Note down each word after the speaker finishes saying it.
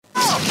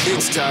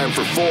It's time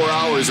for 4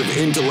 hours of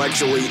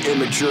intellectually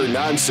immature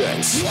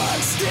nonsense.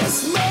 What's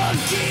this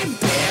monkey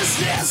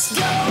business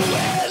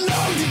going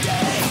on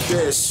today?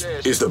 This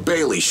is The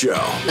Bailey Show.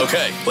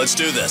 Okay, let's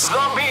do this. The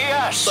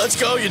BS. Let's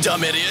go, you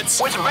dumb idiots.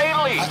 With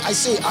Bailey. I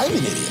say I'm an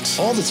idiot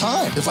all the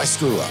time if I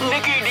screw up.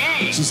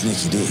 NickyD. She's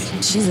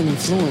NickyD. She's an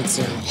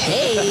influencer.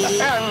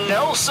 Hey. And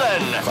Nelson.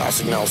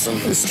 Classic Nelson.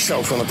 This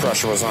show from the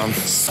pressure was on.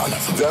 Son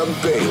of a... The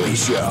Bailey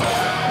Show.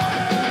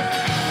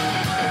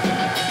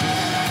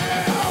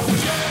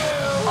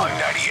 On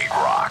 98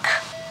 Rock.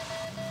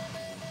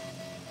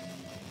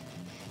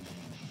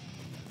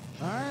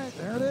 All right,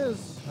 there it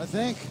is, I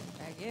think.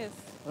 I guess.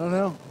 I don't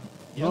know.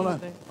 I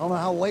don't know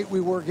how late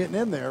we were getting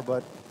in there,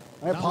 but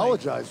I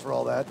apologize for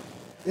all that.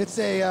 It's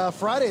a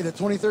Friday, the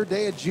 23rd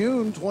day of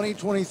June,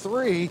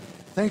 2023.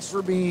 Thanks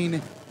for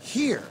being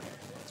here.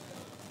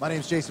 My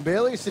name's Jason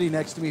Bailey. Sitting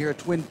next to me here at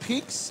Twin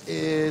Peaks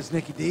is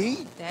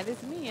NickyD. That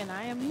is me, and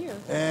I am here.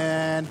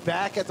 And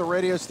back at the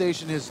radio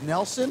station is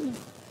Nelson.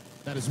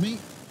 That is me.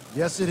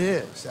 Yes, it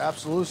is.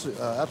 Absolutely.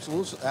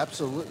 Absolutely.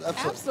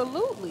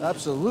 Absolutely.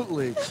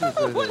 Absolutely.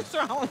 What's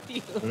wrong with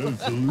you?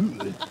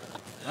 Absolutely.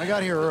 I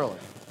got here early.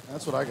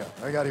 That's what I got.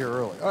 I got here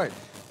early. All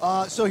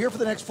right. So here for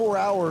the next 4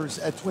 hours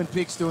at Twin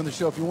Peaks doing the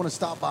show. If you want to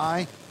stop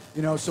by,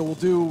 so we'll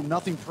do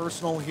nothing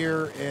personal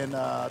here in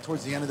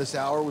towards the end of this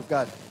hour. We've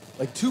got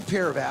like 2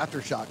 pair of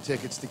Aftershock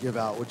tickets to give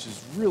out, which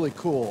is really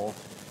cool.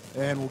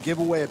 And we'll give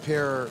away a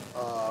pair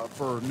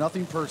for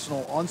nothing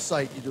personal on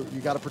site.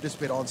 You got to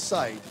participate on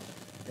site.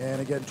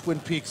 And again, Twin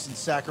Peaks in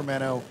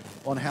Sacramento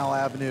on Howell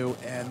Avenue.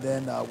 And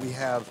then we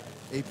have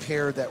a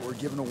pair that we're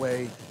giving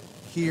away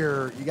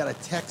here. You got a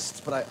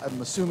text, but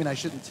I'm assuming I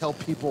shouldn't tell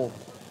people.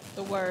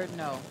 The word,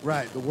 no.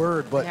 Right, the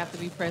word. But you have to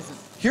be present.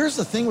 Here's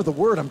the thing with the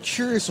word. I'm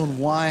curious on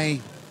why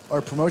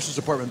our promotions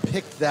department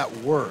picked that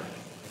word.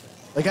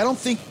 Like, I don't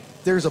think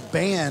there's a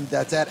band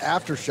that's at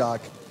Aftershock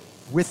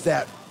with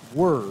that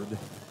word.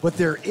 But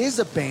there is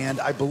a band,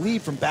 I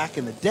believe, from back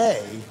in the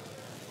day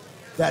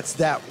that's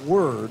that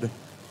word.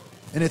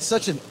 And it's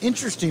such an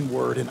interesting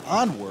word, an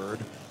odd word,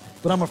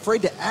 but I'm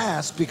afraid to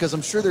ask because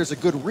I'm sure there's a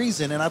good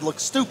reason and I'd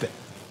look stupid.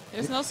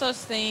 There's no such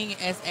thing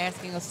as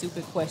asking a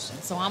stupid question,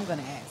 so I'm going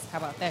to ask. How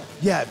about that?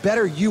 Yeah,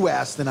 better you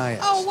ask than I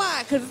ask. Oh,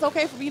 why? Because it's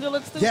okay for me to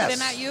look stupid and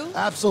not you?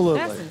 Absolutely.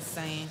 That's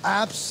insane.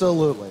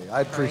 Absolutely.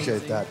 I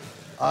appreciate that.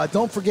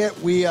 Don't forget,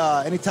 we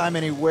anytime,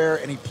 anywhere,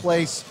 any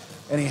place,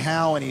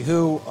 anyhow,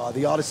 anywho,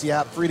 the Odyssey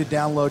app, free to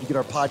download. You get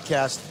our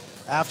podcast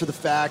after the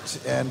fact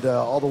and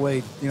all the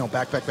way,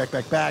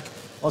 back.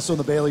 Also on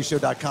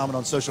thebaileyshow.com and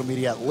on social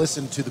media at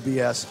Listen to the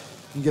BS.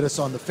 You can get us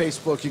on the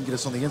Facebook, you can get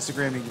us on the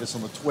Instagram, you can get us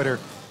on the Twitter,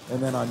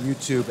 and then on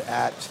YouTube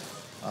at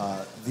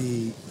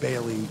The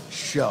Bailey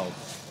Show.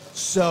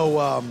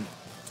 So,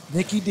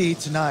 NickyD,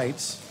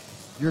 tonight,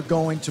 you're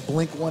going to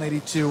Blink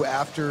 182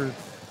 after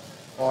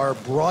our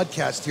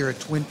broadcast here at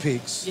Twin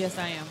Peaks. Yes,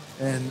 I am.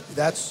 And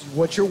that's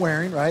what you're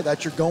wearing, right?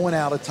 That's your going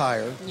out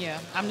attire. Yeah,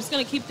 I'm just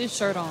going to keep this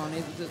shirt on.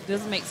 It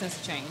doesn't make sense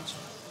to change.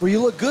 Well, you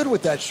look good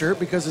with that shirt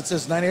because it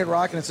says 98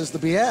 Rock and it says the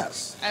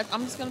BS. That's what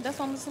I'm just going to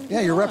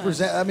Yeah, you're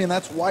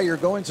that's why you're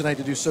going tonight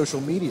to do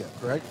social media,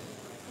 correct?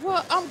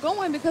 Well, I'm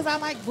going because I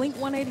like Blink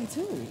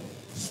 182.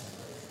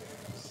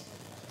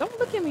 Don't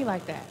look at me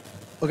like that.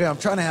 Okay, I'm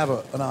trying to have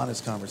an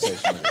honest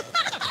conversation with you.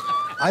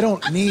 I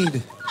don't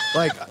need,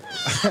 I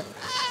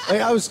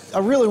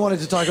really wanted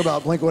to talk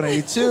about Blink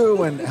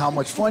 182 and how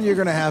much fun you're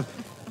going to have,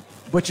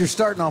 but you're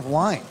starting off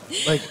lying.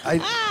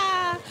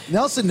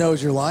 Nelson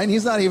knows you're lying.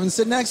 He's not even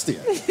sitting next to you.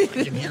 I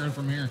can hear it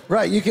from here.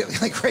 Right, you can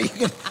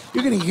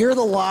you're going to hear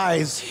the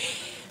lies.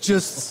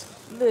 Just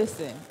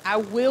listen. I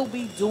will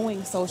be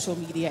doing social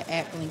media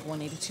at Blink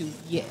 182.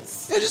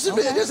 Yes. Yeah,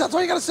 that's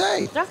all you got to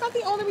say. That's not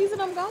the only reason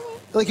I'm going.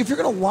 Like if you're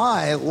going to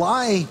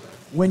lie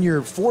when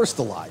you're forced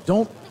to lie.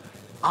 Don't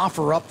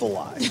offer up the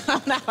lie.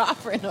 I'm not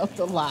offering up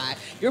the lie.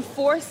 You're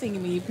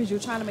forcing me because you're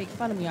trying to make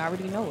fun of me. I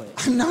already know it.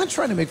 I'm not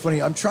trying to make fun of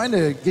you. I'm trying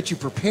to get you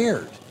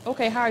prepared.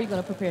 Okay, how are you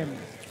going to prepare me?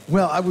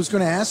 Well, I was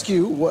going to ask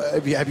you,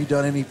 have you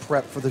done any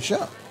prep for the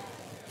show?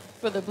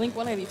 For the Blink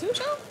 182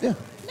 show? Yeah.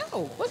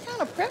 No. What kind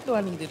of prep do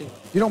I need to do?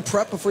 You don't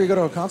prep before you go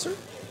to a concert?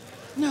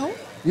 No.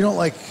 You don't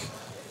like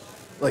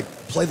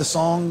play the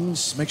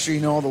songs, make sure you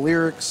know all the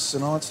lyrics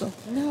and all that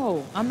stuff?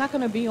 No. I'm not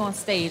going to be on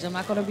stage. I'm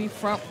not going to be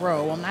front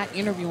row. I'm not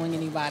interviewing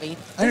anybody.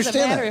 I understand that. It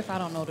doesn't matter that. if I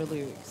don't know the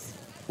lyrics.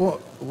 Well,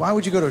 why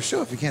would you go to a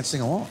show if you can't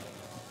sing along?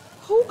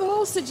 Who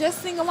goes to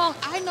just sing along?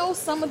 I know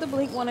some of the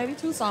Blink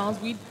 182 songs.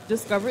 We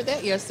discovered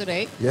that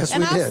yesterday. Yes,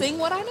 and we did. And I sing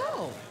what I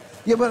know.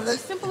 Yeah, but as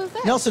simple as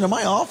that. Nelson, am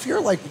I off here?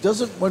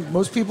 When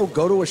most people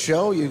go to a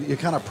show, you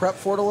kind of prep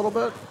for it a little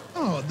bit?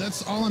 Oh,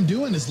 that's all I'm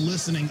doing is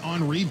listening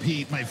on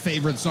repeat my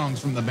favorite songs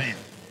from the band.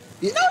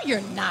 No,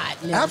 you're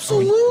not. Nelson.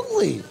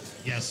 Absolutely.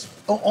 Yes.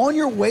 On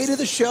your way to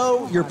the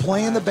show, you're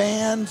playing the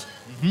band.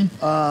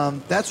 Mm-hmm.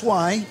 That's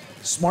why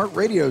smart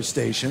radio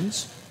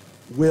stations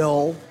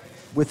will,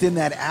 within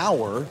that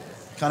hour,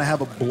 kind of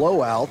have a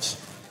blowout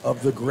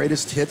of the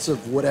greatest hits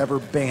of whatever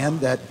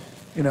band that,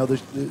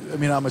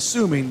 I'm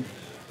assuming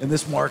in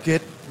this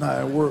market,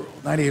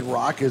 98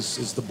 Rock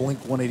is the Blink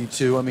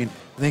 182. I mean,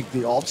 think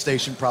the alt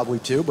station probably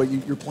too, but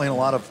you're playing a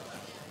lot of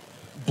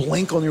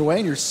Blink on your way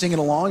and you're singing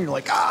along. You're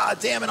like, ah,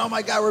 damn it, oh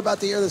my God, we're about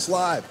to hear this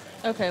live.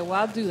 Okay, well,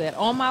 I'll do that.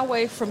 On my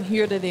way from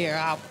here to there,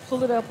 I'll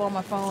pull it up on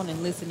my phone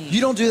and listen in.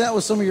 You don't do that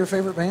with some of your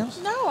favorite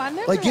bands? No, I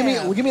never Like, give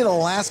have. me the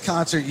last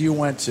concert you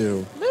went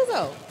to.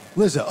 Lizzo.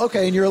 Lizzo.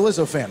 Okay, and you're a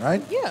Lizzo fan,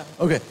 right? Yeah.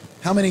 Okay.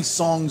 How many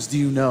songs do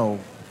you know,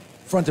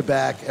 front to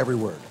back, every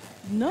word?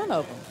 None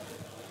of them.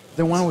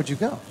 Then why would you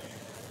go?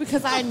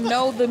 Because I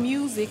know the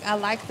music. I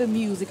like the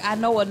music. I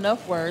know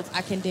enough words.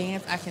 I can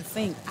dance. I can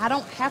sing. I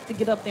don't have to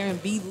get up there and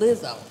be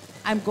Lizzo.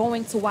 I'm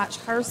going to watch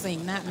her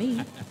sing, not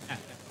me.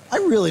 I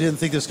really didn't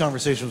think this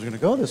conversation was going to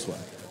go this way.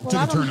 Well,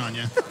 Took a turn on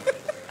you.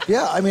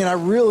 Yeah, I mean, I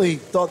really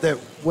thought that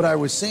what I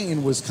was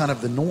saying was kind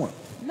of the norm.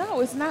 No,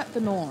 it's not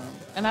the norm.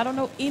 And I don't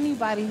know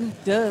anybody who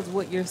does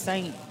what you're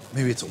saying.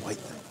 Maybe it's a white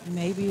thing.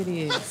 Maybe it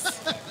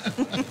is.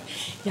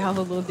 Y'all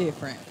a little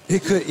different.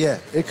 It could, yeah,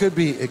 it could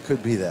be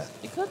that.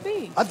 It could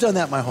be. I've done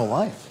that my whole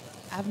life.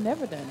 I've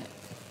never done it.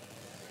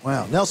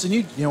 Wow, Nelson,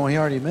 you know, he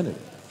already admitted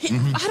it.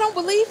 I don't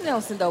believe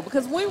Nelson, though,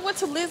 because when we went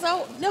to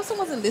Lizzo, Nelson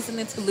wasn't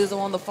listening to Lizzo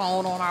on the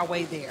phone on our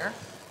way there.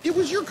 It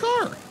was your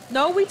car.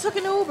 No, we took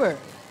an Uber.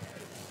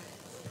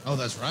 Oh,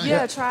 that's right.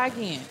 Yeah, try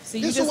again. So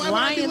you Yeah, so just why would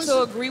I be lying to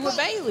listening- agree with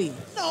Well, Bailey.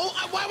 No,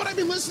 why would I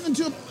be listening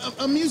to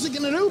a music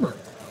in an Uber?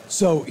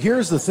 So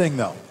here's the thing,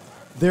 though.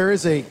 There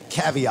is a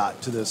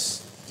caveat to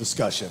this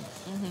discussion.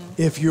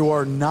 If you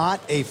are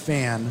not a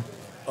fan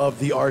of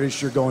the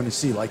artist you're going to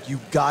see, like you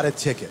got a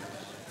ticket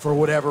for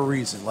whatever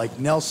reason, like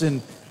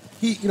Nelson,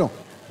 he, you know,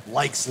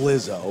 likes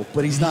Lizzo,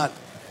 but he's not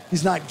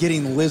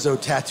getting Lizzo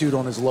tattooed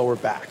on his lower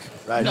back,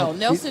 right? No,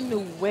 Nelson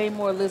knew way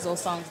more Lizzo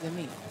songs than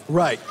me.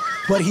 Right.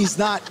 But he's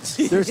not,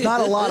 there's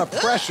not a lot of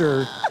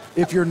pressure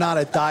if you're not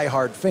a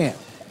diehard fan.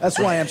 That's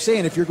why I'm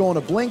saying if you're going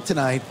to Blink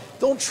tonight,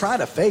 don't try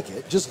to fake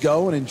it. Just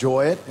go and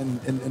enjoy it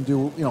and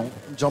do, you know,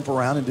 jump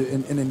around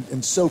and,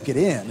 and soak it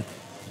in.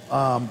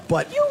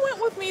 But You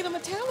went with me to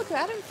Metallica.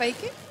 I didn't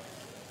fake it.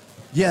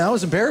 yeah, that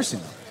was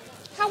embarrassing.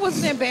 How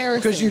was it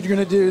embarrassing? Because you're going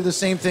to do the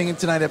same thing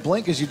tonight at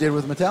Blink as you did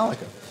with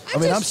Metallica. I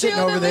mean, just I'm sitting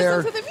chilled over and there,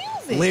 listened to the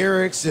music.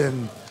 lyrics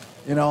and,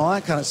 you know, all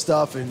that kind of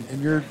stuff,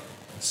 and you're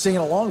singing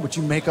along, but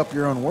you make up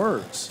your own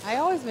words. I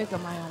always make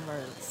up my own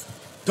words.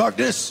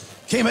 Darkness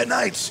came at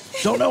night.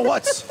 Don't know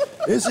what.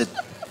 Is it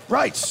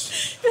right?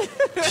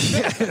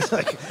 Yeah, it's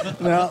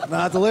like, no,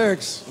 not the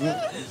lyrics.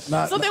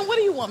 Not, So then what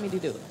do you want me to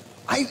do?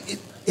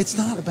 it's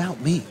not about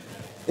me.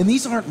 And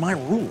these aren't my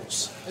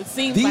rules. It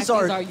seems like these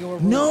are your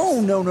rules.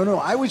 No.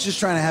 I was just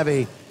trying to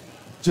have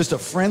just a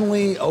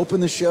friendly,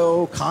 open the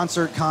show,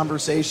 concert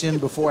conversation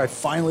before I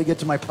finally get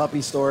to my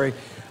puppy story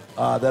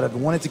that I've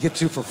wanted to get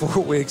to for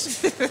 4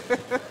 weeks.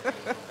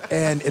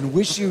 and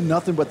wish you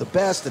nothing but the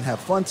best and have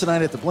fun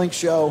tonight at the Blink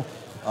show,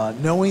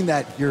 knowing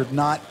that you're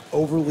not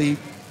overly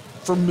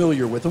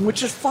familiar with them,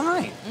 which is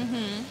fine.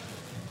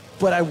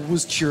 But I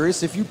was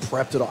curious if you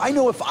prepped it all. I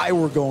know if I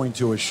were going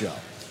to a show,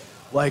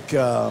 like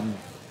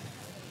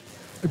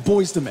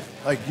Boys to Men,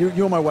 like you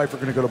and my wife are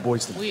going to go to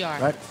Boys to Men. We are.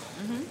 Right?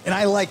 And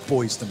I like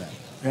Boys to Men.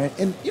 Right?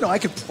 And, you know, I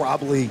could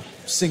probably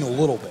sing a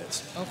little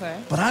bit. Okay.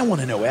 But I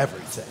want to know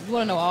everything. You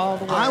want to know all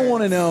the words. I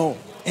want to know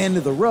End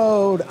of the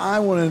Road. I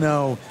want to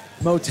know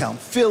Motown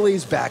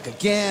Phillies, Back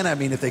Again. I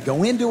mean, if they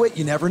go into it,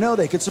 you never know.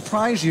 They could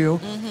surprise you.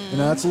 You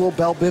know, that's a little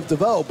Belle Biv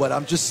DeVoe, but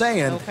I'm just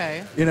saying.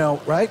 Okay. You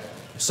know, right?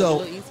 So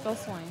Little East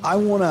Coast swing. I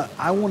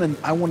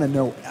wanna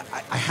know.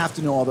 I have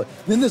to know all the.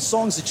 Then the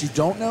songs that you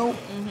don't know.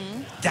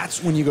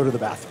 That's when you go to the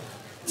bathroom.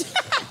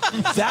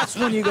 That's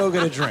when you go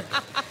get a drink.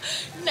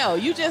 No,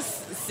 you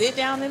just sit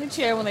down in a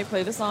chair when they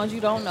play the songs you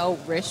don't know,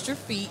 rest your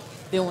feet.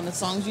 Then when the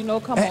songs you know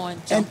come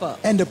on, jump up.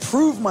 And to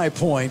prove my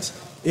point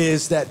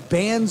is that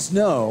bands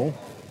know,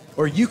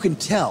 or you can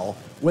tell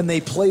when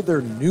they play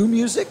their new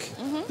music,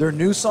 their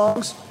new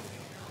songs,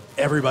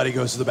 everybody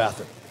goes to the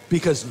bathroom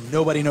because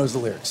nobody knows the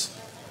lyrics.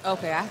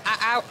 Okay,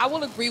 I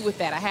will agree with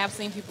that. I have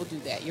seen people do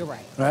that. You're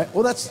right. Right.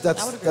 Well, that's I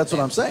would agree what with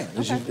I'm that. saying.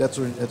 Okay.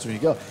 That's when you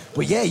go.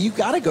 But yeah, you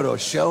got to go to a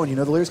show and you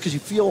know the lyrics because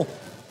you feel.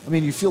 I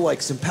mean, you feel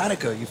like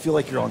simpatico. You feel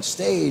like you're on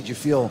stage. You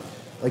feel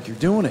like you're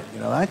doing it. You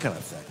know, that kind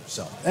of thing.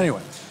 So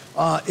anyway,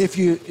 if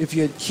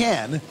you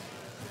can,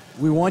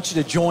 we want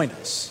you to join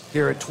us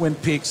here at Twin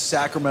Peaks,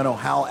 Sacramento,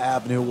 Howell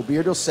Avenue. We'll be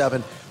here till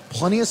 7.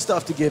 Plenty of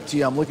stuff to give to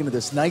you. I'm looking at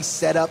this nice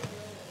setup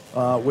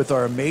with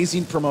our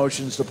amazing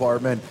promotions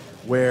department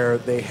where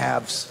they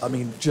have, I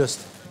mean,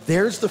 just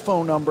there's the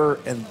phone number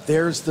and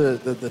there's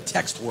the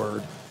text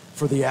word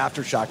for the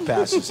Aftershock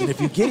passes. And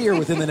if you get here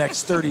within the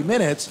next 30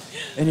 minutes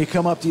and you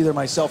come up to either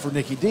myself or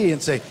NickyD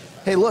and say,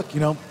 hey, look, you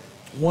know,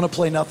 want to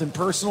play nothing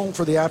personal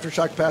for the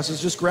Aftershock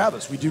passes, just grab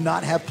us. We do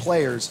not have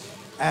players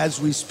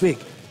as we speak.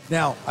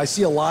 Now, I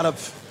see a lot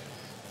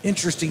of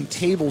interesting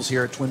tables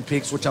here at Twin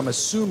Peaks, which I'm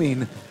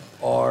assuming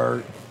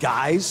are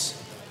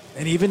guys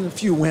and even a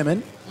few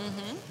women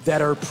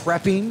that are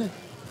prepping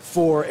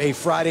for a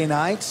Friday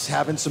night,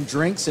 having some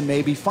drinks and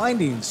maybe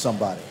finding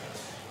somebody.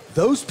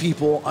 Those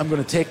people, I'm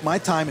going to take my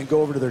time and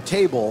go over to their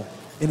table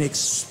and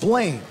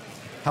explain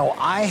how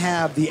I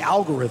have the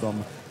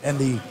algorithm and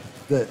the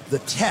the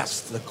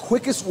test, the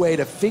quickest way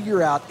to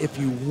figure out if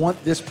you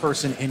want this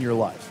person in your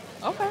life.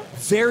 Okay.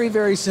 Very,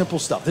 very simple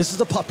stuff. This is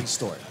the puppy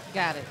story.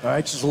 Got it. All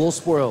right, just a little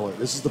spoiler alert.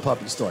 This is the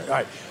puppy story. All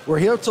right, we're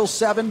here till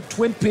 7,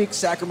 Twin Peaks,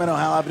 Sacramento,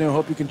 Howell Avenue.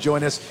 Hope you can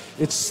join us.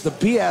 It's the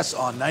BS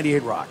on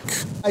 98 Rock.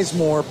 Guys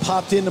Moore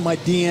popped into my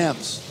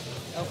DMs.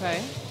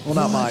 Okay. Well,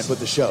 not mine, but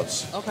the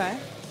show's. Okay.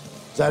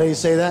 Is that how you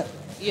say that?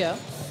 Yeah.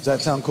 Does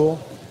that sound cool?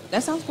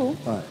 That sounds cool.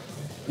 All right.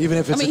 Even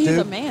if it's a dude? he's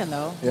a man,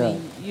 though. Yeah. I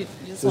mean, you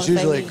just So it's wanna say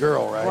usually he- a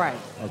girl, right? Right.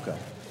 Okay.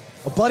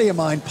 A buddy of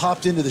mine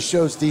popped into the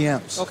show's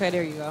DMs. Okay,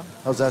 there you go.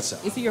 How's that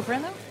sound? Is he your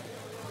friend, though?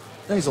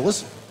 No, he's a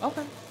listener.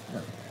 Okay.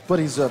 But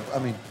he's a, I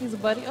mean... He's a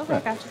buddy? Okay,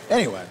 Right. gotcha.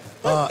 Anyway,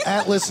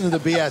 at Listen to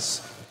the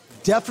BS,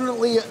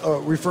 definitely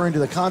referring to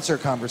the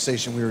concert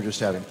conversation we were just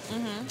having,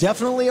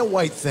 definitely a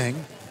white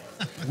thing.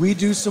 We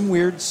do some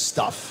weird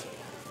stuff.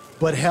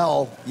 But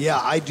hell, yeah,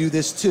 I do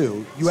this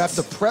too. You have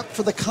to prep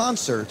for the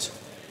concert.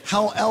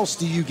 How else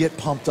do you get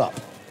pumped up?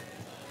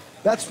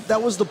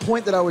 That was the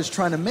point that I was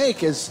trying to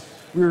make as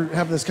we were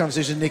having this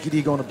conversation,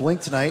 NickyD going to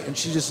Blink tonight, and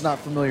she's just not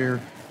familiar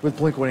with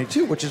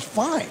Blink-182, which is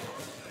fine.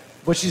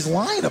 But she's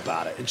lying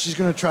about it, and she's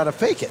going to try to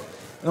fake it.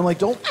 And I'm like,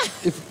 you're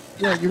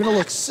going to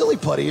look silly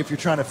putty if you're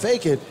trying to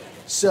fake it.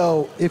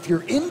 So if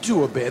you're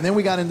into a band, then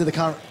we got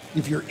into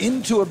if you're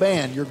into a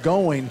band, you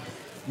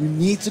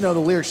need to know the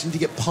lyrics. You need to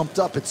get pumped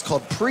up. It's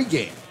called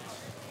pregame.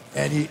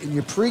 And in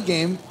your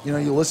pregame,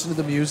 you listen to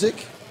the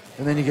music,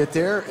 and then you get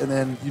there, and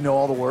then you know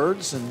all the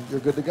words, and you're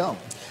good to go.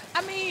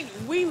 I mean,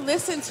 we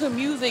listen to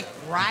music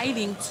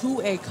riding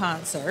to a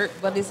concert,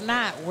 but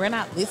we're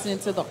not listening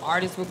to the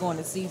artist we're going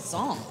to see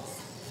songs.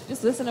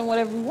 Just listen to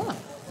whatever we want.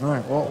 All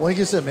right. Well, like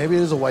you said, maybe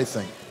it is a white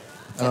thing.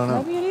 I don't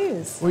know. Maybe it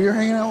is. Well, you're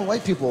hanging out with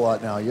white people a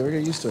lot now. You ever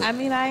get used to it? I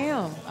mean, I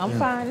am. I'm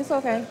fine. It's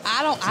okay.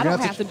 I don't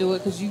have to do it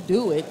because you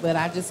do it, but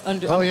I just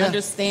I'm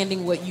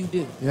understanding what you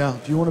do. Yeah.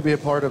 If you want to be a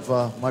part of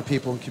my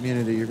people and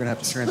community, you're going to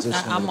have to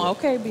transition. I'm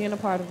okay being a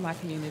part of my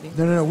community.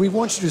 No. We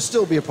want you to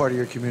still be a part of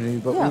your community,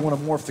 but Yeah. we want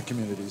to morph the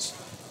communities.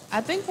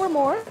 I think we're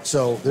more.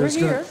 So there's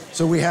We're here.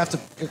 So we have to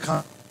pick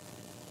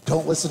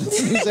don't listen to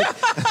the music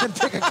and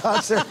pick a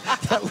concert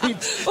that we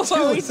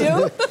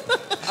do.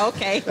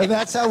 Okay. And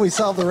that's how we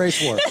solve the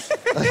race war.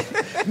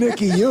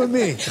 Nikki, you and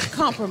me.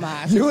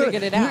 Compromise. We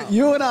figured it out.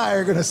 You and I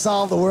are going to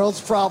solve the world's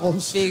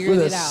problems Figured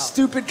with it a out.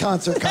 stupid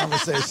concert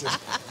conversation.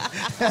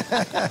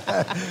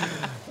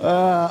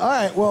 All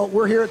right. Well,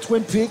 we're here at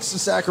Twin Peaks in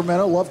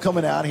Sacramento. Love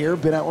coming out here.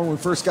 Been out when we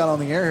first got on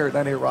the air here at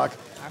 98 Rock.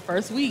 Our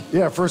first week.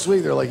 Yeah, first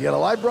week. They're like, you got a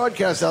live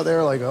broadcast out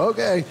there. Like,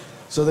 okay.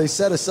 So they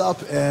set us up,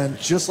 and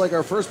just like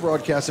our first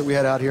broadcast that we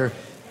had out here,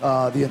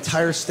 the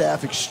entire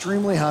staff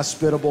extremely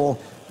hospitable.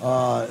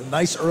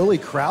 Nice early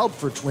crowd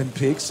for Twin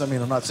Peaks. I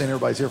mean, I'm not saying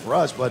everybody's here for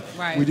us, but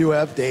Right. we do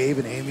have Dave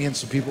and Amy and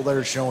some people that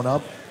are showing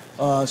up.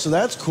 So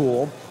that's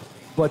cool.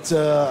 But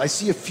I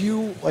see a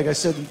few, like I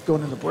said,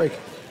 going into break.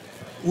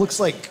 Looks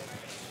like,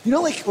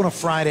 like on a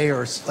Friday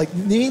or like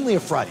mainly a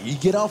Friday, you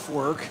get off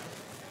work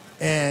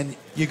and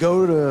you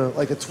go to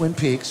like a Twin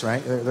Peaks,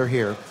 right? They're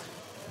here.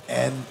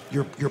 And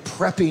you're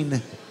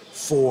prepping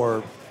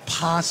for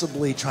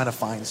possibly trying to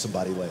find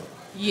somebody later.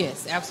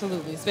 Yes,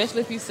 absolutely.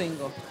 Especially if you're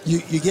single.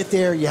 You get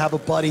there, you have a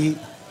buddy.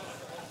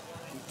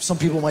 Some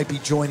people might be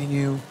joining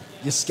you.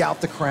 You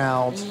scout the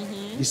crowd.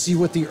 Mm-hmm. You see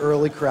what the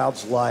early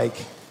crowd's like.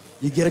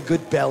 You get a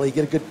good belly,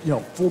 get a good,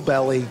 full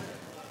belly.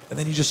 And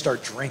then you just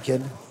start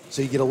drinking.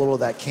 So you get a little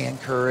of that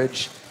canned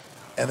courage.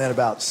 And then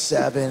about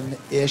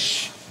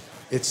 7-ish,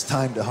 it's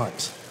time to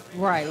hunt.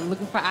 Right.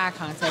 Looking for eye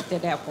contact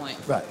at that point.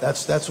 Right,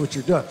 that's what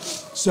you're doing.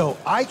 So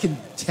I can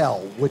tell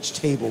which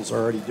tables are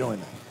already doing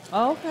that.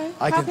 Oh, okay.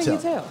 I How can can you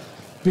tell?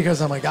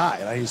 Because I'm a guy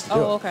and I used to do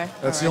it. Oh, okay.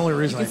 That's All the only right.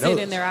 reason I You know can see it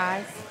this. in their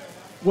eyes?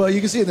 Well,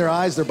 you can see in their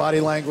eyes, their body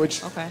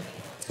language. Okay.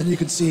 And you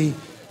can see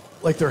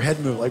like their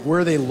head move, like where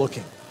are they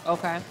looking?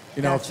 Okay.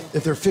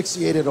 If they're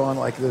fixated on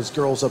like those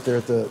girls up there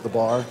at the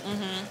bar,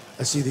 Mm-hmm.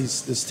 I see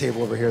this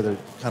table over here, they're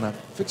kind of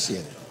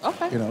fixated.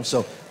 Okay.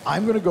 So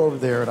I'm going to go over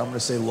there and I'm going to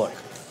say, look,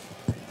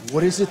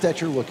 what is it that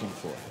you're looking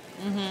for?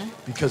 Mm-hmm.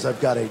 Because I've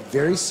got a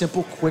very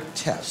simple, quick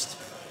test.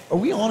 Are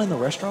we on in the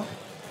restaurant?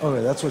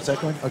 Okay, that's what's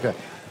echoing? Okay.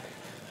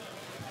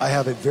 I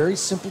have a very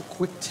simple,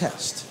 quick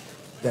test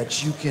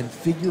that you can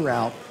figure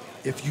out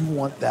if you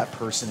want that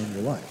person in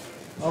your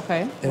life.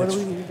 Okay. And What it's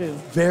do we need to do?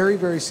 Very,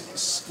 very,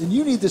 and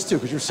you need this too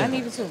because you're I single.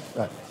 need it too.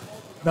 Right.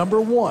 Number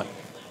one,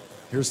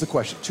 here's the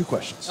question, 2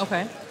 questions.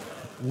 Okay.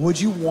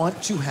 Would you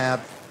want to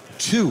have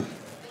 2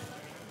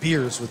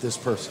 beers with this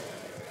person?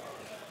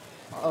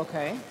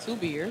 Okay. 2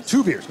 beers.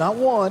 2 beers, not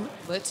 1,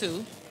 But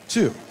 2.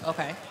 2.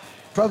 Okay.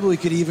 Probably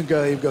could even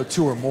go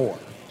 2 or more,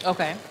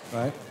 Okay.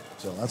 right?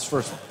 So that's the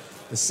first one.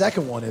 The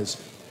second one is,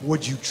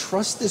 would you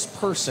trust this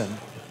person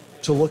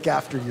to look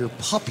after your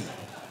puppy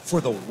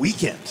for the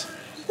weekend?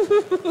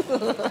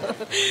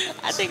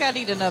 I think I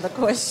need another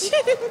question.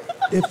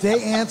 If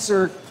they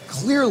answer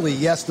clearly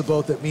yes to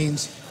both, that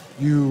means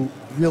you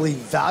really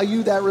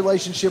value that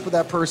relationship with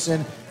that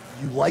person,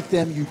 you like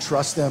them, you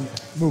trust them,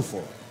 move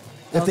forward.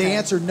 If they Okay.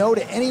 answer no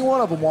to any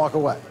one of them, walk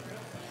away.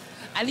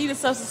 I need a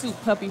substitute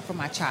puppy for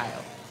my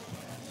child.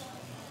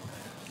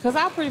 Because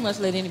I'll pretty much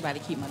let anybody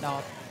keep my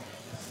dog.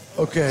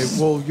 Okay,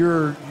 well,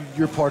 you're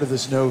part of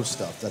this no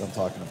stuff that I'm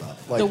talking about.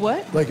 Like, The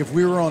what? Like if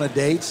we were on a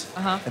date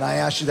Uh-huh. and I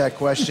asked you that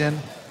question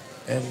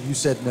and you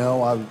said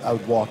no, I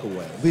would walk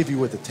away. Leave you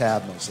with a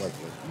tab, most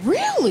likely.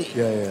 Really?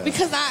 Yeah.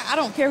 Because I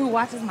don't care who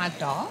watches my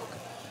dog?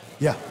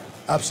 Yeah,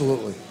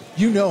 absolutely.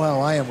 You know how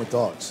I am with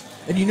dogs.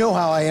 And you know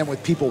how I am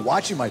with people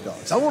watching my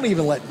dogs. I won't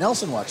even let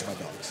Nelson watch my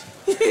dogs.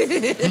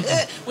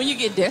 When you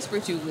get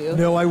desperate, you will.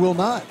 No, I will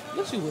not.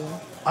 Yes, you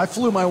will. I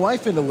flew my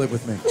wife in to live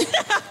with me.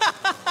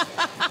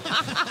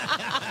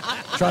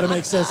 Try to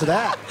make sense of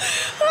that.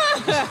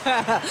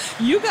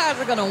 You guys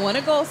are going to want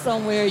to go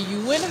somewhere,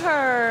 you and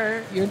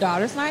her. Your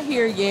daughter's not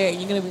here yet.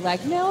 And you're going to be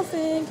like,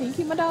 Nelson, can you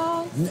keep my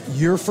dog?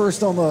 You're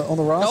first on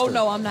the roster.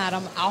 No, I'm not.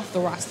 I'm off the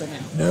roster now.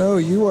 No,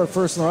 you are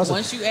first on the roster.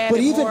 Once you add but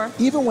it even, more.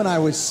 even when I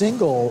was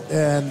single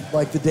and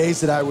like the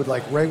days that I would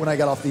like right when I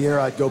got off the air,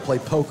 I'd go play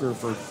poker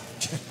for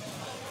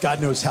God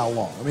knows how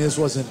long. I mean, this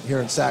wasn't here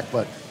in SAC,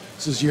 but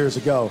this was years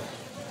ago.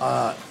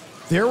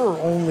 There were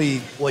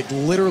only like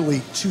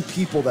literally 2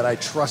 people that I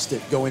trusted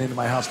going into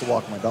my house to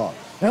walk my dog.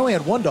 I only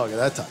had 1 dog at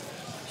that time.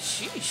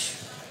 Sheesh.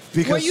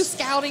 Because, Were you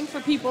scouting for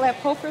people at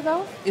poker,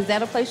 though? Is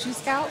that a place you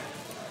scout?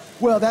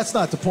 well, that's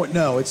not the point.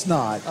 No, it's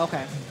not.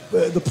 Okay.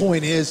 The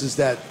point is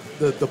that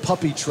the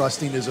puppy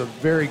trusting is a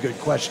very good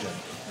question.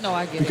 No,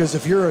 I get Because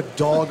if you're a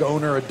dog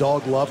owner, a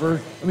dog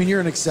lover, I mean, you're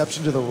an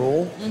exception to the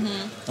rule.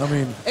 Mm-hmm.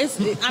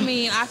 I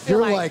mean, I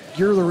feel you're like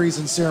you're the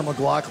reason Sarah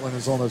McLachlan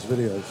is on those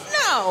videos.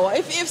 No,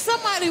 if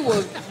somebody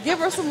would give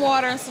her some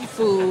water and some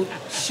food,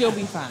 she'll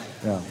be fine.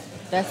 Yeah.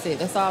 That's it.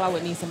 That's all I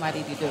would need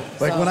somebody to do.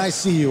 Like So- when I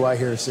see you, I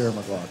hear Sarah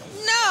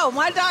McLachlan. No,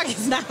 my dog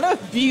is not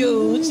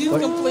abused. She's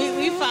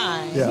completely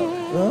fine. Yeah.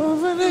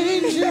 Of an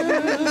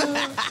angel.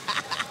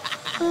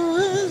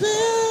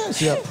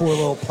 See that poor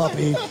little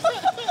puppy,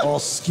 all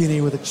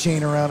skinny with a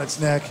chain around its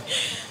neck.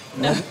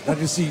 No. I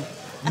just see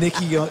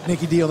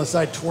NickyD on the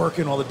side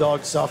twerking while the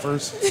dog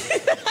suffers.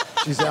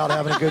 She's out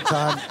having a good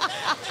time,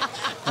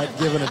 not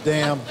giving a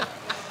damn.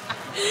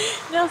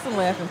 Nelson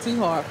laughing too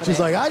hard for She's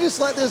that. like, I just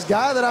let this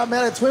guy that I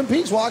met at Twin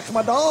Peaks watch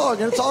my dog,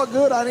 and it's all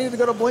good. I needed to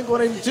go to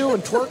Blink-182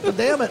 and twerk the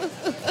damn it.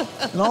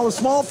 And all the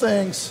small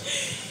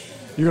things.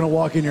 You're going to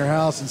walk in your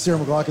house, and Sarah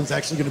McLachlan's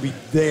actually going to be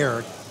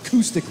there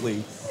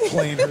acoustically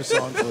playing her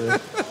song for you.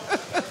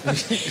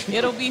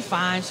 It'll be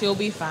fine. She'll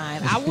be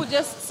fine. I will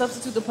just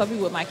substitute the puppy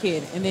with my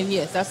kid, and then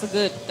yes, that's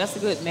a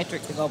good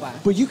metric to go by.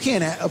 But you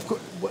can't, of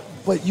course,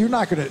 but you're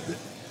not going to,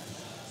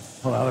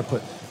 hold on, how do I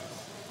put,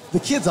 the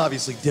kid's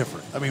obviously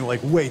different. I mean,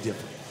 like way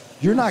different.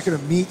 You're not going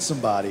to meet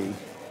somebody,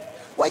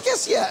 well, I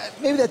guess, yeah,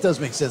 maybe that does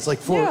make sense. Like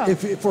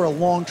if for a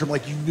long term,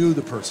 like you knew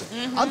the person.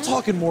 Mm-hmm. I'm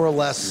talking more or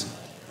less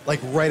like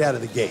right out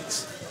of the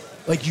gates.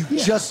 Like you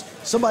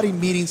somebody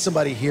meeting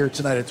somebody here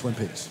tonight at Twin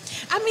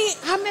Peaks. I mean,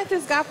 I met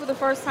this guy for the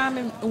first time,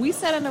 and we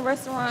sat in a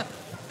restaurant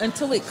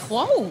until it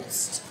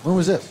closed. When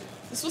was this?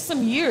 This was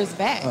some years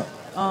back.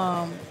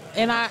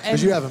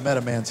 Because you haven't met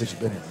a man since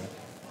you've been here,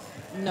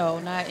 right? No,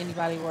 not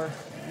anybody worth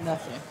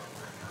nothing.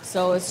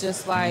 So it's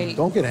just like,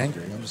 Don't get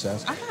angry. I'm just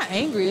asking. I'm not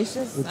angry. It's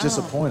just It's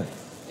disappointed.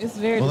 It's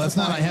very. Well, that's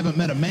not I disappointing. haven't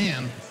met a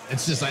man.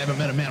 It's just I haven't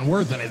met a man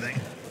worth anything.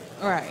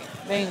 Right.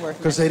 They ain't worth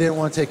Because nothing. they didn't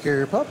want to take care of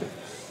your puppy.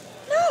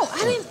 No,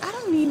 I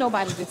don't need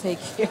nobody to take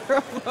care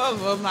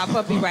of my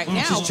puppy right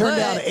now. She's turned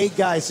but- down 8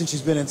 guys since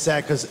she's been in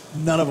SAC because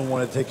none of them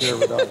want to take care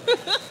of her dog.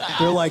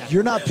 They're like,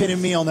 you're not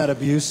pinning me on that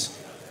abuse.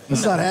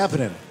 It's not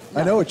happening.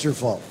 I know it's your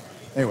fault.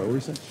 Anyway, what were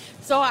you saying?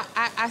 So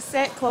I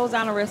sat, closed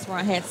down a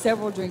restaurant, had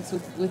several drinks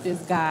with this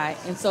guy.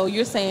 And so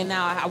you're saying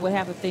now I would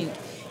have to think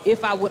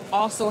if I would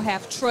also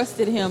have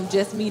trusted him,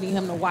 just meeting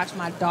him to watch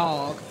my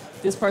dog,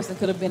 this person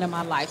could have been in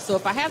my life. So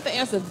if I have to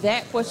answer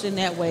that question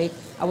that way,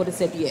 I would have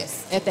said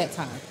yes at that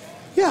time.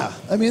 Yeah.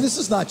 I mean, this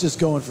is not just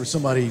going for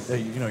somebody that,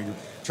 you're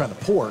trying to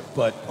pork,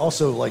 but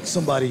also like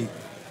somebody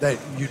that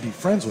you'd be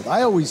friends with.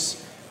 I always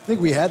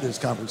think we had this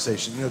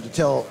conversation, to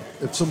tell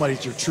if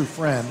somebody's your true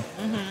friend,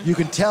 you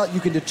can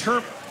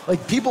determine,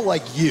 like people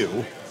like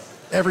you,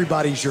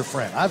 everybody's your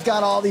friend. I've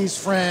got all these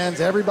friends,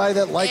 everybody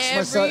that likes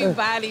my son.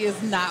 Everybody is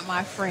not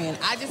my friend.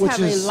 I just Which have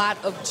is- a lot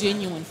of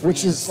genuine friends.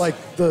 Which is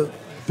like the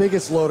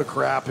biggest load of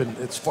crap, and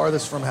it's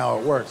farthest from how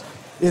it works.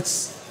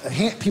 It's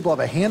people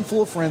have a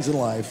handful of friends in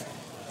life,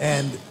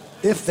 and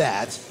if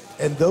that,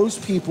 and those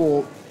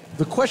people,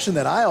 the question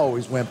that I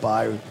always went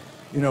by,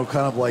 kind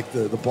of like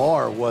the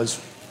bar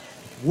was,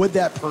 would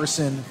that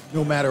person,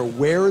 no matter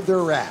where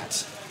they're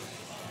at,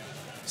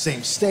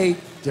 same state,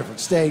 different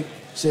state,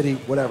 city,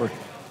 whatever,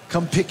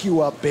 come pick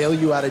you up, bail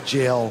you out of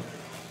jail,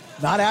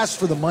 not ask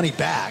for the money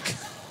back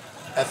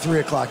at 3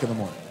 o'clock in the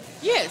morning?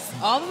 Yes,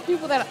 all of the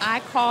people that I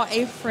call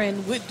a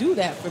friend would do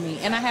that for me,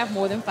 and I have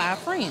more than 5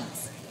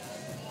 friends.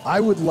 I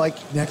would like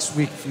next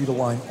week for you to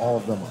line all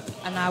of them up.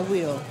 And I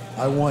will.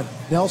 I want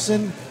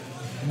Nelson,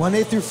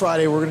 Monday through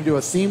Friday, we're going to do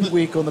a themed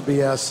week on the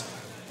BS.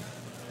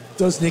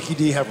 Does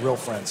NickyD have real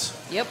friends?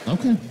 Yep.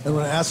 Okay. And we're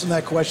going to ask them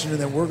that question, and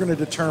then we're going to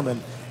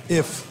determine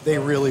if they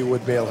really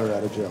would bail her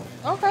out of jail.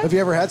 Okay. Have you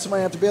ever had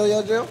somebody have to bail you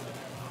out of jail?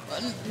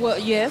 Well,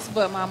 yes,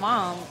 but my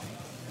mom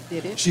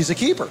did it. She's a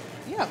keeper.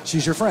 Yeah.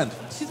 She's your friend.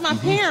 She's my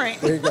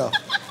parent. There you go.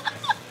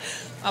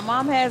 My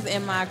mom has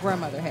and my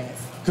grandmother has.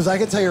 Because I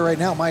can tell you right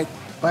now, my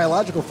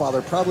biological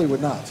father probably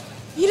would not.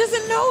 He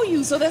doesn't know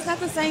you, so that's not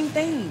the same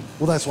thing.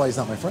 Well, that's why he's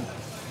not my friend.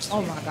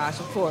 Oh my gosh,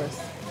 of course.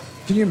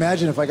 Can you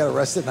imagine if I got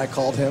arrested and I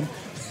called him?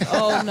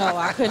 Oh no,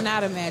 I could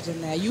not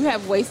imagine that. You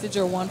have wasted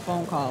your one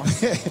phone call.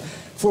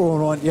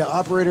 411. Yeah,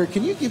 operator,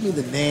 can you give me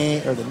the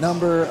name or the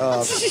number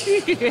of...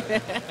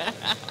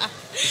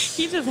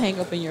 He just hang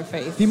up in your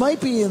face. He might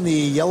be in the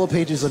yellow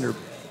pages under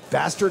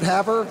Bastard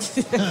Haver.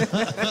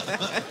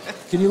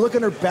 Can you look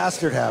under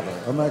Bastard Haver?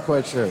 I'm not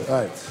quite sure.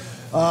 All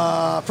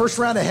right. First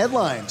round of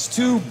headlines.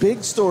 2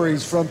 big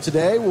stories from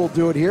today. We'll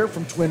do it here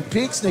from Twin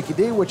Peaks. Nikki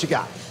D, what you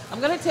got? I'm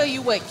going to tell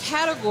you what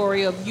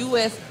category of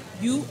U.S.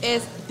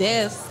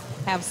 deaths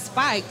have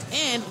spiked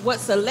and what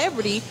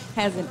celebrity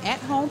has an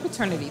at-home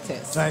paternity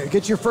test. All right,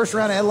 get your first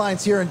round of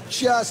headlines here in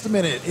just a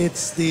minute.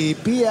 It's the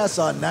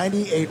BS on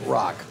 98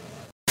 Rock.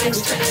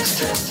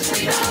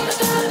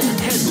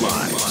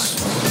 Headlines.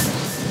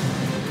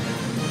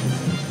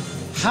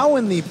 How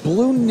in the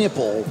blue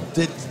nipple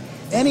did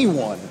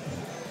anyone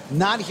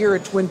not here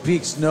at Twin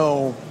Peaks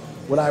know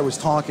what I was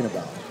talking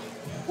about?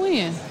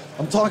 When?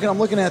 I'm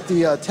looking at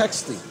the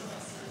text feed.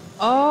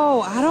 Oh,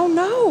 I don't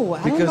know.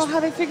 I don't Because- know how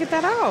they figured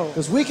that out.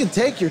 Because we can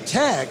take your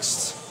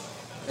texts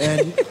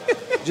and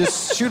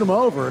just shoot them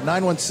over.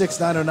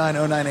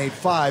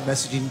 916-909-0985,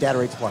 messaging data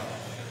rates apply.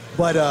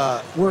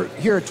 But we're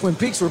here at Twin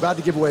Peaks. We're about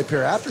to give away a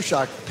pair of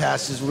Aftershock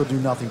passes. We'll do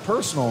nothing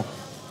personal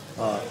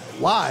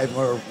live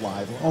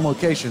on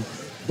location.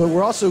 But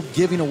we're also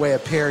giving away a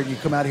pair, and you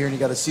come out here and you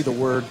got to see the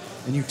word,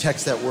 and you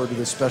text that word to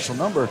this special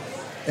number.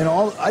 And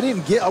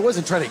I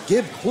wasn't trying to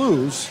give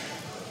clues.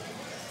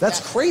 That's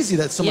crazy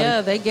that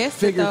somebody they guessed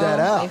figured that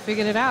out. They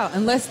figured it out.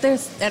 Unless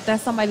that's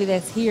somebody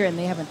that's here and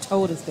they haven't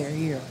told us they're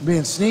here.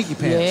 Being sneaky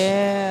pants.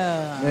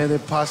 Yeah. Yeah, they're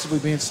possibly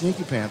being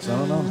sneaky pants. I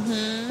don't know.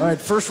 All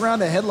right, first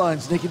round of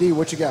headlines. Nikki D,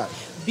 what you got?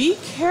 Be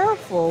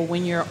careful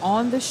when you're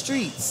on the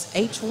streets.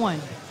 H1.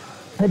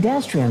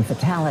 Pedestrian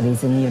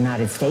fatalities in the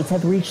United States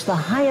have reached the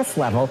highest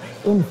level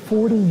in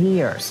 40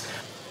 years.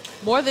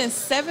 More than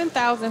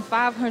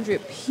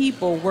 7,500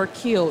 people were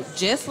killed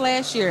just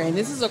last year, and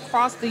this is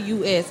across the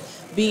U.S.,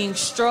 being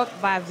struck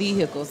by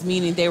vehicles,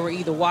 meaning they were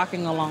either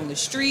walking along the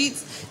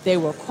streets, they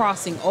were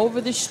crossing over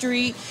the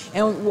street,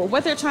 and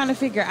what they're trying to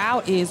figure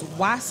out is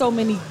why so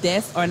many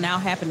deaths are now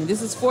happening.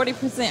 This is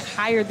 40%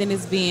 higher than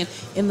it's been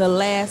in the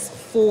last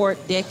 4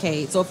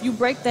 decades. So if you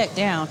break that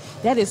down,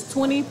 that is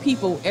 20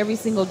 people every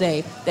single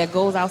day that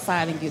goes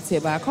outside and gets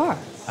hit by a car.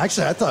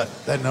 Actually, I thought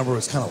that number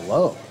was kind of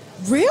low.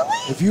 Really?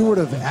 If you would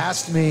have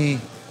asked me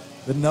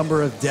the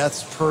number of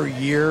deaths per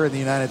year in the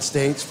United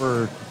States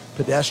for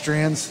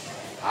pedestrians,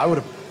 I would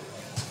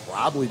have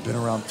probably been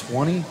around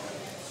 1,000?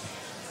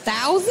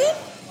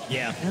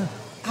 Yeah.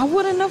 I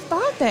wouldn't have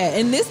thought that.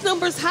 And this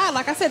number's high.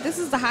 Like I said, this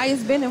is the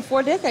highest been in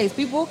 4 decades.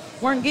 People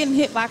weren't getting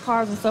hit by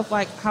cars and stuff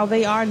like how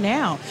they are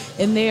now.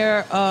 And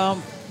they're,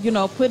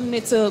 putting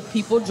it to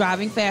people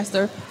driving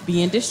faster,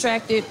 being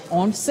distracted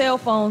on cell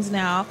phones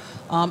now.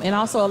 And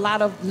also a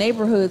lot of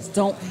neighborhoods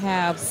don't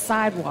have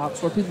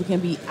sidewalks where people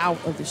can be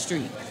out of the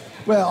street.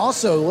 Well,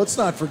 also, let's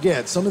not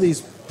forget, some of these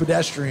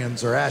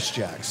pedestrians are ass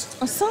jacks.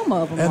 Or some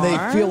of them And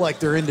are. they feel like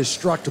they're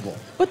indestructible.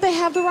 But they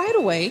have the right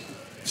of way.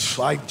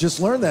 I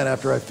just learned that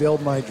after I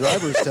failed my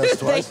driver's test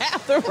twice. They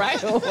have the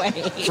right of way.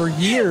 For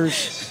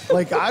years,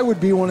 I would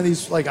be one of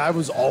these, I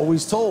was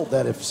always told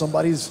that if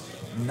somebody's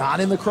not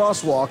in the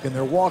crosswalk and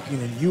they're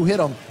walking and you hit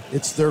them,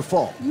 it's their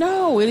fault.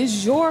 No, it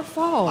is your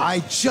fault. I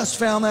just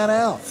found that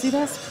out. See,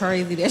 that's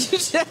crazy that you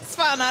just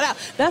found that out.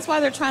 That's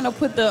why they're trying to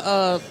put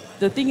the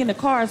thing in the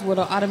cars where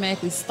it'll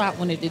automatically stop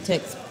when it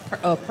detects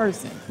a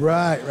person.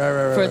 Right.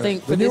 For The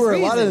this newer, a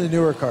lot of reason. the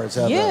newer cars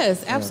have that.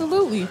 Yes, Yeah.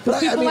 absolutely. For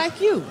But people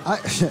like you.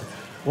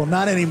 Well,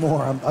 not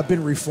anymore. I've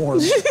been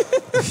reformed.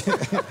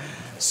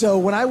 So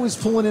when I was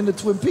pulling into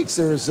Twin Peaks,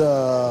 there's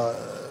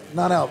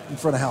not out in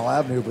front of Howell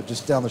Avenue, but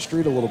just down the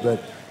street a little bit,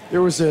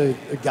 there was a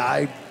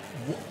guy.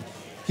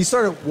 He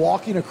started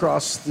walking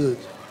across the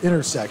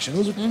intersection. It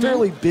was a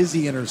fairly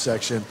busy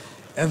intersection,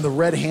 and the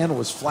red hand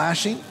was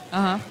flashing.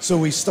 So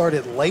we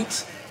started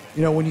late.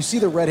 You know, when you see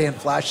the red hand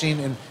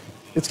flashing, and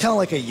it's kind of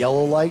like a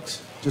yellow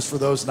light, just for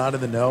those not in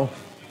the know.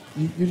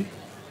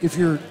 If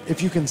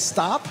you can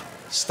stop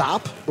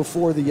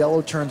before the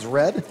yellow turns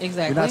red.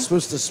 Exactly. You're not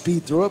supposed to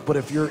speed through it, but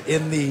if you're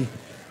in the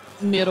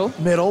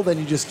middle, then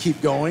you just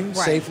keep going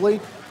Right.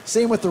 safely.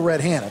 Same with the red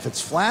hand. If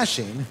it's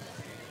flashing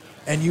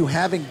and you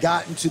haven't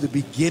gotten to the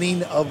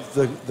beginning of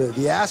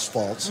the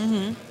asphalt,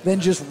 then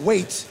just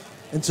wait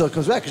until it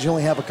comes back because you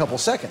only have a couple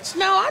seconds.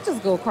 No, I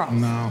just go across.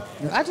 No.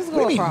 I just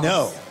What go do you mean, across.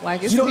 no?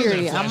 Like, it's You don't-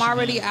 period. I'm Flashing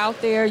already hand.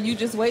 out there. You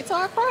just wait till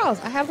I cross.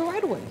 I have the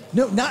right of way.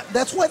 No,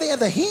 that's why they have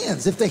the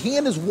hands. If the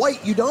hand is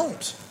white, you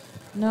don't.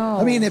 No.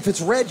 I mean, if it's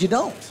red, you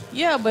don't.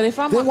 Yeah, but if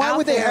I'm Then why out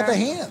would they there, have the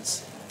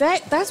hands?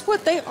 That's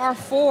what they are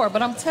for.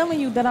 But I'm telling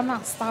you that I'm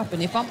not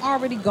stopping. If I'm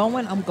already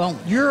going, I'm going.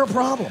 You're a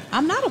problem.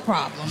 I'm not a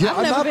problem. Yeah, I've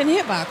I'm never not- been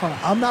hit by a car.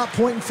 I'm not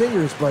pointing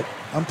fingers, but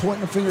I'm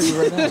pointing a finger at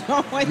you right now.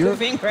 Don't point the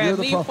finger at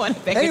me. Point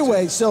it back anyway,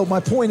 at you. so my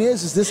point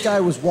is this guy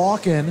was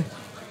walking,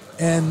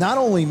 and not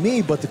only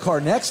me, but the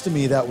car next to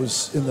me that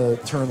was in the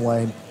turn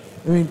lane.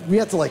 I mean, we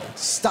had to like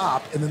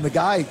stop, and then the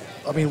guy,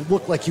 I mean,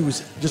 looked like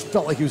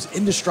felt like he was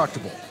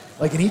indestructible.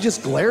 Like, and he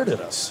just glared at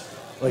us.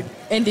 Like,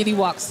 and did he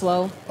walk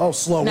slow? Oh,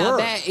 slower. Now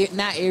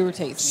that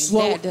irritates me.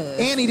 Slow. That does.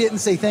 And he didn't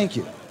say thank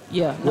you.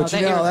 Yeah, no, Which,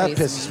 that that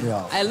irritates pisses me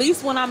off. At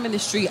least when I'm in the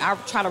street, I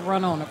try to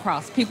run on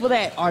across. People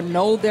that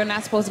know they're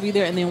not supposed to be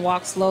there and then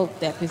walk slow,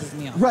 that pisses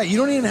me off. Right, you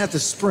don't even have to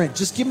sprint.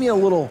 Just give me a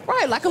little...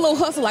 Right, like a little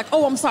hustle, like,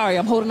 oh, I'm sorry,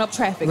 I'm holding up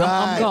traffic. Right.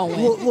 I'm going.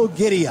 A little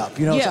giddy up,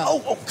 you know? Yeah.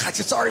 Like, oh,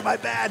 gotcha, sorry, my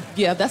bad.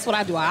 Yeah, that's what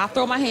I do. I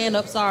throw my hand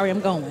up, sorry, I'm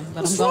going.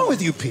 But What's I'm wrong going.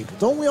 with you people?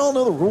 Don't we all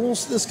know the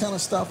rules to this kind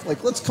of stuff? Like,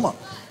 come on.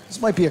 This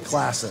might be a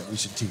class that we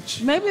should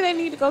teach. Maybe they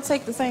need to go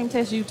take the same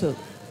test you took.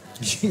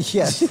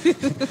 Yes.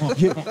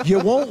 you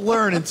won't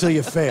learn until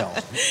you fail.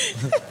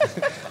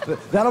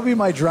 That'll be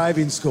my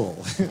driving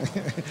school.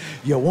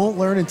 You won't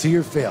learn until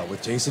you fail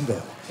with Jason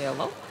Bailey.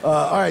 Hello?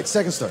 All right,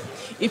 second story.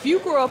 If you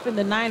grew up in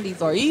the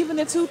 90s or even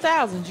the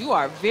 2000s, you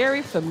are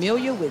very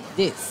familiar with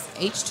this.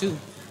 H2.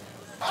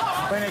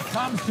 When it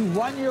comes to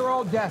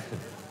one-year-old Destin,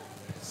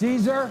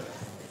 Caesar,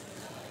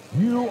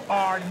 you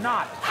are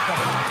not.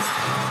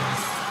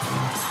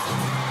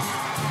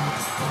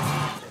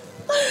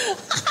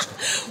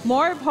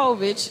 Maury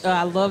Povich,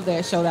 I love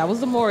that show. That was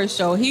the Morris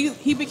show.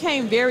 He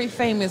became very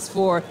famous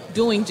for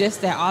doing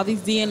just that. All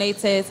these DNA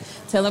tests,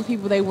 telling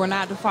people they were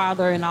not the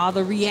father, and all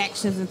the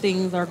reactions and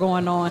things are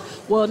going on.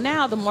 Well,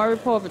 now the Maury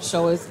Povich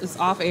show is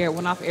off air. It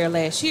went off air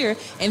last year,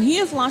 and he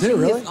is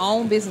launching his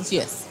own business.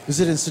 Yes. Is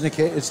it in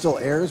syndicate? It still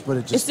airs, but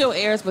it still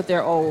airs, but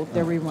they're old.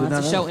 They're reruns.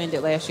 The show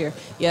ended last year.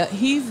 Yeah,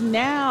 he's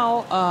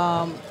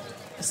now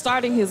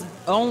starting his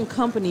own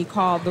company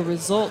called The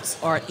Results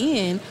Are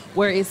In,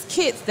 where it's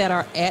kits that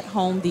are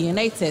at-home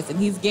DNA tests. And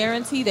he's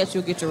guaranteed that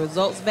you'll get your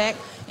results back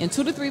in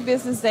 2 to 3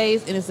 business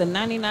days, and it's a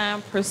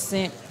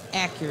 99%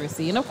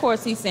 accuracy. And of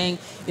course, he's saying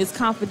it's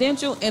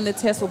confidential and the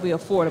test will be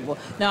affordable.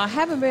 Now, I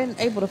haven't been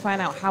able to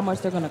find out how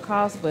much they're going to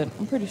cost, but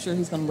I'm pretty sure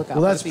he's going to look out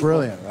for that's people.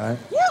 brilliant, right?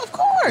 Yeah, of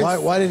course.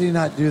 Why did he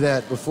not do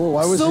that before?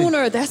 Why was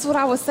Sooner, that's what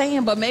I was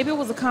saying, but maybe it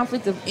was a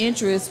conflict of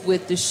interest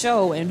with the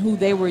show and who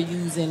they were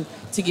using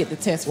to get the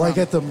test from. Like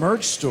at the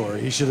merch store,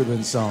 he should have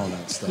been selling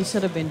that stuff. He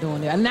should have been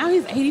doing it. And now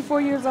he's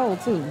 84 years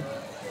old, too.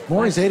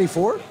 Maury's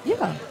 84?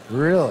 Yeah.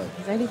 Really?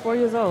 He's 84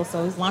 years old,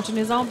 so he's launching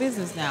his own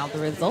business now. The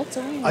Results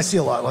Are In. I see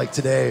a lot. Like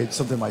today,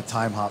 something my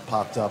time hop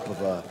popped up of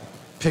a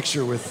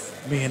picture with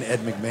me and Ed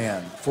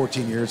McMahon.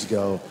 14 years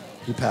ago,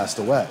 he passed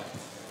away.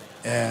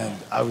 And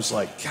I was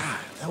like, God,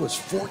 that was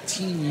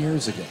 14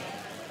 years ago.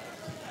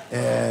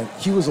 And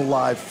he was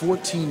alive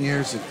 14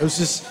 years ago. It was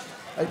just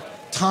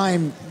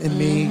time in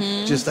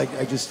me. Just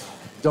I just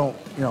don't,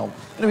 you know.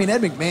 I mean,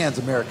 Ed McMahon's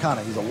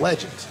Americana. He's a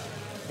legend.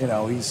 You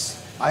know,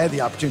 I had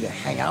the opportunity to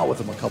hang out with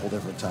him a couple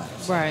different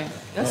times. Right.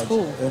 That's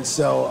cool. And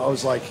so I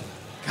was like,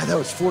 God, that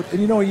was 14. And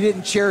you know, you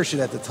didn't cherish it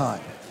at the time.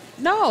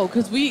 No,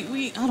 because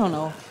we I don't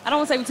know. I don't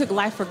want to say we took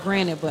life for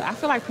granted, but I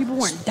feel like people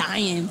weren't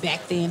dying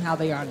back then how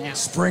they are now.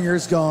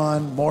 Springer's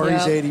gone.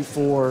 Maury's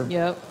 84.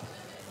 Yep.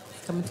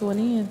 Coming to an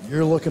end.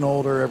 You're looking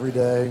older every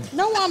day.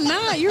 No, I'm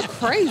not. You're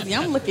crazy.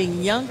 I'm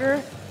looking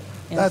younger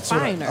and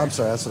finer. I'm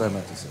sorry, that's what I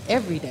meant to say.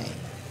 Every day.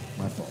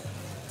 My fault.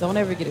 Don't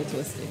ever get it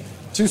twisted.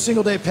 2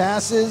 single-day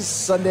passes,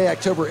 Sunday,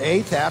 October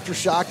 8th,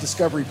 Aftershock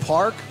Discovery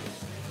Park.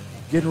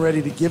 Getting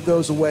ready to give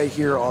those away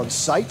here on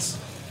site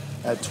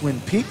at Twin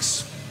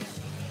Peaks.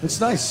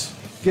 It's nice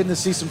getting to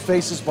see some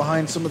faces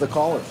behind some of the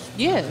callers.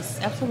 Yes,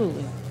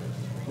 absolutely.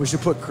 We should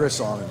put Chris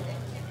on it.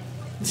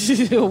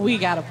 We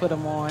got to put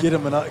him on. Get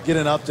an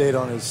update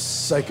on his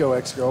psycho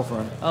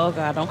ex-girlfriend. Oh,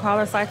 God, don't call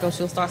her psycho.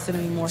 She'll start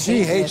sending me more hate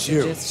She hates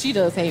messages. She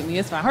does hate me.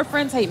 It's fine. Her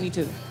friends hate me,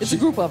 too. It's a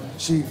group of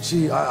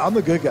them. I'm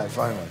the good guy,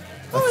 finally.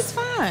 Oh, it's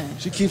fine.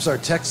 She keeps our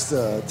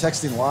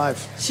texting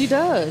live. She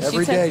does.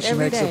 Every day she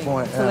makes a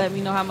point. To let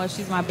me know how much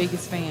she's my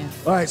biggest fan.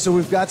 All right, so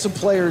we've got some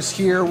players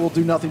here. We'll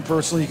do nothing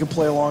personal. You can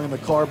play along in the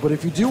car. But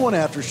if you do want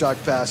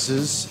Aftershock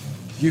passes,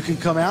 you can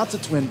come out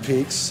to Twin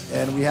Peaks,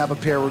 and we have a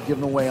pair we're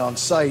giving away on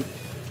site.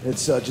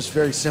 It's just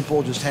very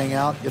simple. Just hang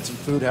out, get some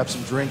food, have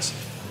some drinks,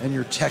 and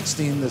you're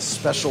texting this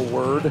special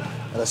word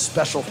at a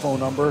special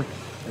phone number.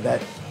 And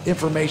that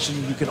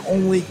information you can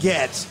only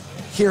get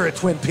here at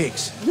Twin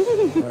Peaks.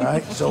 All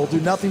right? So we'll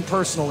do nothing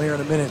personal here in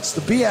a minute. It's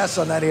the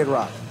BS on 98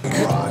 Rock.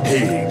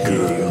 Hey,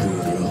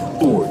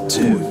 girl, or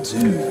two,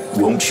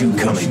 won't you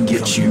come and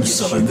get you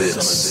some of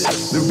this?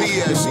 The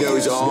BS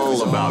knows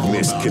all about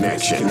missed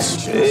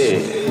connections.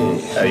 Hey,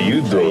 how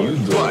you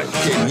doing? But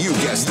can you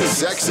guess the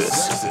sexes?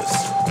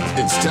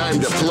 It's time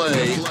to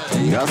play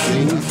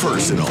Nothing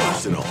Personal.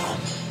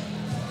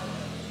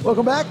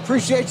 Welcome back.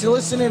 Appreciate you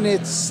listening.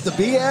 It's the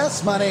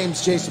BS. My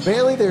name's Jason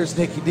Bailey. There's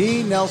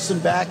NickyD. Nelson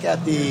back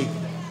at the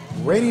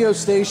radio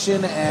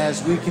station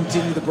as we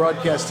continue the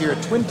broadcast here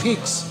at Twin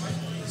Peaks,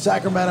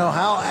 Sacramento,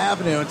 Howell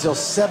Avenue until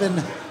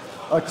 7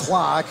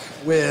 o'clock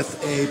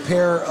with a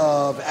pair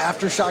of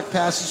Aftershock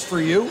passes for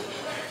you.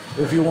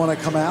 If you want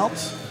to come out,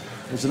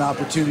 there's an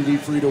opportunity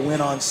for you to win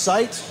on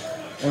site.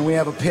 And we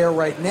have a pair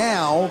right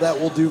now that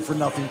will do for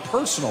Nothing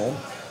Personal.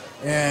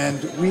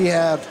 And we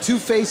have two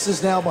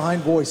faces now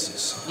behind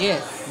voices.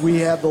 Yes. We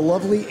have the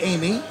lovely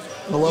Amy.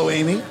 Hello,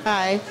 Amy.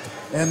 Hi.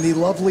 And the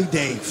lovely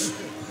Dave.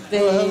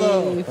 Dave.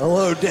 Hello.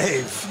 Hello,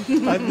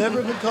 Dave. I've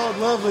never been called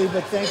lovely,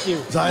 but thank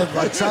you.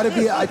 I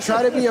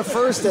try to be a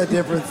first at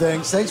different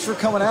things. Thanks for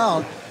coming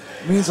out.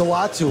 It means a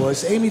lot to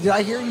us. Amy, did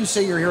I hear you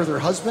say you're here with her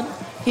husband?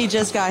 He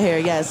just got here,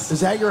 yes. Is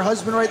that your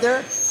husband right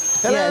there?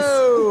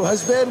 Hello,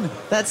 husband.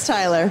 That's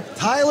Tyler.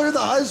 Tyler, the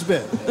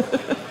husband.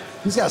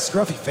 He's got a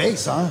scruffy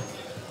face, huh?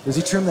 Does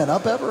he trim that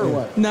up ever or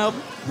what? Nope.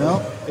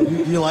 No?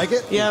 You like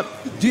it? Yep.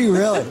 Do you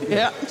really?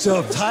 Yeah. So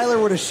if Tyler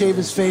were to shave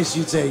his face,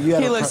 you'd say you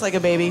had He looks like a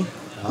baby.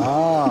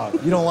 Ah,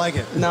 you don't like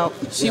it? Nope.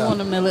 She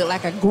want him to look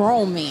like a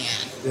grown man.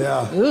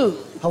 Yeah. Ooh.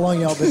 How long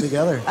y'all been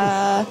together?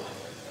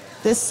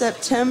 This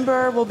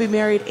September, we'll be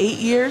married 8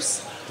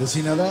 years. Does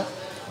he know that?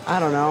 I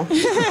don't know.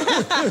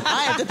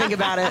 I have to think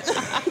about it.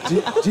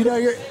 Do you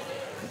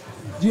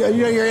know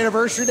your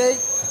anniversary date?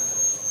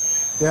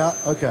 Yeah.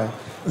 Okay.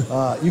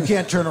 You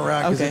can't turn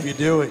around because if you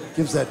do, it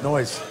gives that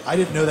noise. I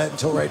didn't know that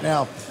until right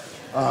now.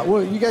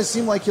 Well, you guys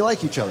seem like you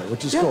like each other,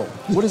 which is cool.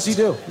 What does he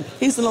do?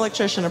 He's an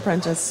electrician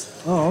apprentice.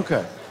 Oh,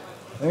 okay.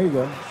 There you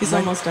go. He's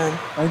almost done.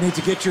 I need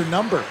to get your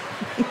number.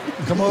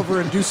 Come over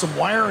and do some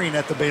wiring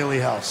at the Bailey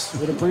house.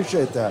 Would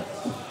appreciate that.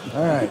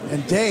 All right.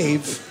 And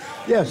Dave.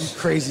 Yes. You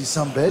crazy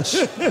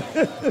sumbitch.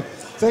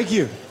 Thank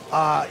you.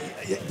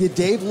 Did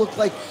Dave look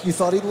like you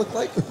thought he'd look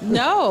like?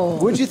 No.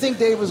 What did you think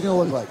Dave was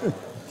going to look like?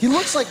 He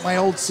looks like my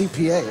old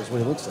CPA is what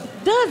he looks like.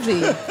 Does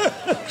he?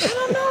 I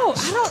don't know.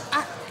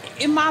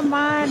 In my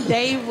mind,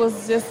 Dave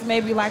was just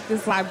maybe like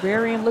this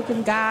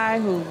librarian-looking guy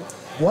who...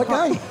 What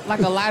guy? Like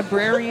a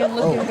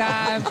librarian-looking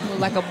guy with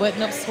like a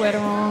button-up sweater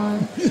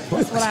on.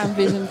 That's what I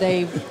envisioned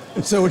Dave.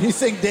 So when you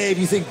think Dave,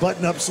 you think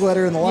button-up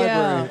sweater in the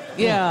library?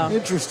 Yeah.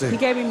 Interesting. He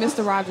gave me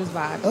Mr. Rogers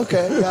vibe.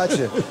 Okay,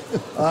 gotcha.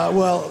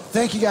 Well,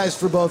 thank you guys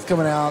for both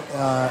coming out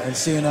and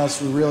seeing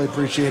us. We really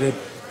appreciate it.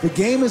 The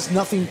game is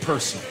nothing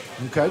personal,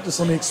 okay? Just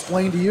let me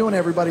explain to you and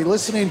everybody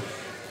listening.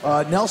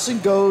 Nelson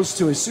goes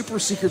to a super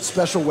secret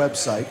special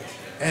website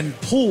and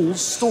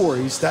pulls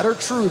stories that are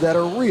true, that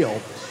are real,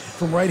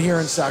 from right here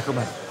in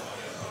Sacramento,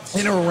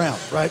 in or around,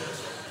 right?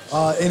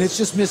 And it's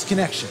just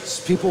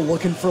misconnections, people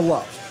looking for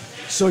love.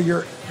 So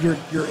your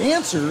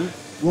answer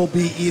will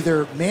be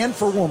either man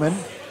for woman,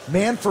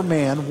 man for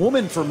man,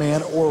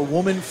 or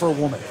woman for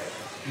woman,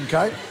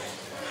 okay?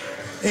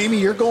 Amy,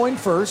 you're going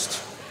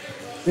first.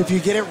 If you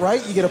get it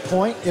right, you get a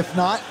point. If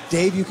not,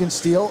 Dave, you can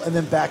steal, and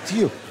then back to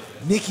you.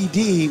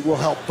 NickyD will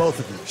help both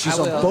of you. She's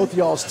on both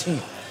y'all's team.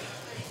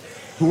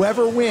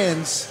 Whoever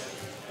wins,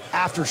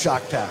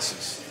 aftershock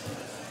passes.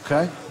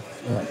 Okay?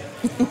 All right.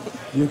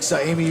 You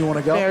excited? Amy, you want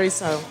to go? Very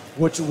so.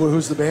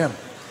 Who's the band?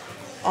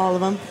 All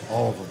of them.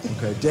 All of them.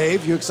 Okay.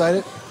 Dave, you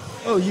excited?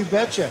 Oh, you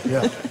betcha.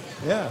 Yeah.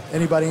 Yeah.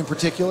 Anybody in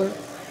particular?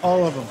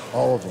 All of them.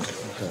 All of them.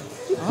 Okay.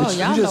 Oh,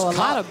 y'all know a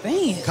lot of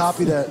bands.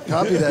 Copy that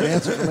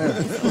answer from there.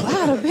 A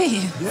lot of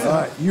bands. Yeah.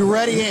 All right. You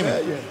ready,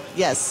 Amy?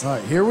 Yes. All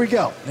right. Here we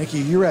go. Nikki,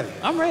 you ready?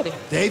 I'm ready.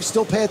 Dave,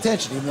 still pay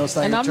attention, even though it's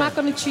not And your I'm turn. not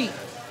going to cheat.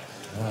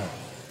 All right.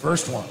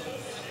 First one.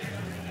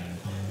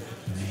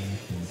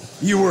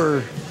 You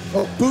were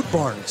Boot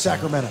Barn,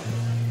 Sacramento.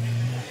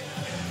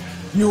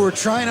 You were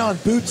trying on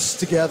boots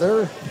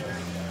together.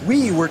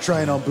 We were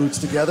trying on boots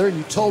together, and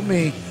you told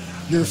me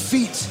your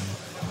feet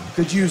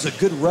could use a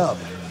good rub.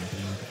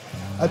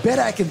 I bet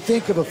I can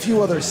think of a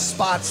few other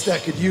spots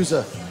that could use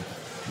a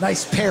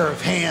nice pair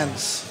of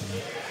hands.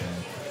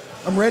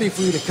 I'm ready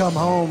for you to come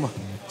home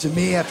to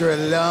me after a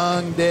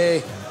long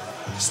day,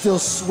 still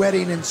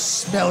sweating and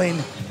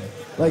smelling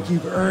like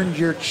you've earned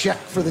your check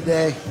for the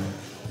day.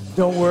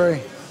 Don't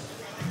worry,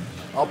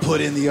 I'll put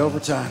in the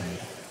overtime.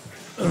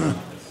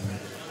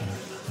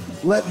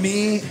 Let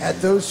me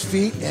at those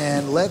feet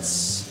and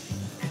let's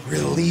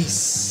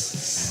release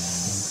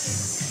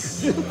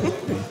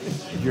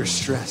your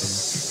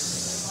stress.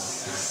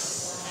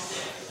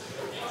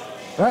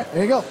 All right,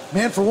 there you go.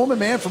 Man for woman,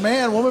 man for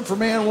man, woman for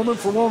man, woman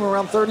for woman,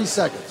 around 30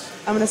 seconds.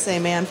 I'm going to say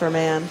man for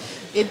man.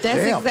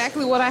 That's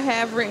exactly what I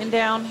have written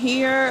down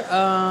here.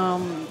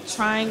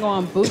 Trying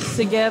on boots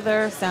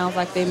together. Sounds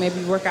like they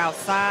maybe work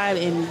outside.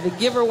 And the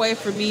giveaway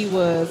for me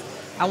was,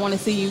 I want to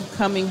see you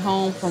coming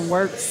home from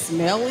work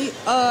smelly.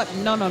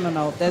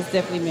 No. That's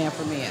definitely man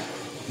for man.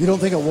 You don't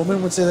think a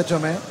woman would say that to a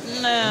man?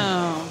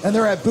 No. And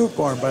they're at Boot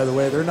Barn, by the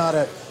way. They're not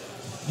at...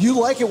 You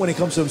like it when it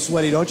comes to them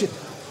sweaty, don't you?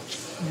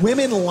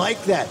 Women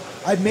like that.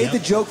 I've made the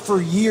joke for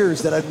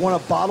years that I'd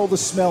want to bottle the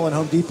smell in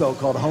Home Depot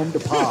called Home to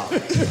Pa.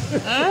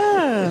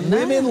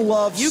 Women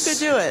love You could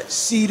do it.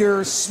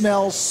 Cedar,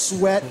 smell,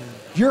 sweat.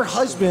 Your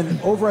husband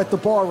over at the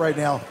bar right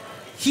now,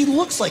 he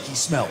looks like he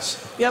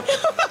smells. Yep.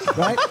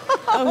 Right?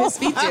 Oh, his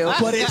feet do.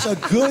 But it's a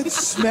good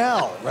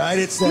smell, right?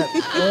 It's that,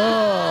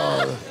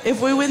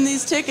 If we win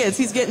these tickets,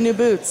 he's getting new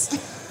boots.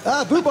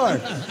 Boot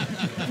Barn.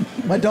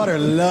 My daughter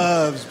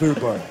loves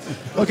Boot Barn.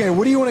 Okay,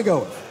 what do you want to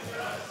go with?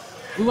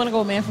 We want to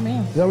go man for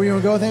man. Is that where you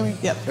want to go with, Amy?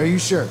 Yep. Are you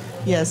sure?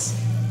 Yes.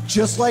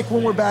 just like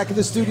when we're back in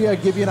the studio, I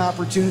give you an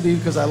opportunity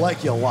because I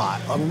like you a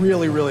lot. I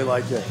really, really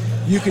like you.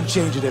 You can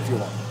change it if you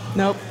want.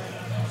 Nope.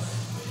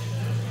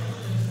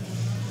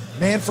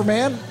 Man for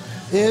man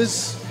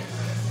is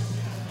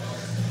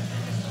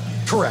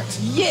correct.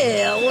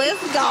 Yeah,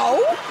 let's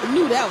go. I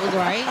knew that was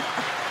right.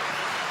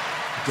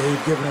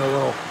 Dave giving her a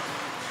little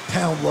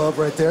pound love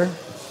right there.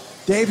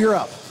 Dave, you're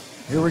up.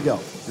 Here we go.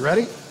 You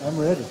ready? I'm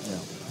ready. Yeah.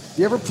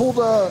 You ever pulled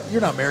you're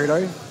not married,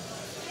 are you?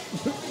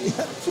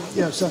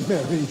 Yes, I'm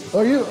married.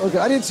 Are you? Okay,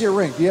 I didn't see a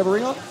ring. Do you have a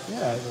ring on?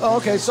 Yeah. Oh,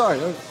 okay, sorry.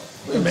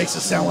 It makes it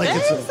sound like Dave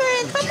it's a...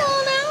 said, come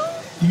on now.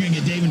 You're going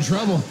to get Dave in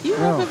trouble. You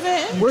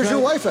represent. Where's your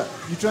wife at?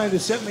 You trying to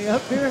set me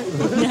up here?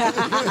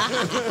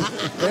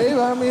 Dave,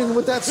 I mean,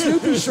 with that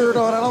Snoopy shirt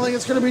on, I don't think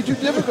it's going to be too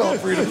difficult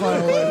for you to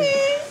find a lady.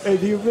 Hey,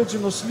 the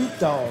original Snoop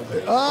Dogg.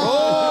 Oh!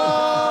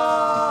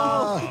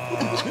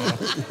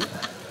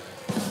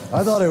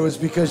 I thought it was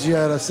because you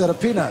had a set of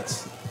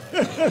peanuts.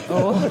 Thank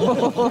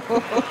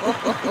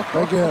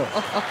you.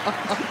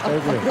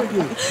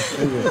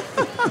 Thank you.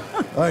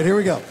 All right, here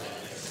we go.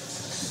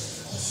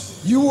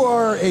 You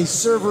are a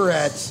server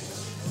at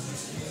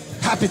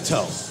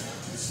Papito.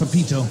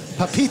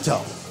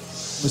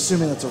 I'm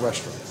assuming that's a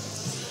restaurant.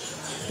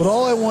 But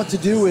all I want to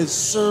do is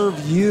serve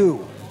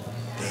you,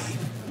 Dave.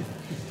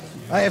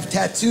 I have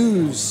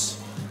tattoos,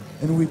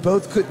 and we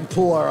both couldn't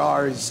pull our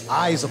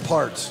eyes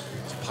apart.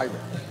 It's a pirate.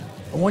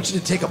 I want you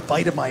to take a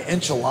bite of my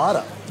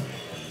enchilada.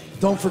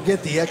 Don't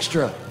forget the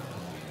extra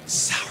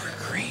sour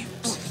cream.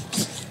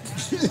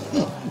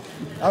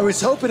 I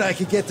was hoping I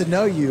could get to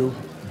know you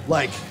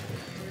like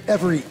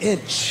every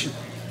inch.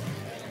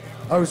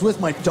 I was with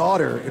my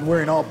daughter and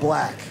wearing all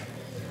black.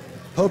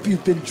 Hope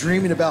you've been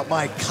dreaming about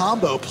my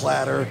combo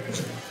platter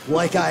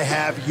like I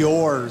have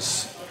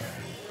yours.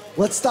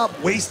 Let's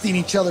stop wasting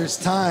each other's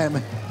time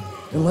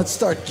and let's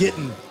start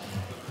getting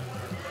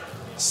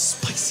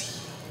spicy.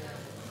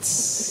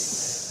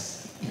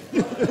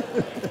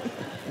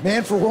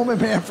 Man for woman,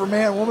 man for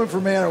man, woman for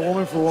man, or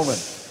woman for woman.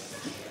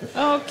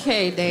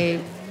 Okay,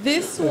 Dave.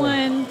 This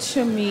one,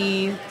 to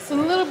me, it's a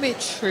little bit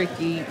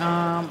tricky.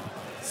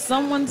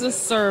 Someone's a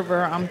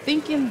server. I'm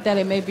thinking that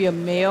it may be a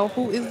male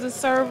who is the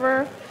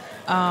server,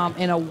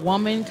 and a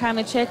woman kind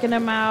of checking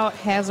him out,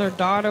 has her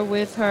daughter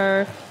with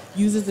her,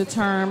 uses the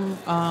term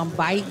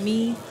bite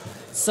me.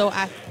 So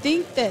I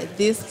think that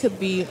this could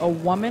be a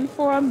woman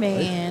for a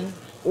man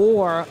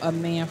or a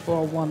man for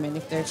a woman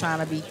if they're trying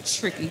to be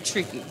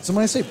tricky.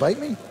 Somebody say bite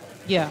me?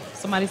 Yeah,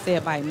 somebody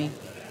said bite me.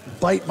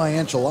 Bite my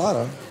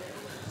enchilada.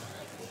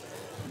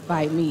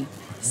 Bite me.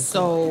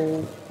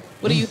 So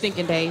what are you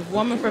thinking, Dave?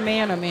 Woman for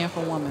man or man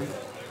for woman?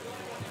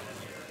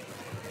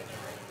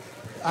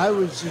 I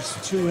was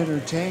just too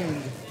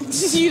entertained.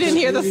 You didn't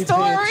hear the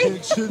story?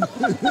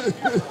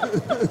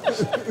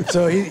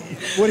 So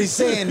what he's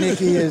saying,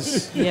 Nikki,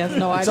 is He has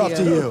no idea. it's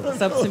up to you.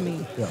 It's up to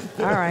me. Yeah.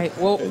 All right.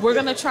 Well, we're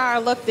going to try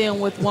our luck then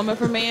with woman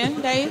for man.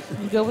 Dave,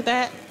 you good with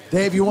that?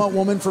 Dave, you want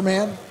woman for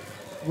man?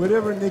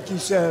 Whatever Nikki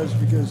says,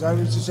 because I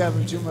was just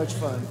having too much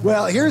fun.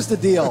 Well, here's the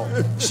deal.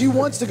 She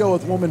wants to go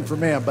with woman for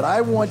man, but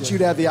I want you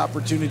to have the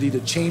opportunity to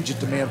change it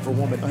to man for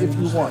woman if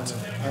you want.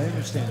 I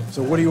understand.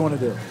 So what do you want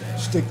to do?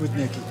 Stick with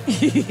Nikki.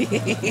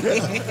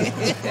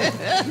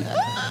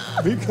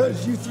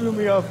 Because you threw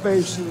me off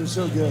base. It was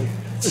so good.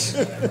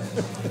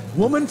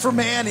 Woman for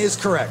man is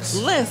correct.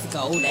 Let's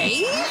go,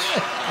 Dave.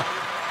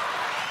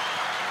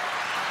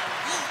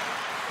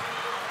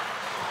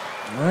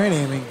 All right,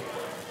 Amy.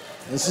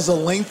 This is a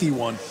lengthy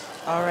one.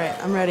 All right,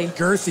 I'm ready.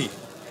 Girthy.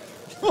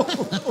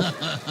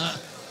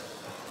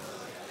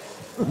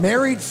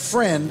 Married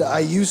friend I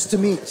used to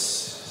meet,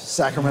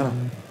 Sacramento.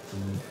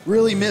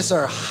 Really miss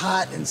our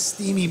hot and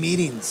steamy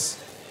meetings.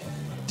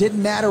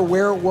 Didn't matter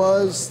where it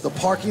was, the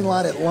parking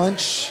lot at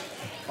lunch,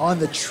 on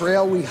the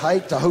trail we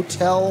hiked, a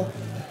hotel,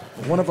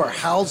 one of our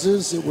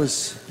houses. It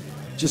was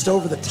just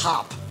over the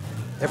top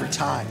every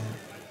time.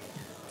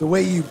 The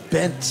way you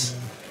bent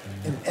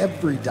in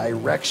every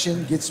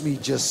direction gets me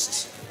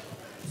just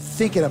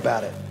thinking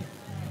about it.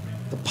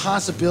 The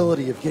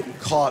possibility of getting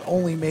caught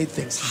only made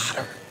things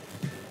hotter.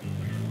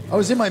 I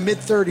was in my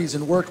mid-30s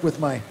and worked with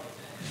my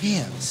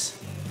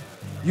hands.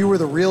 You were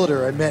the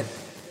realtor I met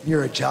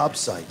near a job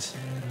site.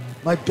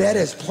 My bed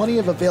has plenty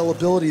of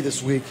availability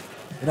this week,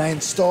 and I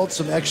installed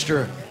some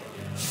extra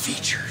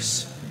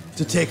features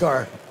to take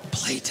our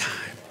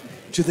playtime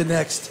to the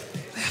next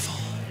level.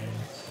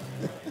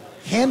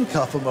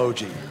 Handcuff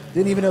emoji.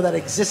 Didn't even know that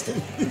existed.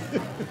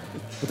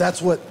 But that's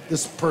what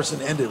this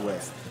person ended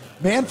with.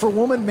 Man for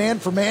woman, man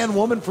for man,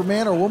 woman for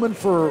man, or woman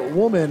for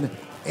woman.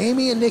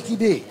 Amy and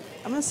NickyD.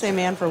 I'm going to say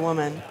man for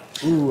woman.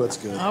 Ooh, that's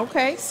good.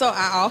 Okay, so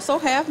I also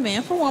have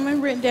man for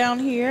woman written down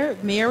here.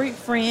 Married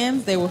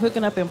friends, they were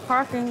hooking up in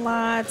parking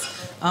lots.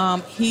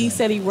 He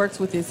said he works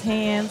with his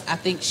hands. I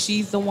think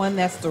she's the one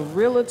that's the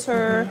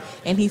realtor,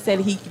 and he said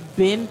he could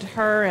bend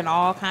her in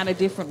all kind of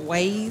different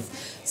ways.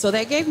 So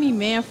that gave me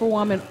man for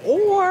woman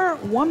or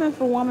woman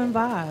for woman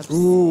vibes.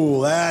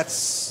 Ooh,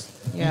 that's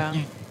Yeah.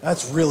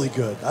 That's really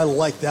good. I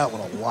like that one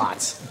a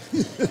lot.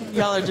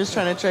 Y'all are just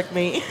trying to trick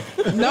me.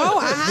 No,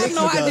 I have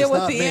no Nikki idea does, what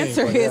not the me,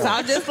 answer but is. yeah.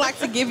 I'd just like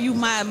to give you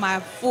my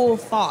full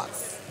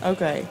thoughts.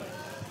 Okay.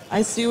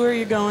 I see where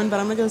you're going, but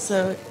I'm gonna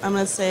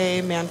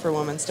say man for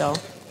woman still.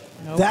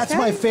 That's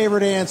my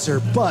favorite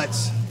answer, but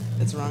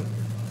It's wrong.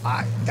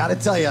 I gotta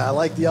tell you, I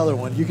like the other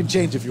one. You can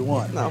change if you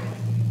want. No.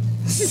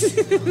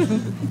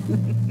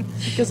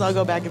 Because I'll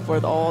go back and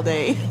forth all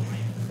day.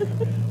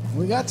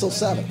 We got till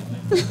 7.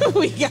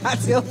 We got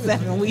till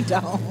 7. We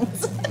don't.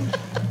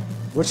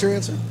 What's your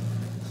answer?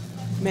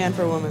 Man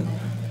for woman.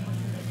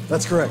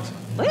 That's correct.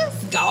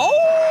 Let's go.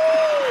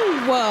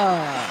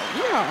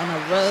 You're on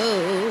a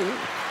road.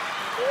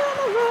 You're on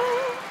a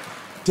road.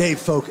 Dave,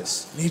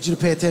 focus. Need you to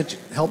pay attention.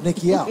 Help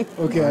Nikki out.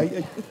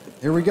 Okay.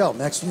 Here we go.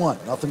 Next one.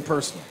 Nothing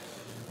personal.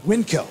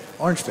 Winco,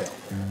 Orangevale.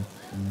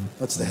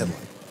 That's the headline.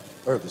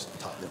 Or the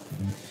top.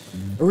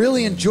 I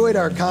really enjoyed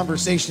our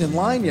conversation in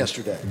line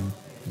yesterday.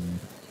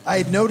 I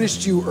had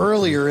noticed you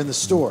earlier in the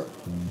store.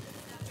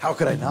 How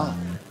could I not?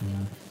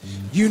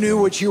 You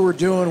knew what you were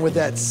doing with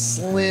that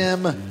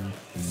slim,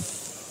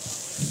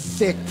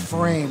 thick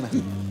frame.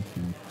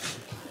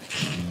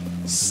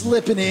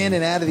 Slipping in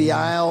and out of the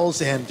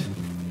aisles and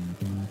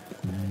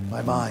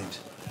my mind.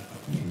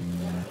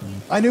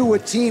 I knew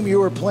what team you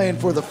were playing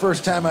for the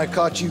first time I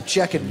caught you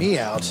checking me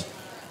out.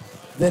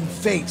 Then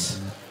fate,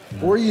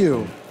 or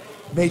you,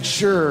 made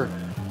sure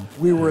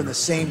we were in the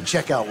same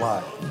checkout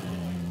line.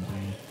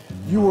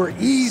 You were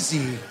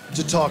easy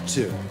to talk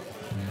to.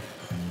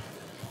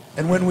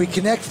 And when we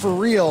connect for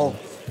real,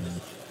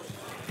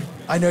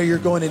 I know you're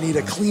going to need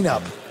a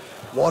cleanup,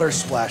 water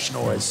splash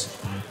noise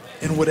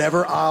in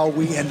whatever aisle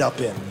we end up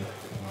in.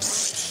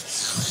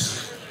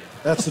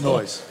 That's the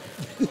noise.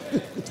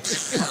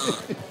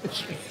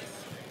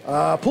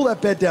 Pull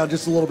that bed down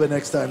just a little bit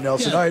next time,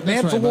 Nelson. Yeah, all right,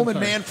 man that's for right, woman,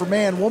 that's right. man for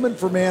man, woman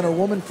for man, or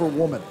woman for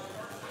woman.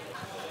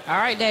 All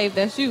right, Dave,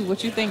 that's you.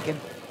 What you thinking?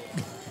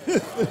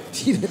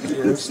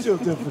 It's still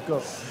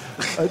difficult.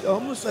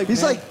 Almost like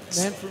He's man, like-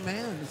 man for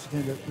man. It's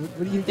kind of,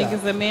 what do you Think got?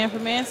 it's a man for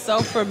man. So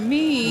for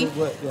me,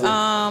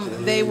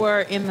 they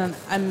were in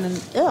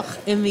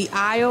the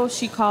aisle.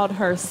 She called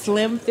her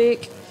slim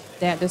thick.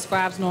 That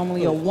describes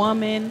normally a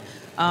woman.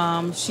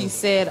 She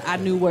said, I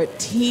knew what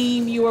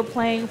team you were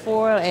playing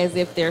for, as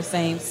if they're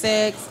same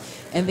sex.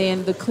 And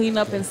then the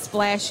cleanup and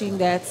splashing,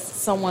 that's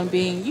someone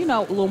being, a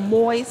little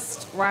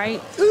moist,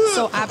 right?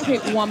 So I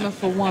picked woman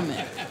for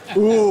woman.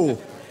 Ooh,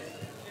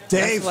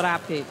 That's Dave, what I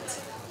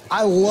picked.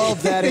 I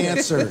love that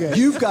answer.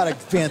 You've got a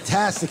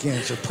fantastic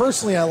answer.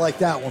 Personally, I like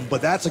that one, but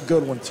that's a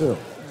good one too.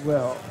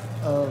 Well,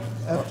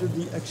 after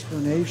the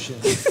explanation,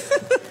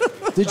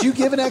 Did you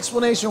give an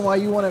explanation why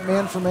you wanted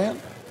man for man?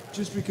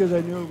 just because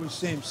I knew it was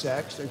same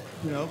sex,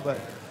 but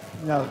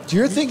now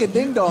You're thinking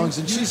ding dongs,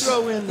 and you she's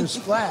throw in the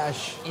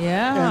splash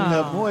Yeah. and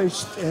the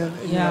moist, and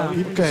Yeah.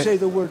 even Okay. say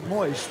the word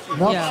moist.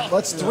 no. Yeah.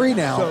 That's 3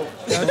 now. So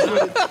that's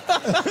what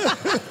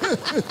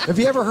it, Have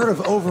you ever heard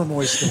of over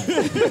moisting?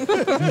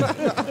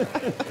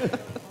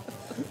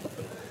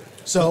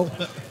 So,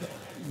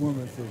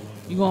 woman for woman.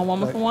 You going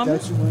woman for woman?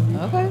 That's the one you.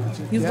 Okay.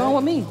 He's Yeah. going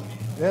with me.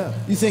 Yeah.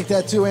 you think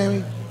that too,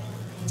 Amy?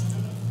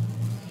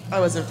 I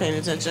wasn't paying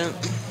attention.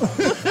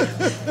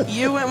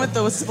 You went with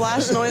those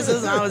splash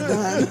noises, and I was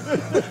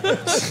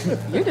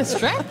done. You're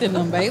distracting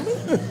them, baby.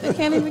 They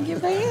can't even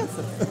give their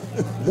answer.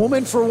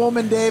 Woman for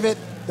woman, David.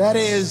 That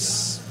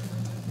is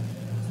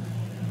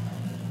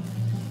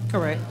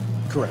Correct.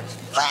 correct.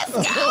 Let's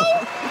go.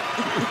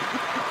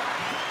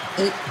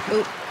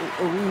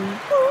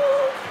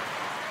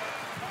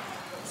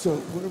 So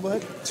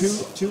what?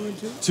 2 and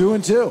 2. 2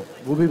 and 2.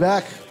 We'll be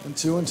back in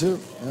 2 and 2.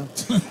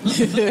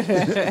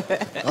 Yeah.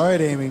 All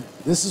right, Amy.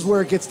 This is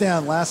where it gets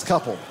down. Last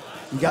couple.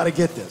 You got to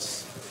get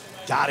this.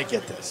 Got to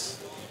get this.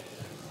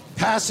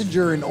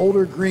 Passenger in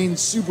older green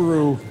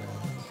Subaru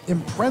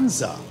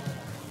Impreza.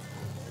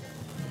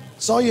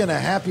 Saw you in a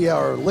happy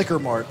hour liquor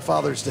mart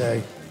Father's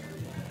Day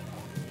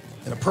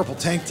in a purple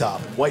tank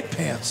top and white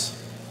pants.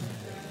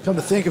 Come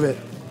to think of it,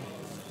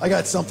 I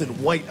got something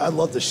white I'd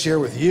love to share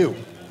with you.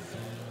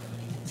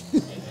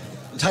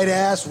 Tight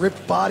ass,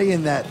 ripped body,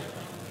 and that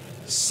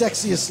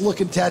sexiest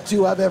looking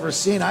tattoo I've ever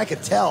seen. I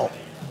could tell.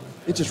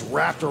 It just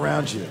wrapped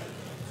around you.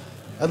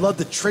 I'd love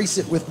to trace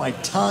it with my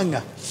tongue.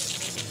 I'd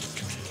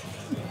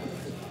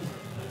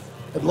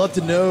love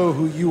to know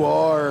who you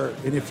are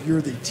and if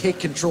you're the take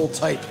control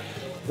type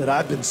that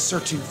I've been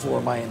searching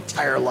for my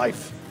entire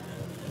life.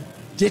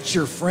 Ditch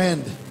your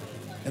friend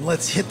and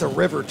let's hit the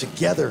river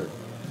together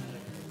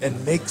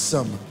and make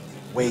some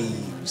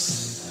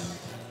waves.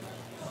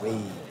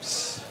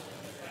 Waves.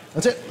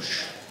 That's it.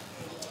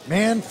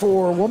 Man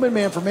for woman,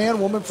 man for man,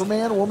 woman for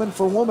man, woman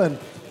for woman.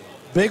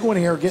 Big one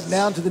here, getting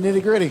down to the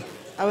nitty gritty.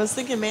 I was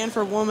thinking man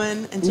for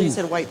woman until you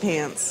said white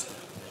pants.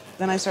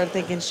 Then I started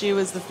thinking she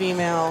was the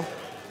female,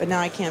 but now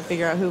I can't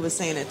figure out who was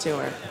saying it to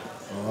her.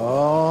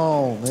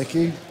 Oh,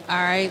 Nikki. All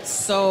right,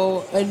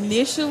 so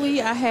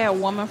initially I had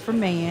woman for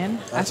man.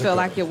 I felt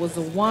like it was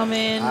a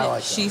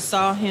woman. She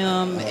saw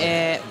him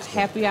at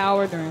happy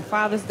hour during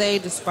Father's Day,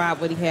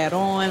 described what he had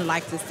on,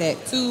 liked his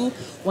tattoo,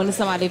 wanted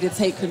somebody to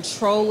take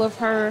control of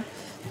her.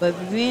 But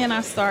then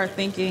I started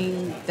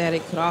thinking that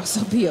it could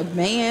also be a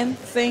man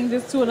saying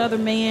this to another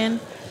man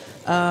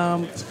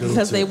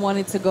because they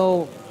wanted to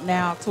go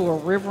now to a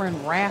river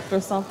and raft or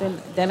something.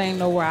 That ain't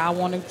nowhere I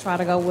want to try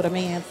to go with a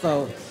man,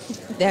 so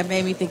that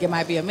made me think it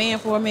might be a man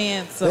for a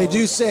man. So They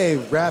do say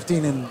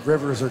rafting in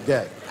rivers are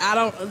gay.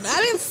 I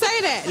didn't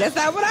say that. That's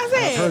not what I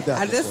said. I've heard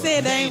that I just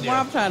said that ain't where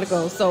I'm trying to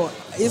go. So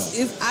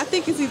I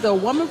think it's either a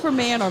woman for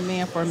man or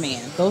man for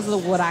man. Those are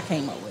what I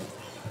came up with.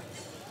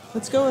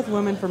 Let's go with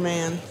woman for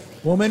man.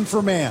 Woman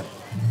for man.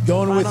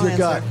 Going with your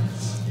gut.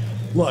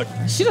 Look.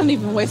 She don't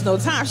even waste no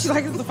time. She's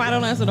like, it's the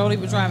final answer. Don't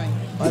even try me.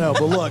 I know,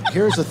 but look,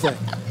 here's the thing.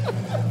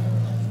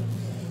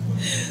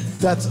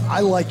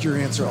 I like your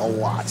answer a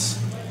lot.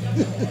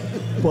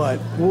 But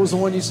what was the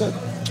one you said?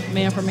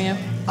 Man for man.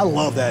 I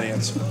love that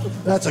answer.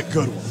 That's a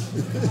good one.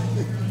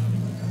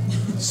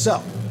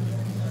 So,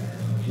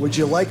 would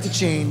you like to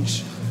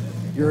change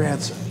your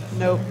answer?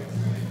 Nope.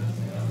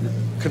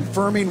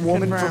 Confirming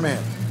woman for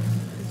man.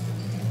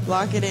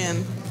 Lock it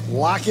in.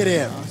 Lock it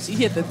in. She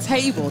hit the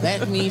table.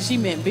 That means she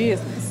meant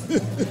business.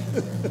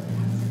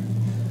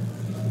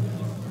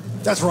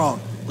 That's wrong.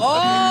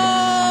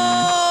 Oh!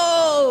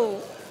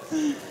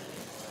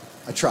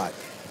 I tried.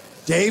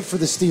 Dave for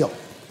the steal.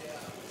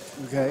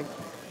 Okay.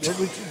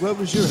 What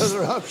was your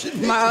other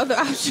option? My other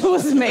option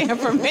was man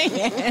for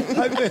man.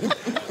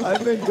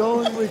 I've been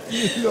going with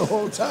you the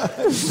whole time.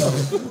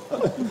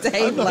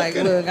 Dave, look, I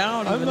don't even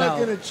know. I'm not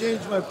going to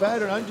change my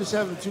pattern. I'm just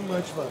having too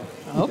much fun.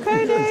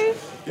 Okay,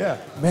 Dave. Yeah.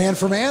 Man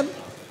for man?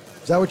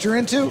 Is that what you're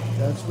into?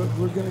 That's what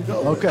we're going to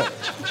go with. Okay.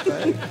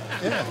 Right?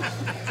 Yeah.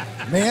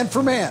 Man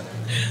for man.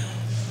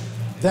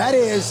 That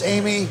is,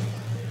 Amy,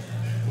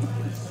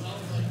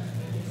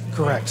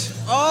 correct.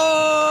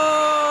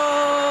 Oh!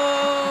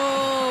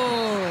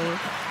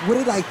 What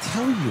did I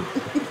tell you?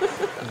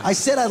 I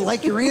said I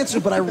like your answer,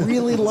 but I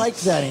really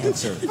liked that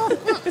answer.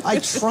 I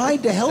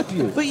tried to help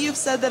you. But you've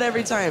said that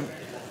every time.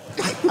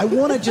 I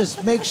want to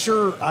just make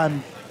sure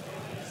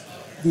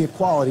the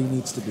equality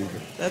needs to be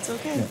here. That's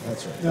okay. Yeah,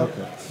 that's right. No,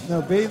 Okay.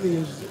 no, Bailey,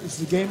 is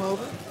the game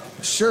over?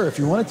 Sure, if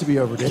you want it to be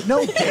over, Dave.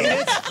 No,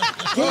 Dave.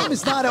 Game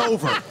is not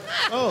over.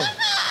 Oh.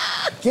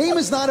 Game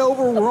is not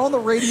over. We're on the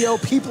radio.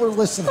 People are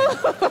listening.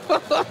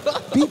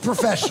 Be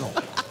professional.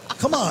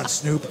 Come on,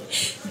 Snoop.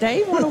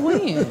 Dave want to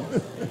win.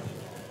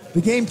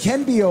 The game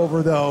can be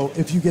over, though,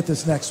 if you get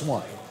this next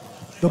one.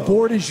 The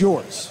board is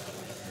yours.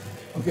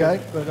 Okay?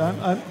 But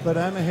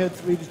I'm ahead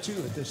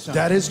 3-2 at this time.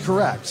 That is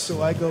correct.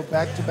 So I go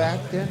back to back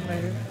then,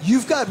 maybe?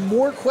 You've got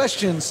more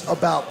questions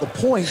about the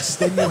points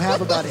than you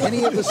have about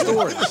any of the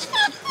stories.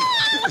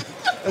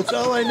 That's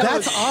all I know.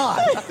 That's odd.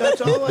 That's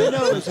all I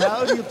know is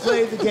how do you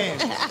play the game?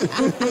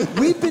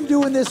 We've been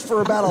doing this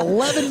for about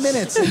 11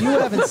 minutes, and you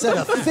haven't said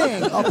a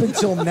thing up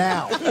until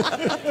now. Well,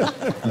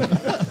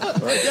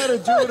 I got to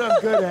do what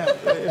I'm good at.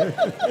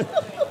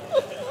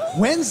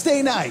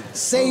 Wednesday night,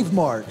 Save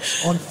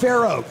March on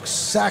Fair Oaks,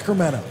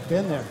 Sacramento.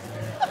 Been there.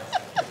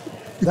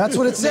 That's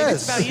what it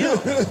says. Maybe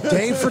it's about you.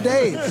 Dave for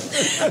Dave.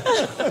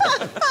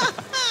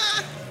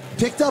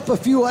 Picked up a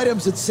few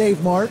items at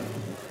Save Mart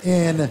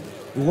in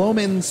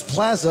Loman's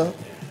Plaza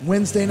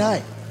Wednesday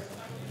night,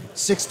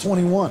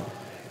 6/21.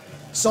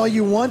 Saw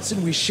you once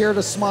and we shared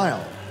a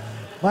smile.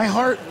 My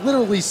heart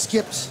literally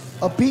skipped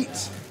a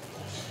beat.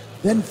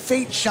 Then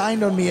fate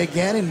shined on me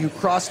again and you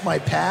crossed my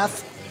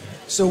path.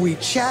 So we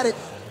chatted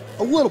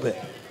a little bit.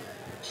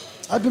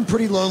 I've been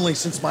pretty lonely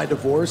since my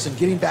divorce and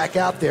getting back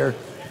out there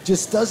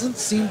just doesn't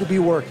seem to be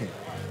working.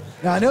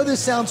 Now I know this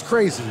sounds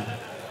crazy,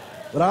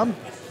 but I'm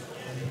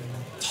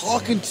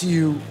talking to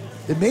you.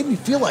 It made me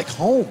feel like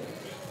home.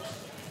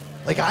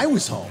 Like I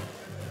was home.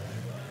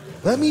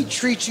 Let me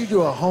treat you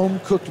to a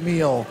home-cooked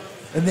meal,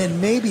 and then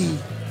maybe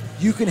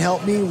you can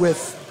help me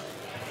with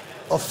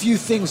a few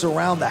things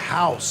around the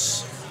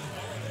house.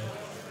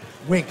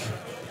 Wink.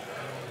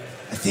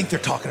 I think they're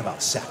talking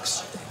about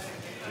sex.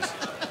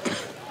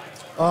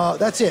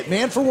 That's it.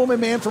 Man for woman,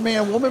 man for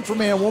man, woman for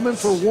man, woman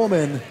for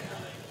woman.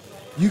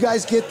 You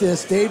guys get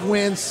this. Dave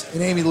wins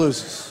and Amy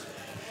loses.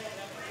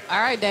 All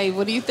right, Dave,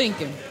 what are you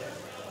thinking?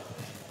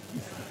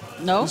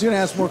 No? He's going to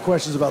ask more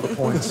questions about the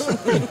points.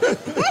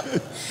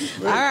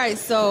 All right,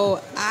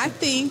 so I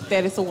think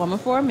that it's a woman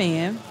for a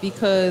man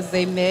because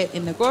they met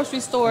in the grocery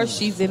store.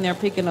 She's in there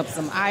picking up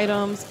some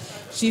items.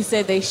 She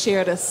said they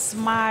shared a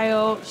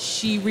smile.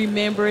 She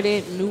remembered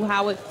it, knew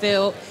how it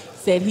felt,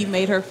 said he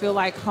made her feel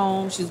like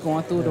home. She's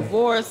going through a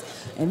divorce.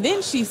 And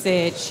then she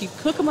said she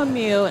cook him a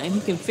meal and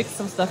he can fix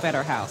some stuff at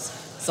her house.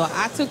 So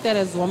I took that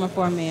as woman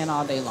for a man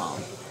all day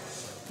long.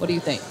 What do you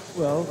think?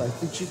 Well, I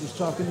think she was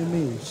talking to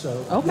me,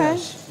 so Okay.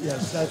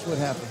 yes, that's what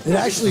happened. It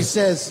actually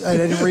says, I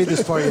didn't read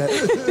this part yet.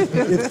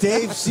 If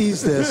Dave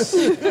sees this,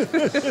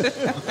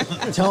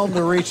 tell him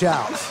to reach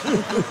out.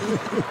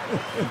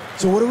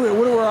 So what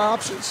are our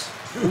options?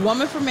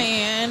 Woman for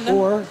man.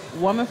 Or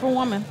woman for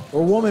woman.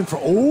 Or woman for,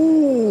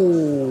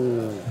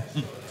 oh.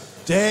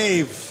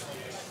 Dave.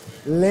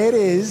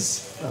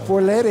 Ladies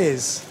for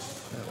ladies.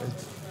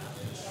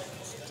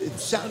 It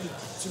sounded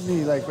to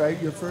me like,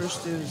 right, your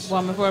first is...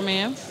 Woman for a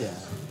man? Yeah.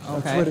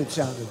 Okay. That's what it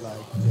sounded like.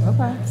 Yeah.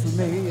 Okay. For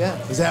me, yeah.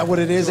 Is that what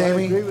it is, So I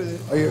Amy? agree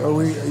with it.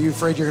 Are you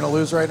afraid you're going to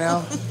lose right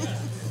now?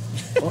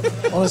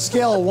 On a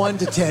scale of 1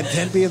 to 10,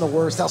 10 being the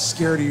worst, how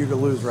scared are you to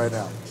lose right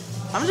now?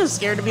 I'm just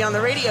scared to be on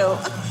the radio.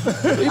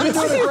 You've been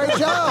doing a great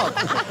job.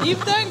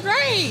 You've done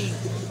great.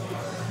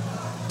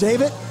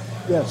 David?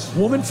 Yes.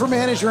 Woman for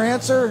man is your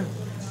answer?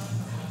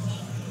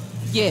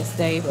 Yes,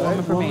 Dave. Right,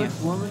 Woman for man.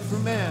 Woman for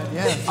man,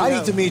 yeah. I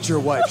need to meet your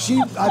wife.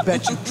 I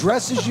bet she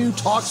dresses you,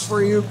 talks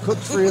for you,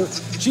 cooks for you.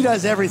 She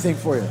does everything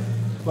for you.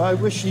 Well, I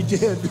wish she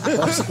did.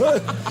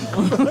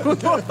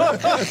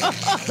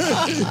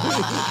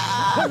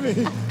 I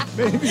mean,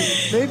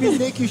 maybe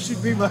Nikki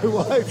should be my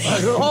wife.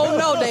 I don't Oh,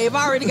 know. no, Dave.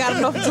 I already got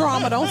enough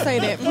drama. Don't say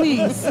that,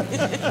 please.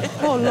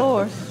 Oh,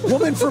 Lord.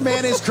 Woman for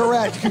man is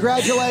correct.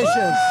 Congratulations.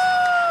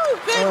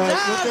 Good All right,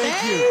 job, well,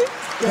 thank Dave. you.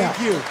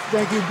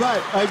 Thank you.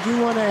 But I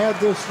do want to add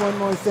this one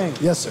more thing.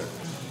 Yes, sir.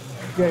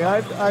 Okay,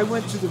 I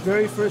went to the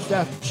very first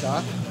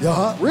Aftershock.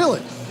 Uh-huh.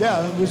 Really?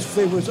 Yeah, it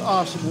was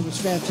awesome. It was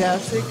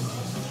fantastic.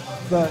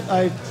 But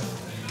I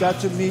got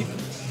to meet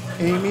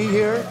Amy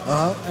here,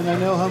 and I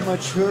know how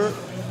much her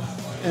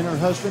and her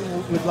husband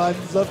would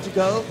love to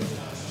go.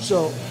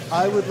 So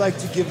I would like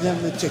to give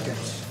them the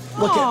tickets.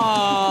 Look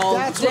Oh,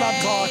 that's what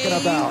I'm talking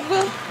about.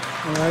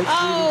 All right,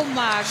 Oh,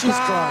 my She's gosh.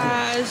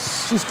 crying.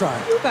 She's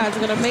crying. You guys are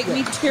going to make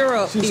me tear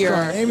up She's here.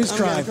 crying. Amy's I'm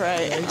crying.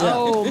 gonna cry.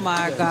 Oh,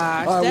 my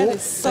gosh. All right, That well,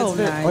 is so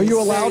that's nice. Are you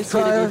a Very loud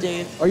sweet of crier? you,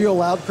 Dave. Are you a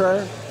loud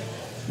crier?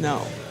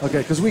 No. Okay,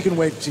 because we can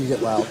wait till you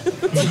get loud.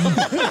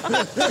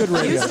 Good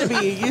radio.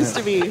 Used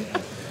to be.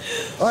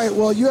 All right,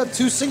 well, you have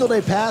 2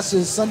 single-day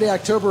passes Sunday,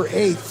 October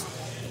 8th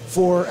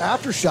for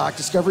Aftershock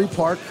Discovery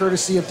Park,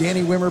 courtesy of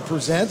Danny Wimmer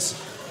Presents.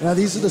 Now,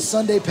 these are the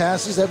Sunday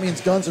passes. That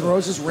means Guns N'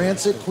 Roses,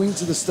 Rancid,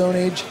 Queens of the Stone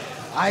Age,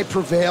 I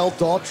Prevail,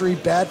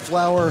 Daltrey, Bad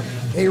Flower,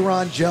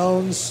 Aaron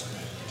Jones.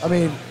 I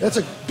mean, that's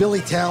a Billy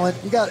Talent.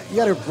 You got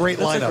a great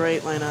lineup. That's a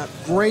great lineup.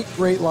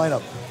 Great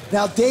lineup.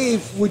 Now,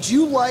 Dave, would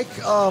you like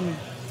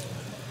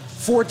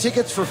 4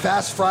 tickets for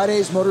Fast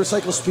Fridays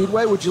Motorcycle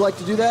Speedway? Would you like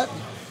to do that?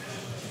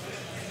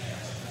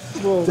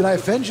 Well, Did I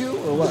offend you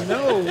or what?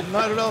 No,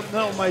 not at all.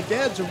 No, my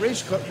dad's a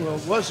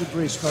was a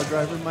race car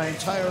driver my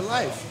entire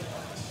life.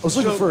 I was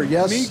looking So for a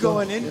yes. Me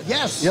going in,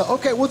 yes. Yeah,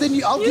 okay, well then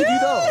I'll give you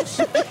those.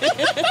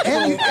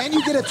 and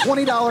you get a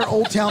 $20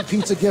 Old Town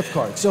Pizza gift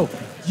card. So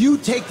you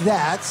take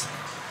that,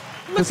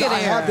 because Look at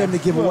I her. have them to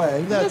give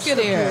away. That's Look at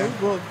okay. here.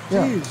 Well,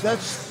 Yeah. geez,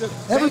 thank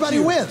Everybody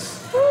you. wins.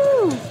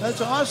 Woo. That's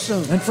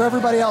awesome. And for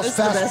everybody else, It's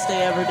the best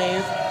day ever,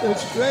 Dave.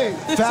 That's great.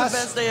 It's the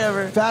best day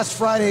ever.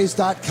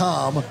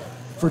 FastFridays.com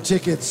for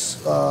tickets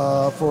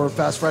for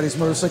Fast Fridays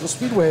Motorcycle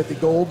Speedway at the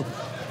Gold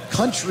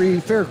Country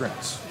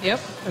Fairgrounds. Yep.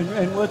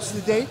 And what's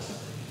the date?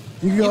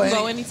 You can You go, can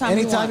go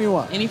anytime you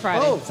want. Any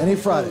Friday. Oh, Any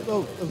Friday.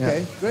 Oh,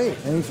 okay, great.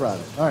 Any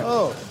Friday. All right.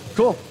 Oh,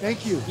 Cool.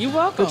 thank you. You're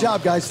welcome. Good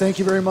job, guys. Thank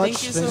you very much.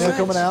 Thank you so Thanks for much.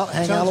 coming out,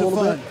 hang out Tons a of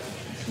little fun.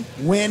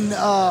 bit.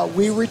 When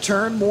we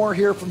return, more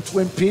here from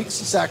Twin Peaks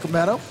in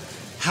Sacramento,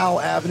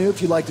 Howell Avenue.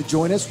 If you'd like to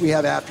join us, we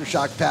have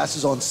Aftershock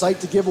passes on site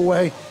to give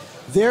away.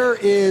 There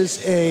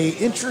is a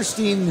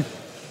interesting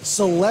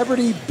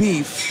celebrity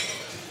beef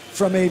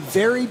from a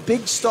very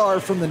big star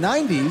from the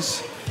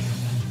 90s,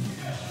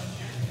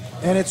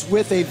 and it's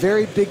with a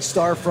very big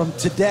star from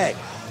today.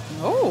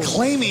 Oh.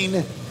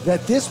 Claiming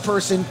that this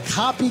person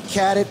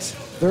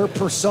copycatted their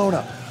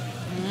persona.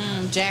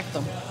 Jack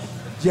them.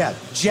 Yeah,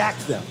 jack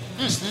them.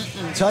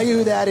 Tell you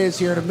who that is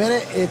here in a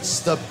minute. It's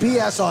the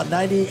BS on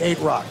 98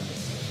 Rock.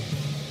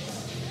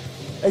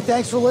 Hey,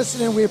 thanks for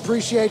listening. We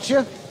appreciate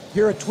you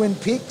here at Twin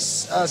Peaks,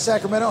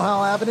 Sacramento,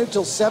 Howell Avenue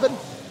till 7.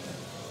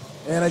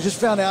 And I just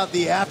found out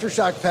the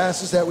Aftershock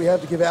passes that we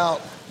have to give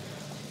out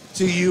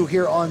to you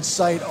here on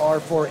site are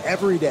for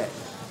every day.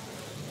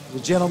 The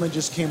gentleman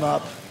just came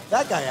up,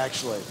 that guy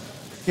actually,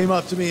 came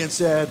up to me and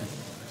said,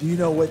 do you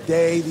know what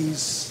day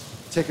these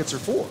tickets are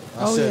for?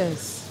 I said,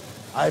 Yes.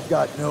 I've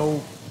got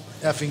no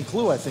effing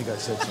clue, I think I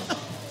said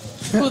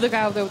something. Who, the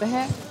guy over there with the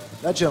hat?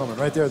 That gentleman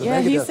right there, the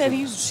Yeah, he Megadeth said dude.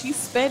 he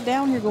sped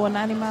down here going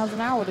 90 miles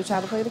an hour to try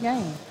to play the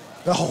game.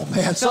 Oh,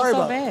 man, felt sorry so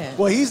about bad.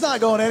 Well, he's not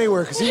going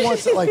anywhere because he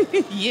wants to, like,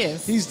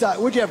 Yes.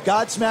 would you have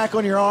Godsmack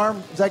on your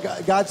arm? Is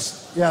that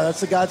God's, yeah,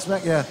 that's the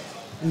Godsmack, yeah.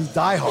 He's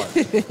diehard.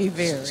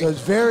 Very. So it's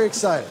very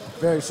exciting,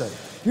 very exciting.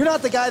 You're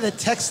not the guy that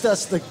texts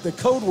us the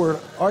code word.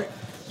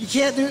 You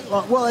can't do,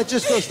 well, it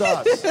just goes to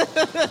us.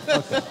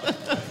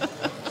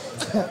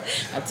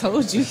 I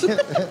told you.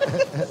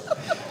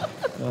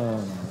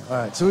 All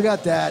right, so we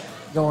got that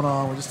going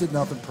on. We just did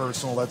nothing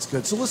personal. That's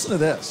good. So listen to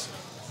this.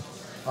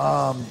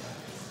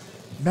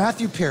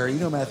 Matthew Perry. You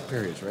know who Matthew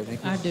Perry is, right,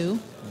 Nikki? I do.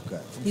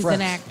 Okay. From He's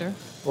Friends. an actor.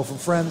 Well, from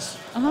Friends.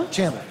 Uh-huh.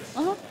 Chandler.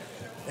 Uh-huh.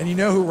 And you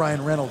know who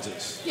Ryan Reynolds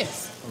is?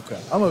 Yes.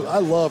 Okay. I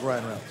love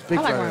Ryan Reynolds. Big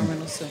I like fan. Ryan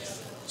Reynolds too.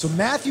 So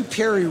Matthew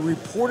Perry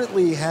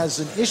reportedly has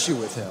an issue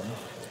with him,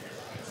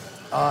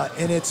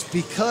 and it's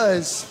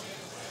because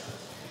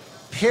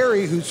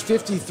Perry, who's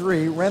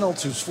 53,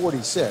 Reynolds, who's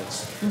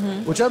 46,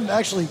 which I'm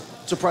actually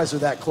surprised they're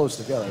that close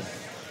together,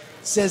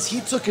 says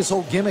he took his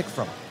whole gimmick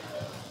from him.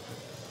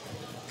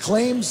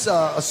 Claims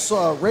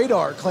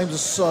Radar claims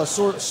a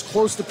source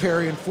close to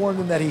Perry informed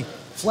him that he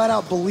flat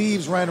out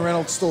believes Ryan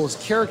Reynolds stole his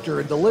character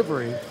and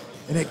delivery,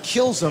 and it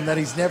kills him that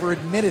he's never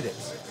admitted it.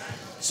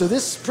 So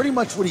this is pretty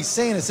much what he's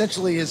saying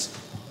essentially is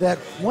that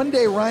one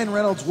day Ryan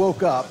Reynolds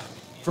woke up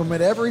from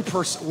whatever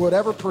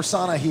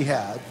persona he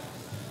had,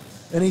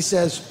 and he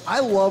says, I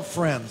love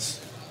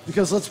Friends.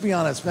 Because let's be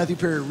honest, Matthew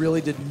Perry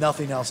really did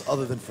nothing else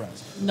other than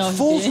Friends. No, he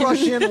Fools didn't.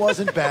 Rush In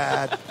wasn't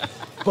bad,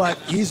 but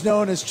he's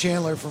known as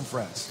Chandler from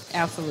Friends.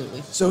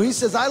 Absolutely. So he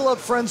says, I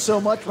love Friends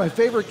so much. My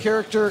favorite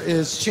character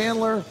is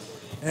Chandler.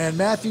 And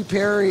Matthew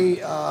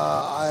Perry,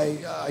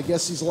 I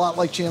guess he's a lot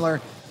like Chandler.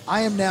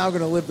 I am now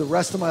going to live the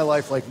rest of my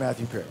life like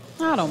Matthew Perry.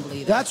 I don't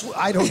believe that.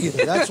 I don't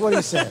either. That's what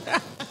he's saying.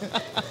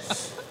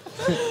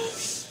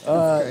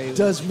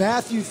 Does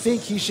Matthew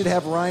think he should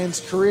have Ryan's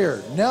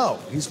career? No.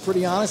 He's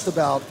pretty honest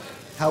about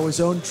how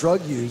his own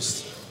drug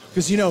use,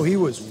 because he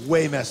was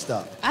way messed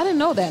up. I didn't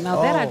know that.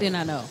 Now that I did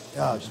not know.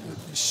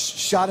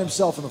 Shot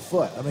himself in the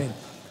foot. I mean,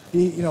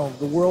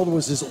 the world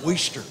was his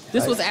oyster.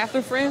 This was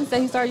after Friends that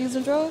he started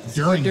using drugs?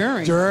 During.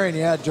 During.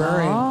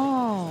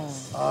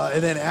 Oh.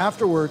 And then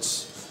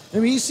afterwards, I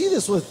mean, you see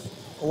this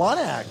with a lot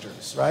of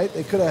actors, right?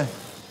 They could have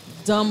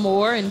done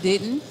more and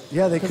didn't.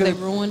 Yeah, they could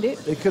have ruined it.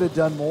 They could have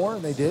done more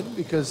and they didn't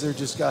because they're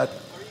just got,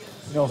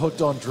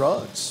 hooked on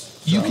drugs.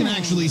 You can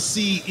actually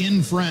see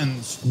in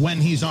Friends when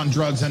he's on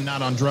drugs and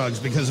not on drugs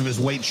because of his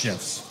weight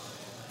shifts.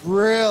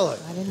 Really?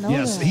 I didn't know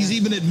Yes, that. he's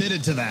even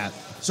admitted to that.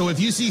 So if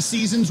you see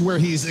seasons where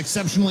he's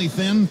exceptionally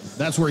thin,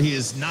 that's where he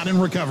is not in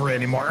recovery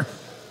anymore.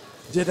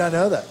 Did not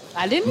know that.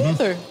 I didn't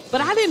either.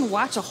 But I didn't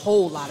watch a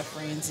whole lot of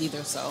Friends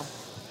either, so.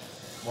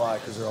 Why?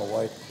 Because they're all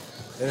white?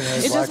 They didn't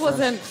have It black just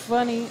wasn't friends?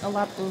 funny.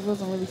 It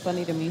wasn't really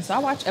funny to me. So I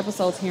watch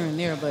episodes here and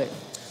there, but.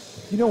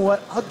 You know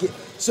what?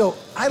 So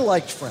I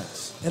liked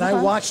Friends, and I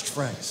watched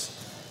Friends.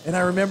 And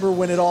I remember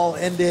when it all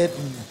ended,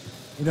 and,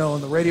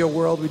 in the radio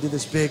world, we did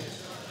this big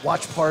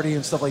watch party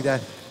and stuff like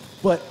that.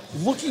 But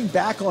looking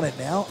back on it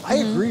now, I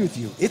agree with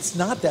you. It's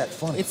not that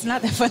funny. It's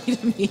not that funny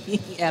to me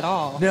at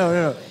all.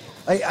 No.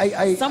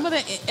 Some of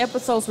the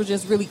episodes were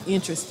just really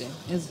interesting.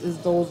 Is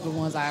those the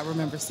ones I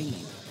remember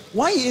seeing?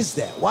 Why is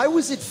that? Why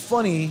was it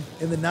funny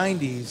in the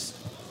 90s,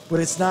 but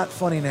it's not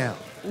funny now?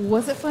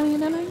 Was it funny in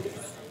the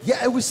 90s?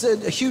 Yeah, it was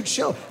a huge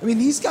show. I mean,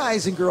 these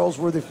guys and girls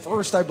were the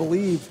first, I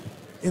believe,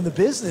 in the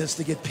business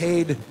to get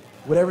paid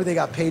whatever they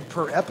got paid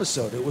per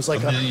episode. It was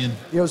like $1 million.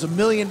 It was $1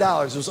 million.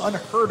 It was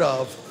unheard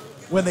of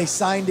when they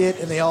signed it,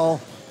 and they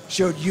all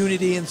showed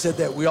unity and said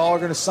that we all are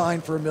going to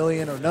sign for $1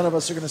 million, or none of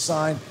us are going to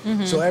sign.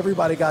 So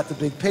everybody got the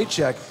big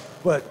paycheck.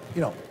 But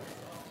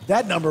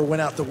that number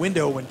went out the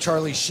window when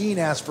Charlie Sheen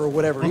asked for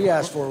whatever he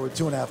asked for with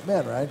 2.5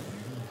 Men, right?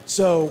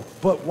 So,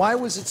 but why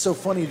was it so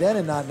funny then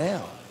and not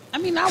now? I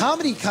mean,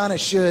 comedy kind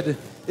of should,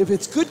 if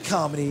it's good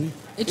comedy,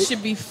 it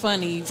should be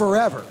funny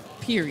forever.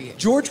 Period.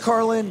 George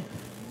Carlin,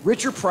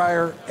 Richard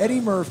Pryor, Eddie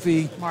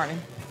Murphy.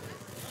 Martin.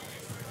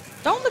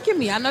 Don't look at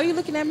me. I know you're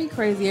looking at me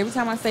crazy every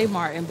time I say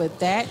Martin, but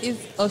that is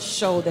a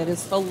show that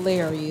is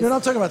hilarious. No, I'm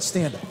talking about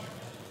stand-up.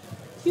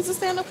 He's a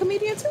stand-up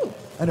comedian too.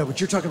 I know,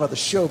 but you're talking about the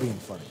show being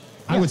funny.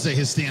 I would say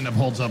his stand-up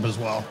holds up as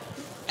well.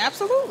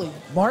 Absolutely.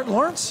 Martin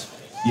Lawrence?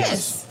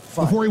 Yes.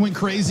 Fine. Before he went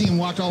crazy and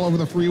walked all over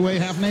the freeway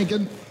half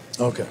naked?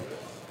 Okay.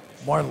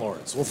 Martin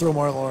Lawrence. We'll throw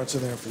Martin Lawrence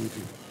in there for you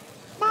people.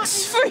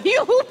 For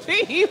you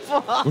people.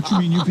 What you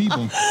mean, you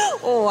people?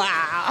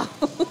 Wow.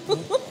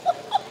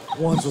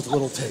 Ones with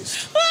little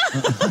taste.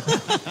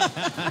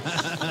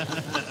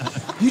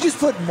 You just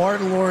put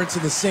Martin Lawrence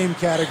in the same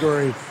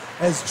category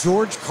as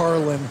George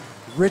Carlin,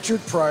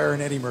 Richard Pryor,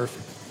 and Eddie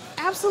Murphy.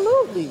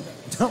 Absolutely.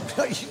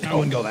 I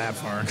wouldn't go that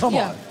far. Come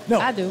on. No.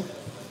 I do.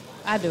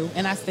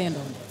 And I stand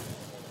on it.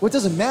 Well, it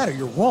doesn't matter.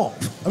 You're wrong.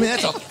 I mean,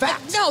 that's a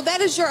fact. No,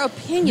 that is your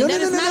opinion. That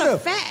is not a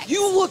fact.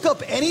 You look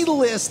up any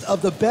list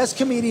of the best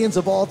comedians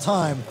of all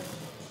time,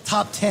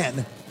 top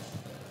 10.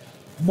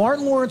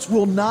 Martin Lawrence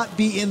will not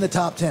be in the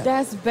top 10.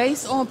 That's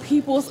based on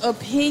people's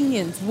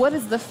opinions. What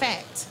is the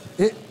fact?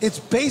 It's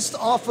based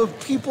off of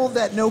people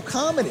that know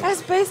comedy.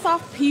 That's based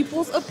off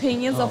people's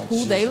opinions of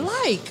who they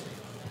like.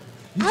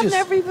 I've just-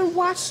 never even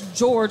watched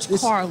George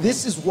Carlin.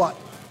 This is what...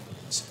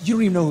 You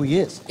don't even know who he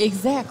is.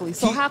 Exactly.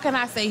 So how can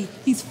I say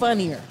he's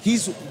funnier?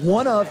 He's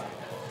one of,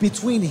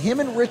 between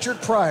him and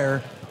Richard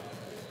Pryor,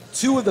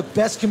 two of the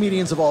best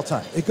comedians of all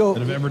time. That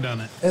have ever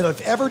done it. And have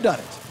ever done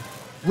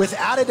it.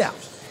 Without a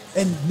doubt.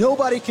 And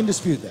nobody can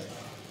dispute that.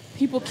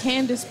 People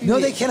can dispute No,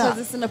 it they cannot.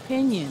 because it's an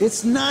opinion.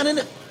 It's not an...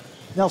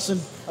 Nelson,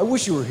 I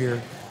wish you were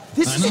here.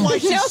 This is why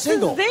she's Nelson's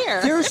single.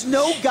 there. There's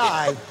no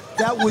guy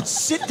that would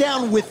sit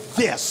down with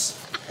this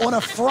on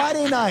a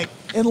Friday night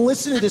and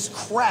listen to this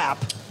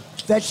crap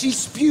that she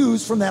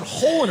spews from that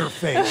hole in her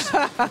face.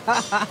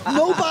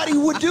 Nobody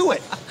would do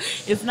it.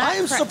 It's not. I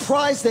am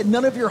surprised that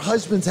none of your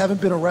husbands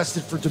haven't been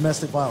arrested for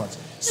domestic violence.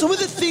 Some of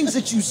the things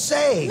that you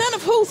say. None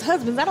of whose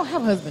husbands? I don't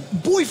have husbands.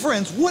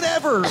 Boyfriends,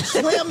 whatever.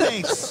 Slam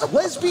mates,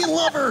 lesbian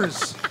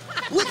lovers,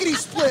 lickety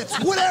splits,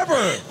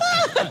 whatever.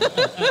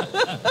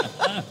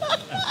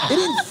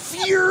 It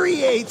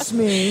infuriates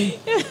me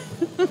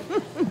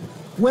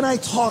when I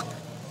talk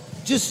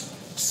just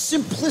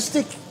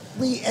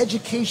simplistically,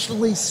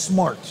 educationally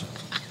smart.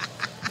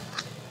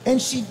 And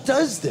she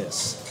does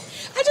this.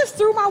 I just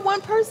threw my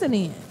one person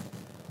in.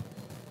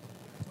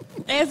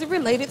 As it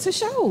related to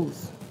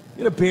shows.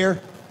 Get a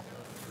beer.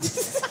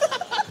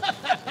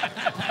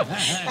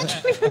 I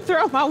can't even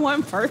throw my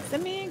one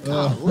person in.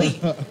 Golly.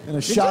 And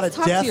a shot at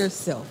talk death. to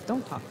yourself.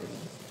 Don't talk to me.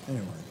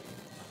 Anyway.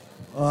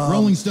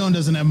 Rolling Stone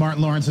doesn't have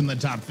Martin Lawrence in the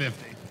top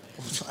 50.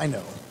 I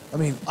know. I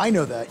mean, I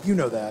know that. You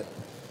know that.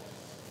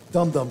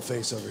 Dumb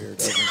face over here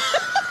doesn't.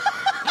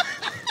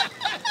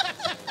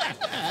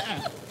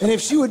 And if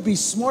she would be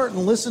smart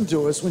and listen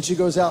to us when she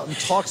goes out and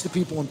talks to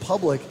people in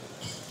public,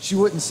 she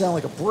wouldn't sound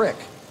like a brick,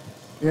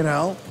 you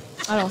know?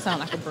 I don't sound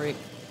like a brick.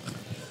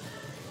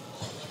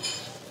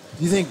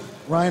 Do you think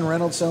Ryan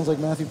Reynolds sounds like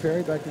Matthew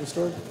Perry? Back to the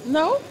story?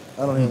 No.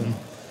 I don't even.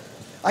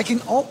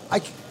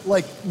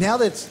 Now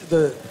that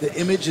the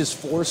image is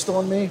forced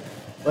on me,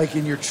 like,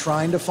 and you're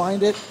trying to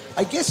find it,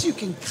 I guess you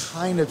can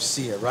kind of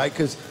see it, right?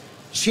 Because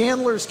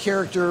Chandler's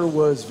character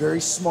was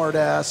very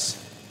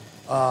smart-ass.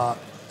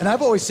 And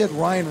I've always said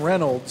Ryan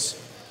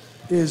Reynolds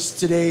is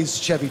today's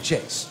Chevy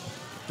Chase.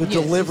 The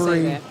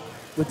delivery,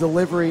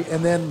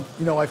 and then,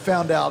 I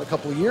found out a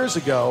couple of years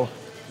ago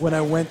when I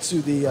went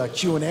to the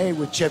Q&A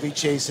with Chevy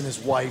Chase and his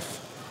wife.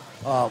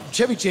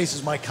 Chevy Chase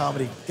is my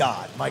comedy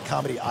god, my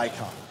comedy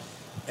icon.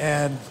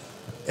 And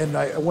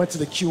I went to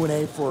the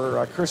Q&A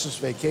for Christmas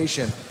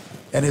Vacation,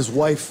 and his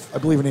wife, I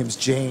believe her name is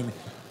Jane,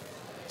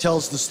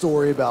 tells the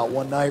story about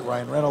one night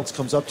Ryan Reynolds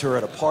comes up to her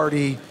at a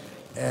party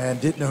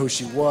and didn't know who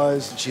she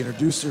was, and she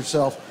introduced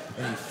herself,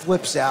 and he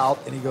flips out,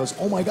 and he goes,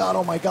 oh my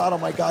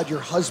God,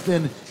 your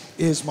husband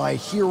is my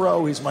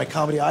hero, he's my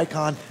comedy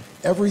icon.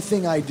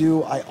 Everything I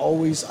do,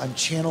 I'm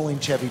channeling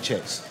Chevy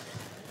Chase.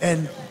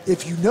 And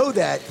if you know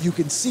that, you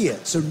can see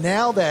it. So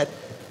now that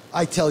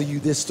I tell you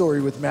this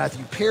story with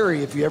Matthew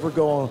Perry, if you ever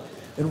go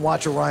and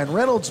watch a Ryan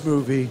Reynolds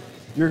movie,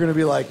 you're going to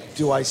be like,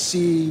 do I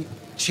see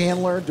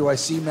Chandler? Do I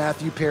see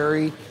Matthew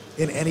Perry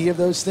in any of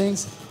those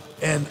things?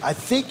 And I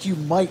think you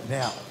might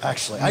now,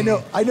 actually. I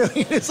know.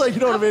 It's like,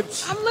 you know what I mean?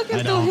 I'm looking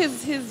through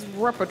his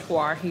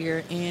repertoire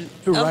here. And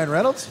Who, Ryan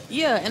Reynolds?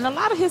 Yeah, and a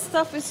lot of his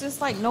stuff is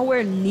just like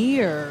nowhere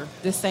near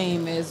the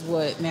same as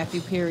what Matthew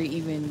Perry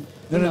even...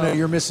 No,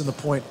 you're missing the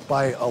point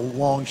by a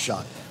long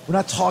shot. We're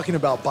not talking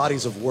about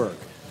bodies of work.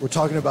 We're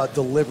talking about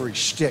delivery,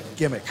 shtick,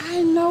 gimmick.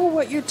 I know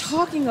what you're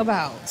talking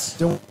about.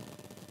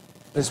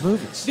 There's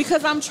movies.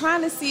 Because I'm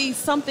trying to see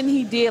something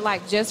he did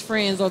like Just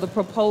Friends or The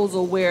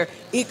Proposal where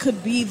it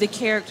could be the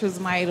characters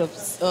might have,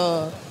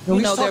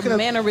 their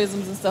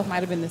mannerisms and stuff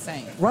might have been the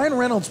same. Ryan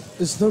Reynolds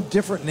is no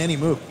different in any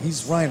movie.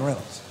 He's Ryan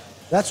Reynolds.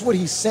 That's what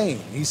he's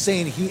saying. He's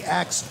saying he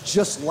acts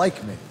just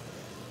like me.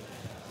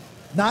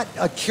 Not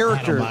a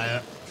character. I don't buy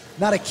it.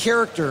 Not a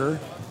character.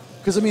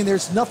 Because,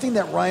 there's nothing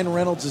that Ryan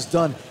Reynolds has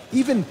done.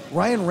 Even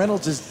Ryan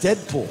Reynolds'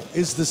 Deadpool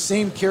is the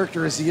same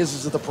character as he is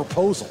as The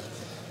Proposal.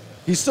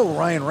 He's still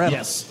Ryan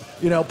Reynolds,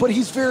 but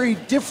he's very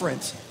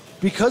different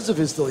because of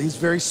he's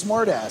very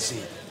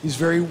smart-assy. He's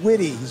very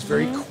witty. He's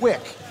very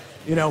quick.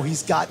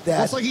 He's got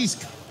that. It's like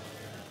he's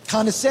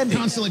condescending.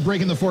 Constantly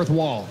breaking the fourth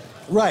wall.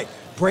 Right.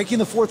 Breaking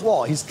the fourth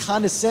wall. He's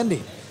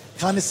condescending.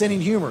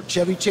 Condescending humor.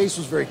 Chevy Chase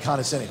was very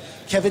condescending.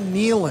 Kevin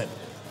Nealon.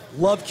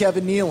 Loved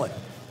Kevin Nealon.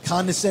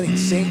 Condescending.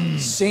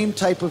 Same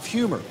type of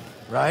humor,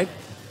 right?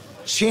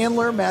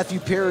 Chandler,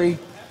 Matthew Perry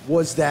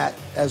was that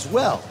as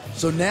well.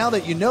 So now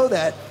that you know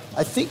that,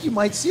 I think you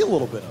might see a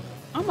little bit of it.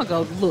 I'm going to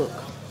go look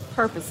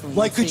purposely.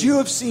 Like, could you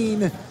have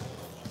seen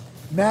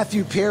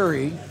Matthew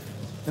Perry,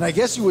 and I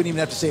guess you wouldn't even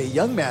have to say a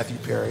young Matthew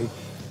Perry,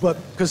 but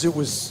because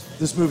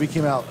this movie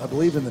came out, I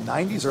believe, in the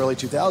 90s, early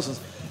 2000s,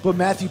 but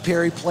Matthew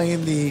Perry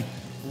playing the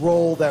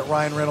role that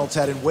Ryan Reynolds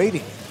had in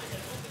Waiting.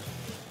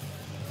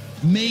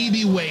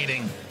 Maybe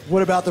Waiting.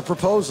 What about The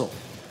Proposal?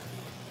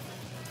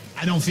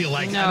 I don't feel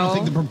like No. I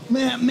don't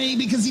think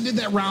maybe because he did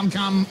that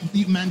rom-com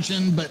you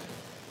mentioned, but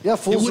yeah,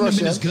 it wouldn't have Rush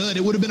been In. as good.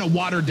 It would have been a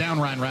watered-down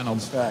Ryan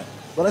Reynolds. Right.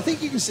 But I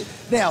think you can see.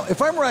 Now,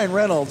 if I'm Ryan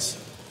Reynolds,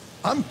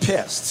 I'm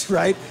pissed,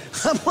 right?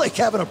 I'm like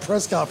having a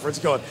press conference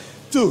going,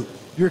 dude,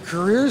 your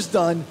career's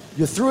done.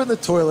 You threw it in the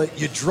toilet.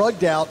 You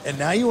drugged out. And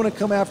now you want to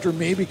come after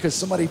me because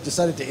somebody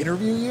decided to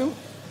interview you?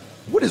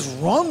 What is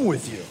wrong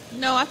with you?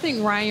 No, I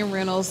think Ryan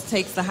Reynolds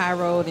takes the high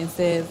road and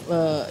says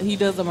he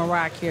does a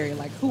Mariah Carey.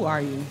 Like, who are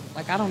you?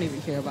 Like, I don't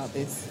even care about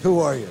this. Who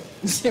are you?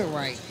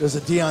 Right. There's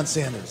a Deion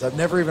Sanders. I've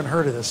never even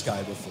heard of this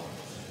guy before,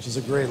 which is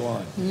a great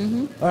line.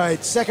 Mm-hmm. All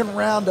right, second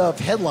round of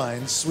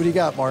headlines. What do you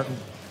got, Martin?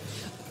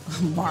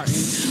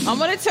 Martin. I'm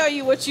going to tell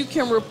you what you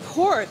can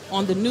report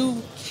on the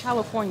new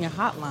California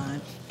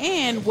hotline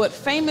and what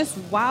famous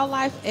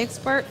wildlife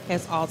expert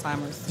has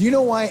Alzheimer's. Do you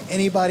know why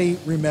anybody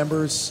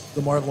remembers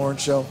the Martin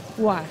Lawrence show?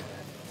 Why?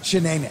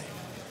 Shanae.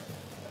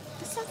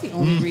 That's not the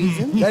only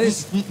reason. That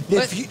is,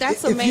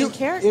 that's the main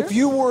character. If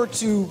you were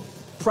to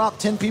prop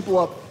 10 people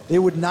up, they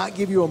would not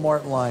give you a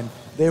Martin line.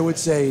 They would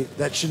say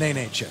that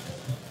Shanae chick.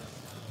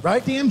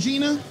 Right? Damn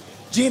Gina?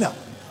 Gina.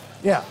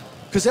 Yeah.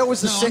 Because that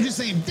was the same. I'm just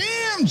saying,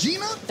 damn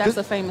Gina. That's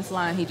a famous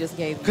line he just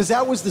gave me. Because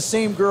that was the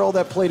same girl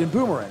that played in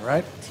Boomerang,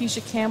 right?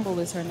 Tisha Campbell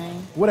is her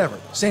name. Whatever.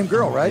 Same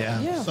girl, right?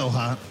 Yeah. So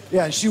hot.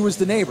 Yeah, and she was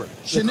the neighbor.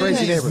 The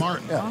crazy neighbor.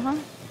 Martin. Yeah. Uh-huh.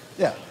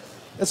 Yeah.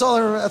 That's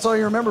all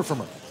you remember from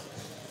her.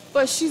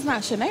 But she's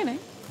not Shanae.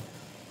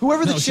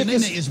 Whoever the chick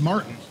Shanae is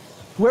Martin.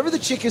 Whoever the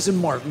chick is in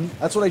Martin,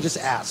 that's what I just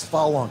asked.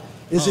 Follow along.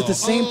 Is it the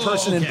same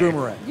person in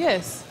Boomerang?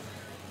 Yes.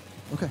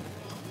 Okay.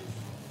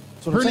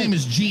 Her name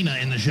is Gina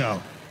in the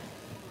show.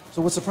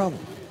 So what's the problem?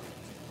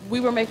 We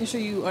were making sure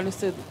you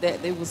understood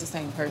that it was the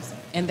same person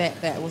and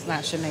that was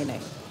not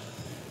Shanae.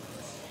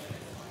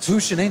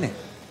 Who's Shanae?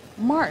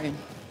 Martin.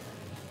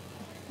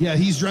 Yeah,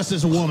 he's dressed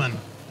as a woman.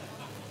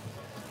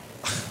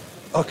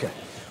 Okay.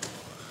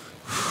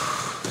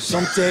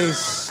 Some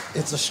days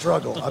it's a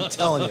struggle. I'm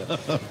telling you.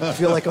 I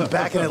feel like I'm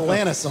back in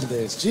Atlanta some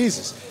days.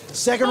 Jesus.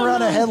 Second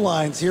round of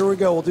headlines. Here we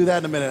go. We'll do that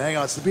in a minute. Hang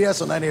on. It's the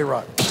BS on 98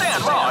 Rock.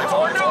 Stand by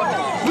for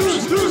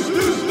news.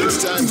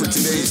 It's time for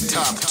today's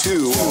top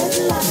 2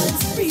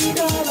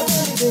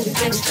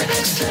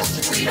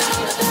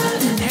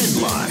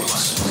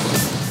 headlines.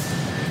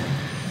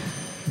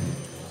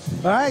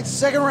 All right.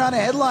 Second round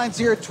of headlines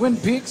here at Twin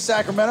Peaks,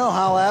 Sacramento,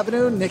 Howell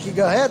Avenue. Nikki,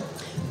 go ahead.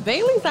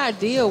 Bailey's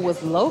idea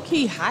was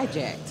low-key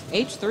hijacked.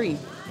 H3.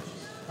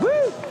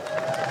 Woo!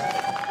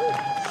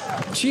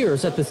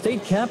 Cheers at the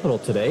state capitol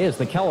today as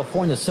the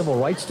California Civil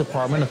Rights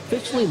Department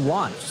officially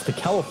launched the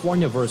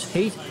California vs.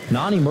 Hate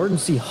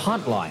non-emergency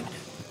hotline.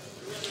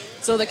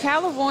 So the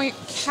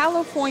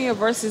California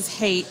versus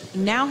Hate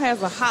now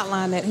has a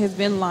hotline that has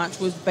been launched,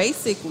 which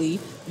basically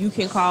you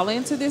can call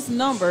into this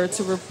number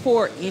to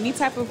report any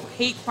type of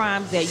hate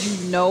crimes that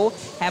you know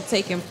have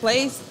taken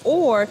place,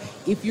 or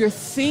if you're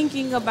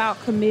thinking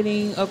about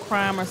committing a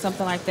crime or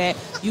something like that,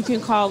 you can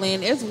call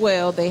in as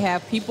well. They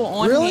have people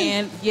on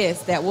hand,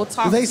 yes, that will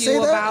talk to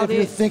you about it. If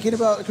you're thinking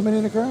about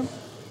committing a crime?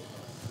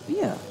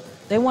 Yeah.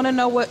 They want to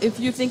know if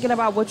you're thinking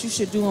about what you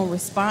should do in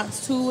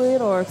response to it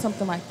or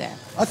something like that.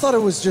 I thought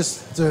it was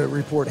just to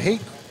report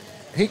hate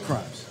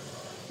crimes.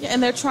 Yeah,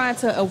 and they're trying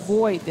to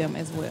avoid them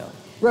as well.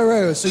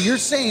 Right. So you're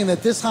saying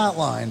that this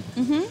hotline,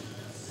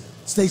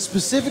 they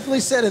specifically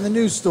said in the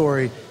news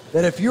story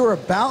that if you're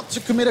about to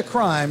commit a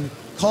crime,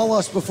 call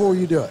us before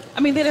you do it.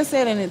 I mean, they didn't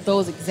say it in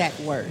those exact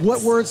words.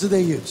 What words do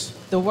they use?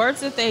 The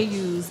words that they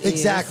use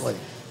Exactly.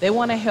 They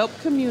want to help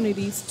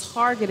communities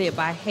targeted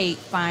by hate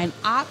find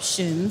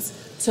options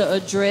to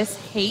address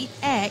hate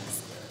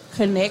acts,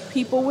 connect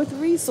people with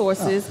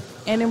resources,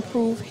 and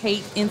improve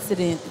hate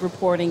incident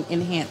reporting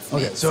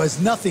enhancement. Okay, so it's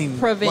nothing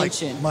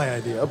prevention. like my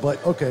idea,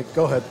 but okay,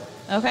 go ahead.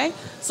 Okay,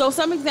 so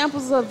some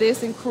examples of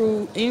this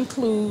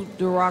include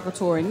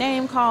derogatory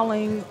name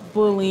calling,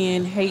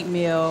 bullying, hate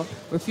mail,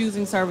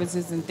 refusing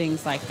services, and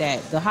things like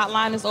that. The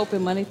hotline is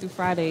open Monday through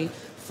Friday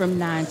from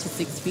 9 to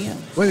 6 p.m.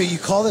 Wait, you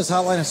call this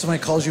hotline if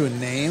somebody calls you a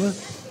name?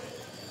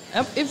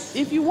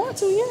 If you want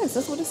to, yes,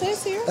 that's what it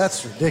says here.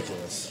 That's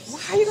ridiculous.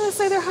 Why are you going to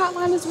say their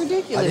hotline is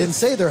ridiculous? I didn't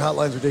say their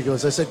hotline's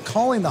ridiculous. I said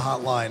calling the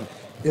hotline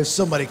if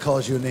somebody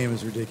calls you a name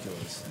is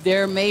ridiculous.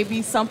 There may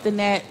be something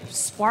that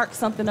sparks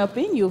something up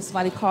in you if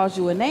somebody calls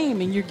you a name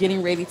and you're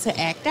getting ready to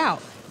act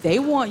out. They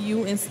want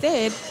you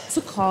instead to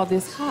call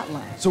this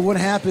hotline. So what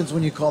happens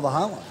when you call the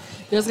hotline?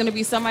 There's going to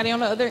be somebody on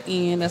the other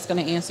end that's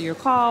going to answer your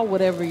call,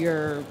 whatever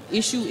your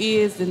issue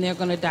is, and they're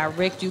going to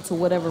direct you to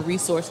whatever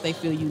resource they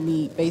feel you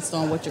need based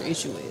on what your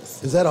issue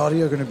is. Is that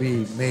audio going to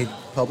be made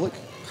public?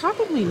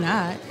 Probably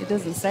not. It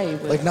doesn't say.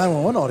 But like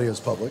 911 audio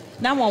is public.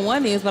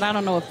 911 is, but I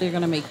don't know if they're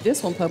going to make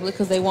this one public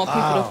because they want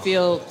people to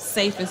feel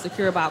safe and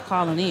secure about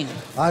calling in.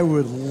 I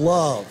would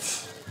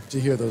love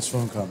to hear those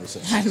phone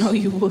conversations. I know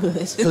you would.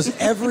 Because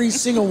every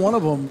single one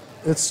of them,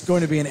 it's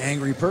going to be an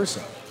angry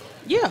person.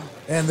 Yeah.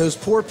 And those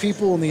poor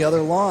people on the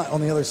other line,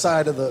 on the other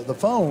side of the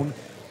phone,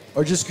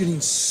 are just getting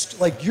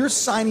like you're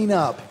signing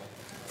up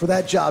for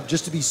that job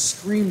just to be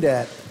screamed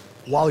at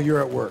while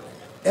you're at work.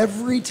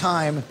 Every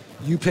time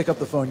you pick up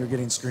the phone, you're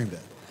getting screamed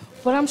at.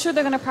 But I'm sure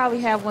they're going to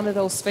probably have one of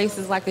those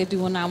spaces like they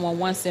do in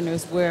 911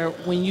 centers where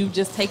when you've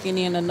just taken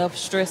in enough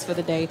stress for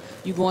the day,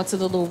 you go into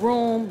the little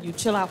room, you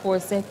chill out for a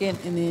second,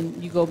 and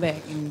then you go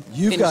back and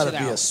You've got to be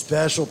out. a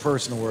special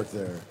person to work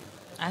there.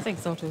 I think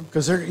so, too.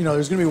 Because there's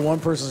going to be one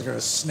person who's going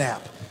to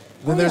snap.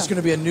 Then there's going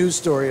to be a news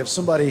story of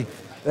somebody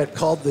that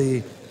called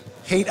the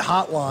hate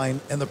hotline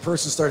and the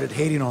person started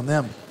hating on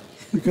them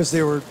because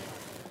they were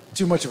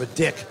too much of a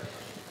dick.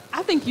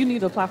 I think you need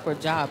to apply for a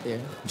job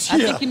there. I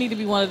think you need to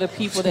be one of the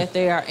people that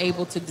they are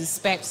able to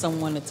dispatch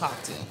someone to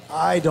talk to.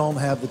 I don't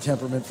have the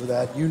temperament for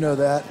that. You know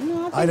that.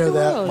 No, I know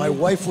that. will. My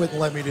wife wouldn't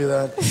let me do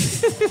that.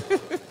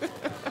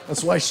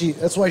 That's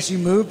why she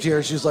moved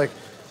here. She's like,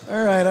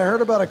 All right, I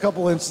heard about a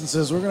couple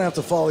instances. We're going to have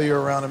to follow you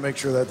around and make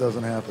sure that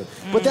doesn't happen.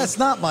 But that's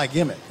not my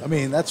gimmick. I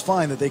mean, that's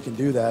fine that they can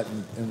do that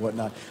and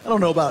whatnot. I don't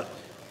know about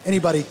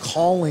anybody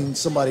calling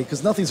somebody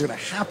because nothing's going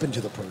to happen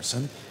to the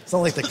person. It's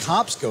not like the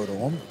cops go to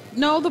them.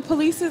 No, the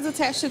police is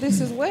attached to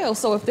this as well.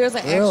 So if there's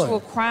an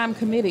actual crime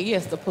committed,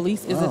 yes, the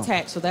police is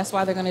attached. So that's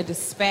why they're going to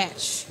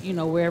dispatch,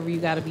 wherever you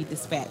got to be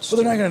dispatched. So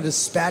they're not going to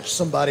dispatch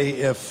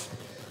somebody if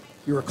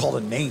you were called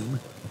a name.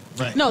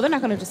 Right. No, they're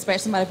not going to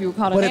dispatch somebody if you were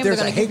called a name. They're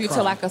going to give you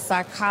to like a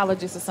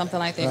psychologist or something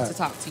like that to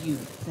talk to you.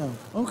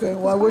 Oh, okay,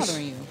 well, I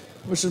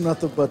wish them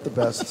nothing but the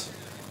best.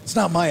 It's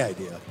not my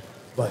idea,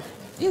 but...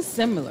 It's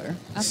similar.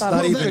 I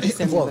thought it was pretty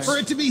similar. For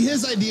it to be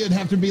his idea, it'd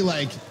have to be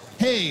like,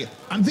 hey,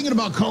 I'm thinking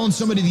about calling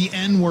somebody the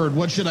N-word.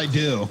 What should I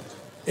do?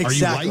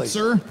 Exactly. Are you white,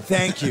 sir?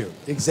 Thank you.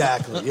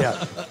 Exactly,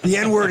 yeah. The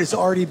N-word has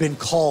already been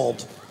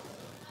called.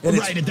 And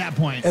right at that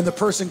point. And the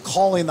person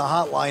calling the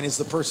hotline is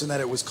the person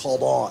that it was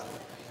called on.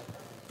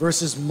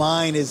 Versus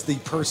mine is the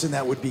person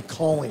that would be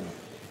calling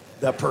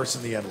that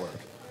person the N-word.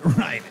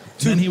 Right.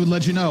 Then he would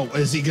let you know.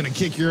 Is he going to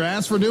kick your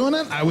ass for doing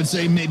it? I would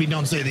say maybe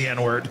don't say the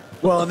N-word.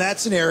 Well, in that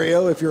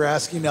scenario, if you're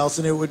asking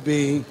Nelson, it would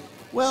be,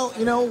 well,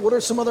 what are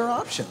some other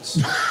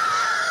options?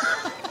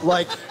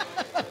 Like,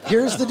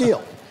 here's the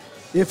deal.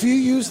 If you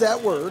use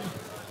that word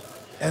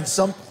and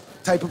some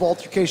type of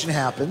altercation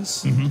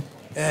happens,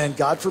 and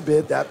God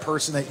forbid that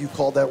person that you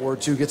called that word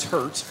to gets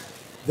hurt,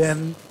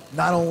 then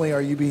not only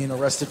are you being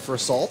arrested for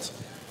assault,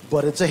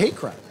 but it's a hate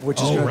crime,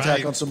 which is going to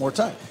tack on some more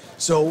time.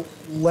 So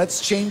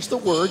let's change the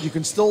word. You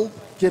can still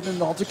get in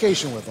an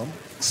altercation with them.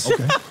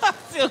 Okay.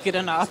 Still get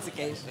an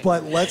altercation.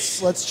 But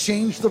let's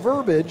change the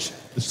verbiage.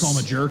 Just call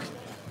him a jerk.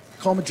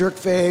 Call him a jerk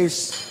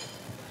face,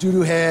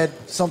 doo-doo head,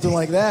 something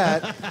like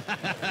that.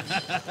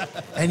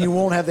 And you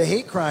won't have the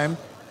hate crime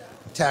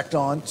tacked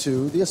on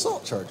to the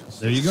assault charges.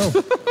 There you go.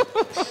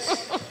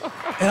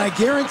 And I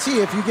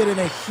guarantee if you get in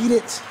a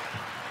heated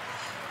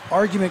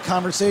argument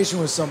conversation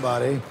with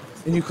somebody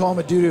and you call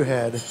them a doo-doo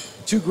head,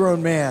 two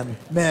grown men,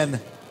 and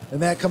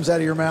that comes out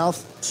of your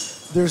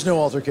mouth, there's no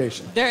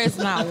altercation. There is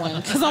not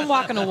one, because I'm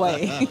walking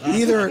away.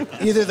 Either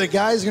the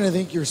guy's going to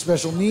think you're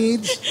special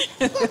needs,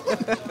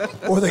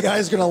 or the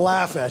guy's going to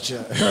laugh at you,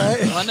 right?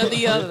 One or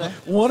the other.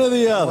 One or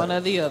the other. One or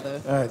the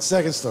other. All right,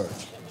 second story.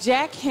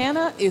 Jack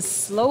Hanna is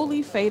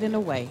slowly fading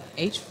away,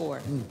 age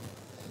 4.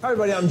 Hi,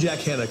 everybody. I'm Jack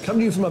Hanna. Coming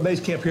to you from my base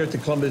camp here at the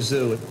Columbus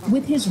Zoo.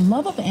 With his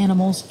love of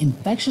animals,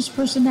 infectious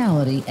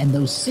personality, and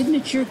those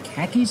signature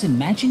khakis and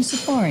matching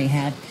safari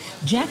hat,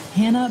 Jack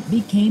Hanna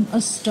became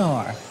a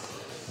star.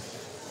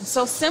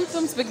 So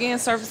symptoms began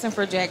surfacing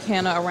for Jack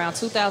Hanna around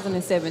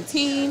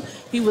 2017.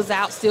 He was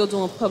out still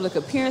doing public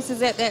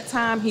appearances at that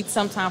time. He'd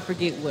sometimes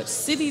forget what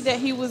city that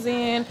he was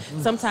in.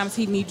 Sometimes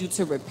he'd need you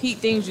to repeat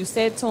things you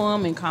said to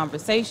him in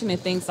conversation and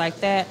things like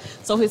that.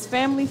 So his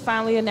family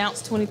finally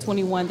announced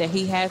 2021 that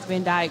he has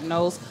been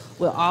diagnosed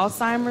with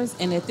Alzheimer's.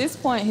 And at this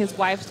point, his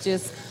wife's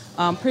just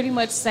pretty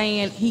much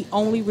saying he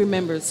only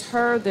remembers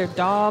her, their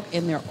dog,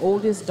 and their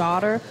oldest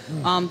daughter.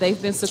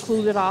 They've been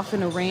secluded off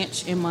in a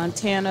ranch in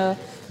Montana,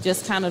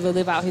 just kind of to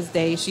live out his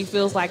days. She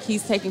feels like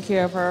he's taken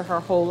care of her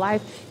whole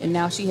life, and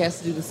now she has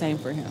to do the same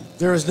for him.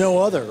 There is no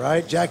other,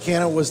 right? Jack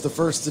Hanna was the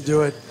first to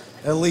do it,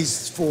 at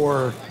least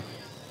for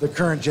the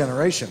current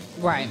generation.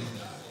 Right.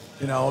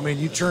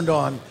 You turned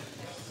on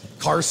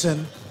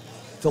Carson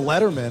to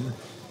Letterman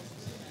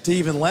to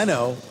even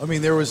Leno.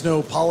 There was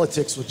no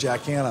politics with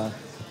Jack Hanna.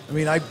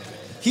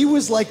 He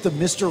was like the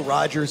Mr.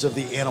 Rogers of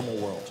the animal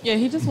world. Yeah,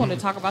 he just wanted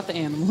to talk about the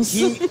animals.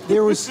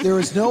 There was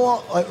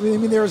no,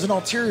 there was an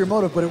ulterior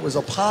motive, but it was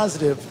a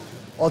positive.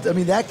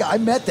 That guy, I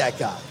met that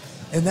guy,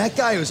 and that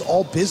guy was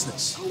all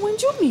business. Oh,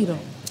 when'd you meet him?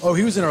 Oh,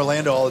 he was in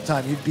Orlando all the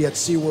time. He'd be at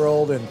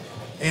SeaWorld and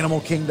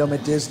Animal Kingdom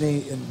at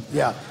Disney, and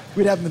yeah,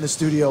 we'd have him in the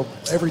studio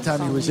every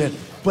time he was in.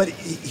 But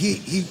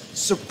he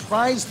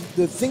surprised.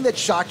 The thing that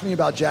shocked me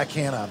about Jack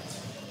Hanna,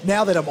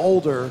 now that I'm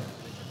older,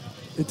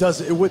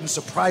 it wouldn't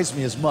surprise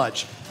me as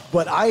much.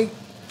 But I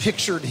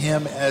pictured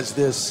him as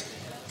this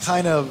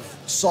kind of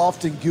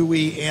soft and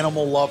gooey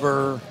animal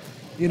lover,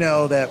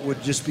 that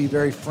would just be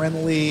very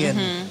friendly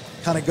and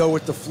kind of go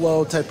with the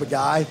flow type of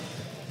guy.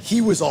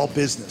 He was all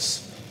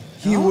business.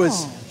 He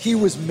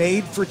was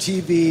made for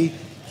TV.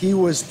 He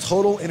was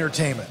total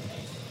entertainment.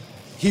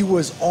 He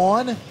was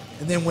on, and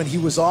then when he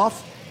was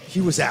off,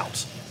 he was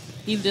out.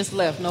 He just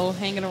left, no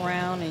hanging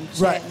around and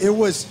chatting. Right. It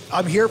was,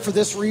 I'm here for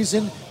this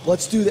reason.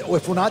 Let's do that.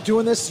 If we're not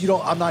doing this,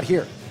 I'm not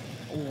here.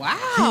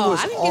 Wow,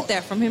 I didn't get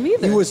that from him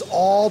either. He was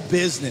all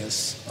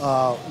business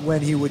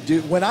when he would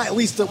do, at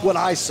least what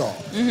I saw.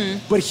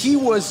 But he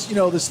was,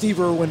 the Steve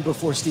Irwin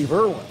before Steve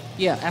Irwin.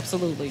 Yeah,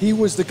 absolutely. He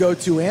was the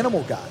go-to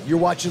animal guy. You're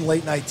watching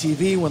late night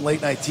TV when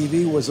late night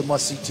TV was a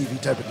must-see TV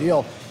type of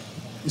deal,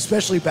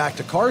 especially back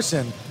to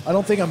Carson. I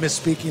don't think I'm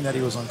misspeaking that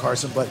he was on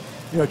Carson, but,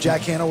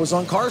 Jack Hanna was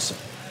on Carson.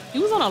 He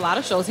was on a lot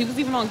of shows. He was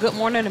even on Good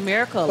Morning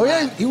America. Oh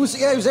yeah, he was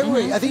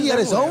everywhere. I think he had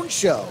his own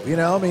show. It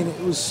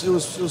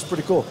was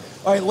pretty cool.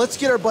 All right, let's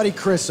get our buddy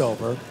Chris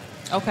over.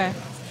 Okay.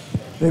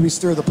 Maybe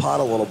stir the pot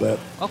a little bit.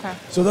 Okay.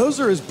 So those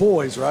are his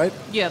boys, right?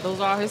 Yeah, those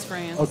are his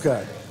friends.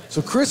 Okay.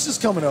 So Chris is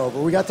coming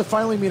over. We got to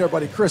finally meet our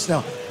buddy Chris.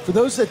 Now, for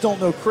those that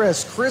don't know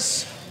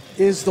Chris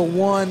is the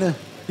one,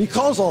 he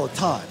calls all the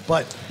time,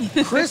 but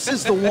Chris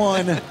is the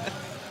one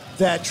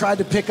that tried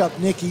to pick up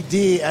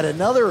NickyD at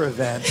another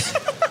event.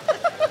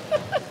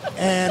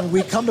 And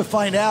we come to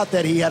find out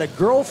that he had a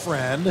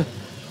girlfriend.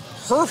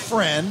 Her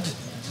friend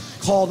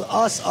called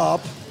us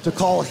up to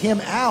call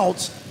him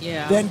out.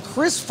 Yeah. Then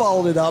Chris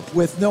followed it up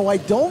with, no, I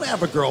don't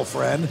have a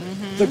girlfriend.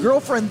 Mm-hmm. The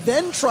girlfriend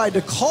then tried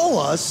to call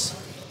us,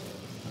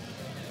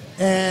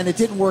 and it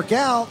didn't work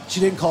out.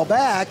 She didn't call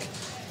back,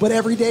 but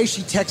every day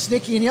she texts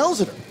Nikki and yells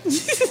at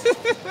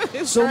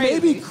her. So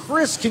maybe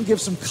Chris can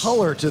give some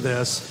color to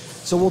this.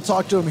 So we'll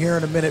talk to him here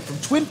in a minute. From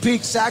Twin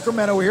Peaks,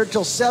 Sacramento, we're here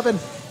till 7.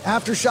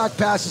 Aftershock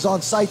Pass is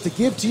on site to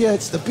give to you.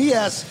 It's the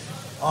BS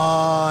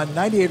on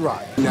 98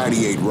 Rock.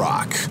 98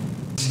 Rock.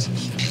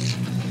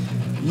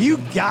 You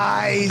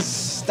guys,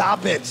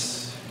 stop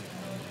it.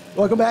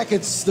 Welcome back.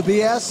 It's the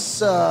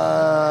BS,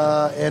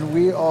 and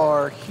we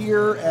are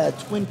here at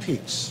Twin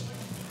Peaks,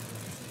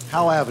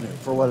 Howell Avenue,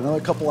 for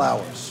another couple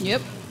hours.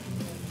 Yep.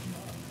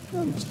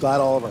 I'm just glad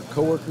all of our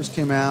coworkers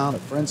came out, our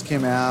friends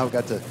came out. We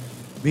got to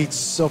meet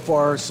so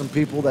far some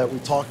people that we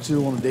talk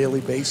to on a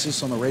daily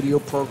basis on the radio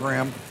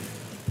program,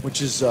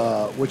 which is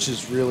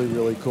really,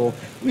 really cool.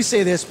 Let me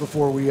say this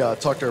before we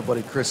talk to our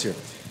buddy Chris here.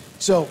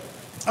 So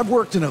I've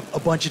worked in a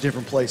bunch of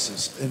different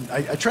places, and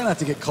I try not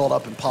to get caught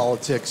up in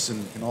politics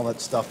and all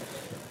that stuff.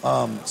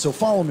 So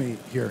follow me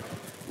here.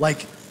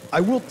 Like,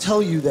 I will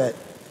tell you that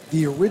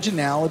the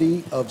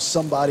originality of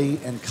somebody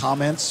and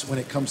comments when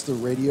it comes to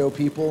radio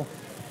people,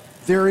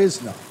 there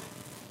is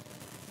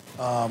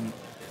none.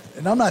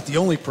 And I'm not the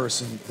only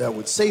person that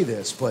would say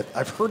this, but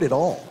I've heard it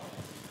all.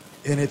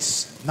 And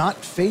it's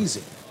not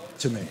phasing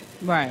to me.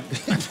 Right.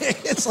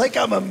 It's like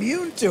I'm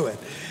immune to it,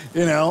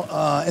 you know?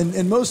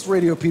 And most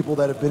radio people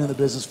that have been in the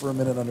business for a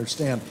minute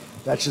understand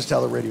that's just how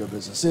the radio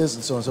business is,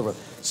 and so on and so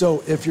forth.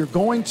 So if you're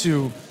going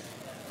to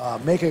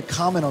make a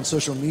comment on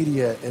social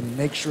media and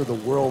make sure the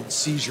world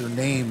sees your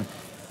name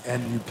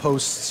and you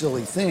post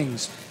silly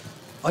things,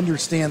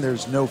 understand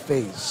there's no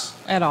phase.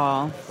 At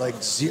all. Like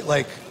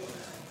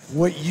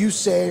what you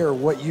say or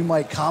what you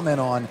might comment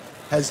on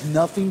has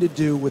nothing to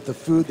do with the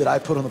food that I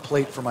put on the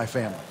plate for my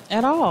family.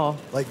 At all.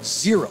 Like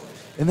zero.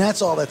 And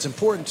that's all that's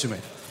important to me.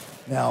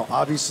 Now,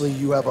 obviously,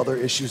 you have other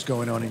issues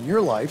going on in your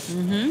life,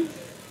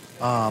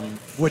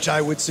 which I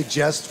would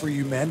suggest for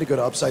you men to go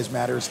to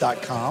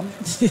upsizematters.com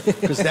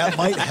because that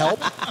might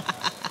help.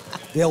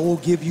 They will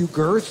give you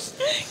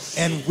girth,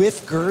 and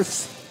with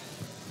girth,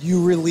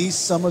 you release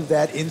some of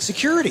that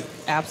insecurity.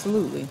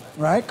 Absolutely.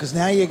 Right? Because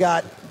now you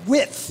got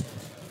width.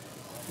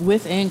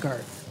 Width and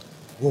girth.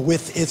 Well,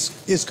 width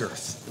is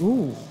girth.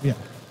 Ooh. Yeah.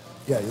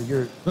 Yeah,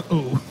 you're...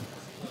 Ooh.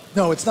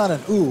 No, it's not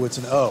an ooh, it's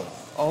an O.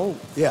 Oh.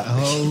 Yeah.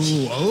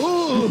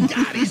 Oh,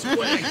 God, he's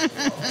quick.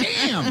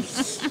 Damn.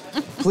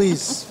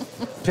 Please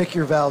pick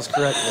your vowels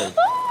correctly.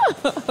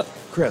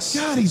 Chris.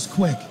 God, he's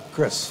quick.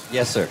 Chris.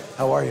 Yes, sir.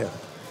 How are you?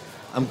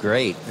 I'm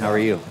great. How are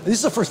you? This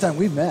is the first time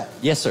we've met.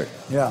 Yes, sir.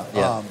 Yeah.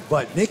 Yeah.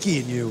 But Nikki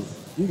and you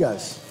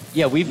guys.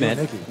 Yeah, we've You and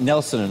met. Nikki.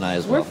 Nelson and I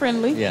as well. We're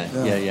friendly. Yeah.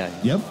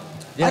 Yep.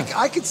 Yeah.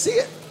 I could see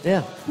it.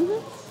 Yeah.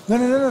 No. You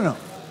know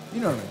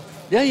what I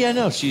mean? Yeah,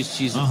 no.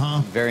 She's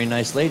a very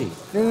nice lady.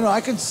 No.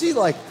 I can see,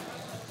 like,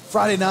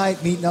 Friday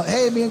night meeting up.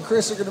 Hey, me and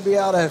Chris are going to be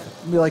out. And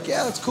be like,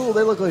 yeah, that's cool.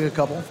 They look like a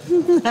couple.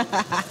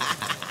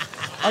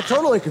 I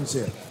totally can see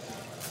it.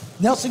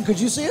 Nelson, could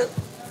you see it?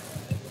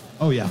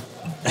 Oh, yeah.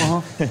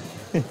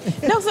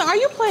 Nelson, are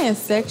you playing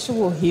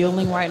sexual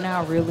healing right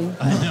now, really?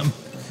 I am.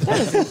 That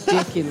is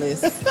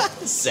ridiculous.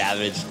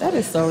 Savage. That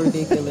is so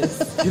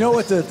ridiculous. You know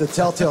what the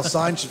telltale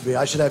sign should be?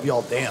 I should have you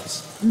all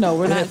dance. No,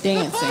 we're not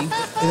dancing.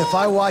 And if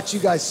I watch you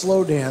guys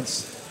slow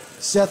dance,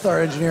 Seth,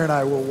 our engineer, and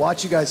I will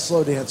watch you guys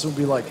slow dance and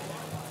we'll be like,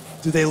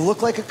 do they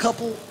look like a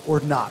couple or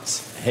not?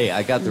 Hey,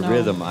 I got the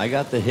rhythm. I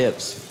got the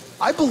hips.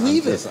 I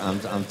believe it.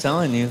 I'm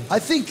telling you. I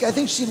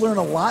think she'd learn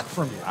a lot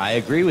from you. I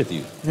agree with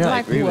you. Yeah. I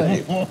Like agree what?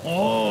 with you.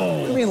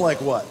 What do you mean, like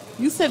what?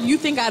 You said you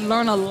think I'd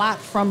learn a lot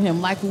from him.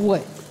 Like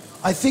what?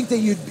 I think that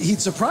he'd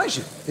surprise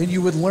you, and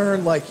you would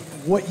learn like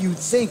what you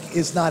think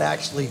is not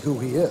actually who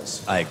he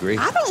is. I agree.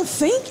 I don't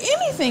think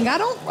anything. I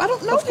don't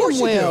know Of course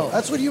him you well. do.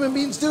 That's what human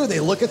beings do. They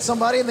look at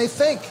somebody and they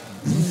think.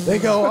 They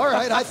go, all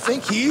right, I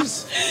think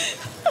he's.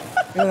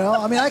 You know,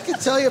 I mean, I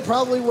could tell you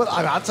probably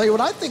I'll tell you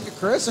what I think of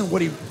Chris and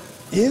what he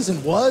is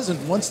and was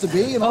and wants to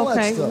be and all that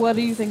Okay, stuff. what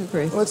do you think of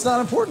Chris? Well, it's not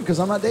important because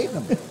I'm not dating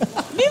him.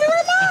 Neither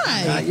am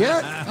I. Not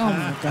yet. Oh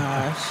my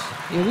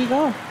gosh. Here we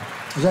go.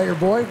 Is that your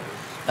boy?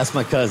 That's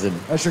my cousin.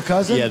 That's your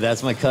cousin? Yeah,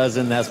 that's my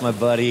cousin. That's my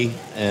buddy.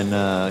 And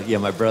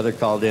my brother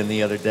called in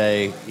the other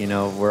day. You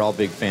know, we're all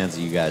big fans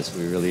of you guys.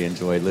 We really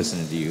enjoyed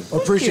listening to you.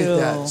 Appreciate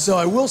that. So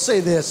I will say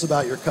this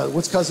about your cousin.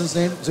 What's cousin's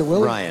name? Is it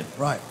Willie? Ryan.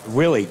 Right.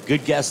 Willie,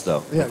 good guess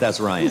though. Yeah. But that's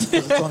Ryan.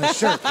 It's on his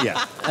shirt.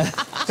 Yeah.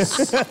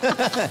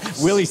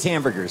 Willie's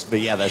Hamburgers,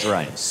 but yeah, that's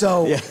Ryan.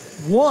 So,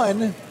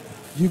 one,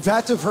 you've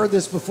had to have heard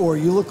this before.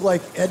 You look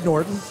like Ed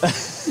Norton.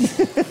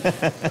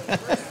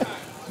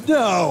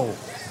 No.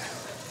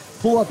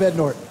 Pull up Ed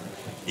Norton.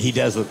 He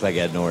does look like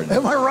Ed Norton.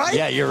 Am I right?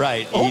 Yeah, you're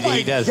right. Oh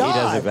He does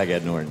look like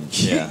Ed Norton.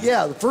 Yeah.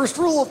 Yeah, the first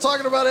rule of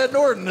talking about Ed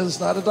Norton is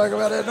not to talk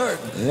about Ed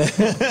Norton.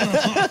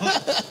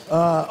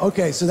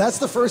 Okay, so that's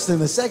the first thing.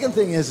 The second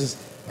thing is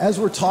as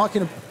we're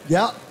talking,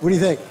 what do you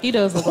think? He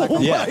does look like Oh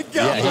him. my God.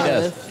 Yeah, he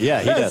does. Yeah,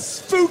 he That's does.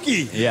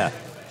 spooky. Yeah.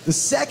 The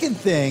second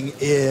thing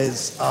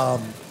is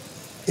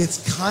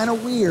it's kind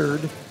of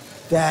weird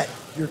that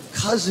your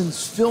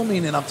cousin's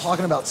filming and I'm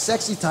talking about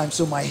sexy time,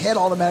 so my head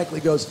automatically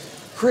goes,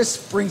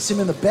 Chris brings him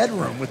in the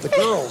bedroom with the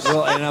girls.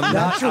 Well, and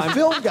That's your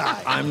film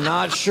guy. I'm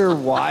not sure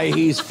why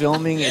he's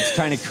filming. It's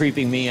kind of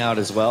creeping me out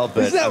as well.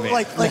 But Isn't that I mean,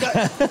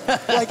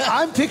 like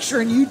I'm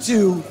picturing you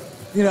two,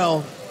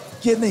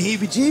 getting the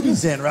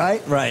heebie-jeebies in,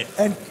 right? Right.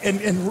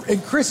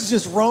 And Chris is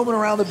just roaming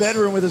around the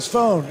bedroom with his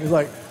phone. He's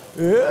like,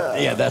 yeah.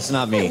 Yeah, that's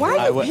not me.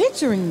 Why are you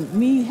picturing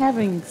me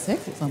having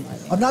sex with somebody?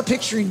 I'm not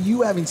picturing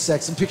you having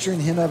sex. I'm picturing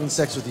him having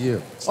sex with you.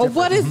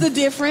 What is the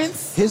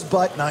difference? His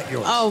butt, not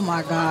yours. Oh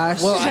my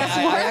gosh. Well, That's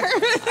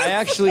worse. I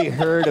actually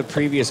heard a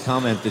previous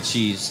comment that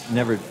she's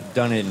never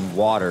done it in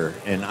water,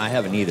 and I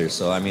haven't either.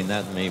 So, I mean,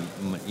 that may, Ooh.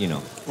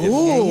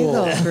 There you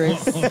go,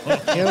 Chris.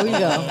 Here we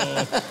go.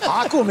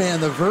 Aquaman,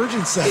 the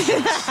virgin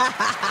section.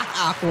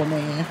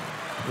 Aquaman.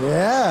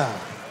 Yeah,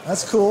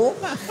 that's cool.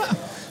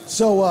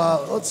 So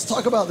let's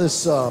talk about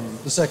this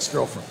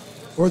ex-girlfriend,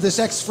 or this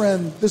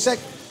ex-friend,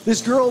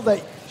 this girl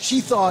that she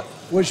thought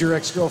was your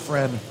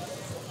ex-girlfriend,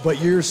 but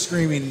you're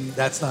screaming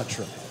that's not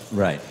true.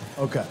 Right.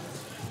 Okay.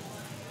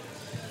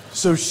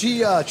 So she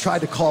tried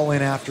to call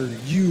in after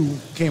you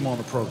came on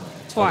the program.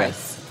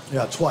 Twice. Okay.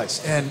 Yeah,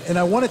 twice. And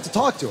I wanted to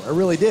talk to her. I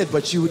really did,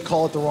 but she would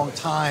call at the wrong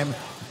time.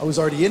 I was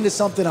already into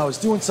something. I was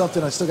doing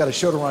something. I still got a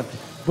show to run.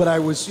 But I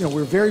was, we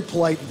were very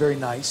polite and very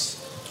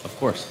nice. Of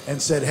course.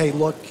 And said, hey,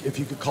 look, if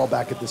you could call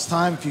back at this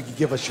time, if you could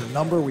give us your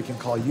number, we can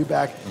call you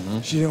back.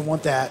 Mm-hmm. She didn't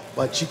want that,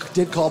 but she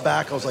did call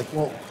back. I was like,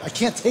 well, I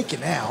can't take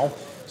it now.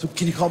 So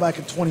can you call back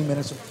in 20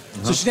 minutes?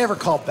 So she never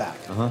called back.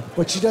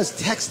 But she does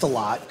text a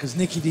lot because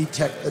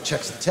NickyD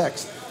checks the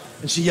text.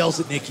 And she yells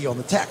at Nikki on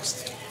the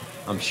text.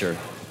 I'm sure.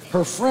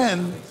 Her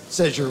friend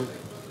says you're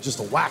just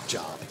a whack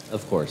job.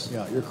 Of course.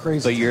 Yeah, you're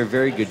crazy. But you're a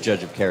very good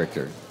judge of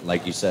character,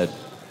 like you said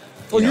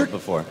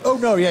before. Oh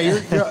no, yeah,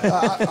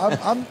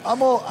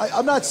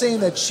 I'm not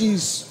saying that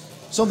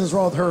something's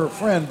wrong with her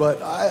friend,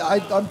 but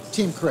I'm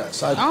Team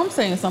Chris. I'm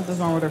saying something's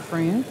wrong with her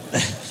friend.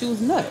 She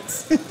was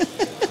nuts.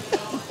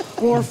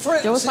 Well, her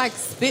friend. There was like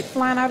spit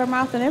flying out her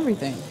mouth and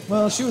everything.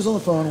 Well, she was on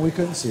the phone and we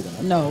couldn't see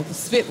them. No, the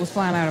spit was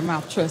flying out her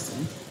mouth. Trust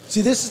me.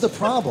 See, this is the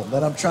problem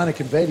that I'm trying to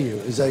convey to you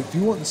is that if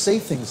you wouldn't say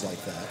things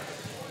like that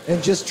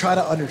and just try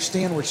to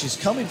understand where she's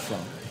coming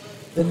from,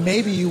 then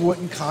maybe you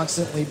wouldn't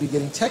constantly be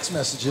getting text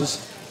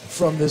messages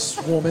from this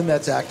woman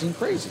that's acting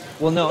crazy.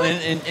 Well, no,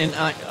 and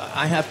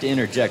I have to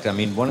interject. I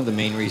mean, one of the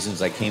main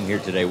reasons I came here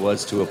today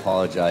was to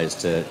apologize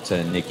to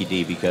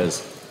NickyD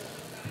because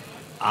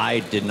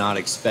I did not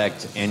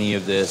expect any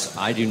of this.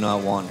 I do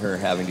not want her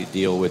having to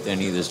deal with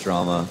any of this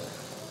drama.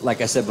 Like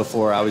I said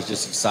before, I was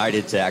just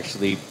excited to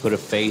actually put a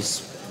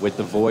face with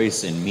the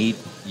voice and meet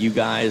you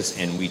guys,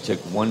 and we took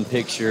one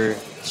picture.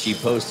 She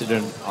posted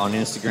it on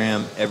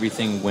Instagram.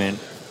 Everything went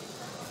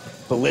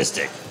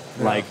ballistic.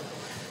 Yeah.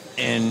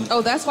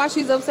 Oh, that's why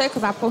she's upset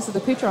because I posted the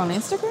picture on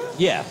Instagram?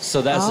 Yeah,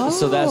 so that's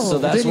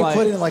Didn't why. you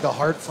put it in like a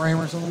heart frame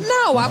or something?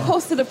 No, I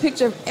posted a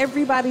picture of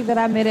everybody that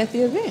I met at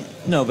the event.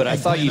 No, but I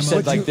thought you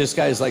said this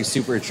guy's like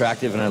super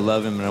attractive and I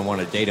love him and I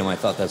want to date him. I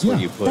thought that's what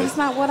you put. That's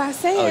not what I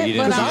said, Oh, you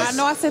didn't but say I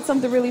know I said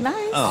something really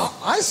nice. Oh.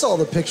 I saw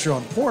the picture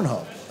on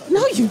Pornhub.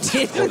 No, you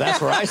didn't. Well, that's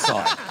where I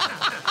saw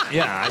it.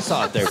 Yeah, I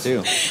saw it there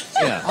too.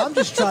 Yeah. I'm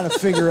just trying to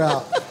figure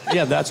out.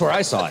 Yeah, that's where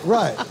I saw it.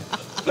 Right.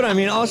 But I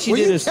mean, all she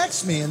did you is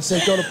text me and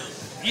say, go to.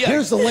 Yeah.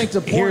 Here's the link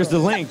to Pornhub. Here's the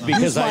link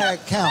because Use my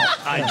account.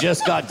 I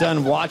just got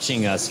done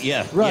watching us.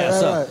 Yeah. Right,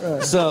 yeah.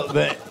 right. So,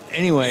 but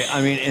anyway,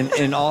 I mean,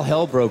 and all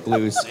hell broke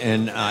loose,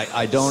 and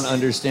I don't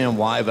understand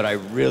why, but I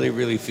really,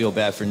 really feel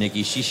bad for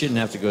Nikki. She shouldn't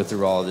have to go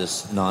through all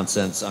this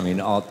nonsense. I mean,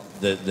 all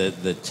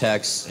the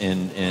texts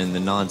and the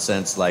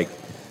nonsense. Like,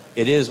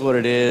 it is what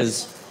it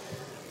is.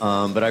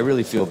 But I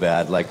really feel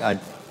bad. Like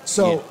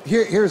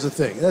here's the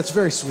thing. That's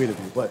very sweet of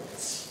you, but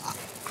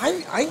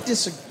I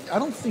disagree. I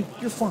don't think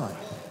you're fine.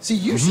 See,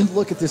 you should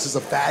look at this as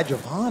a badge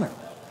of honor.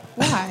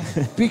 Why?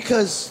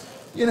 Because,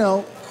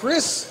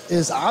 Chris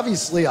is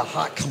obviously a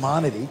hot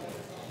commodity.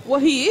 Well,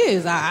 he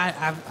is.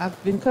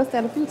 I've been cussed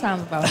at a few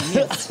times about him,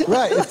 yes.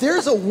 Right. If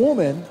there's a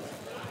woman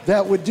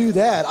that would do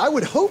that, I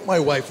would hope my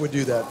wife would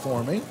do that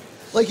for me.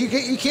 Like,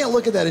 you can't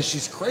look at that as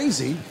she's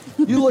crazy.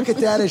 You look at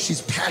that as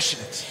she's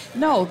passionate.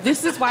 No,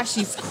 this is why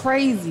she's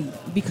crazy,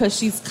 because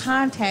she's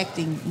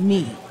contacting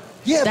me.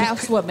 Yeah,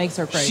 that's what makes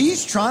her crazy.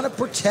 She's trying to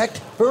protect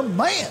her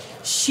man.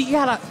 She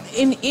gotta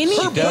in any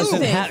She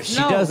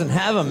doesn't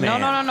have a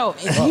man. No.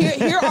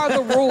 Here are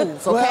the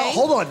rules. Okay. Well,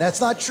 hold on.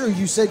 That's not true.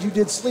 You said you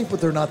did sleep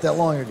with her not that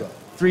long ago.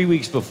 3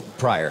 weeks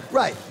prior.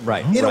 Right.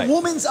 Right. In right. a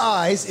woman's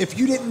eyes, if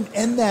you didn't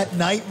end that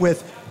night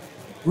with,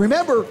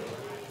 remember,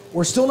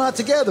 we're still not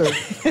together,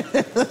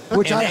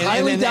 which I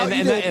highly doubt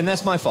you did. And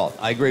that's my fault.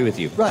 I agree with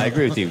you. Right. I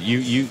agree with you.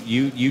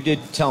 You did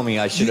tell me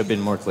I should have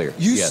been more clear.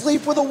 You Yes.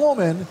 sleep with a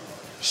woman,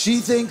 she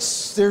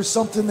thinks there's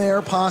something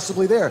there,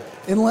 possibly there.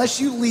 Unless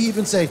you leave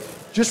and say,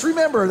 just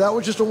remember, that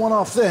was just a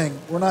one-off thing.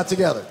 We're not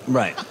together.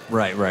 Right.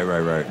 No,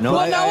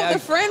 the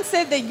friend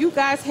said that you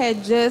guys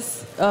had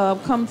just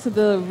come to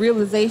the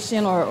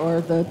realization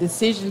or the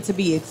decision to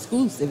be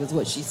exclusive, is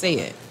what she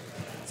said.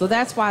 So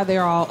that's why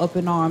they're all up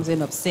in arms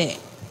and upset.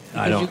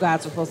 Because you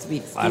guys are supposed to be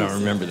exclusive. I don't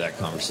remember that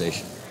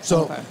conversation.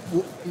 So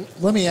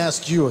let me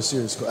ask you a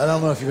serious question. I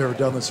don't know if you've ever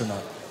done this or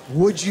not.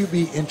 Would you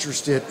be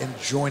interested in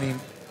joining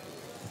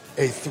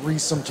a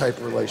threesome type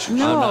relationship?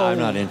 No. I'm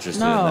not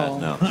interested in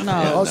that. No.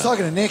 I was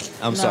talking to Nick.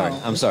 I'm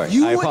sorry.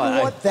 You I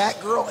wouldn't want that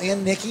girl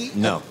and Nikki?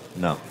 No.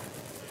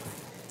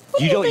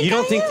 You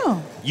don't think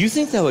you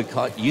think that would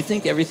cause, you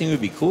think everything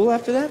would be cool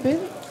after that,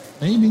 baby?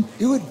 Maybe.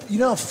 It would. You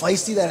know how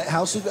feisty that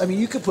house would be? I mean,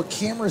 you could put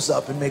cameras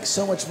up and make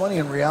so much money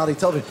on reality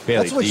television.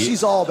 Bailey, That's what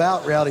she's all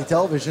about, reality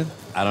television.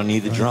 I don't need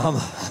the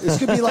drama. This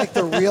could be like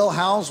the Real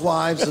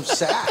Housewives of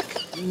SAC.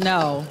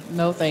 No,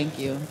 thank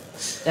you.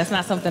 That's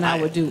not something I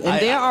would do. And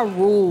there are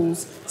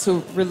rules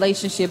to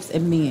relationships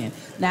and men.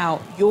 Now,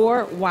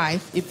 your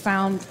wife, if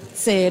found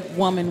said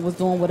woman was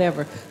doing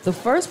whatever, the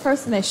first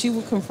person that she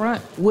would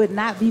confront would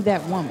not be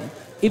that woman.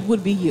 It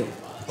would be you.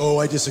 Oh,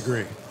 I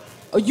disagree.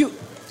 Oh,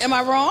 am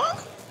I wrong?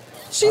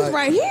 She's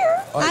right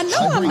here. I know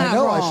I'm not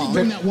wrong. I should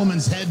bring that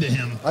woman's head to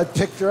him. I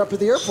picked her up at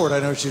the airport. I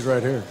know she's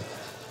right here.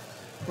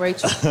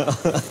 Rachel,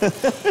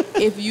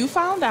 if you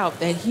found out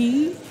that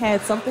he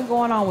had something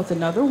going on with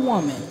another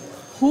woman,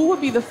 who would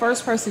be the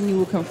first person you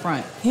would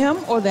confront? Him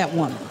or that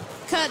woman?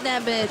 Cut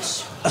that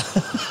bitch.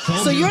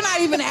 So you're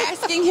not even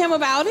asking him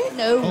about it?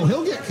 No. Oh,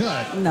 he'll get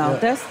cut. No,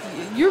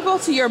 you go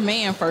to your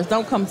man first.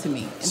 Don't come to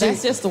me. See,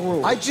 that's just the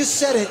rule. I just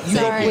said it. You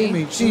don't believe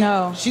me.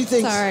 She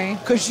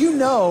thinks because you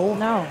know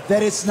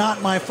that it's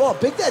not my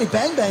fault. Big Daddy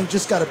Bang Bang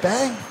just got a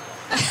bang.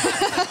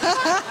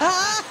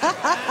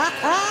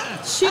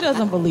 She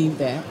doesn't believe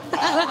that.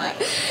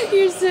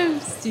 You're so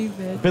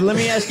stupid. But let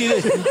me ask you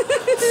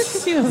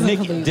this. She doesn't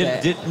believe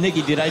that.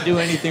 Nikki, did I do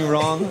anything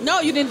wrong? No,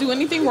 you didn't do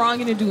anything wrong.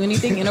 You didn't do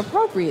anything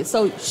inappropriate.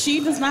 So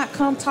she does not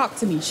come talk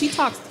to me. She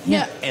talks to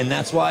him. And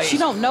that's why she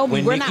don't know me.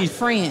 when We're Nikki- not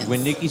friends.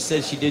 When Nikki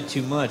said she did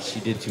too much, she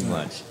did too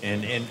much.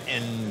 And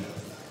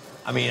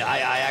I mean,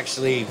 I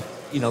actually,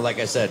 like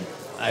I said,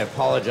 I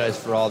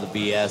apologize for all the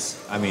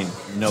BS. I mean,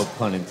 no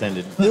pun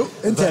intended. Nope,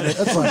 intended.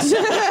 That's fine.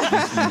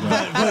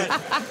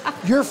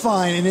 but you're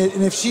fine. And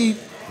if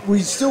we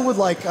still would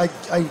like, I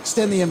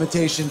extend the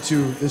invitation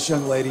to this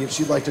young lady if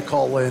she'd like to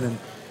call in and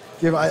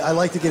give. I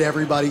like to get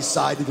everybody's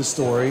side of the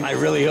story. I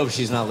really hope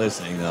she's not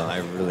listening, though. I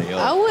really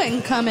hope. I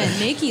wouldn't come at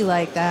Nikki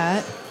like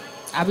that.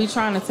 I be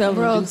trying to tell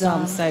her to do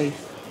something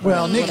safe.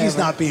 Well, Nikki's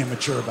not being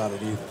mature about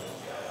it either.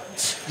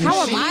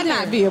 How am I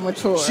not being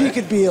mature? She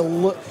could be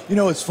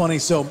it's funny.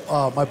 So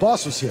my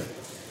boss was here,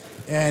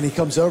 and he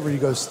comes over and he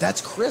goes,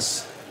 "That's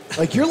Chris.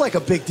 Like you're like a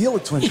big deal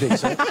at Twin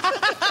Peaks." Right?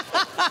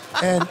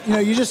 And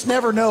you just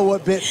never know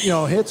what bit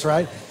hits,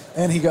 right?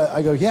 And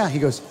I go, "Yeah." He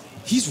goes,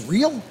 "He's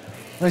real?" And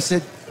I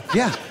said,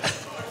 "Yeah."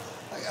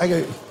 I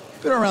go,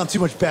 "Been around too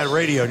much bad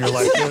radio in your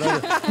life, dude." I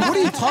go, "What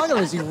are you talking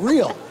about? Is he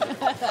real?"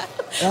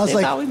 And I was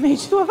like, thought we made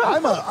you up.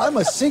 I'm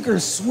a sink or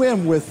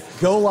swim with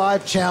Go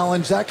Live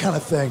Challenge, that kind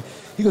of thing.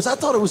 He goes, "I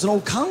thought it was an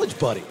old college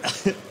buddy."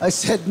 I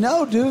said,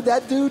 "No, dude,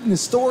 that dude in the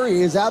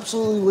story is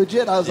absolutely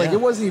legit." I was like,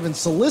 it wasn't even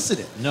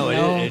solicited. No,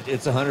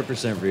 it's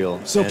 100% real.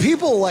 So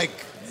people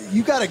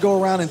you got to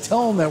go around and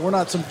tell them that we're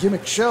not some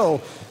gimmick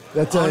show,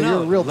 that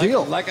you're a real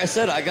deal. Like I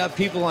said, I got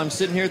people, I'm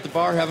sitting here at the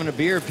bar having a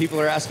beer, people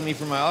are asking me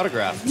for my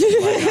autograph.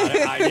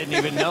 I didn't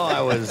even know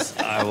I was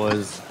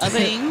a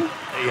thing.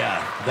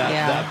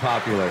 That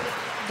popular.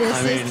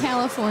 This is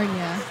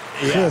California.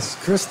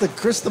 Chris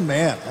the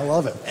man. I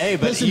love it. Hey,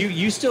 but listen,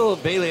 you still,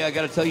 Bailey, I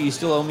got to tell you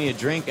still owe me a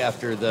drink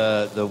after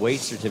the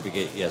weight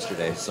certificate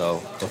yesterday.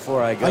 So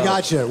before I go, I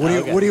got you.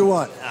 What do you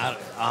want?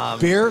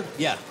 Beer?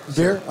 Yeah.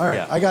 Beer? Sure. All right.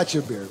 Yeah. I got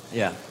you a beer.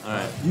 Yeah. All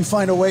right. You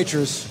find a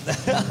waitress,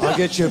 I'll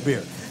get you a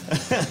beer.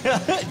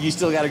 You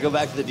still got to go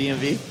back to the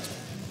DMV?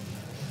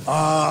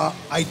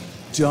 I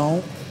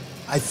don't.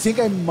 I think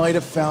I might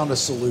have found a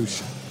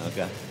solution.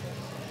 Okay.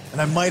 And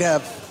I might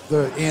have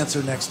the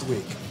answer next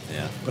week.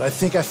 Yeah. But I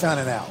think I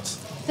found an out.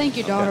 I think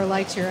your daughter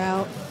likes your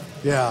out.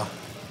 Yeah.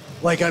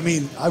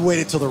 I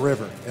waited till the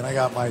river, and I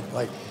got my,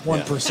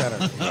 1%er.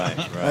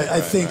 Right.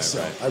 I think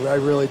so. Right. I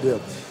really do.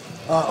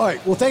 All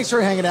right. Well, thanks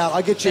for hanging out.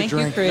 I'll get you a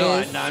drink. You,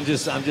 Chris. No, I'm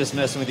just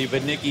messing with you.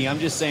 But, Nikki, I'm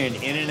just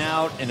saying, in and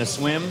out in a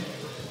swim.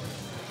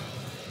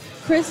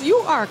 Chris, you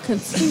are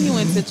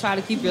continuing to try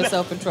to keep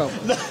yourself in trouble.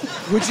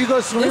 Would you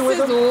go swimming with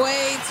him? This is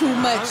way too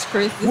much,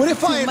 Chris. What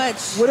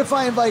if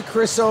I invite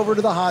Chris over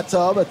to the hot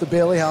tub at the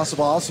Bailey House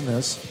of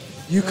Awesomeness?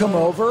 You come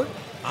over.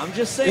 I'm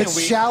just saying. It's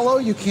shallow.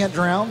 You can't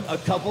drown. A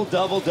couple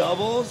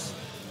double-doubles.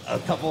 A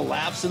couple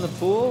laps in the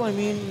pool. I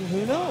mean,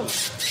 who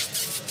knows?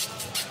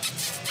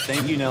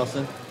 Thank you,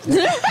 Nelson.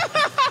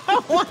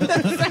 I want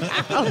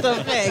the sound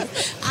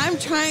effects. I'm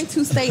trying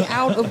to stay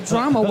out of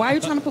drama. Why are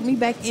you trying to put me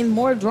back in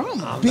more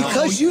drama?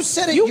 Because you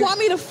said it. You want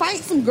me to fight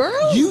some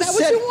girls? Is that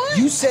what you want?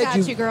 You said I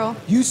got you, girl.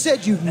 You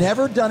said you've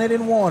never done it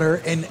in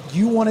water, and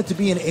you want it to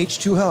be an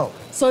H2O.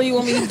 So you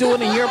want me to do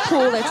it in your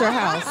pool at your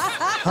house?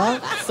 Huh?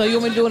 So you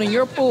want me to do it in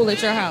your pool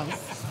at your house?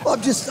 Well,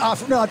 I'm just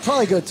no. I'd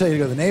probably go tell you to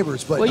go to the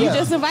neighbors, but Well, you yeah.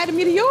 just invited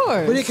me to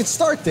yours. But you could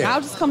start there.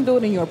 I'll just come do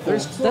it in your pool.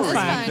 There's chlorine.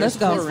 That's fine. There's Let's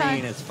go.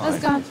 chlorine. It's fine.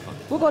 Let's go.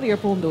 We'll go to your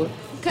pool and do it.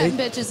 Cutting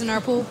bitches in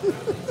our pool.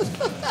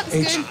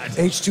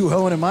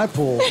 H2O in my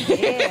pool.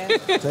 Yeah.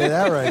 Tell you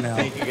that right now.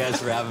 Thank you guys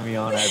for having me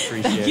on. I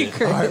appreciate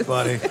it. All right,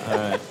 buddy. All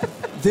right.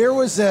 There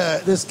was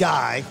this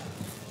guy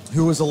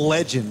who was a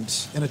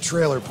legend in a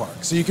trailer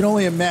park. So you can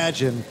only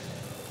imagine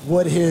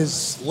what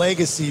his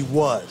legacy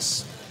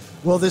was.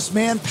 Well, this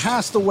man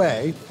passed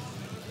away,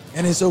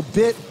 and his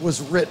obituary was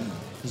written.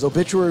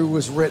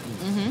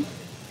 Mm-hmm.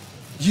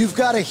 You've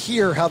got to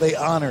hear how they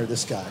honor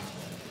this guy.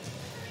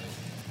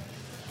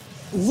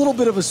 A little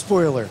bit of a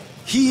spoiler.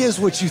 He is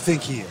what you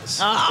think he is.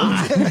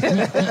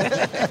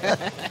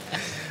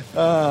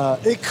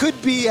 It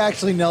could be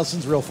actually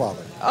Nelson's real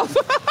father.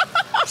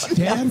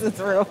 Dad? That's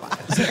real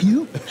father. Is that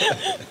you?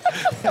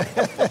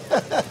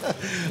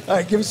 All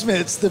right, give us a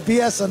minute. It's the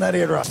BS on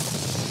 98 Rock.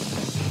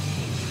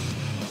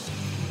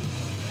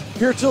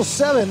 Here till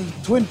 7,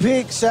 Twin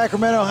Peaks,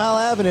 Sacramento, Howell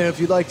Avenue. If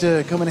you'd like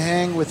to come and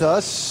hang with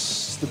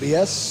us, the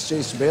BS,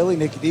 Jason Bailey,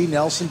 NickyD,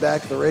 Nelson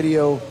back at the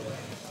radio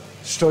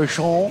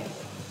station.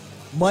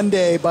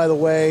 Monday, by the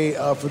way,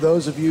 for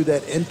those of you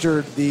that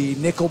entered the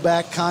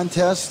Nickelback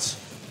contest,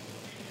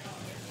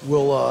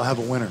 we'll have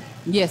a winner.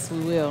 Yes, we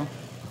will.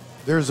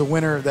 There's a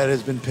winner that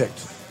has been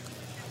picked.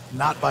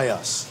 Not by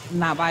us.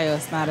 Not by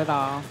us, not at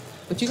all.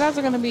 But you guys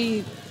are going to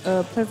be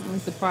pleasantly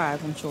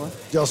surprised, I'm sure.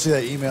 Did y'all see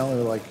that email? They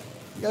were like,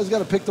 you guys got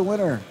to pick the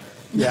winner.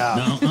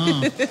 Yeah.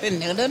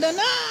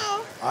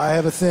 No. I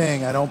have a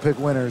thing. I don't pick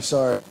winners.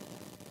 Sorry.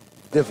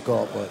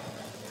 Difficult, but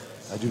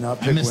I do not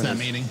pick I missed winners.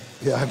 that meeting.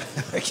 Yeah,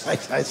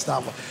 it's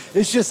not.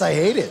 It's just I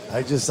hate it.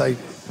 I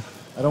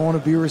don't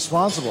want to be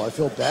responsible. I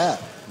feel bad.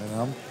 You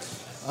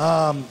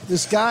know.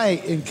 This guy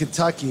in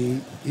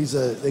Kentucky.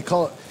 They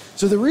call it.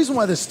 So the reason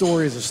why this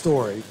story is a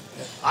story,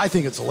 I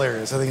think it's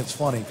hilarious. I think it's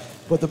funny.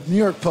 But the New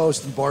York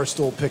Post and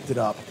Barstool picked it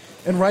up,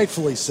 and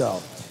rightfully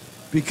so,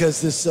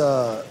 because this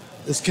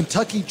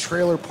Kentucky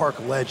trailer park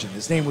legend.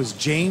 His name was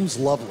James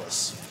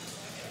Lovelace,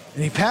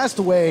 and he passed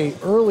away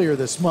earlier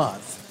this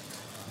month.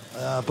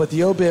 But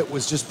the obit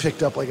was just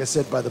picked up, like I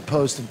said, by the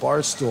Post and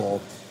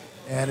Barstool,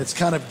 and it's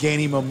kind of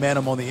gaining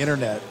momentum on the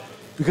internet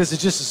because it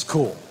just is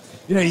cool.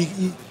 You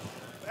know,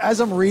 as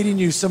I'm reading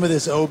you some of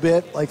this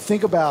obit, like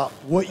think about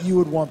what you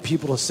would want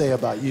people to say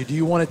about you. Do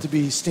you want it to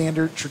be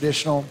standard,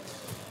 traditional?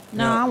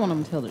 No, I want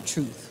them to tell the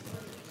truth.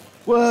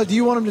 Well, do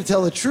you want them to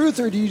tell the truth,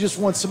 or do you just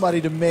want somebody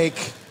to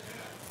make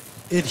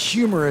it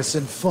humorous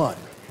and fun?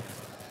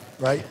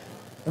 Right?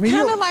 I mean,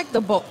 kind of like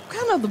the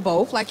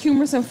both, like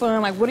humorous and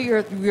fun. Like, what are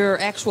your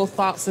actual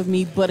thoughts of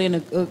me, but in a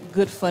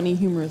good, funny,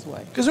 humorous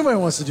way? Because nobody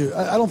wants to do.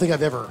 I don't think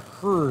I've ever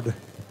heard.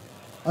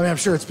 I mean, I'm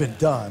sure it's been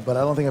done, but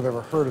I don't think I've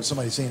ever heard of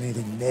somebody saying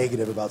anything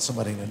negative about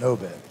somebody in an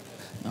obit.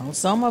 No,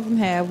 some of them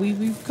have.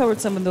 We've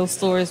covered some of those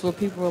stories where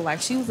people were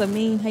like, "She was a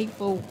mean,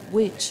 hateful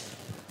witch."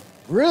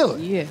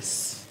 Really?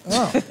 Yes.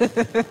 Oh.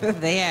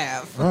 They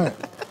have. Right.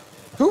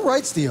 Who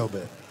writes the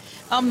obit?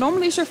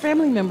 Normally it's your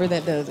family member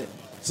that does it.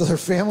 So their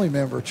family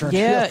member turned.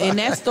 Yeah, in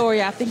that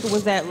story, I think it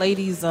was that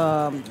lady's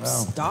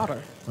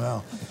daughter.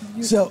 Wow.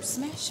 You're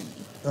smashing me.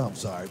 Oh, I'm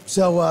sorry.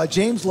 So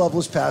James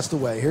Lovelace passed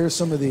away. Here are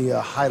some of the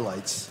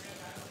highlights.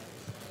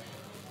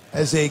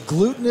 As a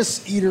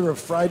glutinous eater of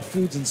fried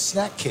foods and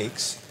snack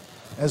cakes,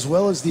 as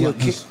well as the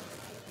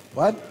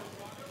what?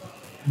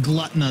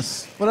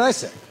 Gluttonous. What did I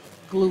say?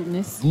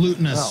 Glutinous.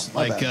 Glutinous, Oh,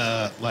 my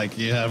bad. like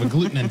you have a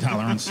gluten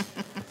intolerance.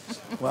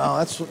 Well,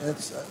 that's.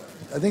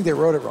 I think they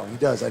wrote it wrong. He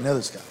does. I know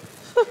this guy.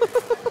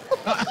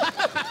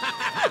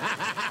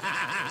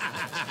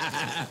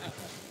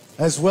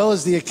 As well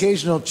as the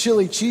occasional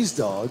chili cheese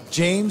dog,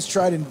 James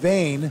tried in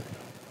vain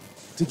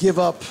to give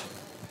up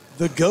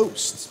the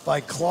ghost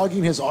by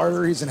clogging his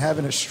arteries and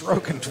having a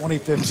stroke in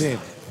 2015.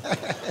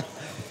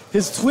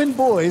 His twin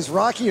boys,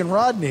 Rocky and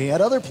Rodney,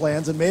 had other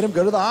plans and made him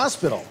go to the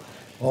hospital.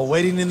 While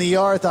waiting in the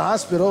ER at the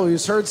hospital, he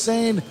was heard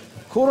saying,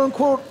 quote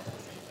unquote,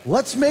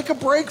 "Let's make a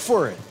break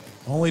for it,"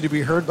 only to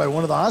be heard by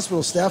one of the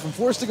hospital staff and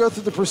forced to go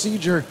through the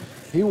procedure.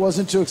 He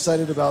wasn't too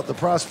excited about the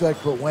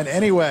prospect, but went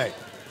anyway.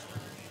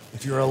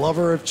 If you're a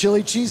lover of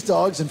chili cheese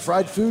dogs and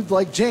fried food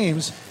like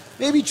James,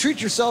 maybe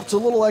treat yourself to a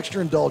little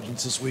extra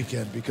indulgence this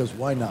weekend, because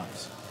why not?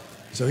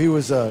 So he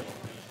was a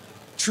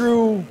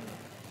true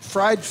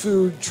fried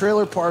food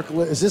trailer park.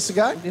 Is this the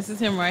guy? This is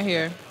him right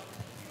here.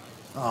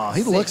 Oh, he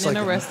Sitting looks like in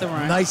a the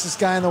restaurant. nicest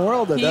guy in the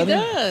world, though, He doesn't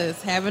he?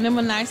 does. Having him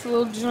a nice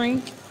little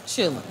drink,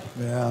 chilling.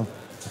 Yeah.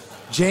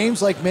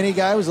 James, like many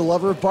guys, was a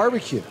lover of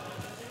barbecue.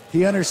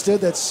 He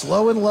understood that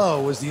slow and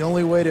low was the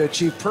only way to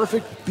achieve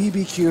perfect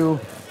BBQ,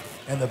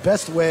 and the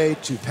best way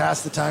to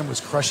pass the time was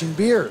crushing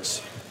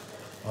beers.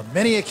 On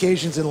many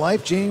occasions in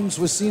life, James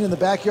was seen in the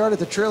backyard at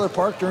the trailer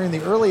park during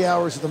the early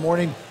hours of the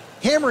morning,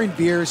 hammering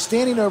beers,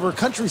 standing over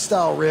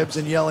country-style ribs,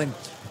 and yelling,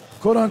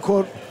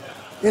 quote-unquote,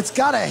 "It's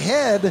got a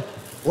head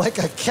like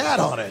a cat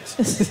on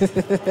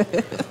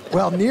it."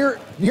 While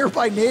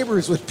nearby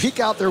neighbors would peek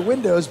out their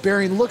windows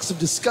bearing looks of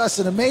disgust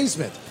and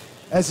amazement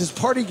as his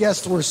party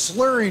guests were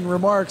slurring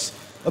remarks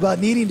about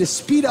needing to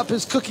speed up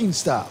his cooking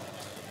style.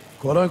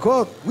 Quote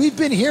unquote, "We've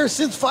been here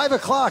since 5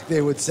 o'clock,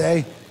 they would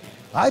say.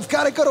 I've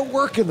got to go to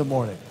work in the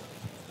morning."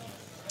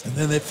 And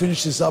then it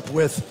finishes up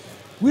with,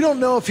 "We don't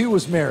know if he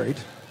was married."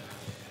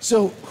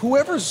 So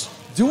whoever's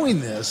doing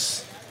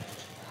this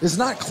is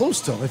not close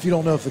to him if you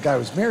don't know if the guy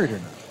was married or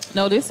not.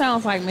 No, this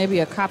sounds like maybe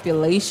a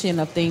copulation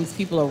of things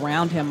people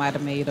around him might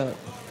have made up.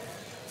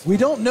 We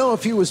don't know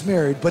if he was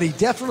married, but he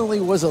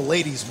definitely was a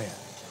ladies' man.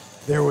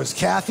 There was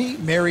Kathy,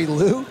 Mary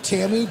Lou,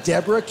 Tammy,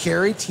 Deborah,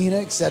 Carrie, Tina,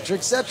 etc.,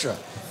 etc.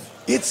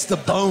 "It's the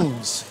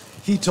bones,"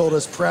 he told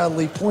us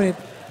proudly, pointed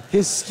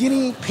his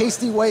skinny,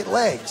 pasty white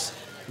legs.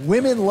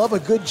 "Women love a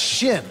good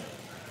shin.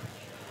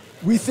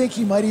 We think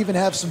he might even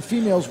have some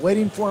females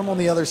waiting for him on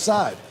the other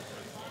side.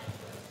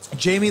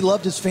 Jamie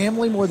loved his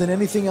family more than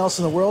anything else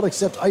in the world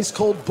except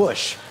ice-cold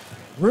bush,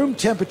 room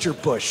temperature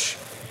bush,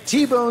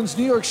 T-bones,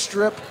 New York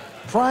strip,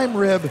 prime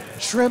rib,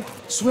 shrimp,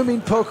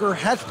 swimming poker,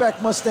 hatchback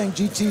Mustang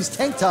GTs,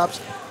 tank tops,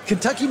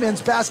 Kentucky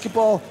men's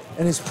basketball,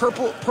 and his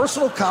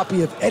personal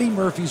copy of Eddie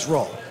Murphy's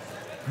Raw."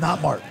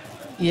 Not Martin.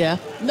 Yeah.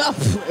 No,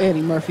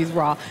 Eddie Murphy's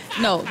Raw.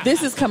 No,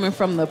 this is coming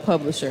from the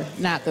publisher,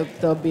 not the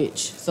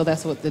bitch. So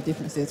that's what the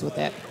difference is with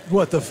that.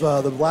 What, the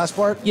last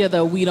part?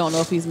 Yeah, we don't know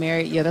if he's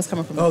married. Yeah, that's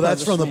coming from the publisher. Oh,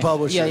 that's from the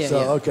publisher. Yeah.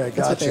 Okay, gotcha.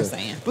 That's what they're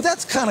saying. But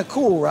that's kind of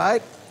cool,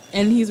 right?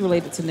 And he's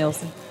related to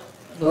Nelson.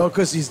 Oh,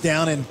 because he's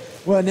down in...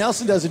 Well,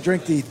 Nelson doesn't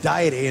drink the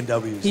diet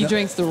A&Ws. He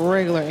drinks the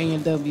regular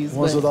A&Ws.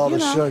 Ones with all the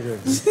sugar.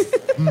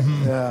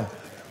 Yeah.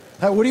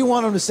 What do you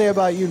want him to say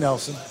about you,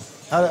 Nelson?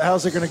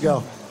 How's it going to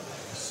go?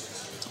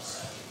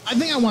 I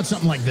think I want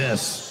something like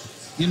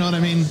this. You know what I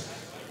mean?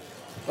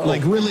 Oh.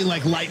 Like really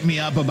light me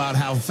up about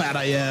how fat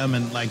I am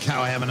and like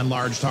how I have an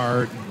enlarged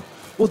heart.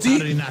 Well, how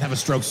did he not have a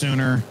stroke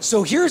sooner?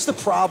 So here's the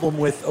problem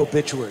with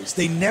obituaries.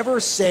 They never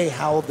say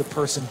how the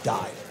person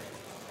died.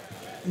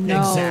 No,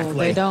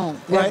 exactly. They don't.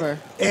 Right? Ever.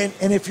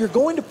 And if you're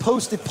going to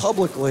post it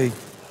publicly,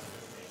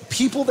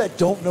 people that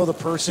don't know the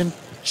person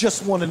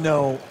just want to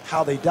know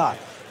how they died.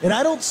 And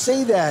I don't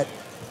say that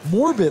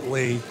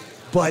morbidly,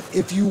 but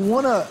if you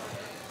want to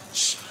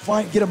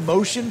get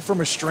emotion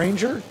from a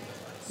stranger,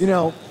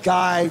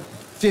 guy,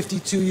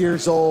 52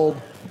 years old,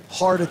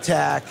 heart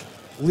attack,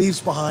 leaves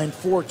behind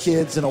 4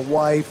 kids and a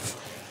wife,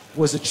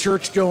 was a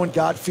church-going,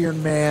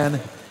 God-fearing man.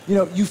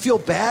 You feel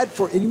bad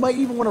for it, and you might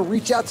even want to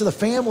reach out to the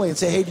family and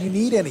say, "Hey, do you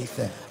need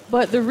anything?"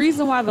 But the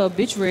reason why the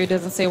obituary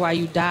doesn't say why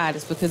you died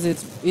is because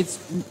it's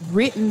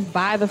written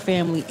by the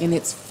family and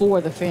it's for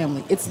the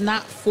family. It's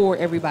not for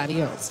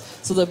everybody else.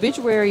 So the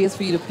obituary is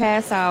for you to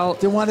pass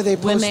out. Then why do they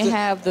post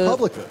it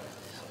publicly?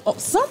 Oh,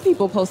 some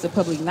people post it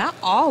publicly. Not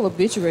all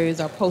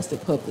obituaries are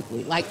posted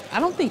publicly. Like, I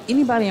don't think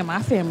anybody in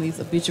my family's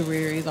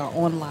obituaries are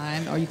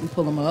online or you can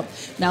pull them up.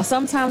 Now,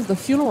 sometimes the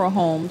funeral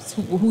homes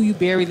who you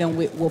bury them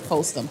with will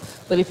post them.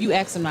 But if you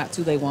ask them not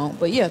to, they won't.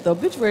 But yeah, the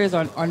obituaries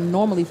are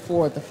normally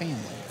for the family.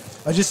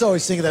 I just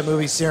always think of that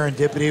movie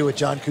Serendipity with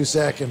John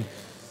Cusack and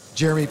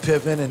Jeremy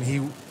Piven, and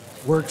he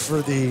worked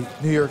for the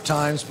New York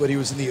Times, but he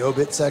was in the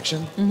obit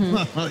section.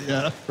 Mm-hmm.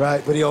 Yeah.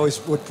 Right, but he always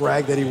would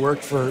brag that he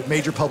worked for a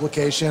major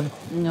publication.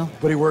 No.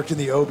 But he worked in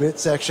the obit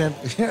section.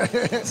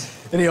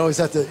 And he always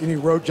had to, and he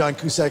wrote John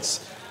Cusack's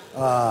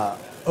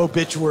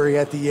obituary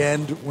at the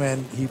end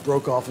when he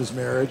broke off his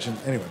marriage. And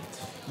anyway,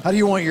 how do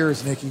you want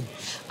yours, Nikki?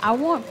 I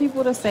want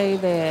people to say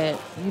that,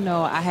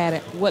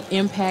 what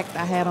impact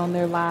I had on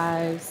their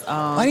lives.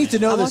 I need to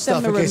know this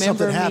stuff in case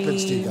something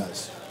happens to you me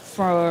guys.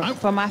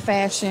 For my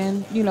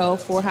fashion,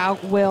 for how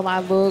well I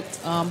looked,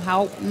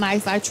 how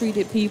nice I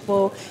treated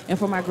people, and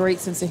for my great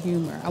sense of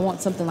humor. I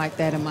want something like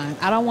that in mind.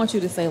 I don't want you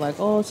to say like,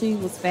 "Oh, she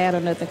was fat" or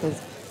nothing, because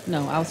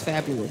no, I was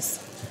fabulous.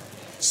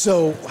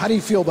 So how do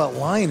you feel about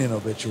lying in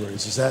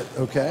obituaries? Is that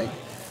okay?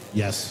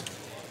 Yes.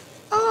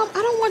 I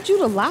don't want you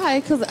to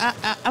lie, because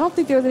I don't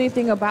think there's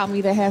anything about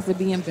me that has to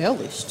be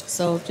embellished.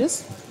 So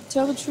just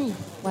tell the truth,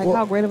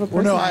 how great of a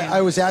person I am.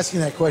 I was asking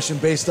that question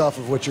based off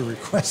of what you're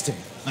requesting.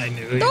 I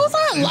knew. Those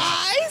aren't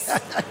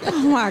lies.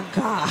 Oh my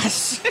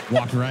gosh.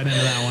 Walked right into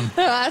that one.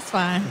 That's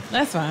fine.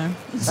 That's fine.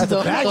 I had to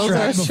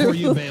backtrack before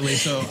you, Bailey,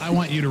 so I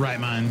want you to write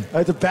mine. I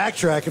had to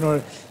backtrack in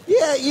order.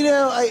 Yeah,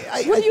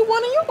 What do you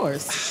want in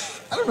yours?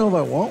 I don't know if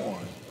I want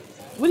one.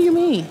 What do you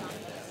mean?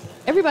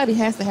 Everybody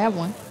has to have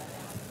one.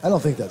 I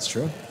don't think that's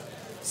true.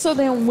 So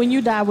then when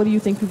you die, what do you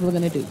think people are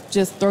going to do?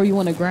 Just throw you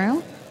on the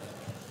ground?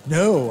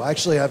 No,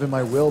 actually I have in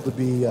my will to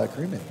be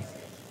cremated.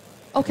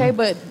 Okay,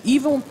 but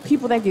even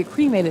people that get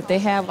cremated, they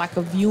have like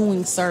a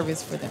viewing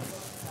service for them.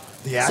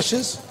 The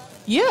ashes?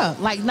 Yeah,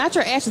 like not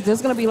your ashes.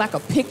 There's going to be like a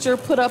picture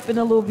put up in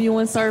a little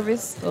viewing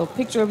service. A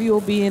picture of you will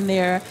be in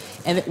there.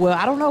 And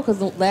I don't know, because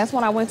the last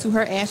one I went to,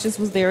 her ashes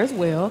was there as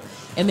well.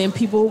 And then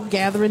people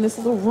gather in this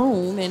little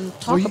room and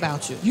talk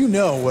about you. You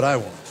know what I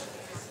want.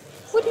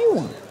 What do you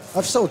want?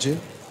 I've told you.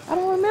 I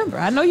don't remember.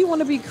 I know you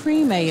want to be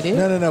cremated.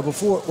 No.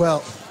 Before,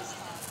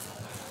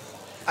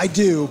 I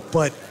do,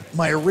 but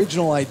my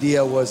original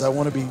idea was I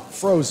want to be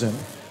frozen,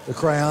 the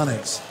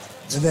cryonics,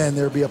 and then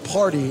there'd be a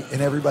party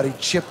and everybody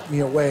chipped me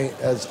away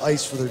as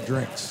ice for their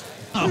drinks.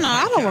 Oh, no,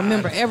 I don't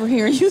remember ever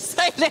hearing you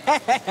say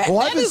that. Well,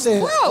 I've That been is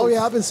saying, gross. oh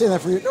yeah, I've been saying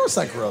that for years. No, it's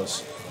not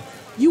gross.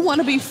 You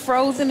want to be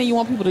frozen and you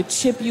want people to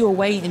chip you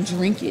away and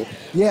drink it?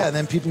 Yeah, and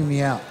then peeping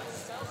me out.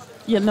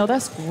 Yeah, no,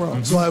 that's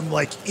gross. So I'm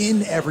like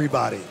in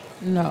everybody.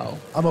 No.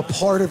 I'm a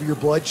part of your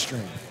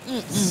bloodstream.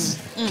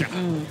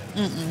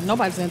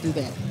 Nobody's going to do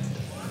that.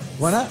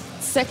 Why not?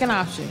 Second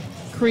option,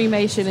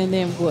 cremation and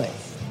then what?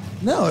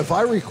 No, if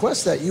I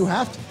request that, you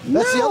have to.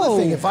 That's the other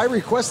thing. If I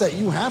request that,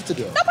 you have to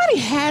do it. Nobody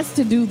has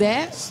to do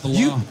that.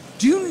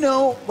 Do you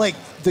know, like,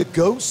 the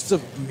ghosts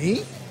of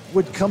me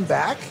would come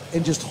back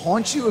and just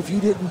haunt you if you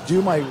didn't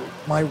do my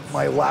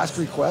last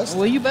request?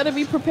 Well, you better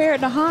be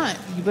prepared to hunt.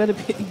 You better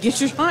get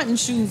your hunting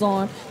shoes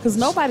on because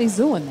nobody's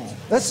doing that.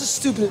 That's a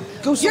stupid.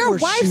 Ghosts Your don't wear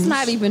wife's shoes.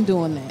 not even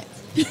doing that.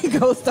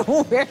 Ghosts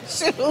don't wear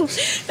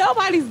shoes.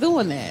 Nobody's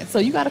doing that. So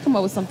you got to come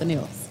up with something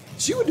else.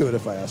 She would do it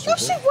if I asked her No,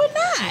 to. she would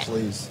not.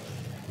 Please.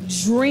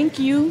 Drink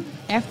you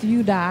after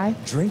you die.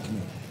 Drink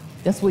me.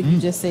 That's what you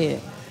just said.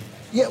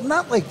 Yeah,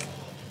 not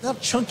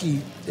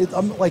chunky.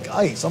 I'm like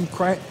ice. I'm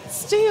crying.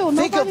 Still,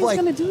 Think of nobody's like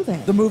going to do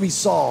that. the movie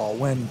Saw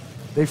when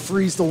they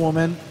freeze the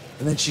woman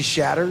and then she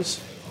shatters.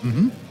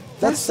 Mm-hmm.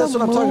 That's a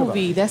what I'm talking about.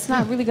 movie. That's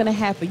not really going to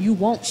happen. You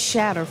won't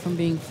shatter from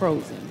being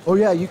frozen. Oh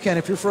yeah, you can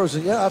if you're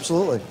frozen. Yeah,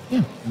 absolutely.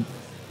 Yeah.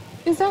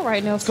 Is that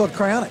right, Nelson? It's called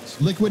cryonics.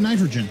 Liquid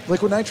nitrogen.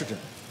 Liquid nitrogen.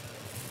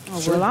 Oh,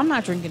 Sure. well, I'm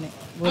not drinking it. I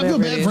feel Whatever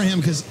it bad is. for him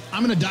because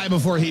I'm going to die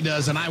before he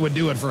does, and I would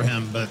do it for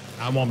him, but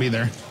I won't be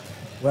there.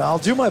 Well, I'll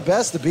do my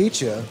best to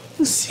beat you.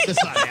 It's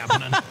not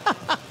happening.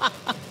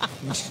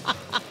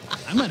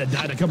 I might have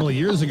died a couple of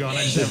years ago, and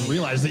I just haven't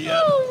realized it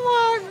yet.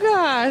 Oh my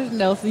gosh,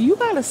 Nelson, you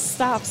gotta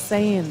stop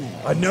saying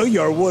that. I know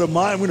you are one of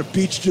mine. I'm going to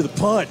beat you to the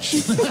punch.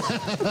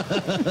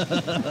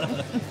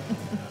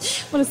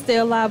 I'm gonna stay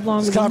alive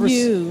longer than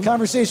you.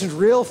 Conversation's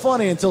real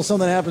funny until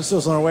something happens to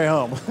us on our way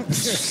home.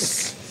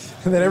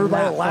 And then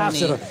everybody Not laughs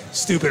funny. at a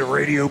stupid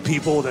radio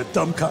people, the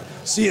dumb.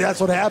 See, that's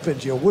what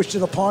happens. You wished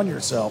it upon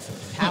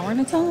yourself. Power in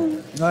the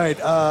tongue. All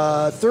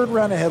right, third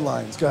round of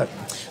headlines. Go ahead.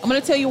 I'm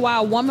gonna tell you why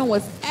a woman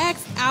was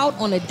asked out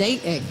on a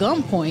date at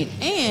gunpoint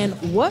and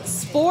what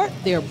sport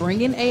they're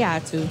bringing AI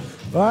to.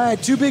 All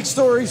right, two big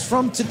stories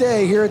from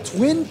today here at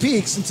Twin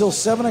Peaks until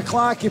 7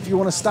 o'clock. If you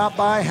want to stop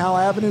by Howell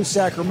Avenue,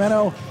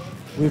 Sacramento,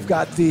 we've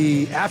got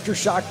the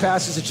aftershock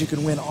passes that you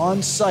can win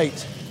on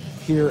site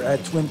here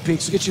at Twin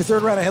Peaks. So get your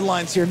third round of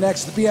headlines here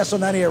next. The BS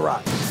on 98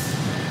 Rock.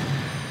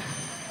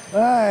 All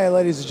right,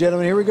 ladies and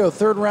gentlemen, here we go.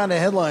 Third round of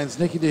headlines.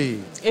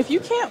 NickyD. If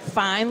you can't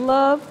find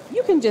love,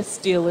 you can just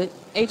steal it.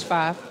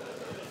 H5.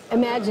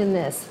 Imagine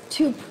this,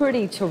 too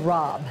pretty to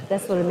rob.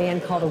 That's what a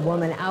man called a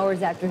woman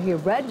hours after he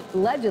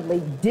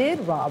allegedly did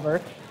rob her,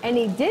 and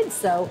he did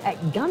so at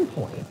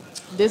gunpoint.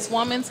 This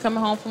woman's coming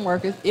home from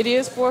work. It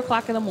is 4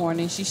 o'clock in the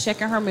morning. She's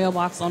checking her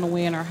mailbox on the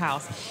way in her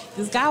house.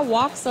 This guy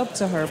walks up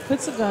to her,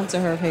 puts a gun to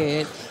her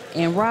head,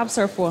 and robs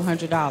her for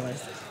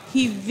 $100.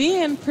 He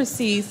then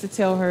proceeds to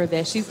tell her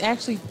that she's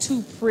actually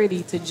too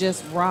pretty to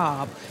just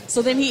rob.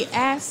 So then he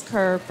asks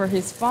her for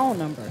his phone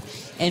number.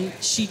 And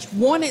she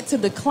wanted to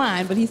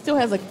decline, but he still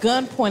has a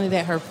gun pointed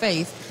at her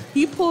face.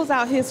 He pulls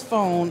out his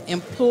phone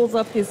and pulls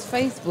up his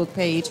Facebook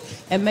page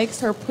and makes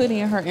her put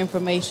in her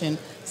information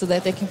so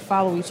that they can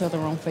follow each other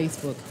on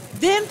Facebook.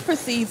 Then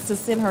proceeds to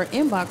send her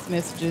inbox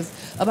messages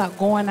about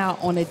going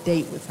out on a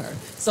date with her.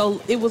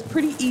 So it was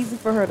pretty easy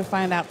for her to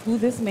find out who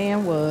this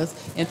man was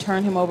and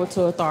turn him over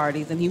to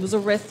authorities. And he was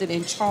arrested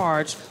and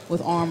charged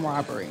with armed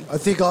robbery. I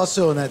think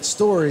also in that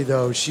story,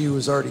 though,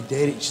 she's already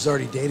dating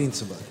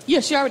somebody.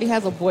 Yeah, she already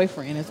has a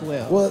boyfriend as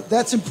well. Well,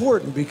 that's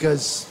important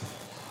because...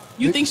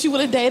 You think she would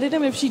have dated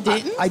him if she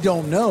didn't? I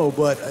don't know,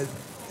 but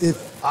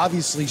if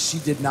obviously she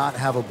did not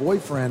have a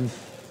boyfriend,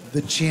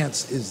 the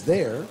chance is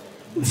there.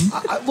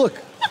 Look,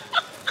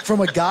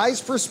 from a guy's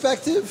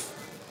perspective,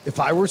 if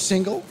I were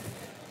single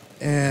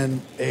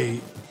and an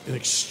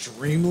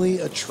extremely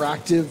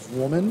attractive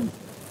woman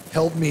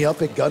held me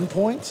up at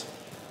gunpoint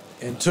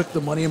and took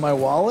the money in my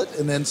wallet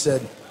and then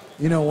said,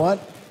 you know what,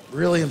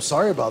 really, I'm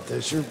sorry about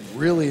this. You're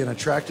really an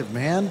attractive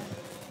man.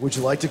 Would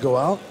you like to go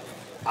out?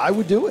 I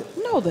would do it.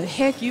 No, the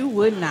heck you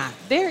would not.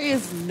 There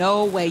is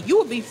no way. You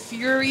would be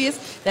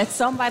furious that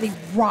somebody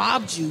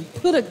robbed you,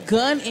 put a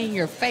gun in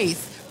your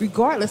face,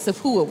 regardless of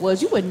who it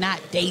was. You would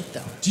not date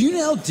them. Do you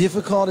know how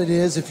difficult it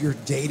is if you're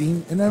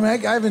dating? And I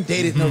mean, I haven't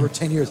dated in over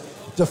 10 years.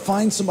 To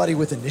find somebody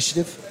with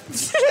initiative.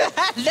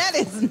 That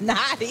is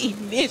not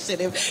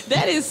initiative.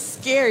 That is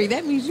scary.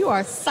 That means you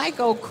are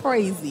psycho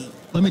crazy.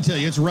 Let me tell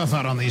you, it's rough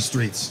out on these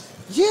streets.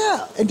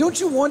 Yeah, and don't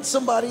you want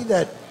somebody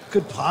that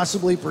could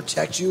possibly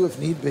protect you if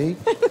need be?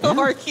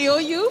 Or kill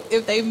you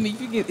if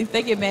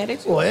they get mad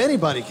at you. Well,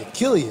 anybody can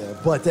kill you,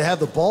 but to have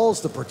the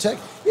balls to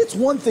protect, it's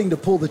one thing to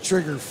pull the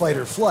trigger, fight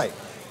or flight.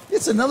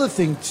 It's another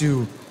thing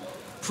to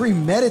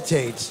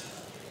premeditate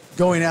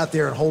going out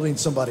there and holding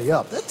somebody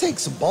up. That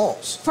takes some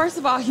balls. First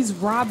of all, he's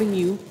robbing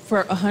you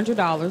for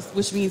 $100,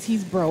 which means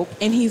he's broke,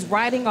 and he's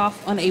riding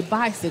off on a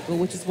bicycle,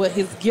 which is what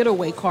his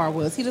getaway car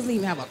was. He doesn't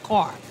even have a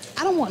car.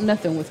 I don't want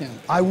nothing with him.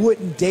 I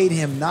wouldn't date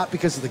him, not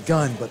because of the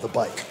gun, but the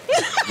bike.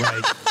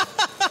 Right.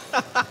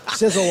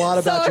 Says a lot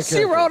about your So character.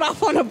 she rode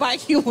off on a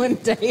bike, you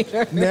wouldn't date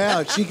her.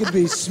 Now, she could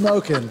be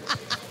smoking.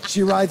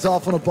 She rides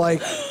off on a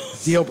bike,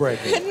 deal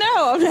breaker.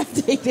 No, I'm not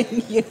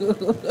dating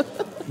you.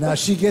 Now,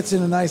 she gets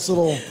in a nice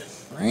little,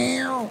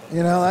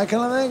 that kind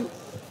of thing.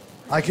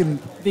 I can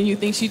Then you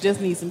think she just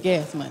needs some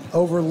gas money.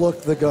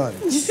 overlook the gun.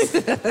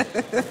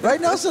 Right,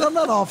 Nelson? I'm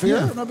not off here.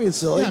 Yeah. I'm not being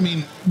silly. Yeah, I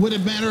mean, would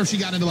it matter if she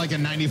got into like a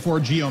 94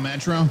 Geo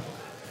Metro? All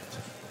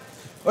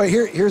right,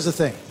 here's the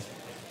thing.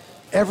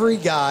 Every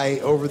guy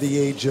over the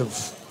age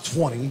of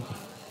 20,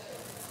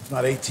 if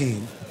not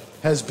 18,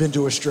 has been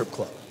to a strip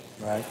club,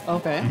 right?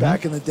 Okay.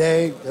 Back in the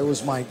day, that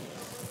was my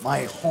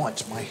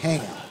haunt, my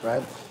hangout,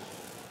 right?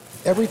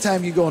 Every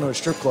time you go into a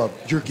strip club,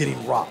 you're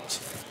getting robbed.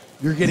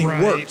 You're getting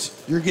worked.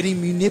 You're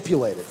getting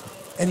manipulated.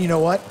 And you know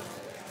what?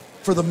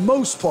 For the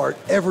most part,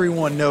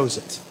 everyone knows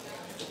it.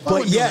 I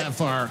wouldn't go that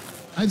far.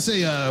 I'd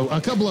say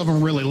a couple of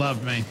them really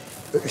loved me.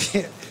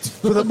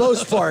 For the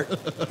most part,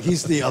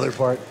 he's the other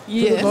part. For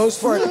the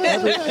most part,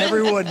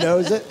 everyone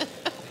knows it.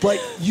 But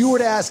you were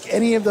to ask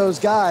any of those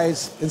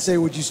guys and say,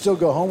 would you still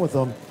go home with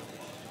them?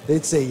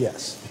 They'd say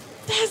yes.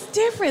 That's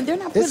different. They're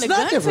not putting It's a not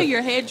gun to different.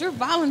 your head. You're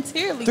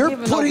voluntarily They're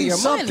giving over putting your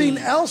something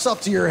money. else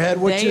up to your head,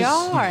 which They is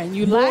are, and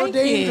you more like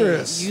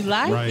dangerous. it. You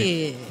like Right.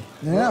 it.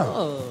 Yeah.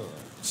 Whoa.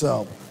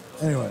 So,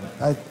 anyway,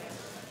 I'd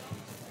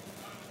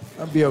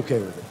be okay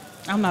with it.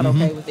 I'm not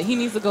okay with it. He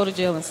needs to go to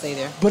jail and stay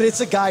there. But it's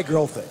a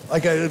guy-girl thing.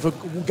 Like, if a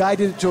guy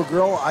did it to a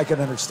girl, I can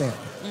understand.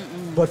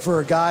 But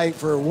for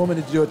a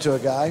woman to do it to a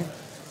guy,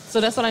 So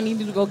that's what I need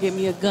you to go get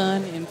me a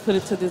gun and put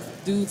it to this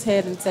dude's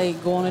head and say,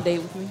 go on a date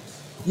with me.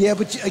 yeah,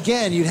 but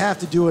again, you'd have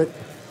to do it.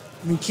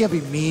 I mean, you can't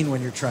be mean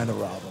when you're trying to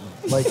rob him.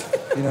 Like,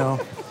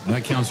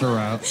 That counts her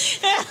out.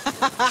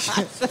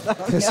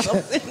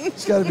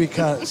 It's got to be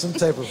kind of some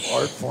type of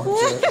art form to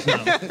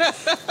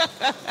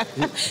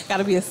it. Got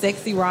to be a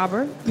sexy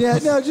robber. Yeah,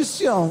 no, just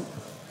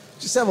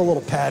have a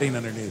little padding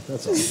underneath.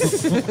 That's all. All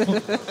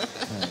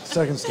right,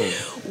 second story.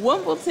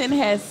 Wimbledon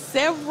has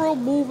several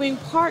moving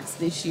parts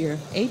this year.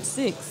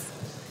 H6.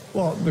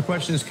 Well, the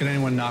question is, can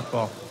anyone knock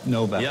off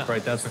Novak,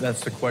 right?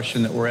 That's the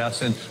question that we're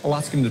asking. A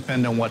lot's going to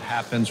depend on what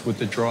happens with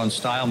the draw and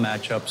style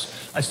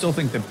matchups. I still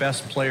think the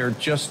best player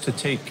just to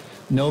take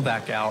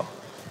Novak out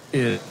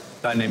is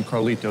a guy named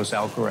Carlitos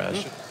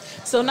Alcaraz.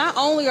 So not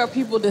only are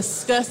people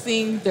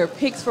discussing their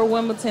picks for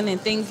Wimbledon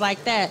and things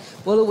like that,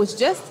 well, it was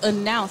just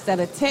announced that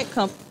a tech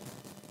company,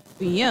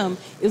 IBM,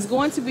 is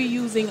going to be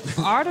using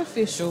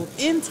artificial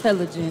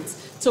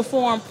intelligence to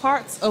form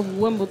parts of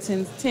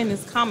Wimbledon's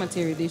tennis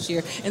commentary this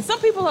year. And some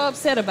people are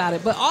upset about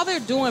it, but all they're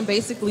doing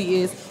basically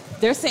is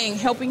they're saying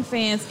helping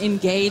fans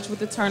engage with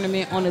the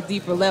tournament on a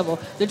deeper level.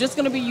 They're just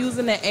going to be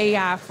using the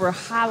AI for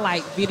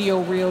highlight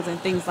video reels and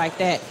things like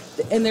that.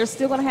 And they're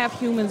still going to have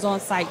humans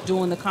on site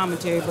doing the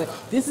commentary, but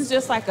this is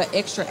just like an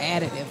extra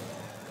additive,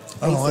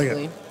 basically. I don't like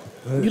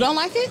it. You don't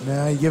like it?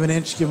 Nah, you give an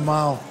inch, give a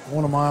mile,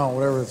 one a mile,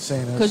 whatever the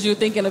saying is. Because you're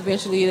thinking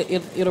eventually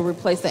it'll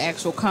replace the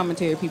actual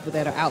commentary people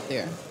that are out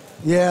there.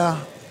 Yeah,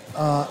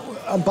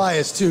 I'm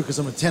biased too because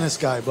I'm a tennis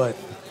guy, but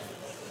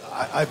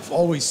I've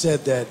always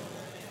said that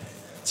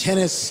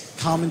tennis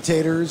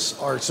commentators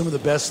are some of the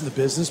best in the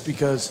business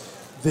because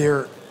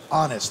they're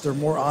honest. They're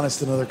more honest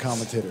than other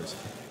commentators.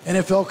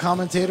 NFL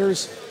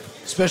commentators,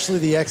 especially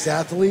the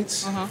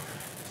ex-athletes,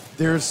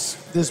 there's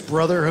this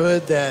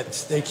brotherhood that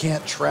they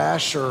can't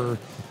trash or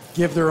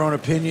give their own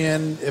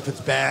opinion if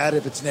it's bad,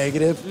 if it's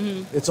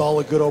negative. It's all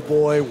a good old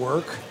boy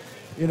work,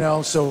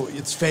 so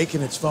it's fake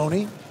and it's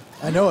phony.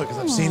 I know it because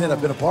I've seen it. I've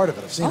been a part of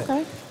it. I've seen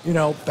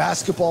it.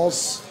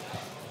 Basketball's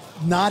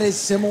not as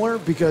similar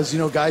because,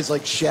 guys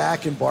like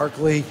Shaq and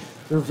Barkley,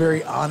 they're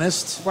very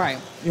honest. Right.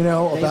 They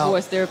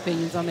voice their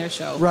opinions on their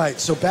show. Right.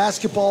 So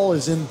basketball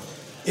is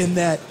in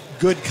that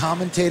good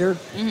commentator.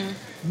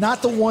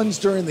 Not the ones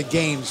during the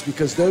games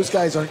because those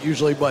guys aren't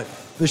usually, but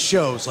the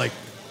shows like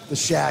the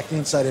Shaq, the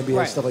Inside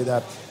NBA, stuff like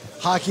that.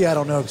 Hockey, I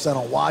don't know because I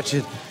don't watch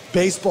it.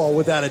 Baseball,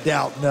 without a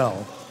doubt,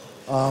 no.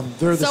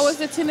 So is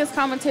the tennis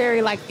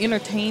commentary like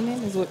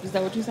entertaining? Is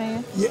that what you're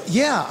saying?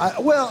 Yeah.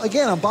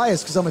 Again, I'm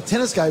biased because I'm a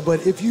tennis guy,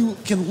 but if you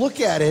can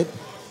look at it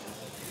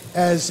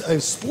as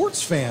a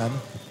sports fan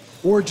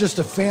or just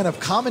a fan of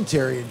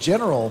commentary in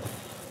general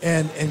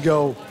and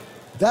go,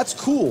 that's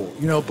cool.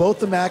 Both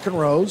the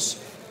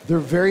McEnroes, they're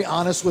very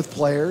honest with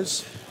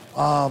players.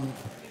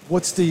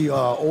 What's the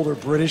older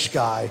British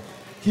guy?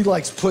 He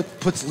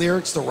puts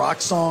lyrics to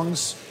rock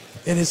songs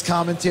in his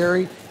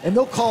commentary, and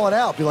they'll call it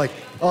out, be like,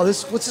 oh,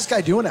 what's this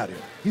guy doing out here?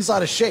 He's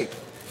out of shape.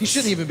 He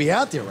shouldn't even be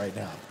out there right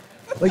now.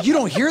 Like, you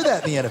don't hear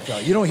that in the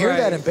NFL. You don't hear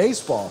that in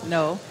baseball.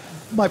 No.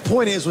 My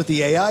point is with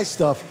the AI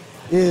stuff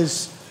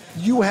is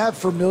you have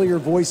familiar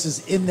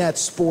voices in that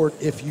sport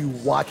if you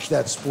watch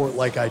that sport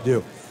like I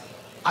do.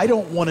 I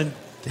don't want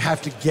to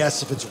have to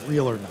guess if it's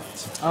real or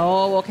not.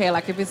 Oh, okay.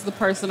 Like if it's the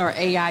person or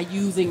AI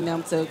using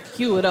them to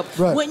cue it up.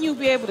 Right. Wouldn't you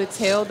be able to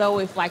tell, though,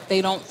 if like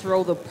they don't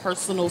throw the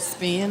personal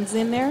spins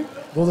in there?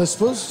 Well,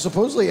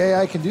 supposedly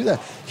AI can do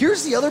that.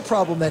 Here's the other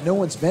problem that no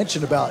one's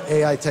mentioned about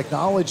AI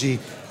technology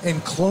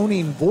and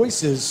cloning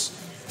voices,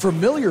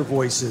 familiar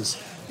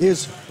voices,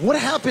 is what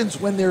happens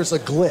when there's a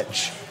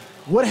glitch?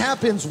 What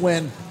happens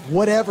when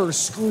whatever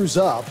screws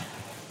up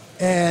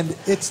and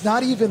it's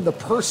not even the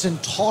person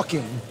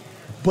talking,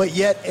 but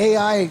yet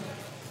AI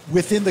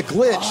within the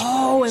glitch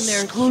and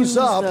they're screws accused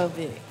up, of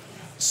it.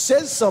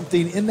 says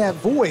something in that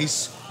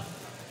voice.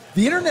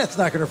 The internet's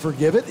not going to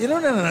forgive it. The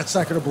internet's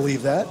not going to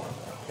believe that.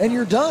 And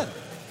you're done.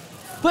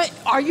 But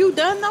are you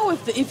done, though,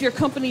 if your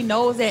company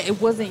knows that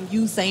it wasn't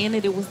you saying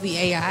it was the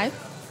AI?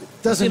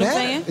 Doesn't You know what I'm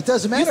matter. saying? It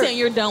doesn't matter. You're saying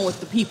you're done with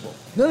the people.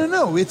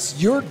 No.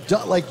 It's you're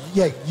done. Like,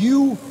 yeah,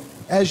 you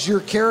as your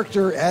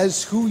character,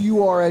 as who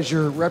you are, as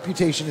your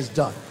reputation is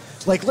done.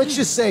 Like, let's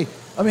just say,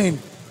 I mean,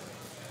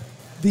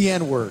 the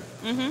N-word.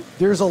 Mm-hmm.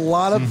 There's a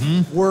lot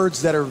of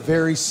words that are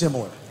very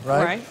similar,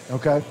 right? Right.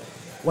 Okay.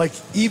 Like,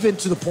 even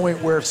to the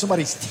point where if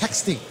somebody's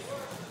texting,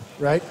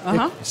 right?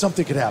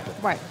 Something could happen.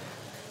 Right.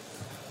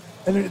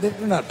 And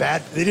they're not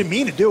bad. They didn't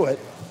mean to do it.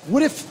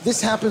 What if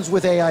this happens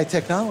with AI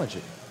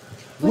technology?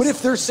 What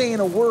if they're saying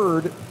a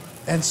word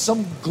and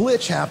some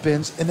glitch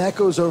happens and that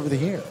goes over the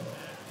air?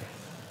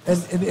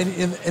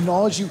 And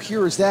all you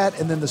hear is that,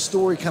 and then the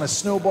story kind of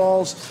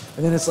snowballs,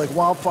 and then it's like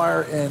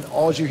wildfire, and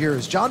all you hear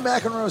is John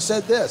McEnroe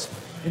said this.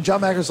 And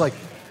John McEnroe's like,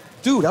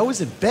 dude, I was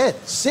in bed,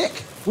 sick.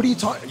 What are you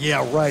talking?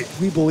 Yeah, right.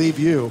 We believe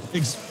you.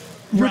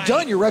 You're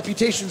done. Your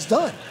reputation's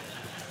done.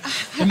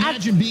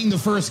 Imagine being the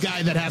first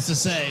guy that has to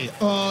say,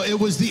 it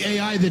was the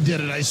AI that did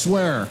it, I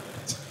swear.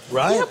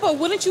 Right? Yeah, but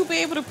wouldn't you be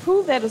able to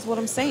prove that is what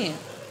I'm saying?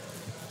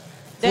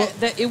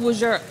 That it was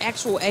your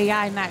actual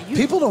AI, not you.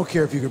 People don't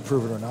care if you can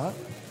prove it or not.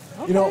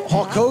 Okay. You know,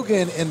 Hulk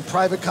Hogan in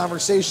private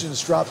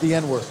conversations dropped the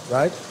N-word,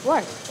 right?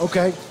 Right.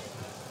 Okay.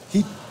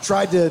 He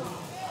tried to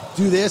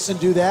do this and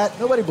do that.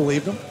 Nobody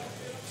believed him.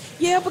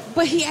 Yeah,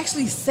 but he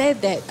actually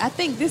said that. I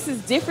think this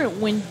is different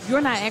when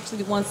you're not actually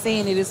the one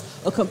saying it is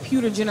a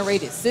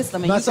computer-generated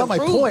system. And That's you not can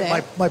my prove point.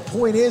 that. My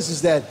point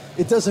is that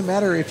it doesn't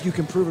matter if you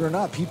can prove it or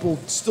not. People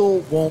still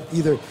won't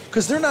either,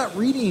 because they're not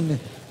reading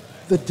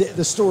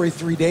the story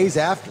 3 days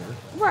after.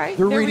 Right.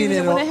 They're reading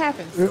it when it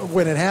happens.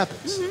 When it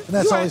happens. Mhm. And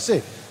that's You're all right. they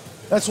say.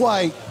 That's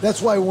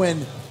why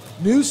when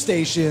news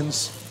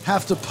stations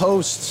have to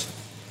post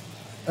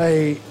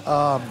a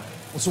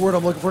what's the word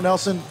I'm looking for,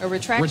 Nelson? A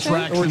retraction?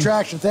 A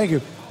retraction. Thank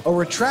you. A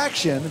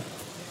retraction.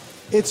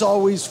 It's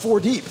always 4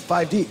 deep,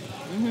 5 deep,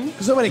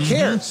 because nobody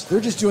cares. They're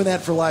just doing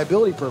that for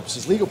liability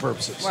purposes, legal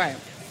purposes. Right.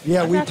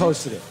 Yeah, I we got you.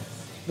 posted it.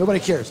 Nobody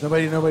cares.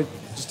 Nobody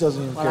just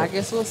doesn't even Well, care. I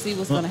guess we'll see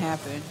what's going to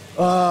happen.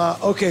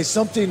 Okay,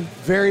 something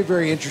very,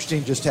 very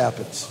interesting just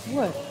happened.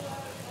 What?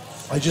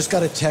 I just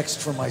got a text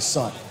from my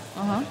son.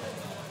 Uh-huh.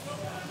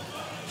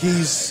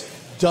 He's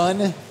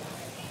done,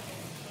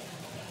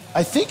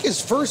 I think,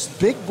 his first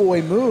big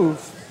boy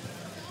move.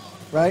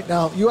 Right?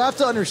 Now, you have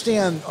to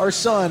understand, our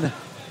son,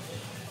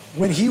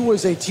 when he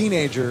was a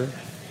teenager,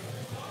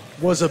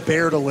 was a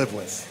bear to live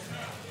with.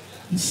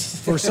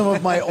 For some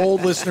of my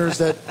old listeners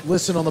that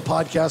listen on the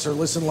podcast or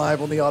listen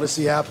live on the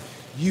Odyssey app,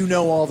 you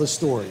know all the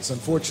stories.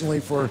 Unfortunately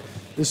for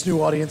this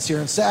new audience here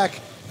in SAC,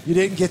 you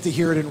didn't get to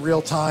hear it in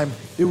real time.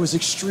 It was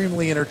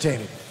extremely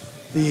entertaining.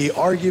 The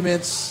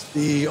arguments,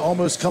 the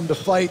almost come to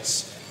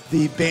fights,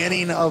 the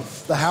banning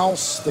of the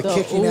house, the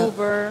kicking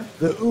Uber. out,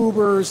 the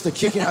Ubers, the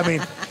kicking. I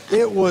mean,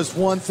 it was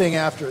one thing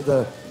after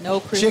the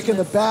No Christmas. chick in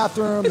the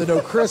bathroom, the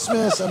no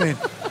Christmas. I mean,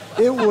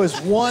 it was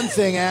one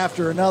thing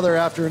after another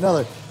after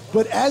another.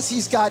 But as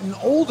he's gotten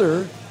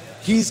older,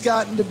 he's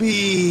gotten to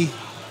be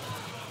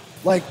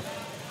like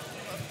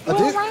a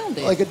dude,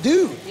 Well-rounded. like a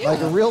dude, Yeah. like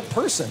a real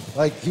person.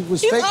 Like he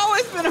was He's fake.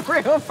 always been a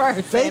real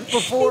person. Fake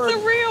before. He's a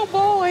real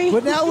boy.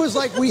 But now it was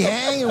like we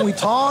hang and we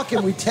talk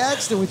and we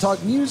text and we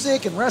talk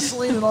music and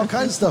wrestling and all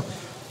kinds of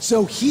stuff.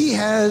 So he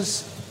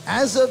has,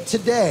 as of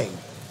today,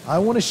 I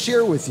want to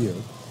share with you,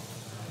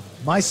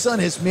 my son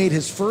has made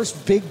his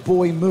first big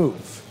boy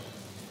move.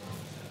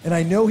 And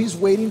I know he's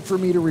waiting for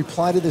me to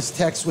reply to this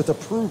text with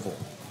approval.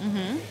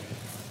 Mm-hmm.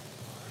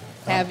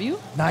 Have you?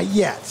 Not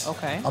yet.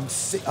 Okay. I'm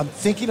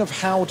thinking of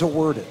how to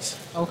word it.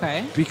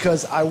 Okay.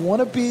 Because I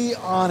want to be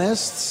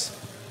honest,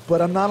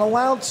 but I'm not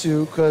allowed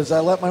to because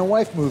I let my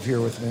wife move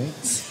here with me.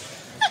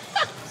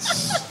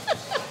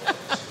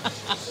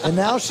 And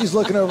now she's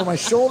looking over my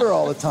shoulder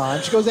all the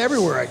time. She goes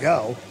everywhere I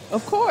go.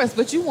 Of course,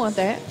 but you want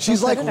that.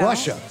 She's Don't like cut it out.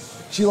 Russia.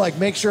 She like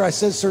makes sure I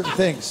said certain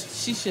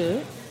things. She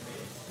should.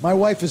 My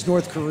wife is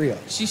North Korea.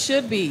 She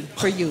should be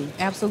for you.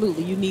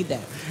 Absolutely. You need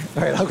that.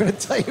 All right, I'm going to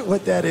tell you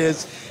what that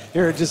is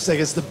here in just a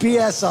second. It's the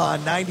BS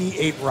on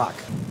 98 Rock.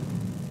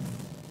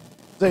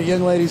 Is that a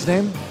young lady's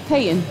name?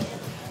 Peyton.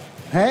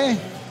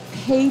 Hey?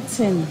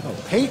 Peyton.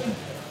 Oh, Peyton.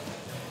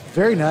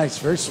 Very nice.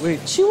 Very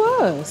sweet. She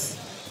was.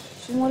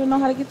 She wanted to know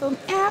how to get those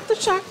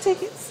aftershock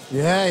tickets.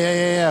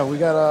 Yeah. We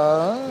got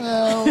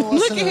a...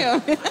 Look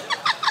at him.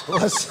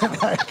 Listen,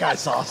 that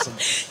guy's awesome.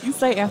 You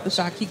say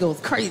aftershock, he goes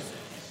crazy.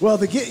 Well,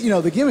 the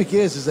gimmick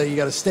is that you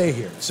got to stay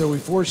here. So we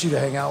force you to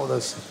hang out with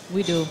us.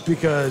 We do.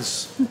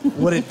 Because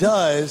what it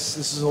does,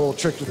 this is a little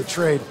trick to the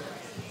trade,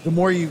 the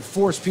more you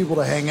force people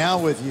to hang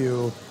out with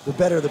you, the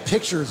better the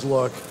pictures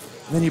look.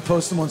 And then you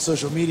post them on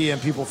social media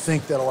and people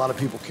think that a lot of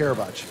people care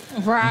about you.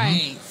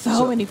 Right.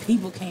 So many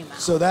people came out.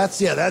 So that's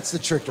the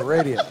trick to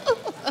radio.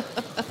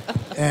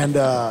 And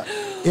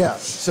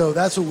so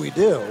that's what we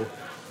do.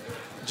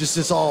 Just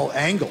it's all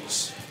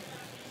angles.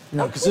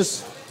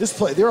 Because this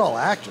play, they're all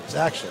actors,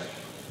 actually.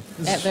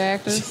 They're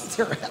actors?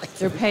 They're actors.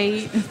 They're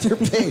paid? They're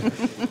paid.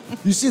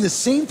 You see the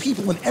same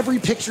people in every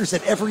pictures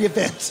at every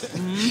event.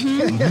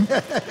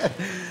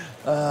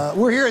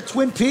 We're here at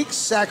Twin Peaks,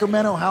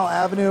 Sacramento, Howell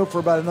Avenue for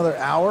about another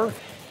hour.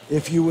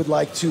 If you would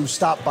like to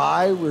stop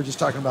by, we were just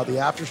talking about the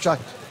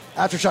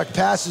Aftershock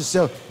passes.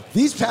 So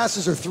these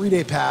passes are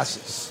 3-day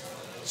passes.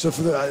 So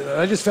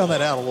I just found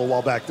that out a little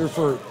while back. They're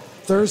for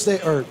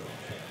Thursday or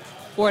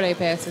 4-day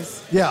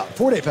passes. Yeah,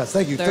 4-day pass.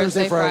 Thank you.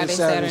 Thursday, Friday,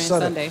 Saturday,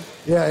 Sunday.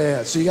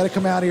 Yeah. So you got to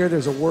come out here.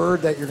 There's a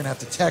word that you're going to have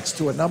to text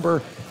to a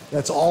number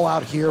that's all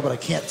out here, but I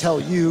can't tell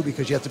you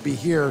because you have to be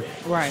here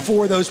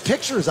for those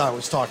pictures I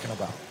was talking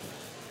about.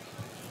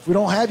 If we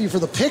don't have you for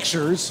the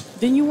pictures,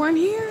 then you weren't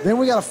here. Then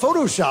we got to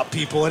Photoshop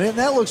people in it, and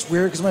that looks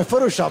weird because my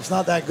Photoshop's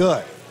not that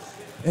good.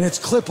 And it's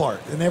clip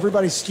art, and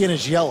everybody's skin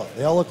is yellow.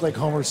 They all look like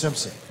Homer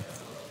Simpson.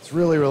 It's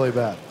really, really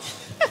bad.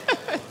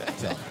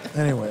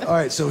 Anyway, all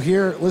right, so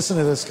here, listen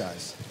to this,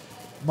 guys.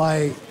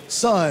 My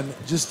son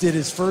just did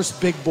his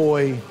first big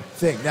boy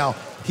thing. Now,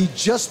 he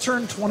just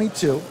turned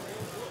 22,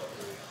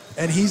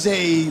 and he's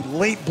a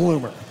late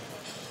bloomer,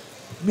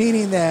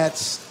 meaning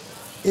that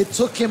it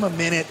took him a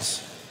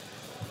minute.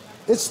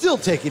 It's still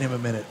taking him a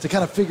minute to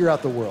kind of figure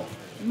out the world.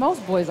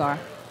 Most boys are.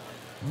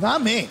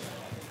 Not me.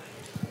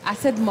 I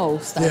said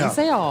most. I didn't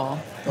say all.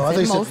 I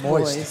said said most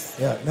moist. boys.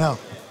 Yeah, no.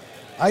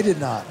 I did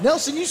not.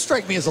 Nelson, you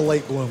strike me as a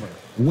late bloomer.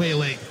 Way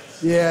late.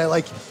 Yeah,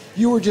 like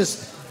you were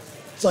there's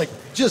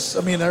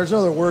no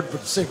other word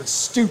but to say but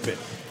stupid.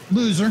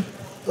 Loser.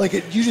 Like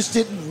you just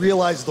didn't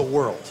realize the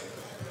world.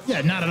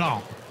 Yeah, not at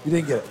all. You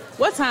didn't get it.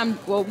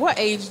 What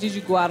age did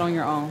you go out on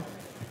your own?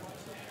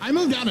 I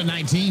moved out at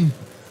 19.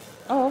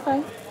 Oh,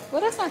 okay. Well,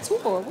 that's not too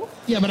horrible.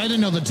 Yeah, but I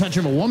didn't know the touch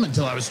of a woman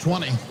until I was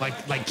 20,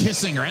 like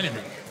kissing or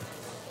anything.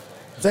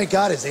 Thank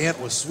God his aunt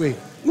was sweet.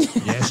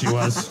 Yeah, she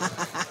was.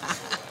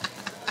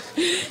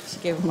 She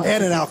gave him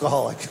and an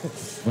alcoholic.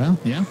 Well,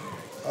 yeah.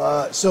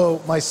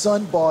 So my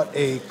son bought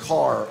a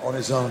car on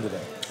his own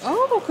today.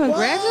 Oh,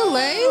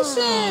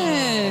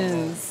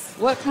 congratulations.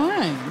 What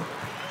kind?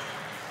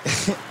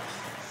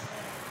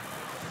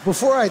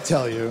 Before I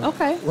tell you,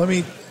 let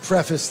me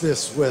preface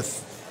this with,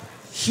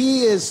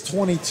 he is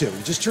 22.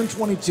 He just turned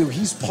 22.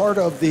 He's part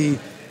of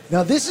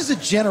now this is a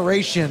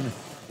generation,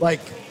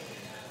 like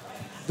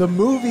the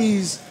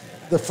movies,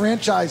 the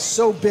franchise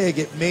so big,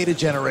 it made a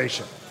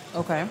generation.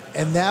 Okay.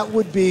 And that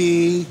would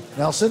be,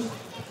 Nelson?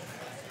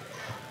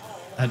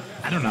 I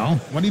don't know.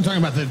 What are you talking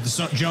about, the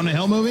Jonah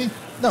Hill movie?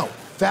 No,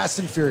 Fast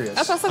and Furious.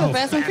 That's also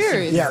Fast and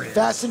Furious. Yeah,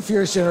 Fast and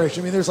Furious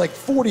generation. I mean, there's like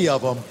 40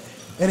 of them,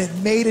 and it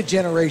made a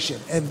generation,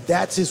 and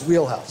that's his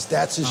wheelhouse.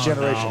 That's his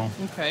generation.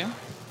 No. Okay.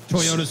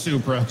 Toyota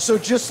Supra. So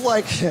just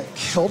like,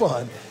 hold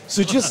on.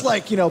 So just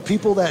like,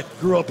 people that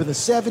grew up in the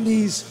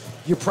 70s,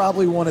 you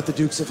probably wanted the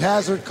Dukes of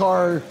Hazzard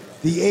car.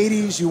 The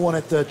 80s, you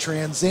wanted the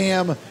Trans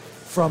Am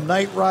from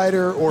Knight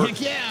Rider or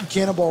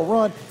Cannonball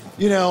Run.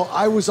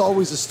 I was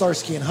always a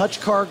Starsky and Hutch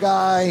car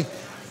guy.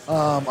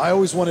 I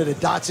always wanted a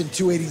Datsun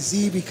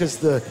 280Z because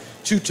the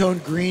two-tone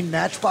green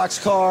Matchbox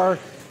car.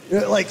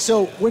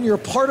 So when you're a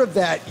part of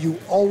that, you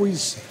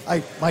always,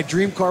 my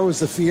dream car was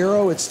the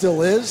Fiero. It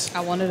still is. I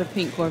wanted a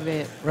pink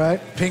Corvette.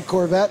 Right? Pink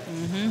Corvette.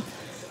 Mm-hmm.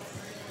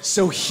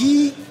 So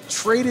he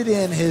traded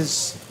in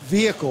his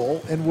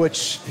vehicle, in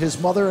which his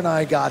mother and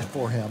I got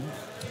for him,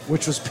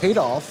 which was paid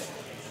off.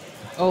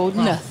 Oh,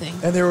 nothing.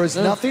 And there was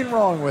nothing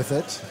wrong with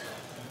it.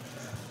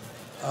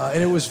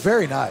 And it was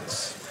very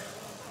nice.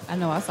 I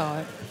know, I saw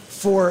it.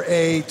 For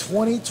a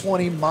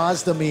 2020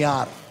 Mazda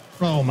Miata.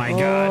 Oh, my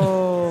God.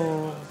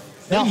 Oh.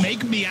 They make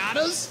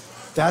Miatas?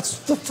 That's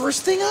the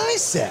first thing I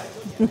said.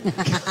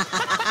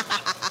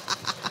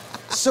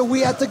 So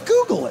we had to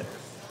Google it.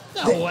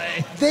 No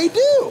way. They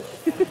do.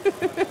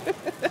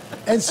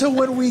 And so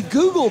when we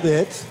Googled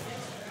it,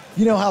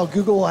 you know how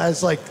Google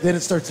has then it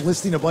starts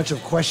listing a bunch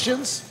of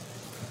questions?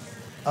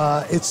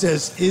 It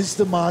says, is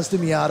the Mazda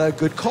Miata a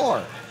good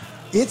car?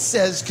 It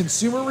says,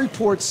 Consumer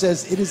Reports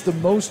says it is the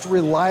most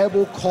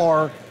reliable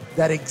car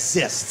that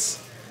exists.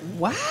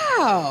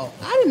 Wow.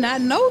 I did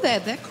not know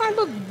that. That car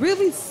looked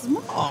really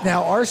small.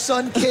 Now, our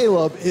son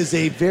Caleb is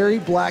a very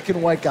black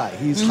and white guy.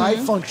 He's high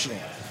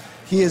functioning.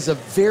 He is a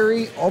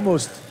very,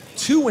 almost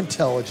too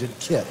intelligent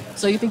kid.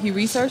 So you think he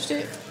researched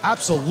it?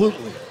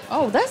 Absolutely.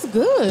 Oh, that's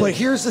good. But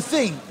here's the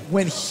thing.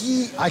 When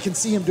I can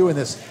see him doing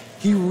this,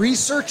 he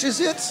researches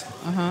it.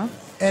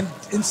 And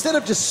instead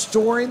of just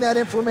storing that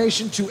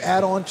information to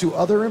add on to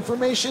other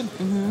information,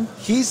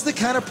 he's the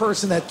kind of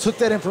person that took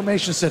that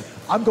information and said,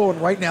 I'm going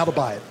right now to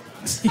buy it.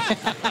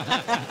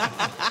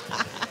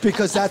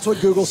 Because that's what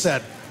Google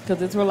said.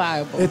 Because it's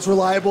reliable. It's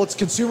reliable. It's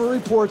Consumer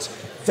Reports.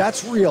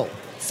 That's real.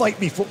 Fight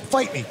me.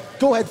 Fight me.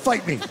 Go ahead,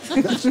 fight me.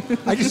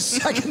 I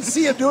can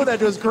see him doing that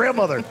to his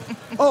grandmother.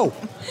 Oh,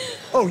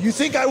 you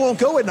think I won't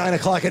go at 9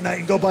 o'clock at night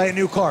and go buy a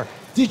new car?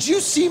 Did you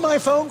see my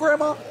phone,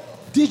 Grandma?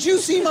 Did you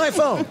see my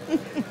phone?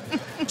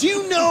 Do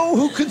you know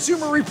who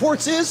Consumer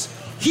Reports is?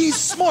 He's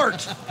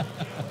smart.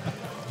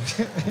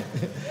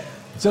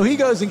 So he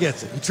goes and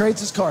gets it. He trades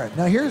his car in.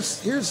 Now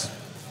here's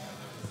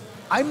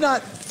I'm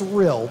not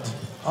thrilled,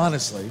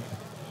 honestly,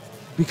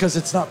 because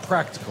it's not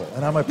practical,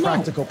 and I'm a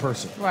practical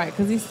person. Right,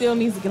 because he still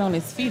needs to get on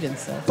his feet and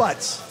stuff.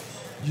 But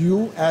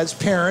you, as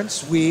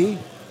parents, we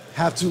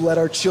have to let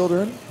our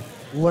children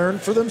learn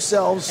for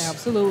themselves.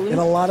 Absolutely. In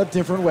a lot of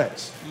different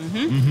ways.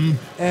 Mm-hmm.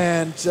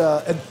 And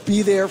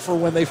be there for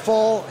when they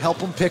fall, help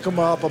them pick them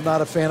up. I'm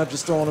not a fan of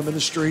just throwing them in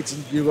the streets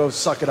and you go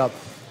suck it up.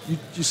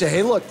 You say,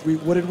 hey, look,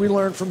 what did we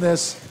learn from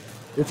this?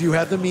 If you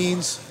have the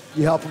means,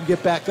 you help them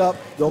get back up,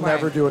 they'll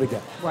never do it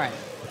again. Right.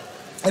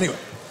 Anyway,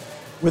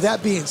 with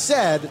that being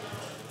said,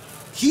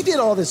 he did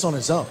all this on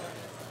his own.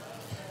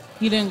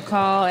 He didn't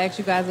call, ask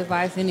you guys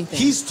advice, anything?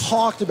 He's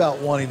talked about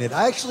wanting it.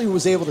 I actually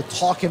was able to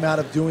talk him out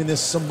of doing this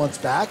some months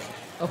back.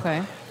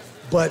 Okay.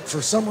 But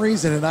for some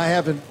reason, and I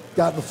haven't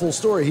gotten the full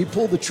story, he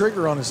pulled the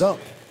trigger on his own.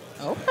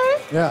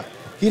 Okay. Yeah.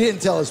 He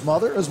didn't tell his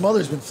mother. His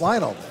mother's been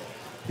flying all day.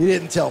 He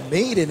didn't tell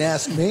me. He didn't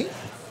ask me.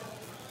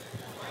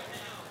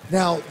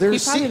 Now, He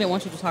probably didn't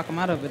want you to talk him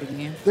out of it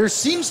again. There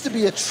seems to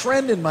be a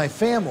trend in my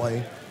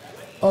family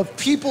of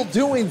people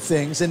doing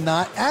things and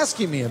not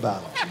asking me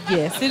about them.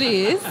 Yes, it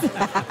is.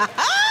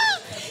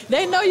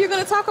 They know you're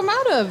going to talk them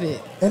out of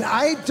it. And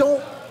I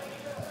don't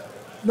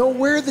know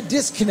where the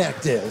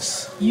disconnect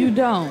is. You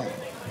don't.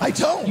 I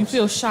don't. You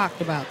feel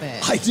shocked about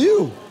that. I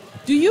do.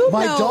 Do you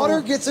My know?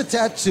 daughter gets a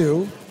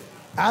tattoo,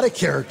 out of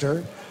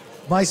character.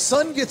 My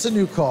son gets a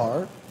new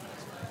car,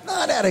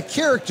 not out of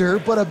character,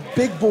 but a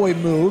big boy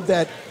move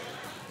that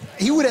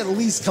he would at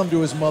least come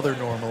to his mother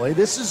normally.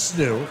 This is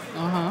new.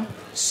 Uh-huh.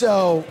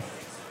 So,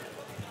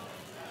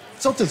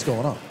 something's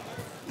going on.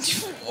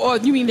 Or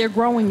you mean they're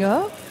growing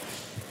up?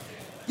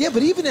 Yeah,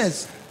 but even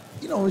as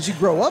you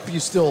grow up, you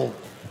still...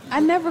 I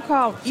never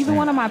called either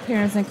one of my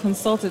parents and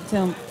consulted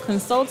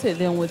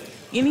them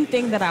with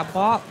anything that I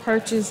bought,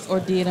 purchased, or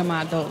did in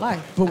my adult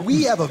life. But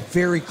we have a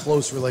very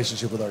close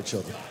relationship with our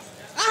children.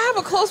 I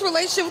have a close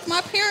relationship with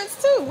my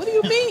parents, too. What do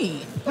you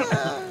mean?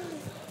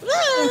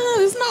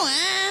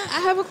 I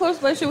have a close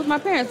relationship with my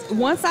parents.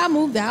 Once I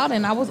moved out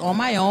and I was on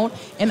my own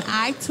and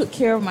I took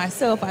care of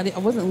myself, I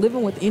wasn't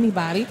living with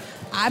anybody,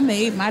 I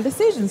made my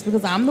decisions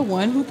because I'm the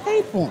one who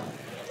paid for them.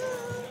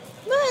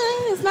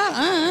 It's not,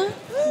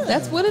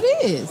 That's what it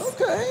is.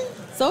 Okay.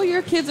 So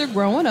your kids are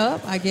growing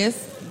up. I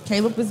guess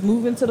Caleb is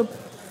moving to the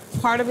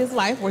part of his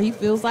life where he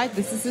feels like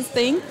this is his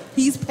thing.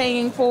 He's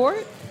paying for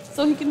it,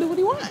 so he can do what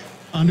he wants.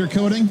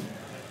 Undercoating?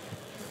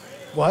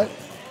 What?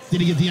 Did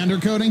he get the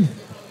undercoating?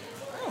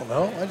 I don't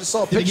know. I just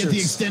saw pictures. Did he get the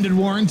extended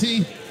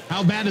warranty?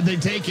 How bad did they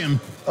take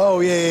him? Oh,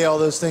 yeah, all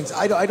those things.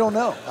 I don't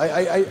know.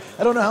 I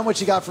don't know how much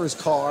he got for his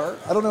car.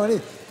 I don't know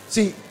anything.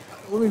 See,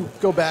 let me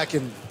go back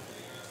and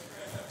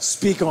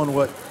speak on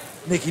what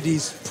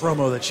NickyD's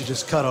promo that she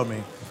just cut on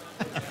me.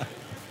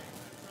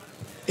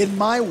 In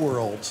my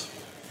world,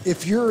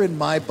 if you're in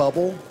my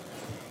bubble,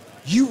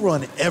 you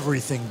run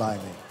everything by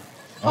me.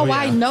 Oh, yeah.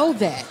 I know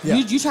that. Yeah.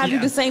 You try to do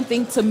the same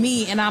thing to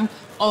me, and I'm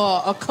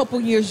a couple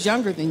years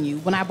younger than you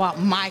when I bought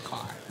my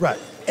car. Right.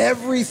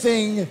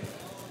 Everything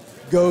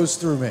goes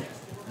through me.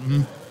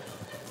 Mm-hmm.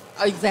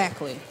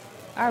 Exactly.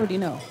 I already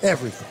know.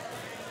 Everything.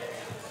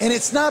 And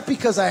it's not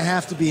because I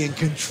have to be in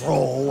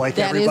control like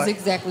that everybody. Is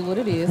exactly what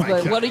it is.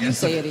 But what do you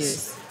say it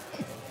is?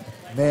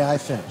 May I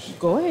finish?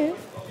 Go ahead.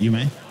 You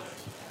may.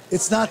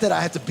 It's not that I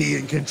have to be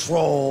in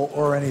control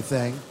or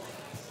anything.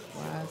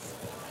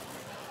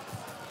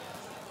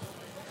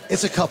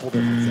 It's a couple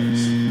different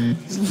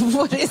things.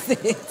 What is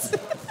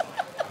it?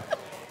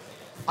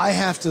 I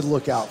have to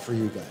look out for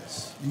you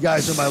guys. You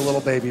guys are my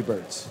little baby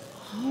birds.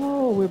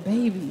 Oh, we're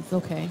babies.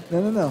 Okay.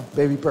 No.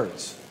 Baby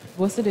birds.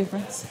 What's the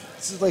difference?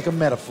 This is like a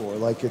metaphor.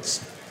 Like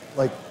it's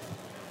like...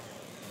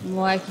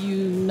 Like you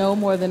know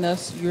more than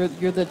us. You're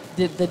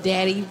the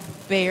daddy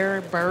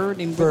bear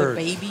bird and we're the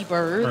baby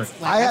birds.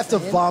 Like I have to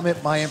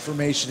vomit my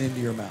information into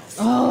your mouth.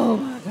 Oh,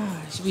 my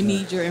gosh. We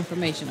need your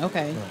information.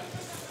 Okay. Right.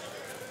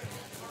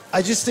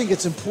 I just think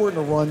it's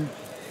important to run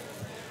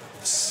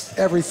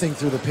everything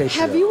through the Patriot.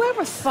 Have you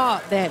ever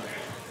thought that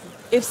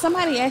if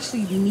somebody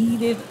actually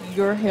needed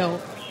your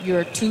help,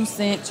 your 2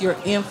 cents, your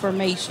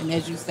information,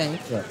 as you say,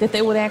 that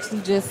they would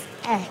actually just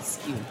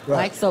ask you? Right.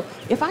 Like, so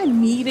if I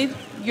needed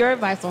your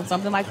advice on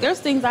something, like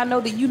there's things I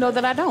know that you know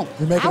that I don't.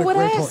 I would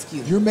ask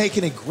you. You're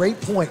making a great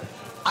point.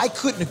 I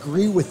couldn't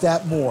agree with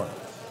that more.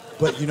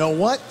 But you know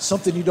what?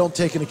 Something you don't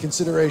take into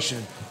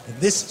consideration, and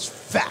this is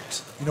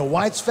fact. You know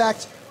why it's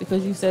fact?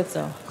 Because you said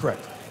so.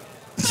 Correct.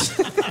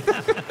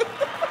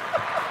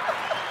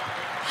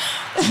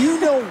 Do you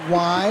know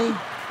why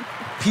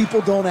people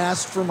don't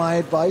ask for my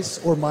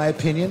advice or my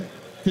opinion?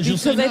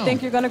 Because they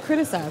think you're going to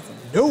criticize them.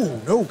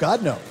 No,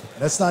 God, no.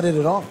 That's not it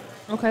at all.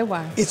 Okay,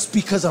 why? It's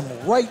because I'm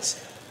right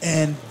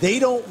and they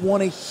don't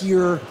want to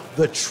hear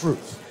the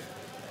truth.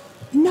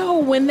 No,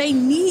 when they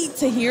need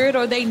to hear it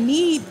or they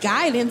need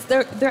guidance,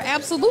 they're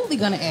absolutely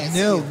going to ask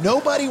you.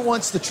 Nobody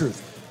wants the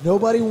truth.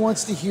 Nobody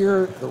wants to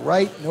hear the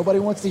right. Nobody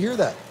wants to hear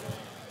that.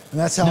 And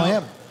that's how I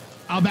am.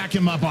 I'll back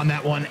him up on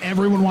that one.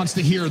 Everyone wants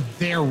to hear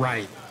their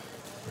right.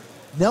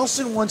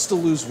 Nelson wants to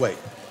lose weight.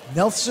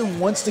 Nelson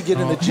wants to get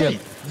in the gym.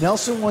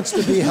 Nelson wants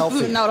to be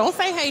healthy. No, don't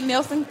say, hey,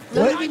 Nelson.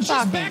 I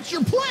just backed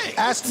your play.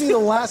 Ask me the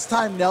last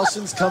time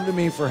Nelson's come to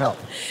me for help.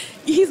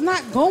 He's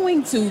not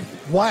going to.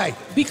 Why?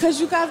 Because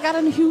you guys got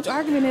in a huge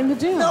argument in the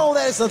gym. No,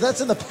 that's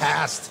in the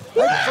past.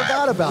 I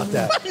forgot about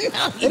that.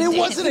 And it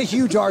wasn't a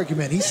huge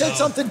argument. He said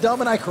something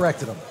dumb and I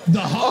corrected him. The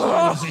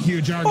hallway was a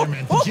huge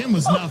argument. The gym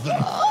was nothing.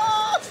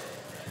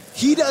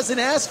 He doesn't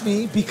ask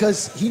me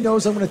because he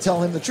knows I'm going to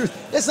tell him the truth.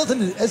 It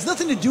has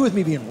nothing to do with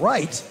me being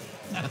right.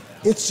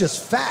 It's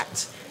just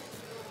fact.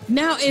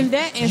 Now, in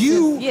that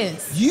instance,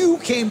 yes. You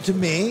came to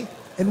me,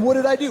 and what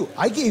did I do?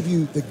 I gave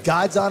you the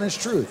God's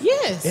honest truth.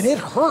 Yes. And it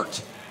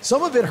hurt.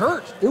 Some of it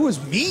hurt. It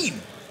was mean.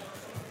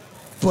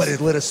 But it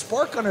lit a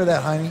spark under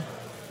that, honey.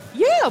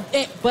 Yeah,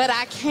 but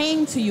I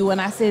came to you and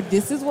I said,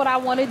 this is what I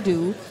want to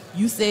do.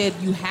 You said,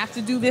 you have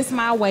to do this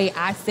my way.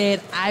 I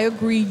said, I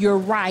agree, you're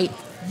right.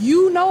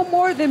 You know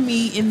more than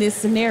me in this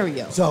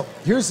scenario. So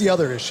here's the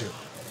other issue.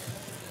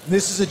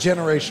 This is a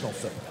generational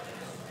thing.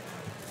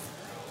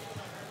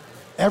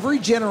 Every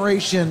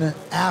generation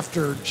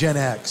after Gen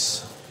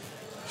X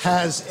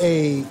has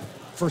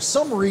for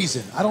some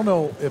reason, I don't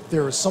know if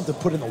there was something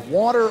put in the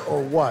water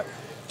or what.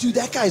 Dude,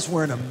 that guy's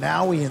wearing a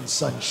Maui and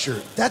Son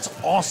shirt. That's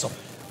awesome.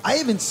 I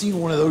haven't seen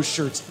one of those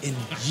shirts in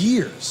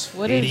years.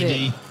 What is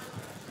it?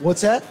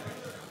 What's that?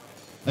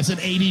 I said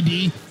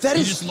ADD. That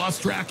you is just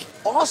lost track.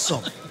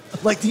 Awesome.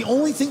 Like, the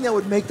only thing that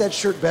would make that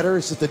shirt better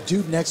is if the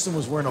dude next to him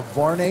was wearing a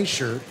Varney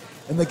shirt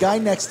and the guy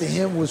next to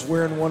him was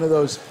wearing one of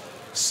those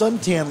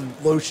suntan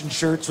lotion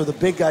shirts where the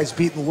big guy's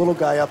beating the little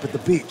guy up at the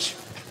beach.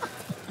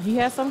 He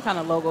has some kind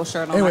of logo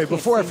shirt on. Anyway,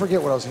 before I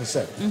forget what I was going to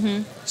say.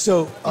 Mm-hmm.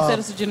 So, you said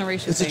it's a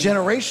generation thing. It's a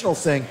generational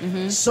thing.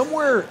 Mm-hmm.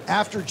 Somewhere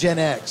after Gen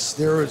X,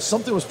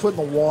 something was put in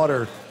the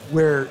water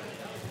where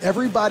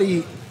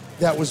everybody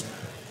that was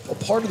a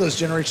part of those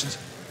generations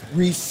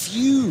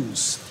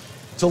refused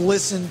to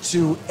listen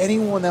to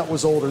anyone that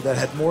was older, that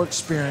had more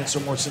experience or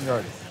more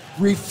seniority.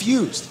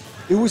 Refused.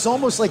 It was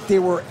almost like they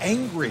were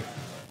angry.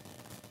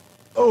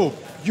 Oh,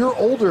 you're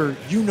older,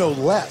 you know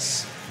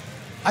less.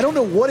 I don't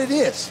know what it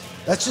is.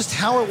 That's just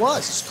how it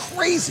was. It's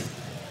crazy.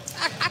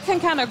 I can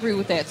kind of agree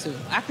with that too.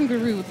 I can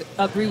agree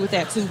with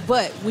that too.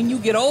 But when you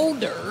get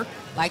older,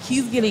 like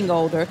he's getting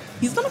older,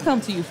 he's gonna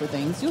come to you for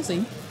things. You'll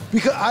see.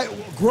 Because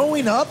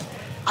growing up,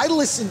 I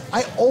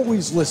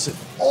always listened.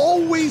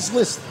 Always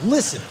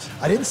listened.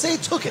 I didn't say I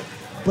took it,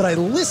 but I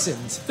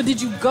listened. But did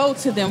you go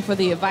to them for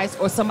the advice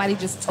or somebody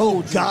just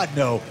told you? Oh, God,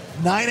 no.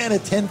 9 out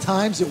of 10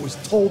 times it was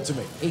told to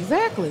me.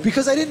 Exactly.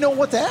 Because I didn't know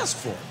what to ask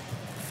for.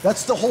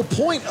 That's the whole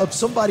point of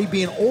somebody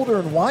being older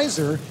and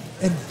wiser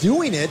and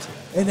doing it.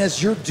 And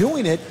as you're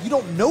doing it, you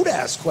don't know to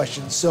ask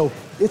questions. So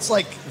it's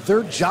like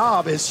their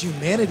job as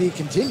humanity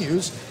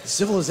continues,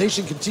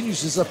 civilization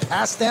continues, is to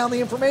pass down the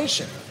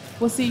information.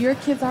 Well, see, your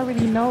kids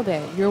already know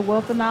that. Your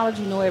wealth of knowledge,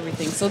 you know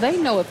everything. So they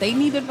know if they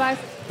need advice,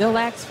 they'll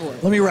ask for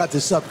it. Let me wrap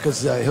this up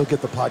because he'll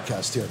get the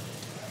podcast here.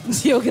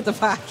 He'll get the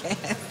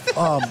podcast.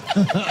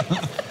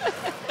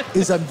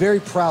 I'm very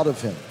proud of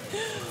him.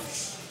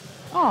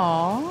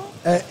 Aww.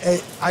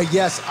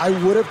 Yes, I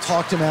would have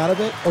talked him out of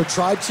it or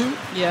tried to.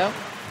 Yeah.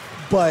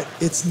 But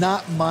it's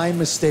not my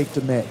mistake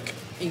to make.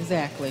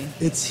 Exactly.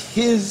 It's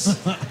his.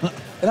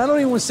 And I don't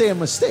even want to say a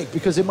mistake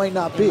because it might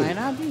not be. It might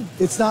not be.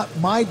 It's not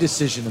my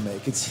decision to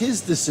make. It's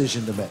his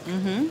decision to make.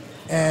 Mm-hmm.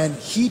 And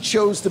he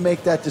chose to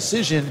make that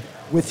decision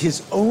with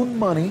his own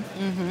money.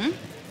 Mm-hmm.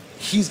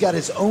 He's got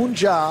his own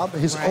job,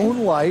 his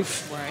own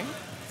life. Right.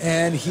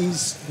 And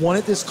he's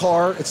wanted this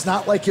car. It's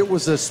not like it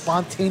was a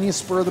spontaneous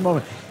spur of the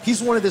moment.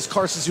 He's wanted this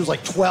car since he was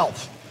like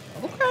 12.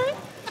 Okay.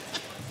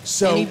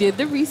 So, and he did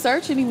the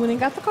research and he went and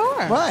got the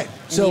car. Right.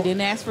 And So he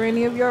didn't ask for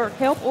any of your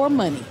help or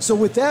money. So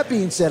with that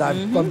being said,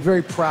 I'm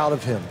very proud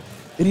of him.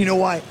 And you know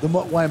why?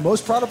 Why I'm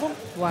most proud of him?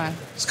 Why?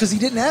 It's because he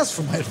didn't ask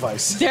for my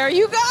advice. There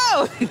you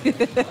go.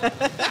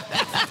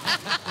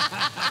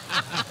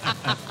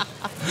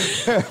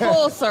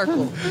 Full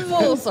circle.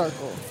 Full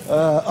circle.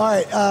 All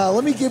right.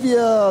 Let me give you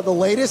the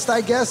latest,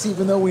 I guess,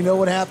 even though we know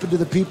what happened to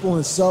the people in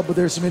the sub, but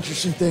there's some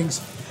interesting things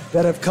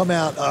that have come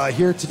out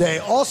here today.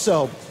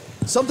 Also,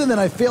 something that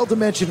I failed to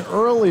mention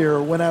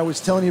earlier when I was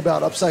telling you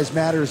about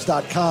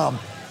UpsizeMatters.com,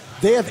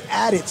 they have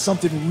added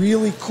something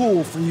really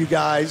cool for you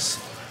guys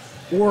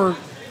or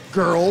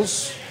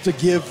girls to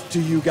give to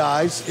you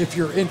guys if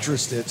you're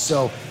interested.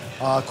 So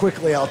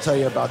quickly, I'll tell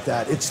you about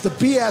that. It's the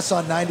BS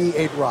on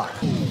 98 Rock.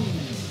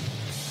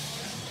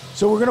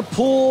 So we're going to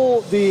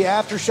pull the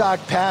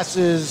Aftershock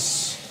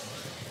Passes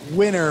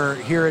winner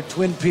here at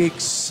Twin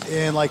Peaks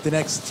in like the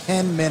next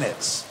 10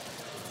 minutes.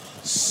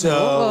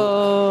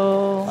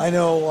 So I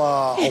know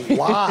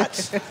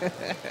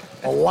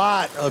a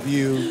lot of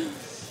you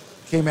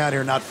came out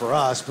here not for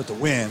us, but to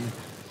win.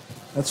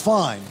 That's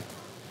fine.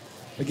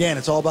 Again,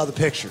 it's all about the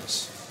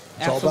pictures.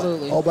 It's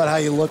Absolutely. all about how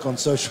you look on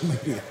social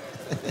media.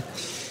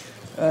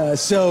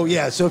 So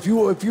if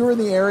you're in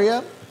the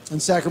area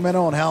in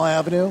Sacramento on Howell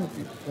Avenue,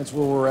 that's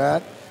where we're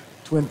at.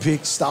 Twin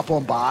Peaks, stop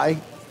on by,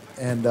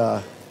 and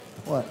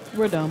what?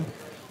 We're dumb.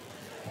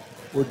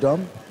 We're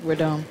dumb? We're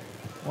dumb.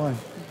 Why?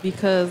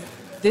 Because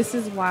this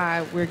is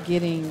why we're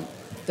getting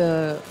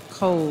the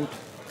code,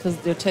 because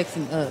they're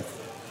texting us.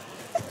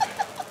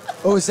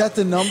 Oh, is that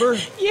the number?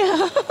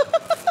 Yeah.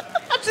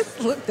 I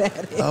just looked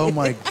at it. Oh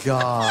my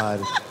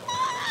God.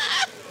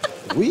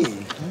 We? I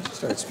just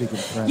started speaking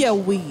French. Yeah,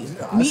 we.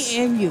 Me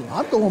and you.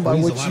 I'm going by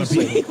what you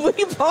say.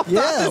 We both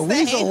Yeah, thought the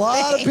we's a same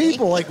lot of thing.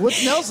 people. Like,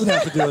 what's Nelson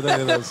have to do with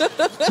any of this?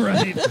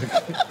 Right.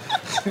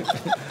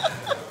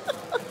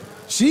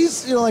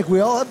 She's, like, we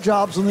all have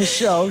jobs on this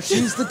show.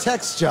 She's the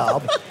text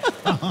job.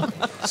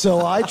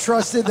 So I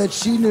trusted that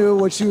she knew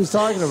what she was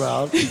talking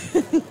about.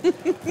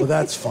 Well,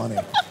 that's funny.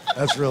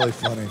 That's really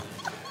funny.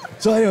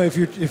 So anyway, if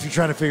you're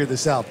trying to figure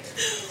this out,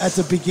 at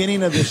the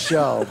beginning of the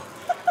show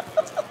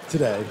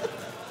today,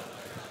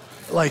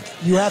 like,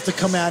 you have to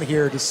come out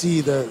here to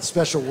see the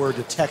special word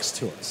to text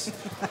to us.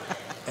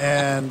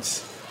 And,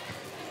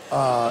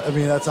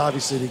 that's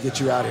obviously to get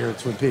you out here at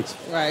Twin Peaks.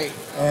 Right.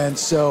 And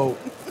so,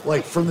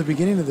 like, from the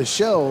beginning of the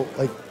show,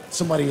 like,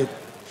 somebody had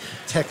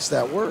text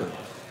that word.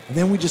 And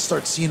then we just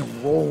start seeing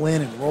them roll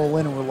in, and we're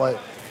like,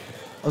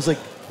 I was like,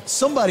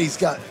 somebody's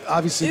got,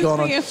 obviously, It's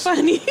being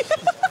funny.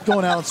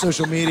 going out on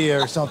social media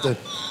or something.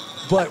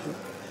 But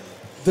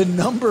the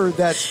number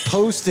that's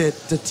posted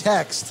to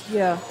text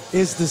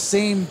is the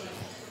same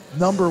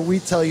number we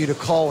tell you to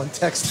call and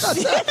text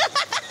us.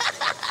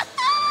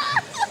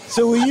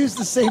 So we use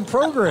the same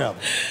program.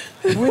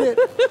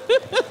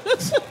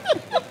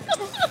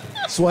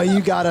 That's why you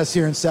got us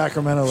here in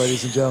Sacramento,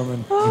 ladies and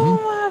gentlemen. Oh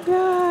my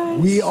God.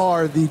 We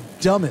are the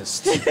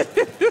dumbest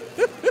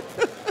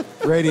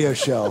radio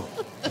show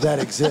that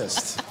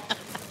exists.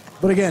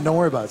 But again, don't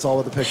worry about it. It's all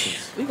about the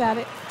pictures. We got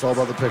it. It's all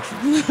about the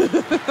pictures.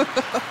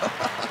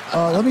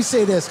 Let me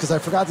say this, because I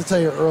forgot to tell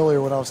you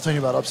earlier when I was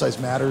telling you about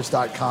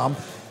UpsizeMatters.com.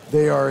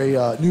 They are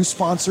a new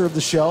sponsor of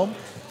the show.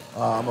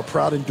 I'm a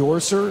proud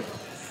endorser.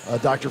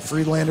 Dr.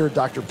 Friedlander,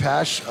 Dr.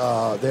 Pash,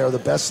 they are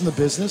the best in the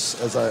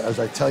business, as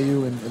I tell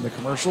you in the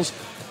commercials.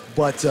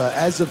 But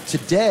as of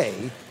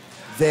today,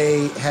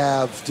 they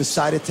have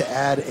decided to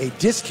add a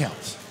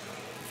discount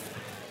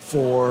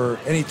for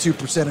any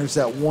 2%ers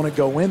that want to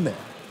go in there.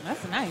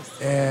 That's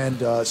nice.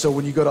 And so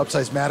when you go to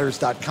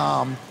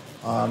UpsizeMatters.com,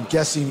 I'm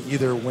guessing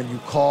either when you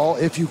call,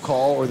 if you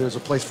call, or there's a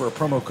place for a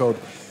promo code,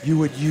 you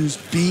would use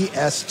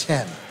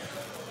BS10.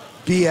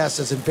 BS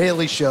as in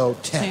Bailey Show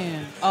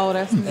 10. Oh,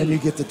 that's neat. And you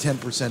get the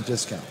 10%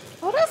 discount.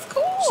 Oh, that's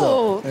cool.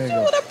 So, there you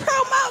go. With a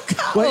promo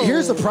code. But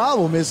here's the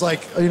problem is,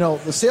 like,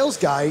 the sales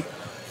guy,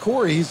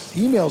 Corey, he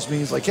emails me.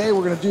 He's like, hey,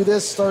 we're going to do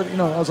this. Start,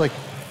 I was like,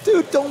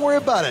 dude, don't worry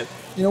about it.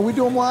 We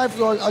do them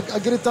live. I'll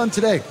get it done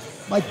today.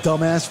 My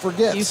dumbass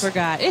forgets. You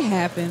forgot. It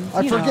happens.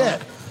 I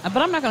forget. But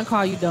I'm not going to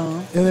call you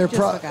dumb. And they're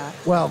forgot.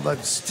 Well,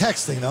 that's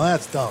texting, though.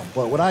 That's dumb.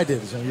 But what I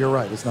did is, you're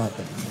right. It's not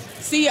dumb.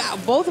 See,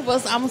 both of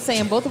us, I'm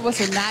saying both of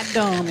us are not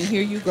dumb, and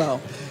here you go.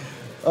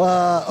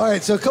 All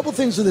right, so a couple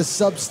things with this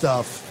sub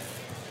stuff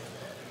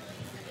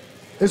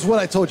is what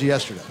I told you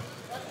yesterday.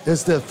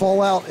 Is the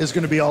fallout is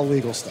going to be all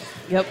legal stuff.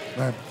 Yep.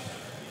 Right.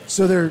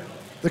 So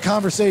the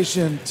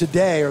conversation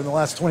today, or in the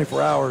last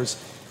 24 hours,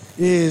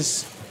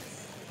 is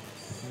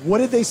what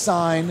did they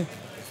sign,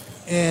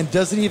 and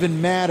does it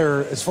even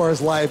matter as far as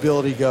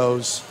liability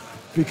goes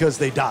because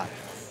they died?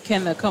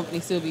 Can the company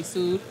still be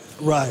sued?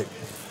 Right.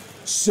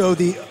 So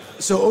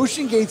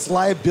Ocean Gate's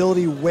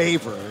liability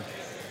waiver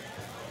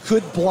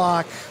could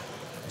block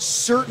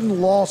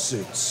certain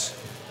lawsuits,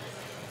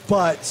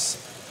 but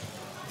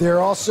there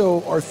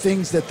also are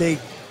things that the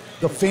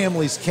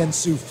families can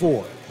sue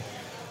for.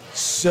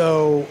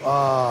 So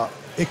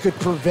it could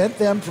prevent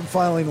them from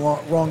filing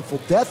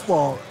wrongful death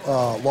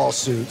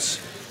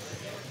lawsuits,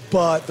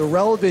 but the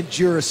relevant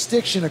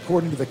jurisdiction,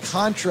 according to the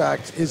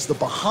contract, is the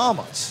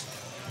Bahamas.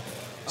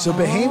 So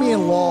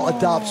Bahamian law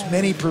adopts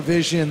many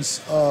provisions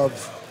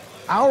of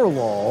our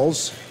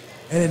laws,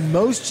 and in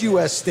most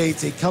U.S.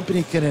 states, a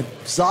company can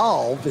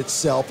absolve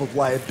itself of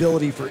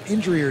liability for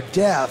injury or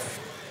death,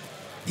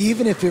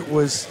 even if it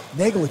was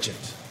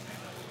negligent,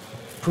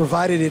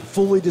 provided it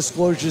fully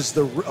discloses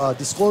the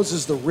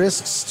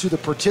risks to the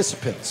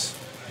participants.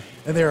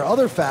 And there are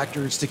other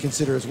factors to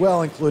consider as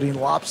well, including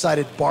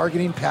lopsided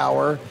bargaining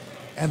power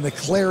and the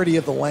clarity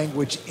of the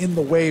language in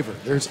the waiver.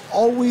 There's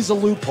always a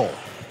loophole.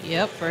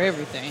 Yep, for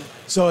everything.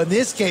 So in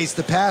this case,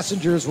 the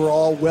passengers were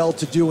all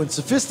well-to-do and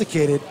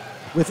sophisticated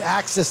with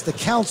access to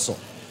counsel.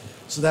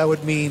 So that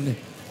would mean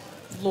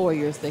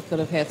Lawyers, they could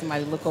have had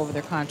somebody look over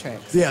their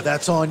contracts. yeah,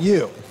 that's on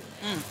you.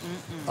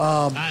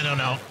 I don't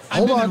know.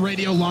 I've been in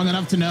radio long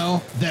enough to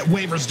know that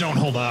waivers don't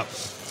hold up.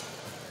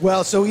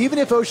 Well, so even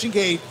if Ocean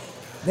Gate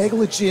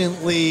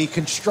negligently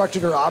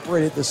constructed or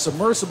operated the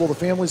submersible, the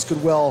families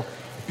could well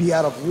be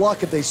out of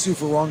luck if they sue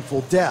for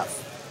wrongful death.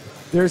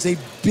 There's a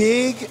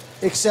big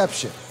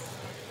exception.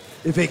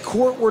 If a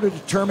court were to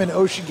determine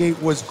Ocean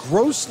Gate was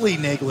grossly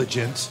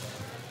negligent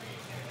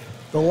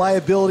the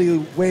liability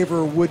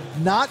waiver would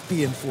not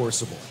be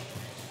enforceable.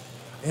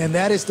 And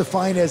that is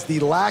defined as the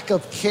lack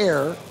of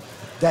care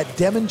that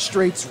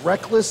demonstrates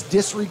reckless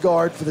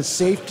disregard for the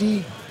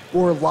safety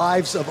or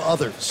lives of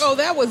others. Oh,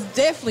 that was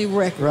definitely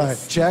reckless.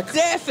 Right, check.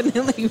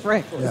 Definitely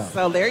reckless. Yeah.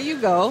 So there you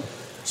go.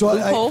 So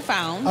loophole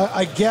found.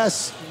 I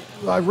guess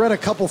I read a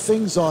couple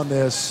things on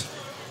this,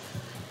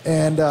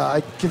 and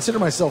I consider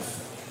myself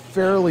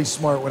fairly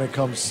smart when it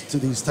comes to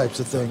these types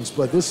of things.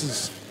 But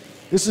this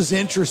is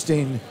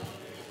interesting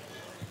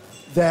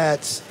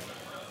that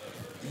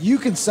you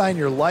can sign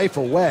your life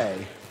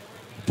away,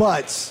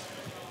 but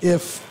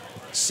if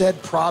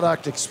said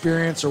product,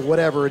 experience, or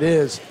whatever it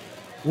is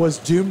was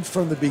doomed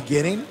from the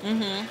beginning,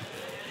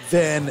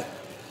 then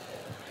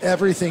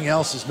everything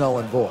else is null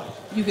and void.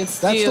 You can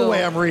still, that's the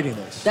way I'm reading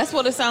this. That's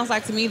what it sounds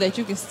like to me, that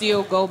you can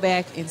still go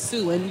back and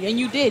sue. And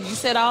you did. You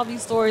said all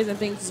these stories and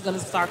things is going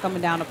to start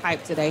coming down the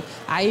pipe today.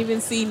 I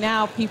even see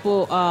now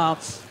people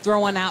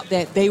throwing out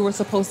that they were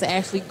supposed to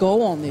actually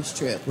go on this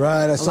trip.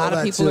 Right, I saw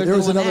that too. There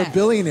was another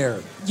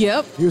billionaire.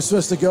 Yep. He was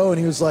supposed to go, and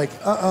he was like,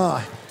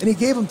 And he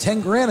gave him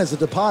 $10,000 as a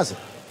deposit.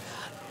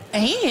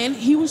 And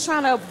he was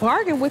trying to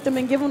bargain with them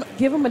and give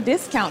him a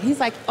discount. He's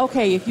like,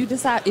 okay, if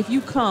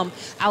you come,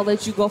 I'll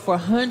let you go for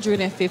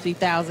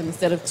 $150,000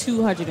 instead of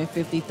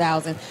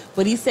 $250,000.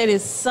 But he said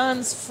his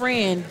son's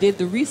friend did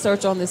the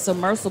research on this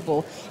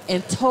submersible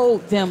and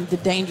told them the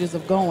dangers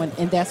of going,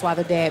 and that's why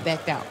the dad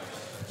backed out.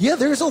 Yeah,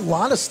 there's a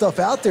lot of stuff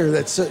out there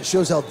that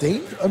shows how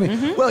dangerous. I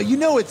mean,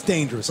 well, it's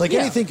dangerous. Like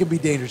anything can be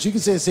dangerous. You can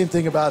say the same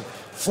thing about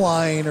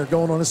flying or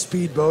going on a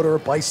speedboat or a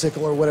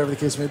bicycle or whatever the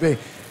case may be.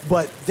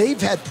 But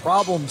they've had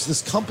problems.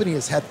 This company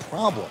has had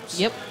problems.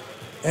 Yep.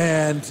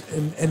 And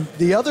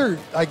the other,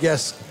 I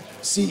guess,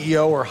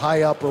 CEO or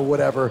high up or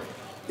whatever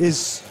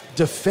is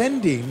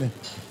defending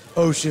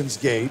Ocean's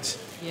Gate.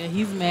 Yeah,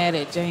 he's mad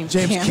at James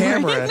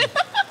Cameron.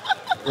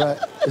 Right.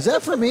 Is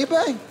that for me,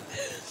 Bay?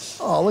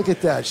 Oh, look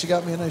at that. She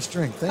got me a nice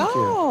drink. Thank you.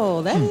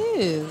 Oh, that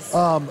is.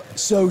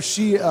 So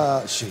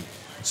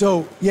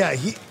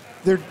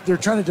they're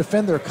trying to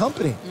defend their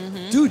company.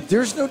 Dude,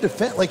 there's no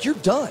defense. Like, you're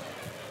done.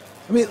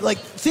 I mean, like,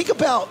 think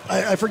about,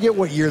 I forget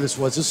what year this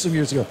was. This was some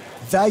years ago.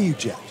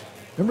 ValueJet.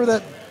 Remember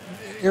that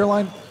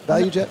airline,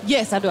 ValueJet?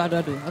 Yes, I do. I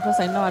was going to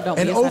say, no, I don't.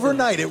 And yes,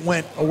 overnight, it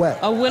went away.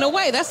 Oh, went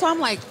away. That's why I'm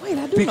like, wait,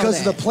 I do know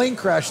because that. of the plane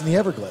crash in the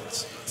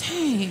Everglades.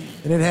 Dang.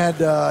 And it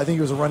had, I think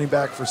it was a running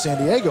back for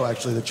San Diego,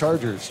 actually, the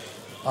Chargers.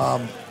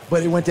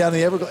 But it went down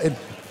the Everglades.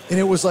 And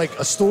it was like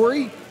a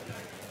story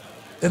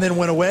and then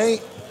went away.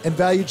 And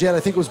ValueJet, I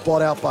think, was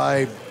bought out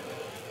by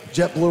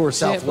JetBlue or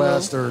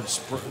Southwest or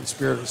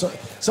Spirit or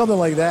something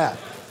like that.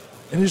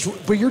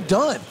 But you're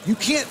done. You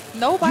can't.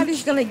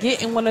 Nobody's going to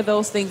get in one of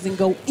those things and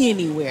go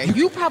anywhere.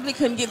 You probably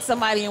couldn't get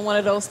somebody in one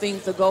of those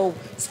things to go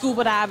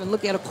scuba dive and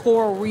look at a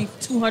coral reef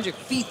 200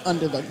 feet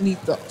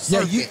underneath the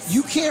surface. Yeah,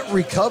 you can't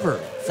recover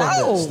from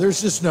this.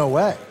 There's just no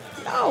way.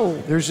 No.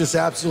 There's just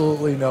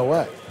absolutely no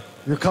way.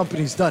 Your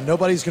company's done.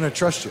 Nobody's going to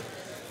trust you.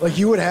 Like,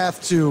 you would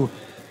have to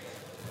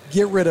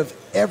get rid of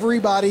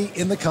everybody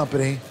in the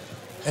company,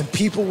 and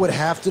people would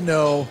have to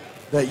know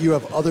that you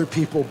have other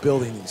people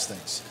building these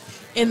things.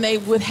 And they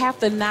would have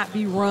to not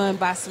be run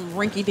by some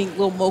rinky-dink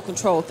little remote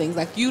control things.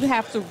 Like, you'd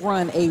have to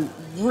run a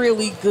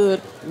really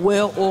good,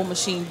 well-oiled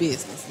machine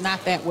business.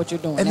 Not that what you're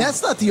doing And now.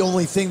 that's not the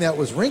only thing that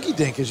was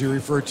rinky-dink, as you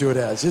refer to it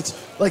as. It's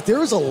like there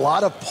was a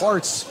lot of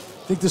parts.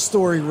 I think the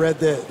story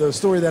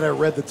that I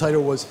read, the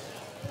title was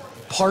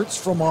Parts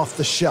from Off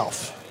the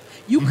Shelf.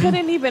 You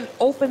couldn't even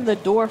open the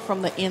door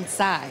from the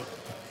inside.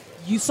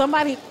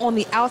 Somebody on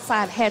the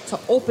outside had to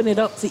open it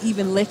up to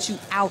even let you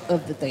out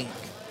of the thing.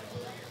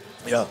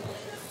 Yeah.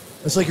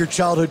 It's like your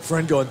childhood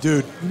friend going,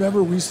 dude,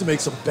 remember we used to make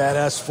some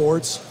badass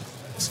forts?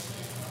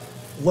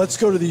 Let's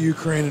go to the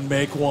Ukraine and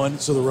make one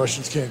so the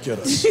Russians can't get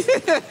us.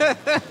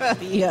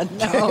 Yeah,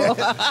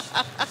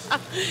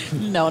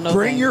 no. No.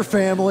 Bring your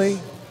family.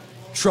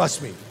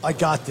 Trust me, I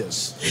got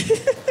this.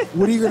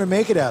 What are you going to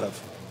make it out of?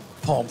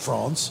 Palm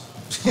fronds.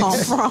 Palm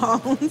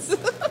fronds.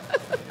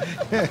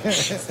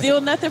 Still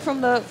nothing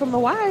from the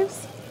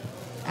wives.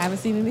 I haven't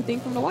seen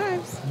anything from the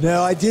wives.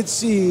 No, I did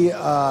see,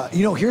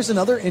 here's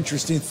another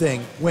interesting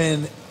thing.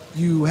 When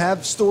you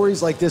have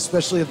stories like this,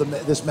 especially of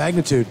this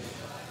magnitude,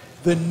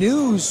 the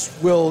news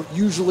will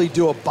usually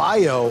do a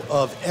bio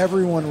of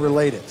everyone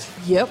related.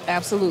 Yep,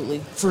 absolutely.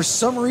 For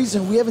some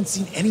reason, we haven't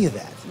seen any of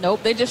that.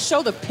 Nope, they just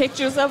show the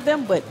pictures of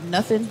them, but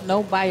nothing,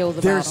 no bios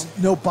about There's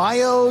them. no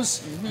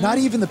bios, not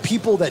even the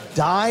people that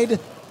died,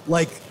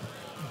 like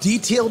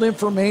detailed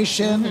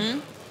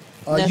information.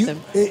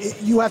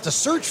 You have to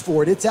search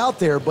for it. It's out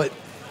there, but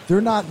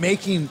they're not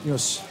making,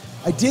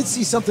 I did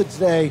see something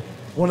today.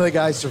 One of the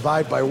guys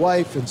survived by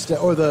wife,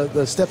 or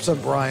the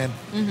stepson, Brian.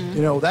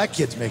 That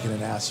kid's making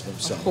an ass of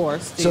himself. Of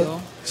course,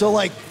 still. So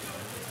like,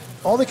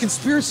 all the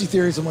conspiracy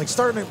theories, I'm like,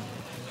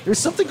 there's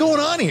something going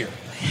on here.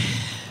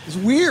 It's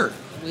weird.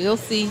 We'll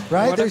see.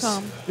 Right? There's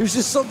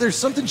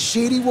something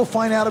shady we'll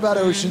find out about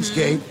Ocean's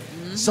Gate.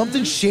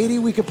 Something shady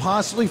we could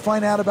possibly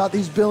find out about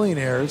these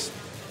billionaires.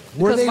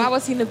 Why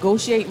was he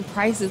negotiating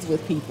prices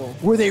with people?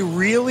 Were they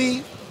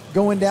really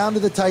going down to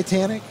the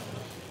Titanic?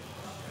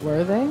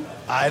 Were they?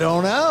 I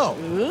don't know.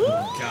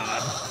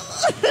 God.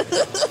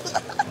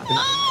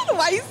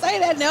 Why you say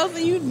that,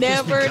 Nelson? You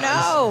never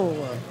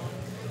know.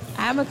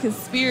 I'm a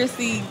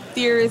conspiracy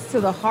theorist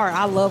to the heart.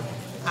 I love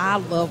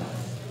them.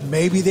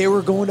 Maybe they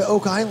were going to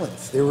Oak Island.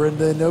 They were in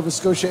the Nova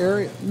Scotia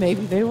area.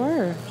 Maybe they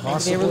were.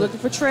 Maybe they were looking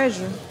for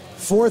treasure.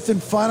 Fourth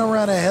and final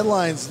round of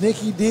headlines.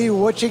 NickyD,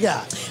 what you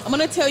got? I'm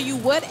going to tell you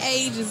what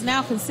age is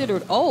now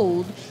considered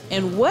old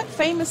and what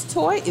famous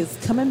toy is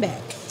coming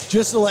back.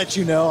 Just to let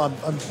you know,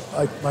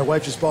 my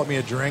wife just bought me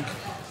a drink.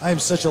 I am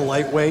such a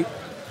lightweight.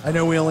 I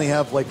know we only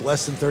have like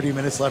less than 30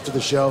 minutes left of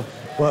the show,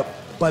 but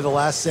by the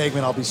last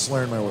segment, I'll be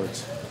slurring my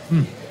words.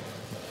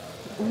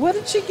 What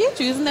did she get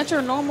you? Isn't that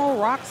your normal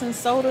rocks and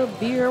soda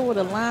beer with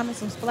a lime and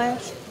some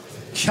splash?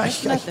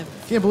 Gosh, I nothing.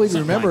 can't believe you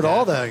remembered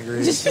all the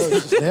ingredients. So you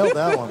just nailed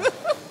that one.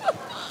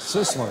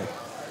 So smart.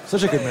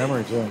 Such a good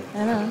memory, too.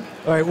 I know.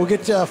 All right, we'll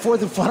get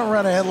fourth and final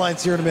round of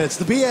headlines here in a minute. It's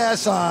the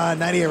BS on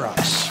 98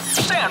 Rocks.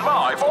 Stand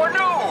by for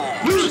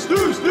news.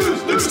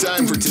 It's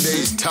time for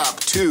today's top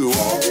 2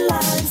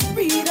 Headlines,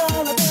 read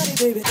all about it,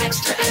 baby.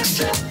 Extra,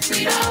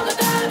 read all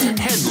about it.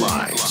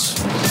 headlines.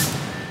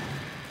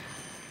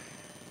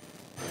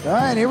 All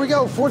right, here we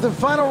go. Fourth and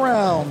final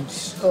round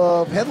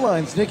of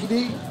headlines.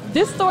 NickyD.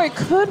 This story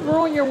could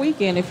ruin your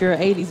weekend if you're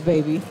an 80s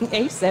baby.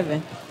 Age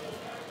 7.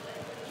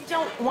 You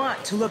don't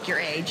want to look your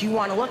age. You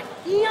want to look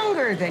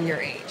younger than your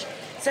age.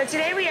 So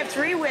today we have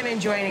 3 women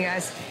joining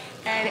us,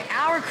 and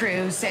our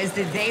crew says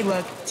that they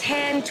look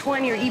 10,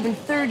 20, or even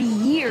 30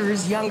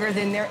 years younger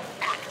than their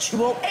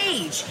actual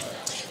age.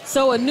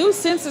 So a new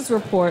census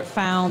report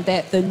found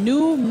that the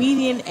new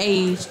median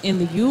age in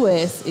the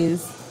U.S.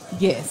 is,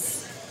 guess.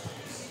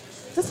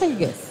 Just take a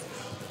guess.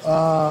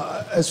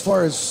 As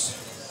far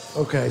as,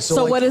 okay.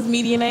 So like, what is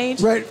median age?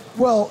 Right.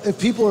 Well,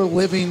 if people are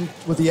living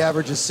with the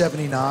average of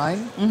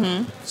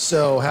 79,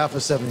 so half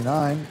of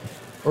 79,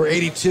 or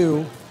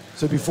 82,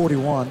 so it'd be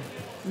 41.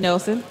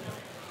 Nelson?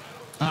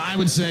 I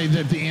would say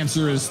that the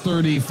answer is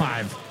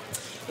 35.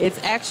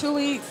 It's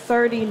actually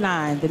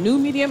 39. The new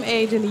median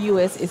age in the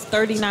U.S. is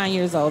 39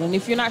 years old. And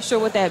if you're not sure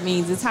what that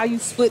means, it's how you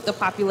split the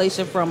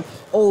population from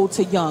old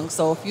to young.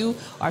 So if you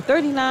are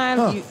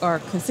 39, you are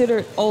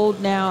considered old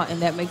now,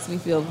 and that makes me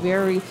feel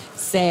very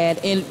sad.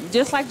 And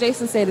just like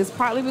Jason said, it's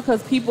partly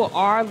because people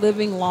are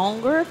living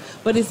longer,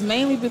 but it's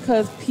mainly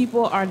because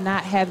people are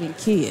not having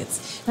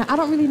kids. Now, I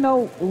don't really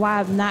know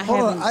why not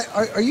Hold having...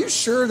 on. Are you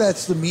sure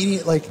that's the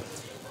median? Like,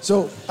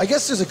 so I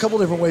guess there's a couple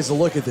different ways to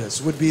look at this.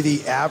 Would be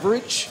the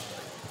average...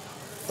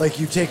 Like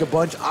you take a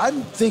bunch.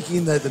 I'm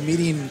thinking that the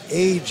median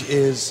age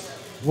is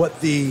what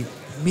the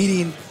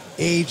median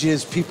age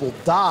is people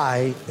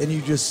die, and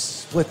you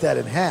just split that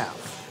in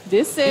half.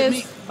 This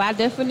says, by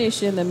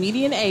definition, the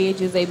median age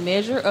is a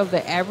measure of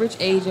the average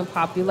age in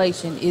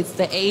population. It's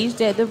the age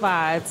that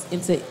divides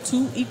into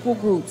 2 equal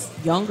groups,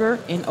 younger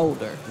and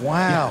older.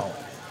 Wow.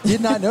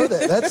 Did not know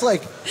that. That's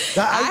like...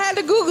 I had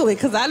to Google it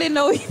because I didn't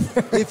know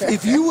either.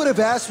 If you would have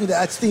asked me,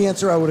 that's the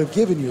answer I would have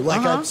given you.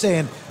 Like I'm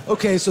saying,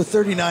 okay, so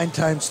 39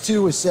 times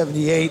 2 is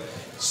 78.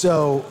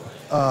 So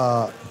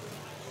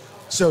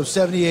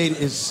 78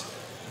 is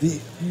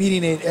the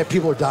median age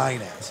people are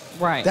dying at.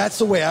 Right. That's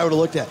the way I would have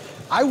looked at it.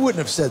 I wouldn't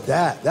have said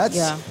that. That's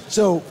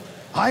so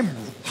I'm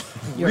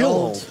real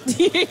old.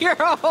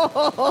 You're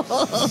old.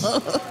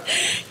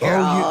 You're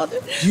old.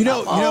 You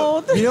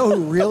know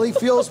who really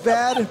feels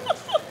bad?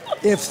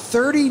 If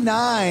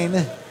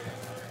 39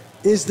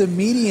 is the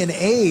median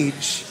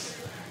age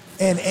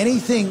and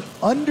anything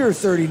under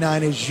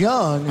 39 is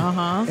young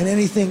and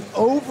anything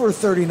over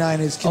 39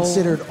 is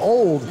considered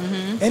old,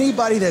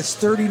 anybody that's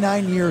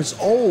 39 years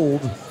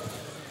old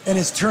and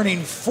is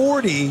turning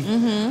 40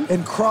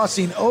 and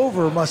crossing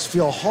over must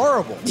feel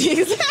horrible.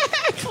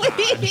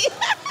 Exactly.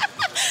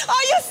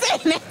 Oh, you're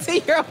saying that to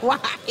your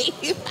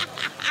wife.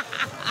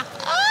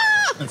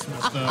 That's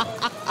messed up.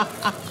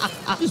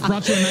 Just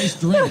brought you a nice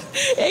drink.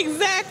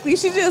 Exactly.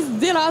 She just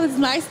did all these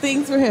nice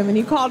things for him, and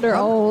he called her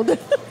old.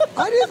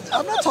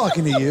 I'm not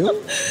talking to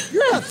you.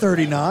 You're not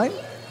 39.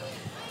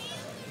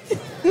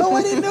 No,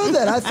 I didn't know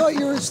that. I thought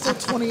you were still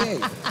 28.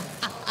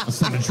 Let's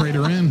send a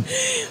trader in.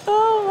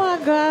 Oh, my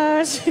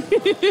gosh.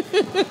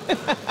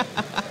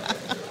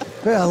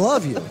 Hey, I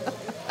love you.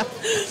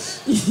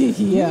 Yeah.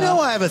 You know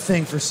I have a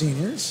thing for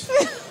seniors.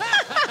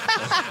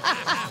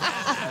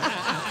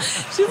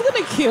 She's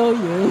going to kill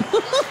you.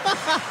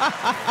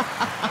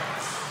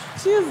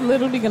 She is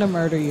literally going to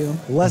murder you.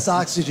 The less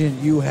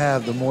oxygen you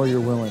have, the more you're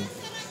willing.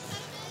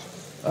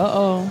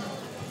 Uh-oh.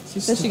 She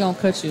said she's going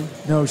to cut you.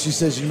 No, she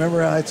says, you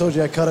remember how I told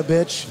you I cut a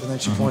bitch? And then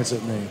she points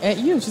at me. At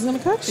you. She's going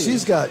to cut you.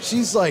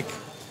 She's like,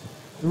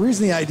 the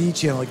reason the ID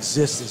channel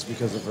exists is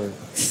because of her.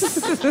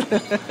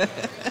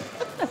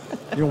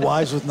 You're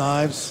Wives with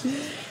Knives.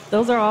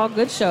 Those are all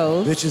good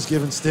shows. Bitches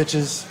Giving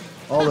Stitches.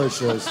 All those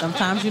shows.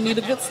 Sometimes you need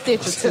a good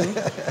stitch or two.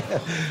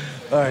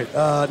 All right,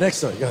 next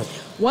story. Go ahead.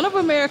 One of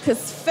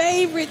America's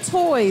favorite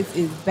toys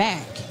is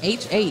back.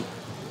 H8.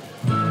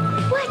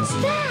 What's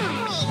that?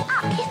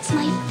 It's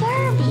my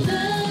Furby.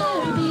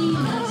 Furby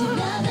loves you,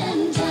 love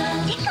and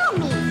tickle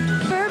me.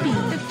 Furby,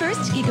 the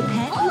first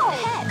gigapet. Oh,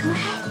 pet. Go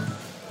ahead.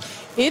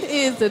 It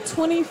is the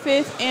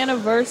 25th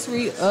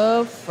anniversary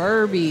of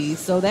Furbies.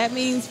 So that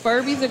means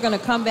Furbies are going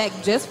to come back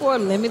just for a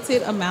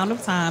limited amount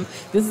of time.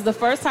 This is the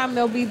first time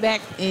they'll be back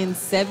in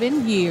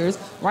 7 years.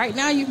 Right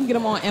now, you can get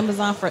them on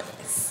Amazon for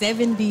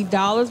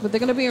 $70, but they're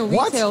going to be in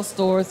retail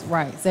stores.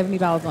 Right,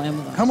 $70 on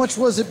Amazon. How much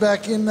was it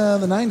back in the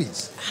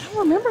 90s? I don't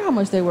remember how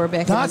much they were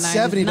back in the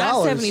 90s. $70.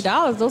 Not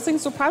 $70. Those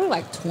things were probably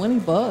like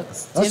 $20.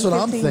 That's what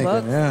I'm thinking,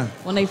 bucks yeah.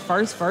 When they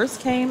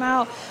first came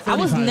out. I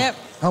was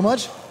 35. How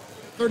much?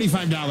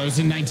 $35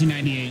 in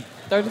 1998.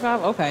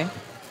 35? Okay.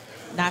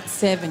 Not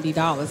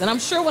 $70. And I'm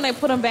sure when they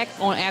put them back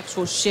on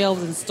actual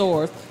shelves in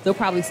stores, they'll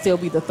probably still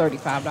be the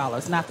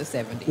 $35, not the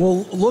 $70.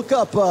 Well, look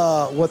up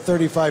what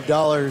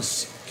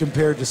 $35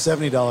 compared to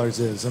 $70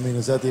 is. I mean,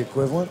 is that the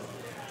equivalent?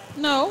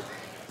 No.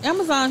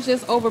 Amazon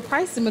just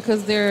overpriced them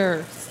because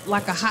they're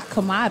like a hot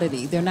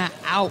commodity. They're not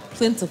out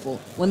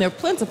plentiful. When they're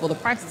plentiful, the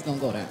price is going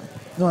to go down.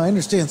 No, I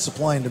understand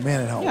supply and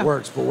demand and how it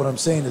works, but what I'm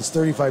saying is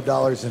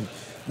 $35 in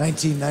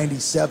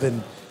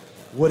 1997,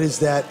 what is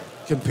that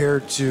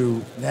compared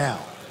to now?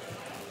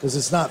 Because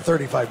it's not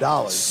 $35.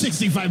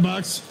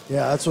 $65.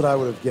 Yeah, that's what I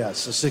would have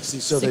guessed. So 60.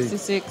 So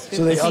 66,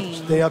 they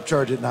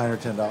upcharge it $9 or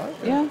 $10.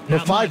 Yeah. No,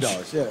 Not $5.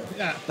 much.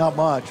 Yeah. Not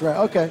much. Right.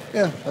 Okay.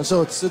 Yeah.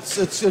 So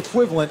it's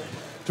equivalent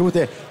to what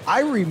they.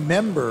 I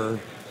remember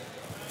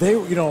they.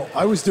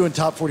 I was doing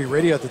Top 40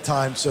 radio at the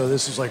time, so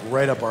this was like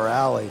right up our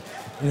alley.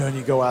 And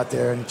you go out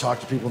there and you talk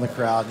to people in the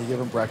crowd and you give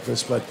them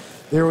breakfast. But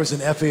there was an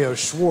FAO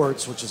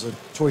Schwartz, which is a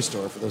toy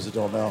store for those that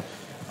don't know.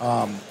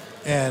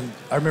 And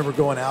I remember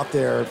going out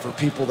there for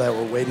people that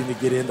were waiting to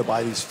get in to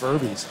buy these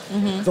Furbies.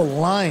 Mm-hmm. The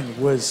line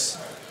was,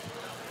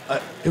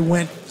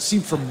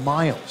 seemed for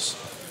miles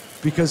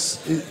because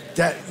they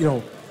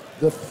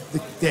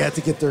had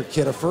to get their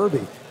kid a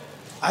Furby.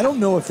 I don't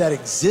know if that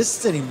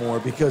exists anymore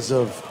because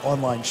of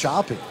online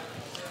shopping.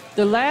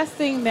 The last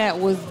thing that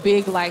was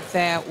big like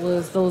that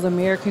was those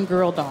American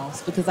Girl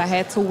dolls because I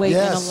had to wait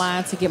in a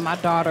line to get my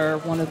daughter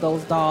one of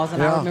those dolls.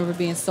 And I remember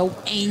being so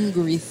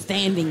angry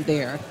standing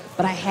there,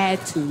 but I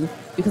had to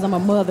because I'm a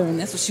mother and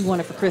that's what she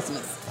wanted for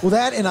Christmas. Well,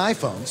 that and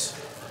iPhones.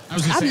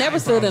 I've never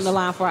stood in the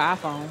line for an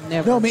iPhone.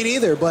 Never. No, me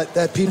neither, but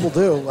that people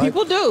do.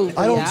 People do.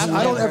 I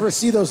don't ever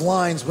see those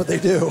lines, but they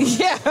do.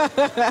 Yeah.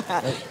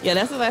 Yeah,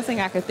 that's the last thing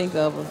I could think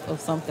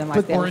of something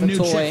like that. Or a new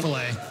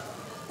Chick-fil-A.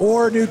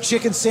 Or a new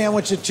chicken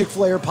sandwich at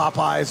Chick-fil-A or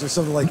Popeyes or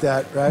something like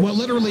that, right? Well,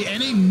 literally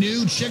any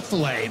new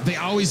Chick-fil-A, they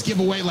always give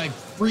away like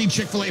free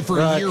Chick-fil-A for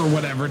a year or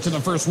whatever to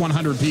the first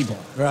 100 people.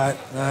 Right.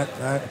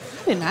 I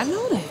did not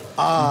know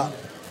that.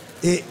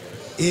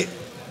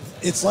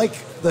 It's like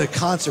the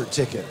concert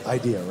ticket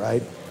idea,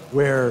 right?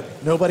 Where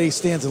nobody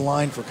stands in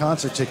line for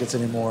concert tickets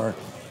anymore.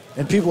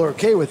 And people are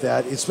okay with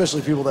that,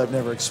 especially people that have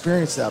never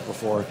experienced that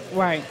before.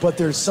 Right. But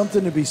there's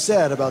something to be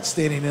said about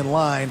standing in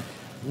line,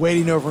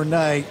 waiting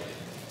overnight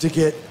to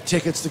get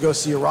tickets to go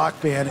see a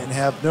rock band and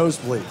have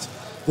nosebleeds.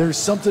 There's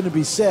something to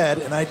be said,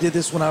 and I did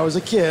this when I was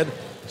a kid,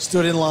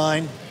 stood in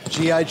line,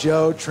 G.I.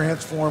 Joe,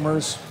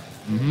 Transformers.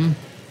 Mm-hmm.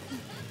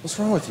 What's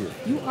wrong with you?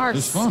 You are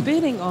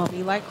spitting on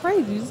me like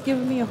crazy. You're just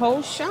giving me a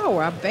whole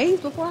shower. I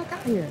bathed before I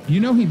got here.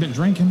 You know he'd been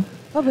drinking.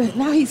 Oh, but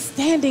now he's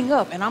standing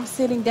up and I'm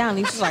sitting down.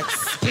 He's just like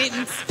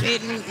spitting.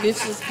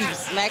 This just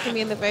keeps smacking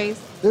me in the face.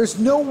 There's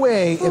no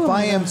way if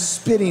I am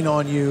spitting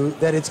on you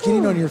that it's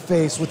getting on your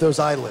face with those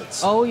eyelids.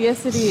 Oh,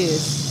 yes, it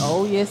is.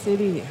 Oh, yes, it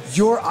is.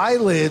 Your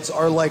eyelids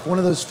are like one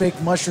of those fake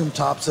mushroom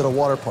tops at a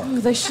water park.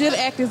 They should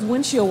act as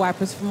windshield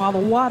wipers from all the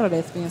water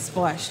that's being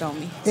splashed on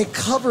me. It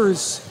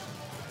covers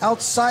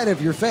outside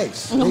of your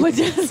face. No, it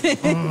doesn't.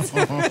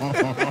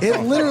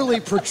 It literally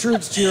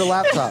protrudes to your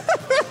laptop.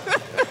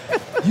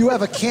 You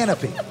have a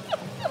canopy.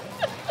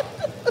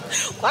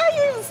 Why are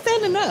you even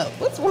standing up?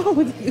 What's wrong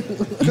with you?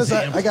 Because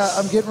I'm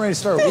getting ready to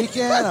start a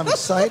weekend. I'm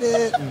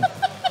excited. And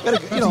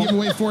give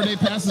away 4-day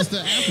passes to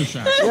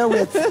Aftershock. Yeah, we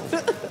had.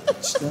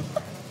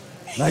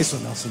 Nice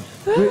one, Nelson.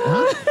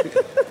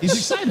 He's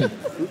excited.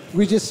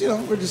 We just, we're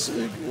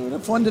having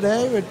fun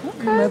today. We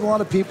met a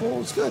lot of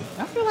people. It's good.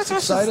 I feel like I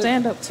should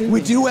stand up too.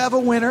 We do have a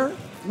winner.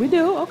 We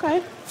do,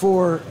 okay.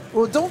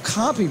 Don't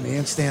copy me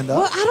and stand up.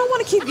 Well, I don't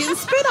want to keep getting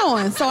spit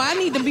on, so I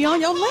need to be on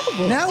your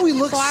level. Now we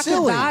look silly. I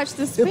can dodge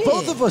the spit. If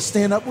both of us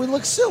stand up, we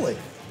look silly.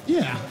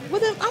 Yeah.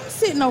 Well, then I'm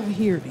sitting over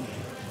here then.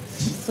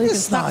 So you can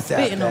It's stop not that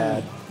spitting on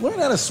bad. me. Learn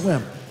how to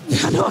swim.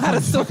 I know how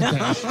to swim.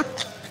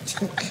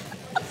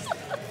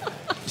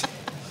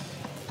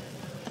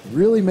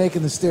 Really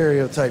making the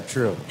stereotype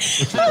true.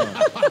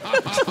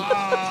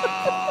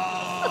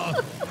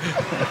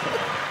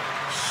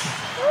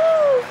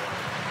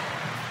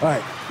 All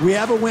right, we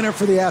have a winner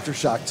for the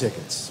Aftershock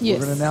tickets. Yes.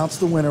 We're going to announce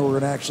the winner. We're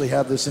going to actually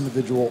have this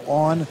individual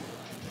on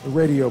the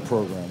radio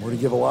program. We're going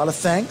to give a lot of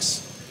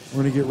thanks.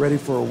 We're going to get ready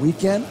for a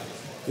weekend.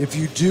 If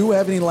you do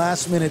have any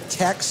last-minute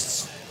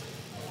texts,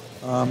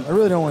 I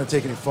really don't want to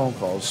take any phone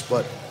calls,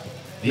 but...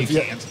 You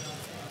can't.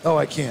 Oh,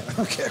 I can't.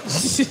 Okay.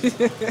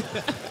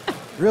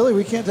 Really?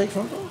 We can't take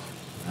phone calls?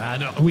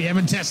 No, we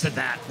haven't tested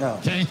that. No.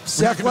 Okay.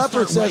 Seth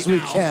Leopard says we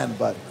can,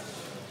 but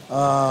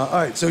all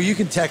right. So you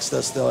can text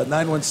us though at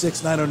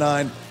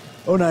 916-909-3269.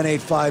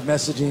 0985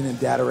 messaging and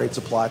data rates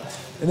apply.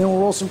 And then we'll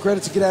roll some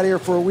credits to get out of here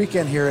for a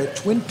weekend here at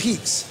Twin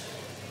Peaks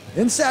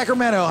in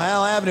Sacramento,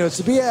 Howell Avenue. It's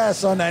the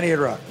BS on 98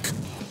 Rock.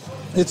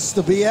 It's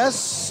the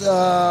BS.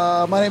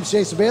 My name's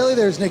Jason Bailey.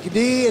 There's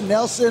NickyD and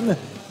Nelson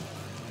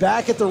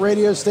back at the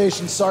radio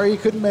station. Sorry you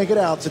couldn't make it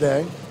out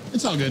today.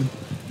 It's all good.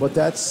 But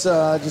that's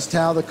just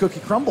how the cookie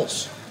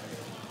crumbles.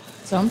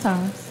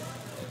 Sometimes.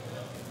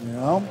 You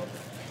know,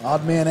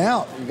 odd man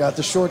out. You got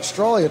the short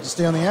straw. You have to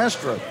stay on the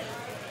Astro.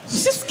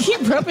 Just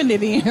keep rubbing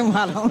it in,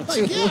 why don't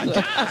you?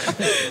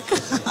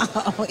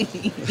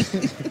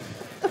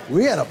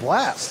 We had a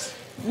blast.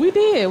 We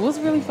did. It was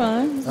really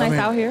fun. It was nice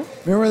out here.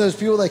 Remember those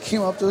people that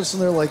came up to us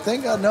and they're like,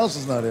 thank God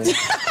Nelson's not in.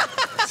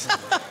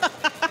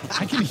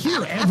 I can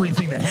hear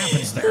everything that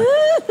happens there.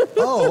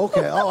 Oh,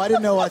 okay. Oh, I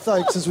didn't know. I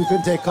thought since we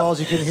couldn't take calls,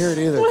 you couldn't hear it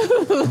either.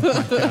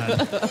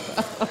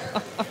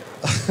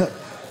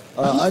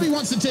 Nobody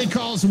wants to take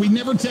calls, so we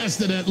never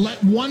tested it.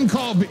 Let one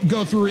call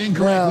go through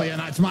incorrectly,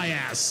 and it's my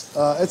ass.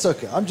 It's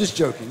okay. I'm just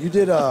joking. You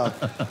did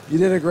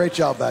a great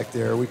job back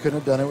there. We couldn't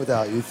have done it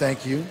without you.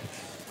 Thank you.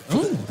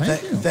 Oh,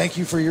 thank you. Thank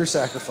you for your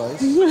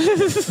sacrifice.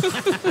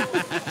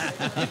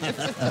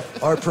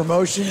 Our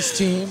promotions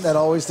team that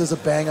always does a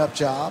bang-up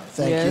job.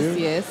 Thank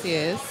you.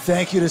 Yes.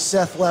 Thank you to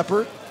Seth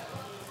Leppert,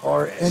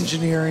 our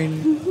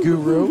engineering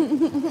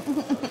guru,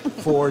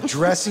 for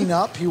dressing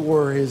up. He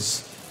wore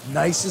his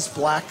nicest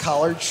black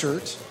collared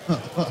shirt,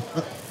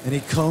 and he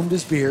combed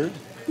his beard.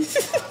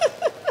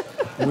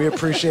 We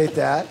appreciate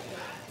that.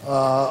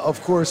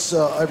 Of course,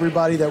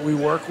 everybody that we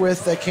work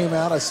with that came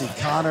out. I see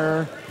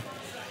Connor.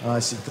 I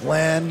see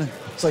Glenn.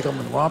 It's like I'm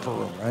in Romper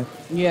Room, right?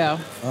 Yeah.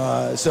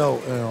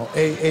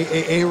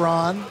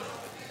 Aaron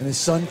and his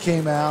son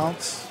came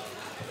out.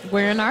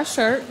 Wearing our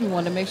shirt. We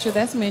want to make sure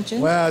that's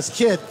mentioned. Well, his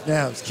kid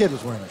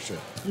was wearing a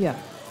shirt. Yeah.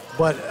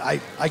 But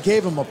I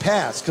gave him a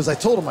pass because I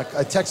told him, I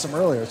texted him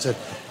earlier. I said,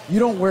 you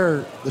don't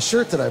wear the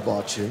shirt that I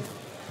bought you.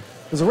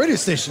 Because the radio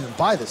station didn't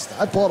buy this stuff.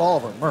 I bought all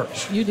of our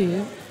merch. You did.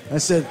 And I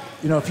said,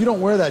 if you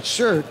don't wear that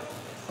shirt,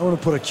 I'm going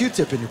to put a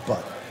Q-tip in your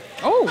butt.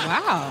 Oh,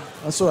 wow.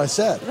 That's what I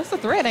said. That's a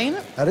threat, ain't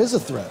it? That is a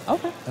threat.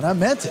 Okay. And I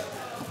meant it.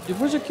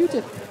 Where's your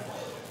Q-tip?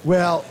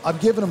 Well, I'm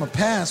giving him a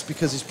pass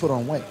because he's put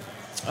on weight.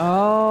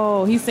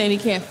 Oh, he's saying he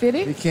can't fit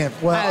it? He can't.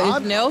 Well,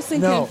 if Nelson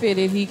can fit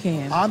it, he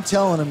can. I'm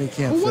telling him he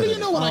can't fit it. What do you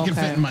know what I can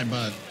fit in my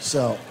butt?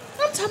 So.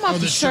 I'm talking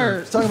about the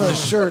shirt. He's talking about the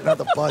shirt, not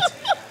the butt.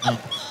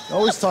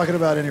 Always talking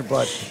about in your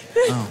butt.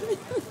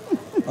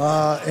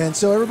 And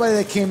so everybody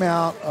that came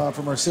out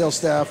from our sales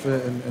staff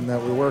and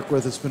that we work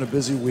with, it's been a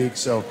busy week.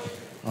 So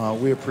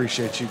we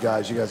appreciate you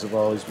guys. You guys have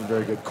always been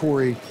very good.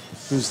 Corey,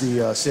 who's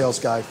the sales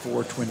guy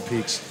for Twin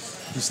Peaks,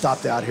 he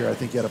stopped out here. I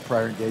think he had a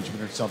prior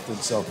engagement or something.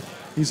 So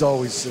he's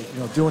always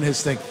doing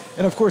his thing.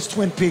 And, of course,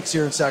 Twin Peaks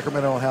here in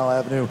Sacramento on Howell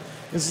Avenue.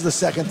 This is the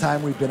second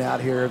time we've been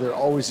out here. They're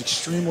always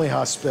extremely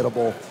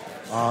hospitable.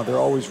 They're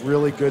always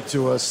really good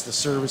to us. The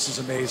service is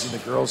amazing.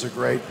 The girls are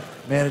great.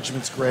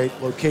 Management's great.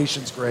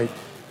 Location's great.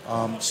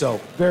 So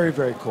very,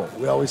 very cool.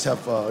 We always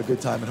have a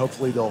good time, and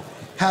hopefully they'll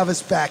have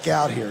us back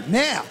out here.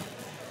 Now,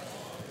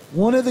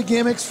 one of the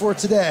gimmicks for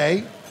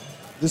today,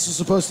 this was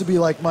supposed to be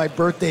like my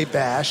birthday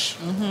bash,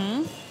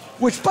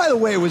 which, by the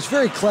way, was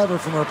very clever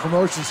from our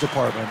promotions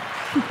department.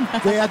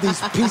 They had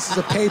these pieces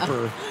of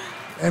paper,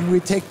 and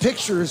we'd take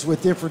pictures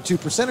with different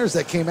 2%ers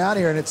that came out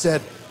here, and it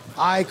said,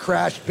 I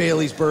crashed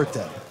Bailey's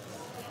birthday.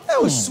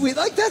 That was sweet.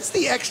 Like, that's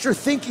the extra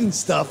thinking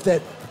stuff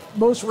that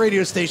most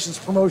radio stations,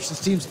 promotions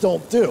teams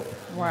don't do.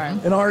 Right.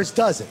 And ours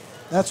doesn't.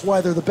 That's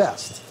why they're the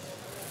best.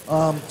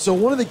 So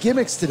one of the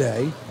gimmicks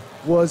today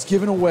was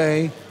giving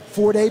away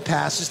 4-day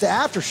passes to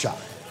Aftershock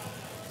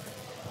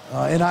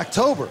in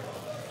October,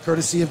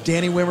 courtesy of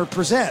Danny Wimmer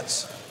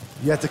Presents.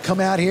 You had to come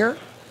out here.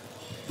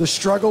 The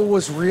struggle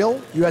was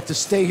real. You had to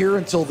stay here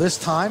until this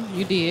time.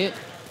 You did.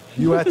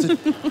 You had to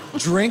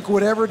drink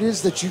whatever it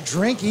is that you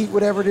drink, eat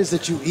whatever it is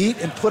that you eat,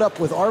 and put up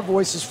with our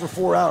voices for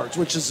 4 hours,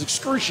 which is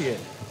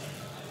excruciating.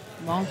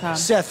 Long time.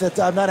 Seth,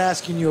 I'm not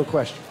asking you a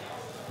question.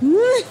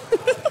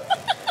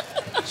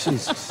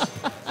 Jesus.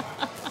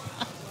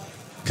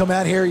 Come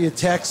out here, you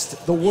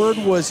text. The word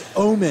was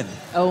omen.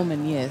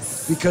 Omen,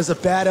 yes. Because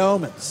of bad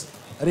omens.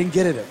 I didn't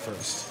get it at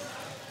first.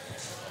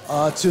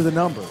 To the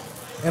number.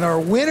 And our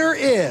winner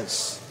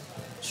is...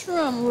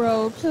 Drum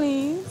roll,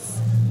 please.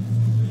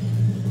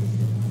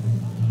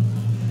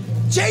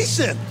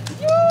 Jason!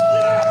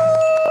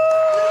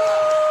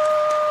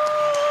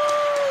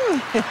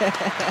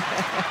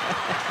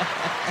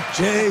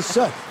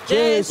 Jason.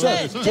 There's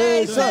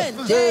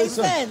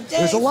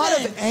a lot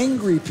of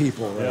angry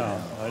people right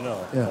now. I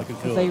know. Yeah. I can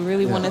feel They it.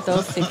 really wanted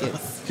those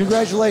tickets.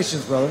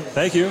 Congratulations, brother.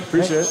 Thank you.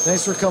 Appreciate it.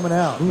 Thanks for coming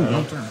out.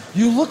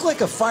 You look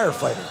like a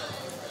firefighter.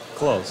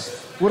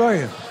 Close. What are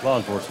you? Law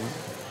enforcement.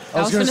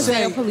 I was going to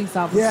say a police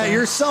officer. Yeah,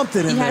 you're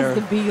something in there. He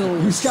has the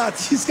bills.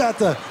 He's got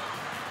the...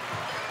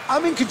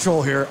 I'm in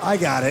control here. I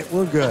got it.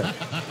 We're good.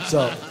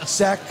 So,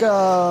 SAC...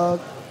 No,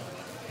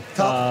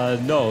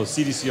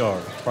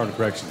 CDCR, Department of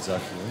Corrections,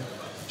 actually.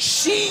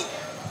 She...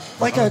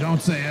 Like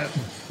don't say it.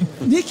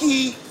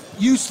 Nikki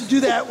used to do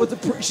that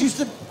with she used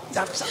to to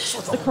have sex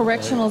with The them.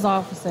 correctionals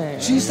officer.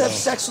 She used to have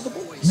sex with the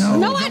boys.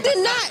 No, I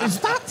did not.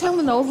 Stop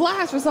telling those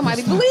lies for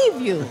somebody to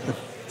believe you.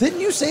 Didn't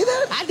you say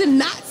that? I did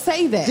not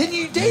say that. Didn't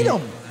you date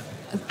him?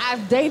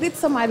 I've dated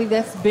somebody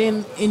that's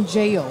been in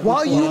jail.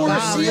 While you before. were a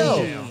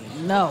CO?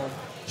 No.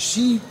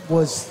 She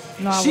was.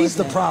 No, I she's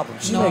the wasn't. problem.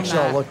 She No, makes I'm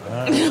y'all not. look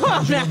bad. No,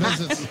 I'm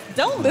not.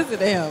 Don't listen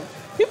to him.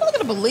 People are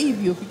going to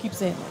believe you if you keep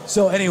saying that.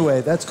 So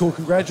anyway, that's cool.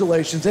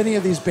 Congratulations. Any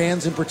of these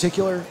bands in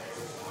particular?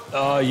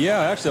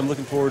 Yeah, actually, I'm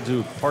looking forward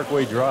to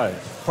Parkway Drive.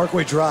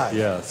 Parkway Drive.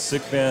 Yeah,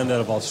 sick band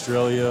out of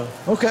Australia.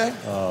 Okay.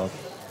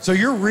 So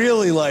you're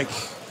really like.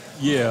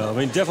 Yeah, I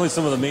mean, definitely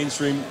some of the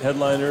mainstream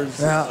headliners.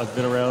 Yeah. I've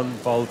been around,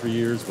 followed for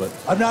years, but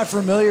I'm not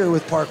familiar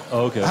with Park.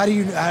 Oh, okay.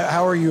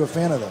 How are you a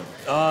fan of them?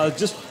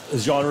 just a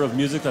genre of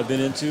music I've been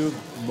into.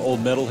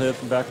 Old metalhead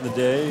from back in the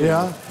day.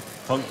 Yeah.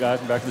 Punk guy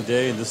from back in the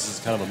day, and this is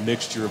kind of a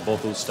mixture of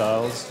both those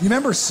styles. You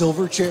remember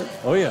Silverchair?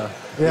 Oh yeah.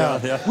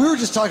 Yeah. We were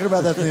just talking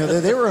about that the other day.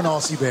 They were an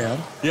Aussie band.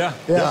 Yeah,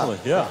 definitely.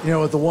 Yeah. You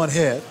know, with the one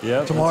hit.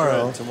 Yeah.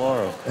 Tomorrow. That's right,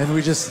 tomorrow. And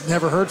we just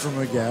never heard from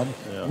him again.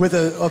 Yeah. With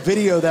a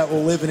video that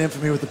will live in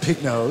infamy with the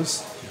pig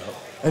nose.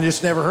 And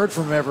just never heard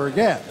from him ever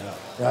again.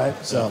 Right?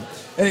 So,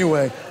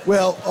 anyway,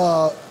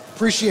 well,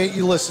 appreciate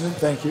you listening.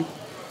 Thank you.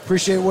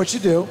 Appreciate what you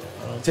do.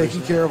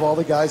 Taking care of all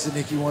the guys that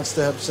Nikki wants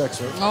to have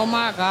sex with. Oh,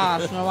 my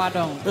gosh. No, I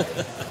don't.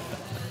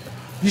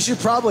 You should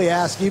probably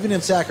ask. Even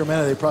in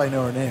Sacramento, they probably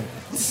know her name.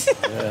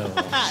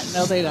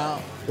 No, they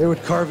don't. They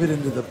would carve it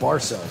into the bar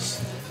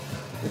cells.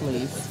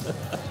 Please.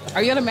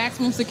 Are you at a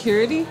maximum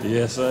security?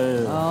 Yes, I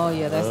am. Oh,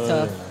 yeah, that's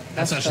tough.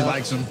 That's how she tough.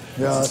 likes him.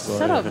 Yeah.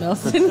 Shut up,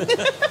 Nelson.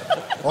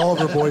 All of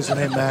her boys are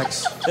named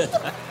Max.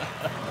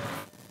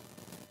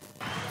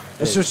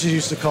 That's what she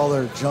used to call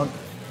their junk,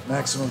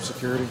 maximum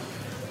security.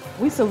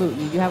 We salute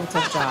you. You have a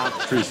tough job.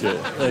 Appreciate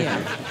it.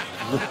 Thank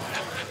you.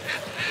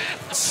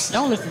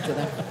 Don't listen to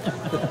them.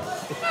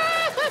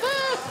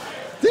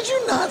 Did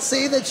you not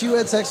say that you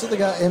had sex with the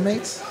guy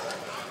inmates?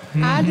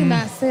 I did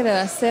not say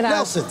that. I said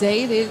Nelson. I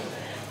dated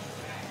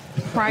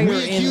prior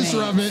We accused her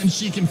inmates. of it, and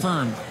she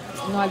confirmed.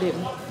 No, I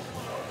didn't.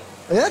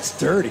 Hey, that's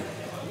dirty.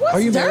 What's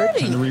Are you dirty? married?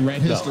 Trying to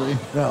rewrite history.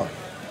 No.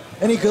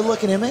 Any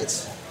good-looking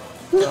inmates?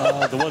 The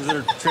ones that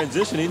are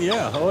transitioning,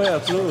 yeah. Oh, yeah,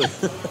 absolutely.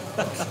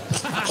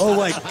 Oh,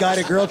 like guy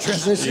to girl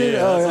transition? Yeah,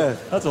 Oh,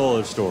 that's a whole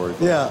other story.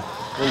 yeah.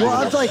 Well,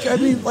 I'm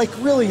like,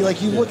 really,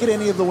 like, you look at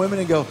any of the women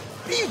and go,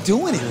 what are you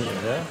doing here?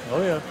 Yeah.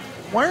 Oh, yeah.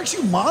 Why aren't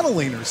you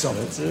modeling or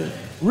something? That's it.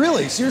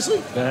 Really?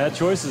 Seriously? Bad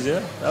choices,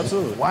 yeah.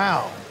 Absolutely.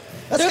 Wow.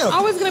 That's There's gotta-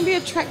 always going to be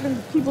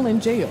attractive people in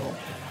jail.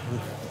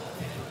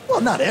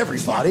 well, not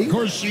everybody. Of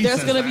course she There's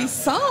says going to that. be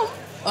some,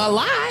 a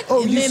lot,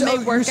 Oh, and you then say- they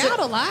oh, work you say- out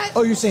a lot.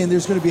 Oh, you're saying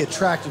there's going to be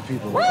attractive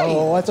people. Right.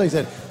 Oh, I thought you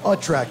said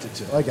attracted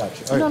to. I got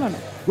you. All right. No.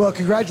 Well,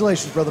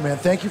 congratulations, brother man.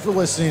 Thank you for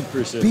listening.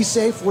 Appreciate Be it.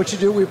 safe. What you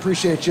do, we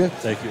appreciate you.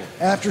 Thank you.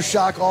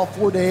 Aftershock all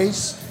 4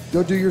 days.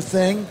 Go do your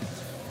thing.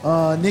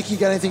 Nikki,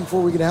 got anything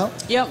before we get out?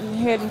 Yep, I'm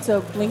heading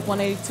to Blink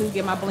 182,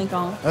 get my blink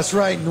on. That's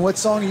right. And what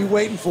song are you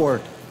waiting for?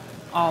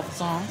 All the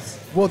songs.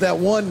 Well, that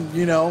one,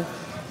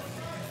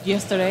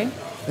 Yesterday.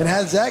 And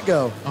how does that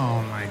go?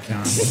 Oh, my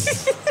God.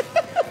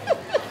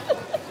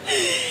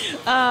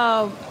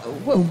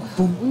 Boom,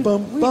 boom,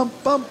 bum, bum,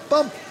 bum,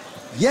 bum.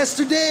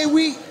 Yesterday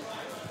we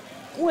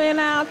Went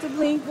out to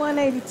Blink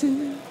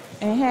 182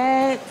 and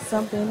had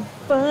something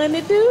fun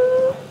to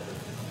do.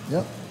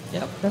 Yep.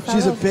 That's how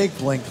She's it a goes. big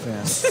Blink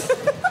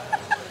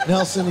fan.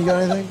 Nelson, you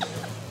got anything?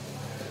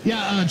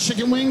 Yeah,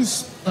 chicken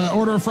wings,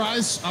 order of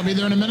fries. I'll be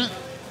there in a minute.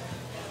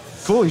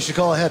 Cool, you should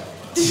call ahead.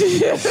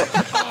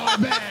 Oh,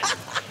 man.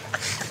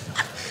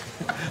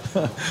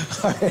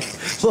 All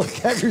right. Look,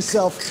 have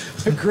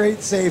yourself a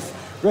great, safe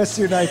rest of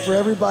your night. For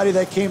everybody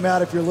that came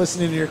out, if you're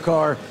listening in your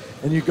car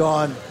and you're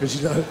gone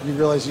because you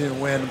realize you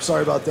didn't win, I'm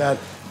sorry about that,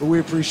 but we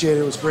appreciate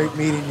it. It was great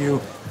meeting you.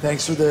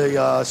 Thanks for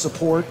the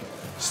support.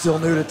 Still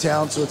new to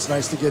town, so it's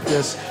nice to get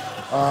this.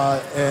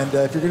 And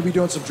if you're going to be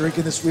doing some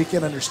drinking this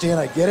weekend, understand,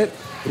 I get it.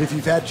 But if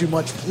you've had too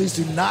much, please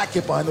do not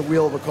get behind the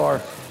wheel of a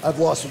car. I've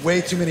lost way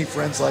too many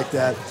friends like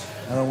that.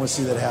 I don't want to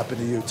see that happen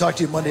to you. Talk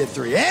to you Monday at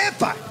 3 and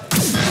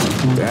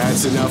 5.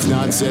 That's enough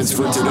nonsense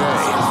for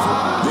today.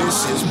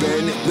 This has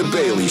been The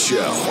Bailey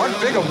Show. What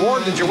big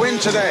award did you win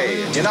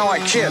today? You know I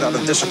kid out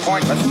of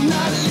disappointment.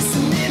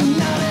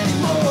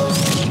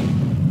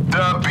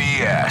 The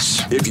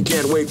BS. If you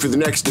can't wait for the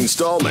next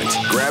installment,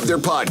 grab their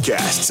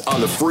podcasts on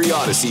the free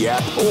Odyssey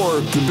app or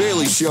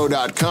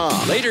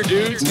thebaileyshow.com. Later,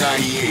 dudes.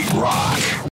 98 Rock.